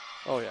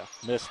 Oh, yeah.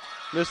 Missed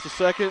the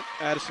second.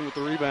 Addison with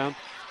the rebound.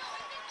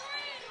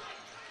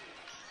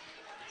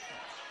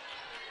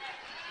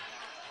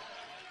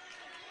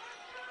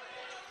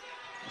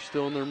 They're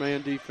still in their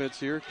man defense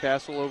here.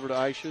 Castle over to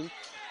Eischen.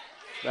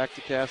 Back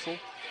to Castle.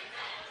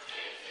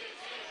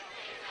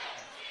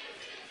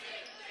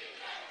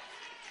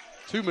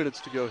 Two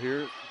minutes to go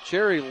here.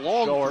 Cherry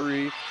long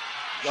three.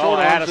 Short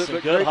Addison.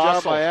 But good great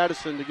hustle job by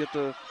Addison to get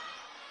the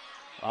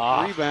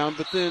rebound.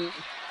 But then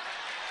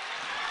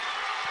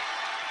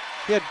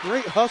he had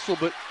great hustle,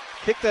 but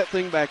kicked that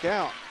thing back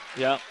out.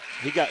 Yeah,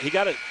 he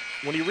got it.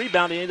 When he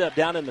rebounded, he ended up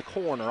down in the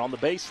corner on the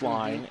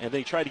baseline, and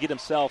then he tried to get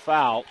himself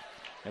out,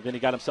 and then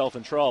he got himself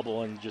in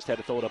trouble and just had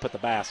to throw it up at the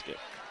basket.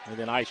 And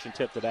then Eischen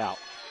tipped it out.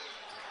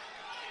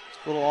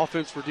 Little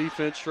offense for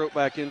defense. Stroke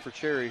back in for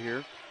Cherry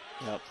here.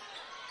 Yep.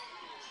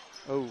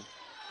 Oh.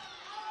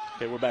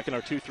 Okay, we're back in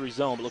our 2-3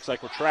 zone, but looks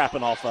like we're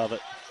trapping off of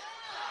it.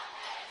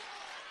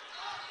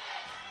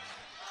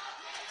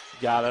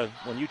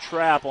 When you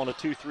trap on a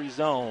 2-3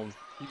 zone,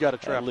 you got to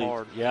trap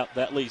hard. Yep,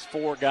 that leaves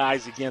four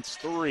guys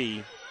against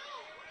three.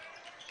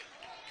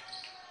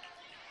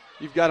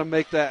 You've got to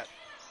make that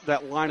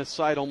line of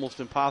sight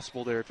almost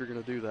impossible there if you're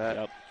going to do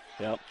that.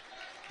 Yep.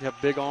 You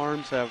have big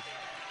arms, have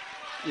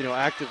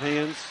active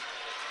hands.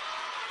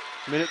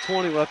 Minute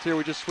 20 left here.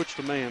 We just switched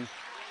to man.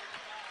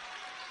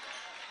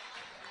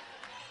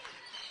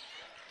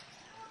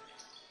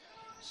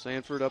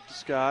 Sanford up to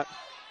Scott.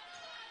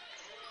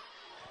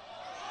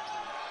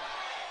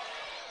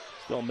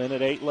 Still a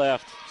minute 8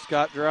 left.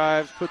 Scott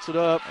drives, puts it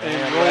up,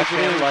 and rolls it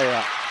in.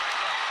 Layup.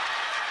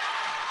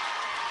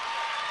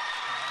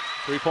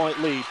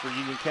 3-point lead for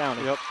Union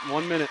County. Yep,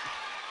 1 minute.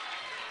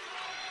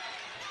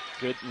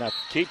 Good. Now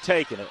keep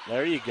taking it.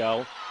 There you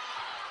go.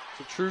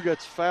 So True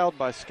gets fouled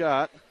by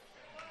Scott.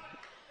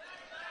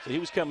 So he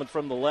was coming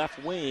from the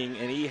left wing,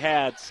 and he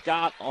had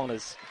Scott on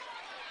his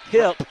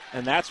hip,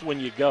 and that's when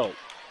you go.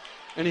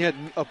 And he had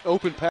an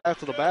open path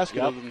to the basket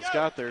Yep. other than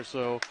Scott there,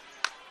 so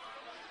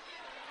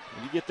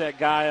When you get that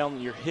guy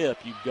on your hip,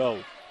 you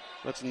go.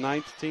 that's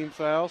 9th team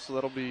foul, so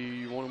that'll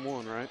be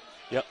 1-1, right?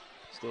 Yep,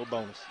 still a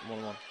bonus,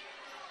 1-1.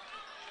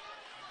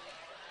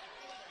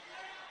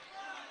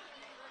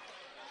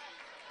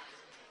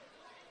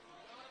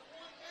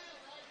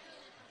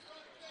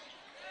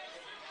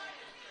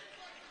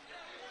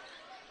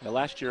 Now,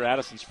 last year,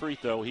 Addison's free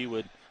throw, he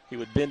would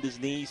bend his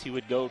knees, he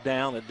would go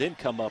down, and then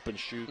come up and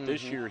shoot.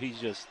 This year,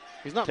 he's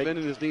not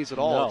bending his knees at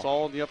all. No. It's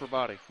all in the upper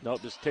body.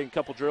 Nope, just taking a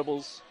couple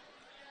dribbles.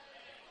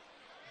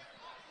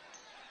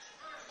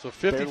 So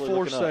Barely 54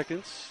 looking up.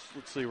 seconds.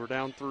 Let's see, we're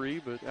down 3,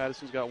 but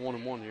Addison's got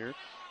 1-1 here.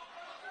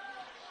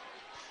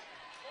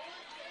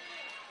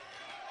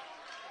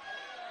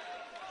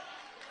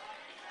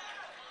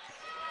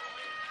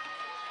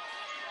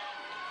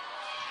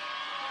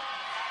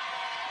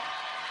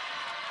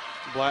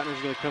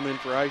 Blattner's going to come in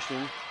for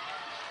icing.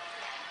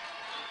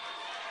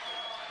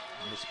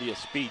 Must be a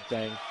speed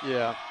thing.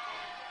 Yeah.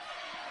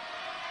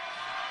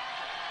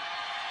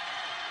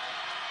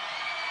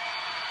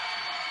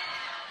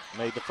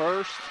 Made the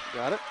first.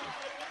 Got it.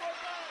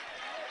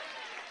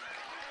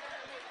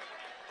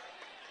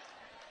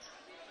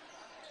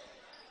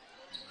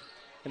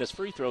 And his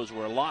free throws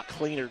were a lot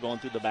cleaner going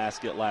through the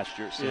basket last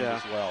year, it seemed Yeah.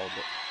 as well.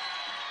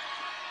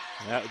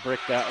 But that would break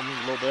that one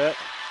a little bit.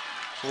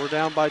 So we're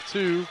down by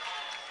 2.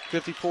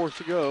 54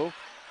 to go.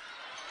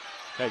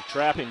 Okay,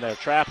 trapping there,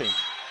 trapping.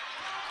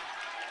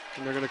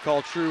 And they're going to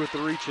call True with the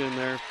reach in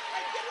there.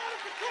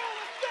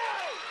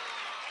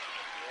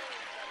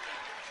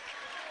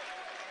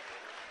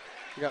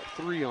 We got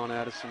 3 on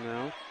Addison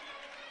now.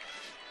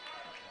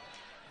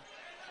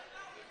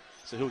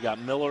 So who got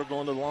Miller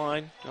going to the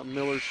line? Got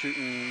Miller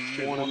shooting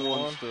Shooting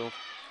 1-1 1-1. still.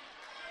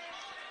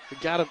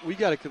 We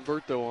gotta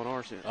convert though on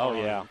our side. Oh,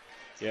 yeah.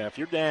 Yeah, if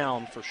you're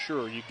down for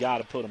sure, you got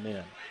to put them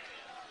in.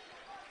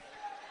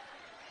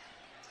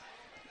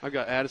 I've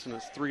got Addison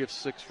as 3 of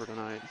 6 for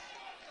tonight.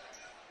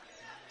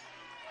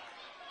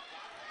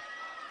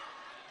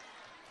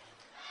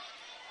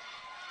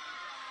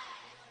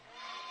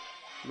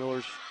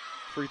 Miller's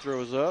free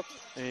throw is up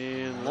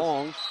and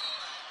long.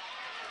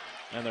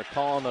 And they're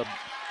calling a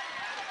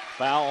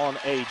foul on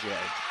AJ.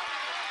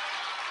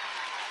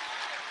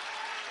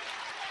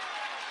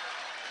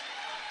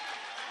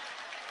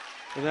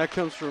 And that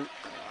comes from,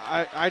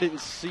 I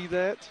didn't see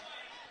that.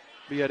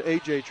 But you had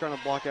AJ trying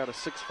to block out a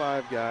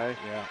 6'5" guy.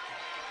 Yeah.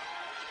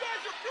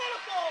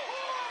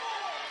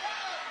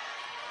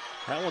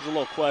 That one's a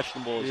little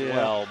questionable as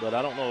well, but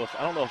I don't know if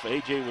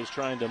AJ was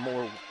trying to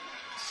more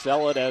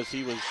sell it as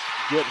he was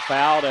getting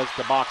fouled as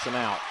to boxing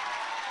out.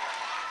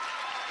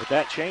 But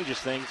that changes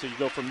things, so you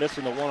go from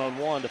missing the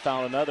one-on-one to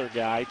foul another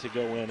guy to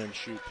go in and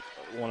shoot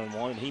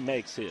one-on-one, and he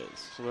makes his.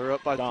 So they're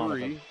up by Donovan.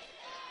 3.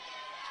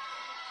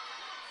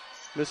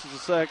 Misses a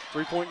sec,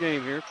 3-point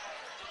game here.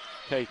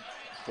 Okay,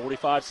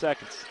 45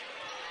 seconds.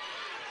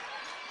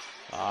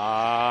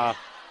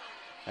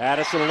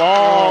 Addison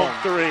long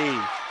three.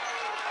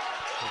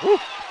 Woo.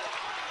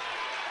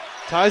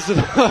 Ties it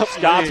up.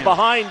 Scott's man.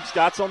 behind.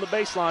 Scott's on the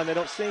baseline. They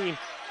don't see him.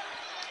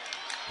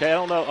 Okay, I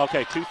don't know.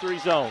 Okay, 2-3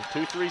 zone.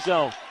 2-3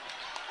 zone.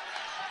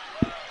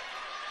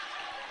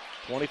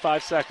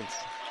 25 seconds.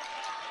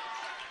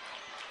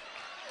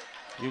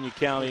 Union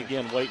County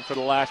again waiting for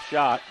the last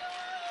shot.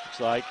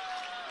 Looks like.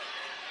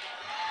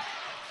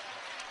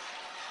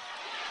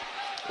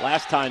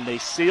 Last time they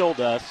sealed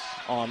us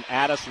on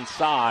Addison's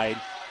side,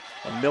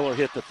 and Miller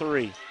hit the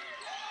 3.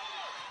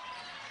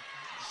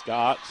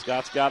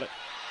 Scott's got it.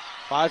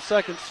 5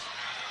 seconds.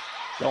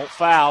 Don't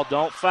foul.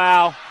 Don't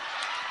foul.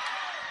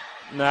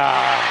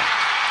 Nah.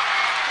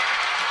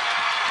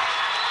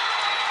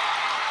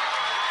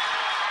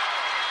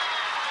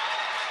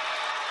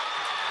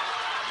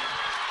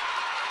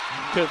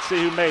 Couldn't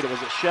see who made it.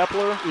 Was it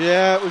Shepler?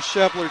 Yeah, it was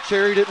Shepler.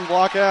 Cherry didn't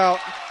block out.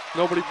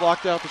 Nobody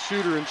blocked out the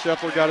shooter, and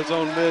Shepler got his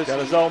own miss. Got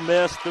his own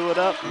miss, threw it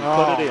up, and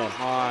put it in.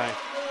 My.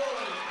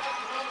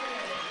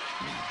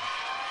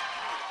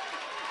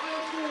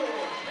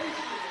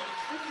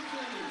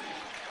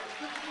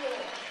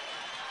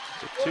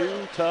 So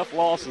 2 tough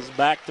losses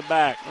back to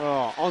back.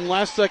 Oh, on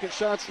last second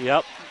shots,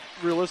 Yep.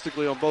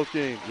 realistically, on both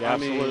games. Yeah, I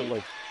mean,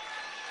 absolutely.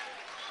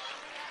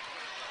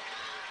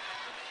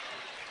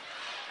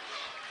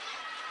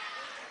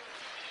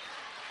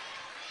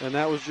 and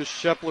that was just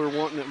Shepler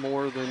wanting it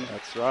more than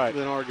That's right.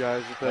 than our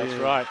guys. That's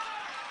right.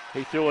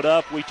 He threw it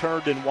up. We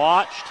turned and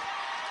watched.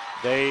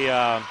 They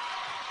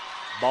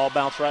ball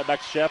bounced right back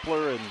to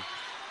Shepler and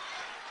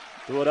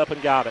threw it up and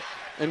got it.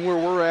 And where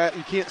we're at,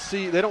 you can't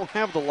see. They don't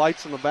have the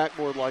lights on the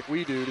backboard like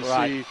we do to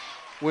see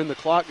when the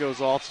clock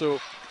goes off.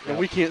 So, and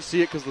we can't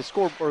see it because the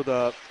score or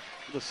the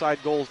side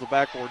goals, the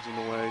backboard's in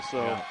the way.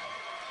 So,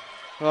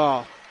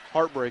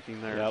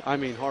 heartbreaking there. Yep. I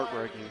mean,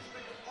 heartbreaking.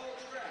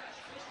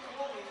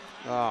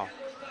 Oh.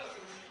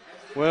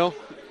 Well,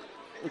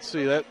 let's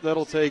see,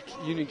 that'll take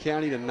Union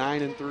County to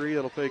 9-3.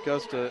 That'll take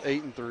us to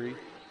 8-3.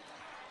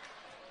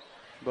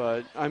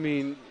 But I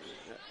mean,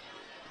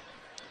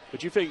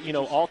 but you figure,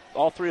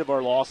 all three of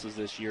our losses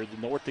this year,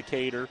 the North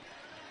Decatur,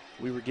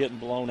 we were getting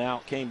blown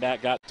out, came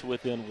back, got to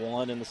within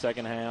 1 in the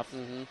second half,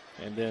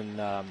 and then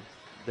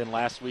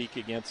last week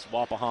against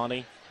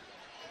Wapahani,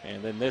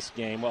 and then this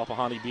game,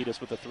 Wapahani beat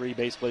us with a 3,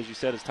 basically, as you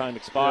said, as time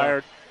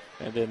expired,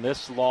 and then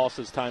this loss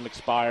as time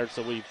expired.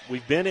 So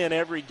we've been in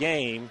every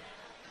game,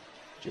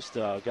 just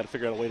got to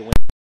figure out a way to win.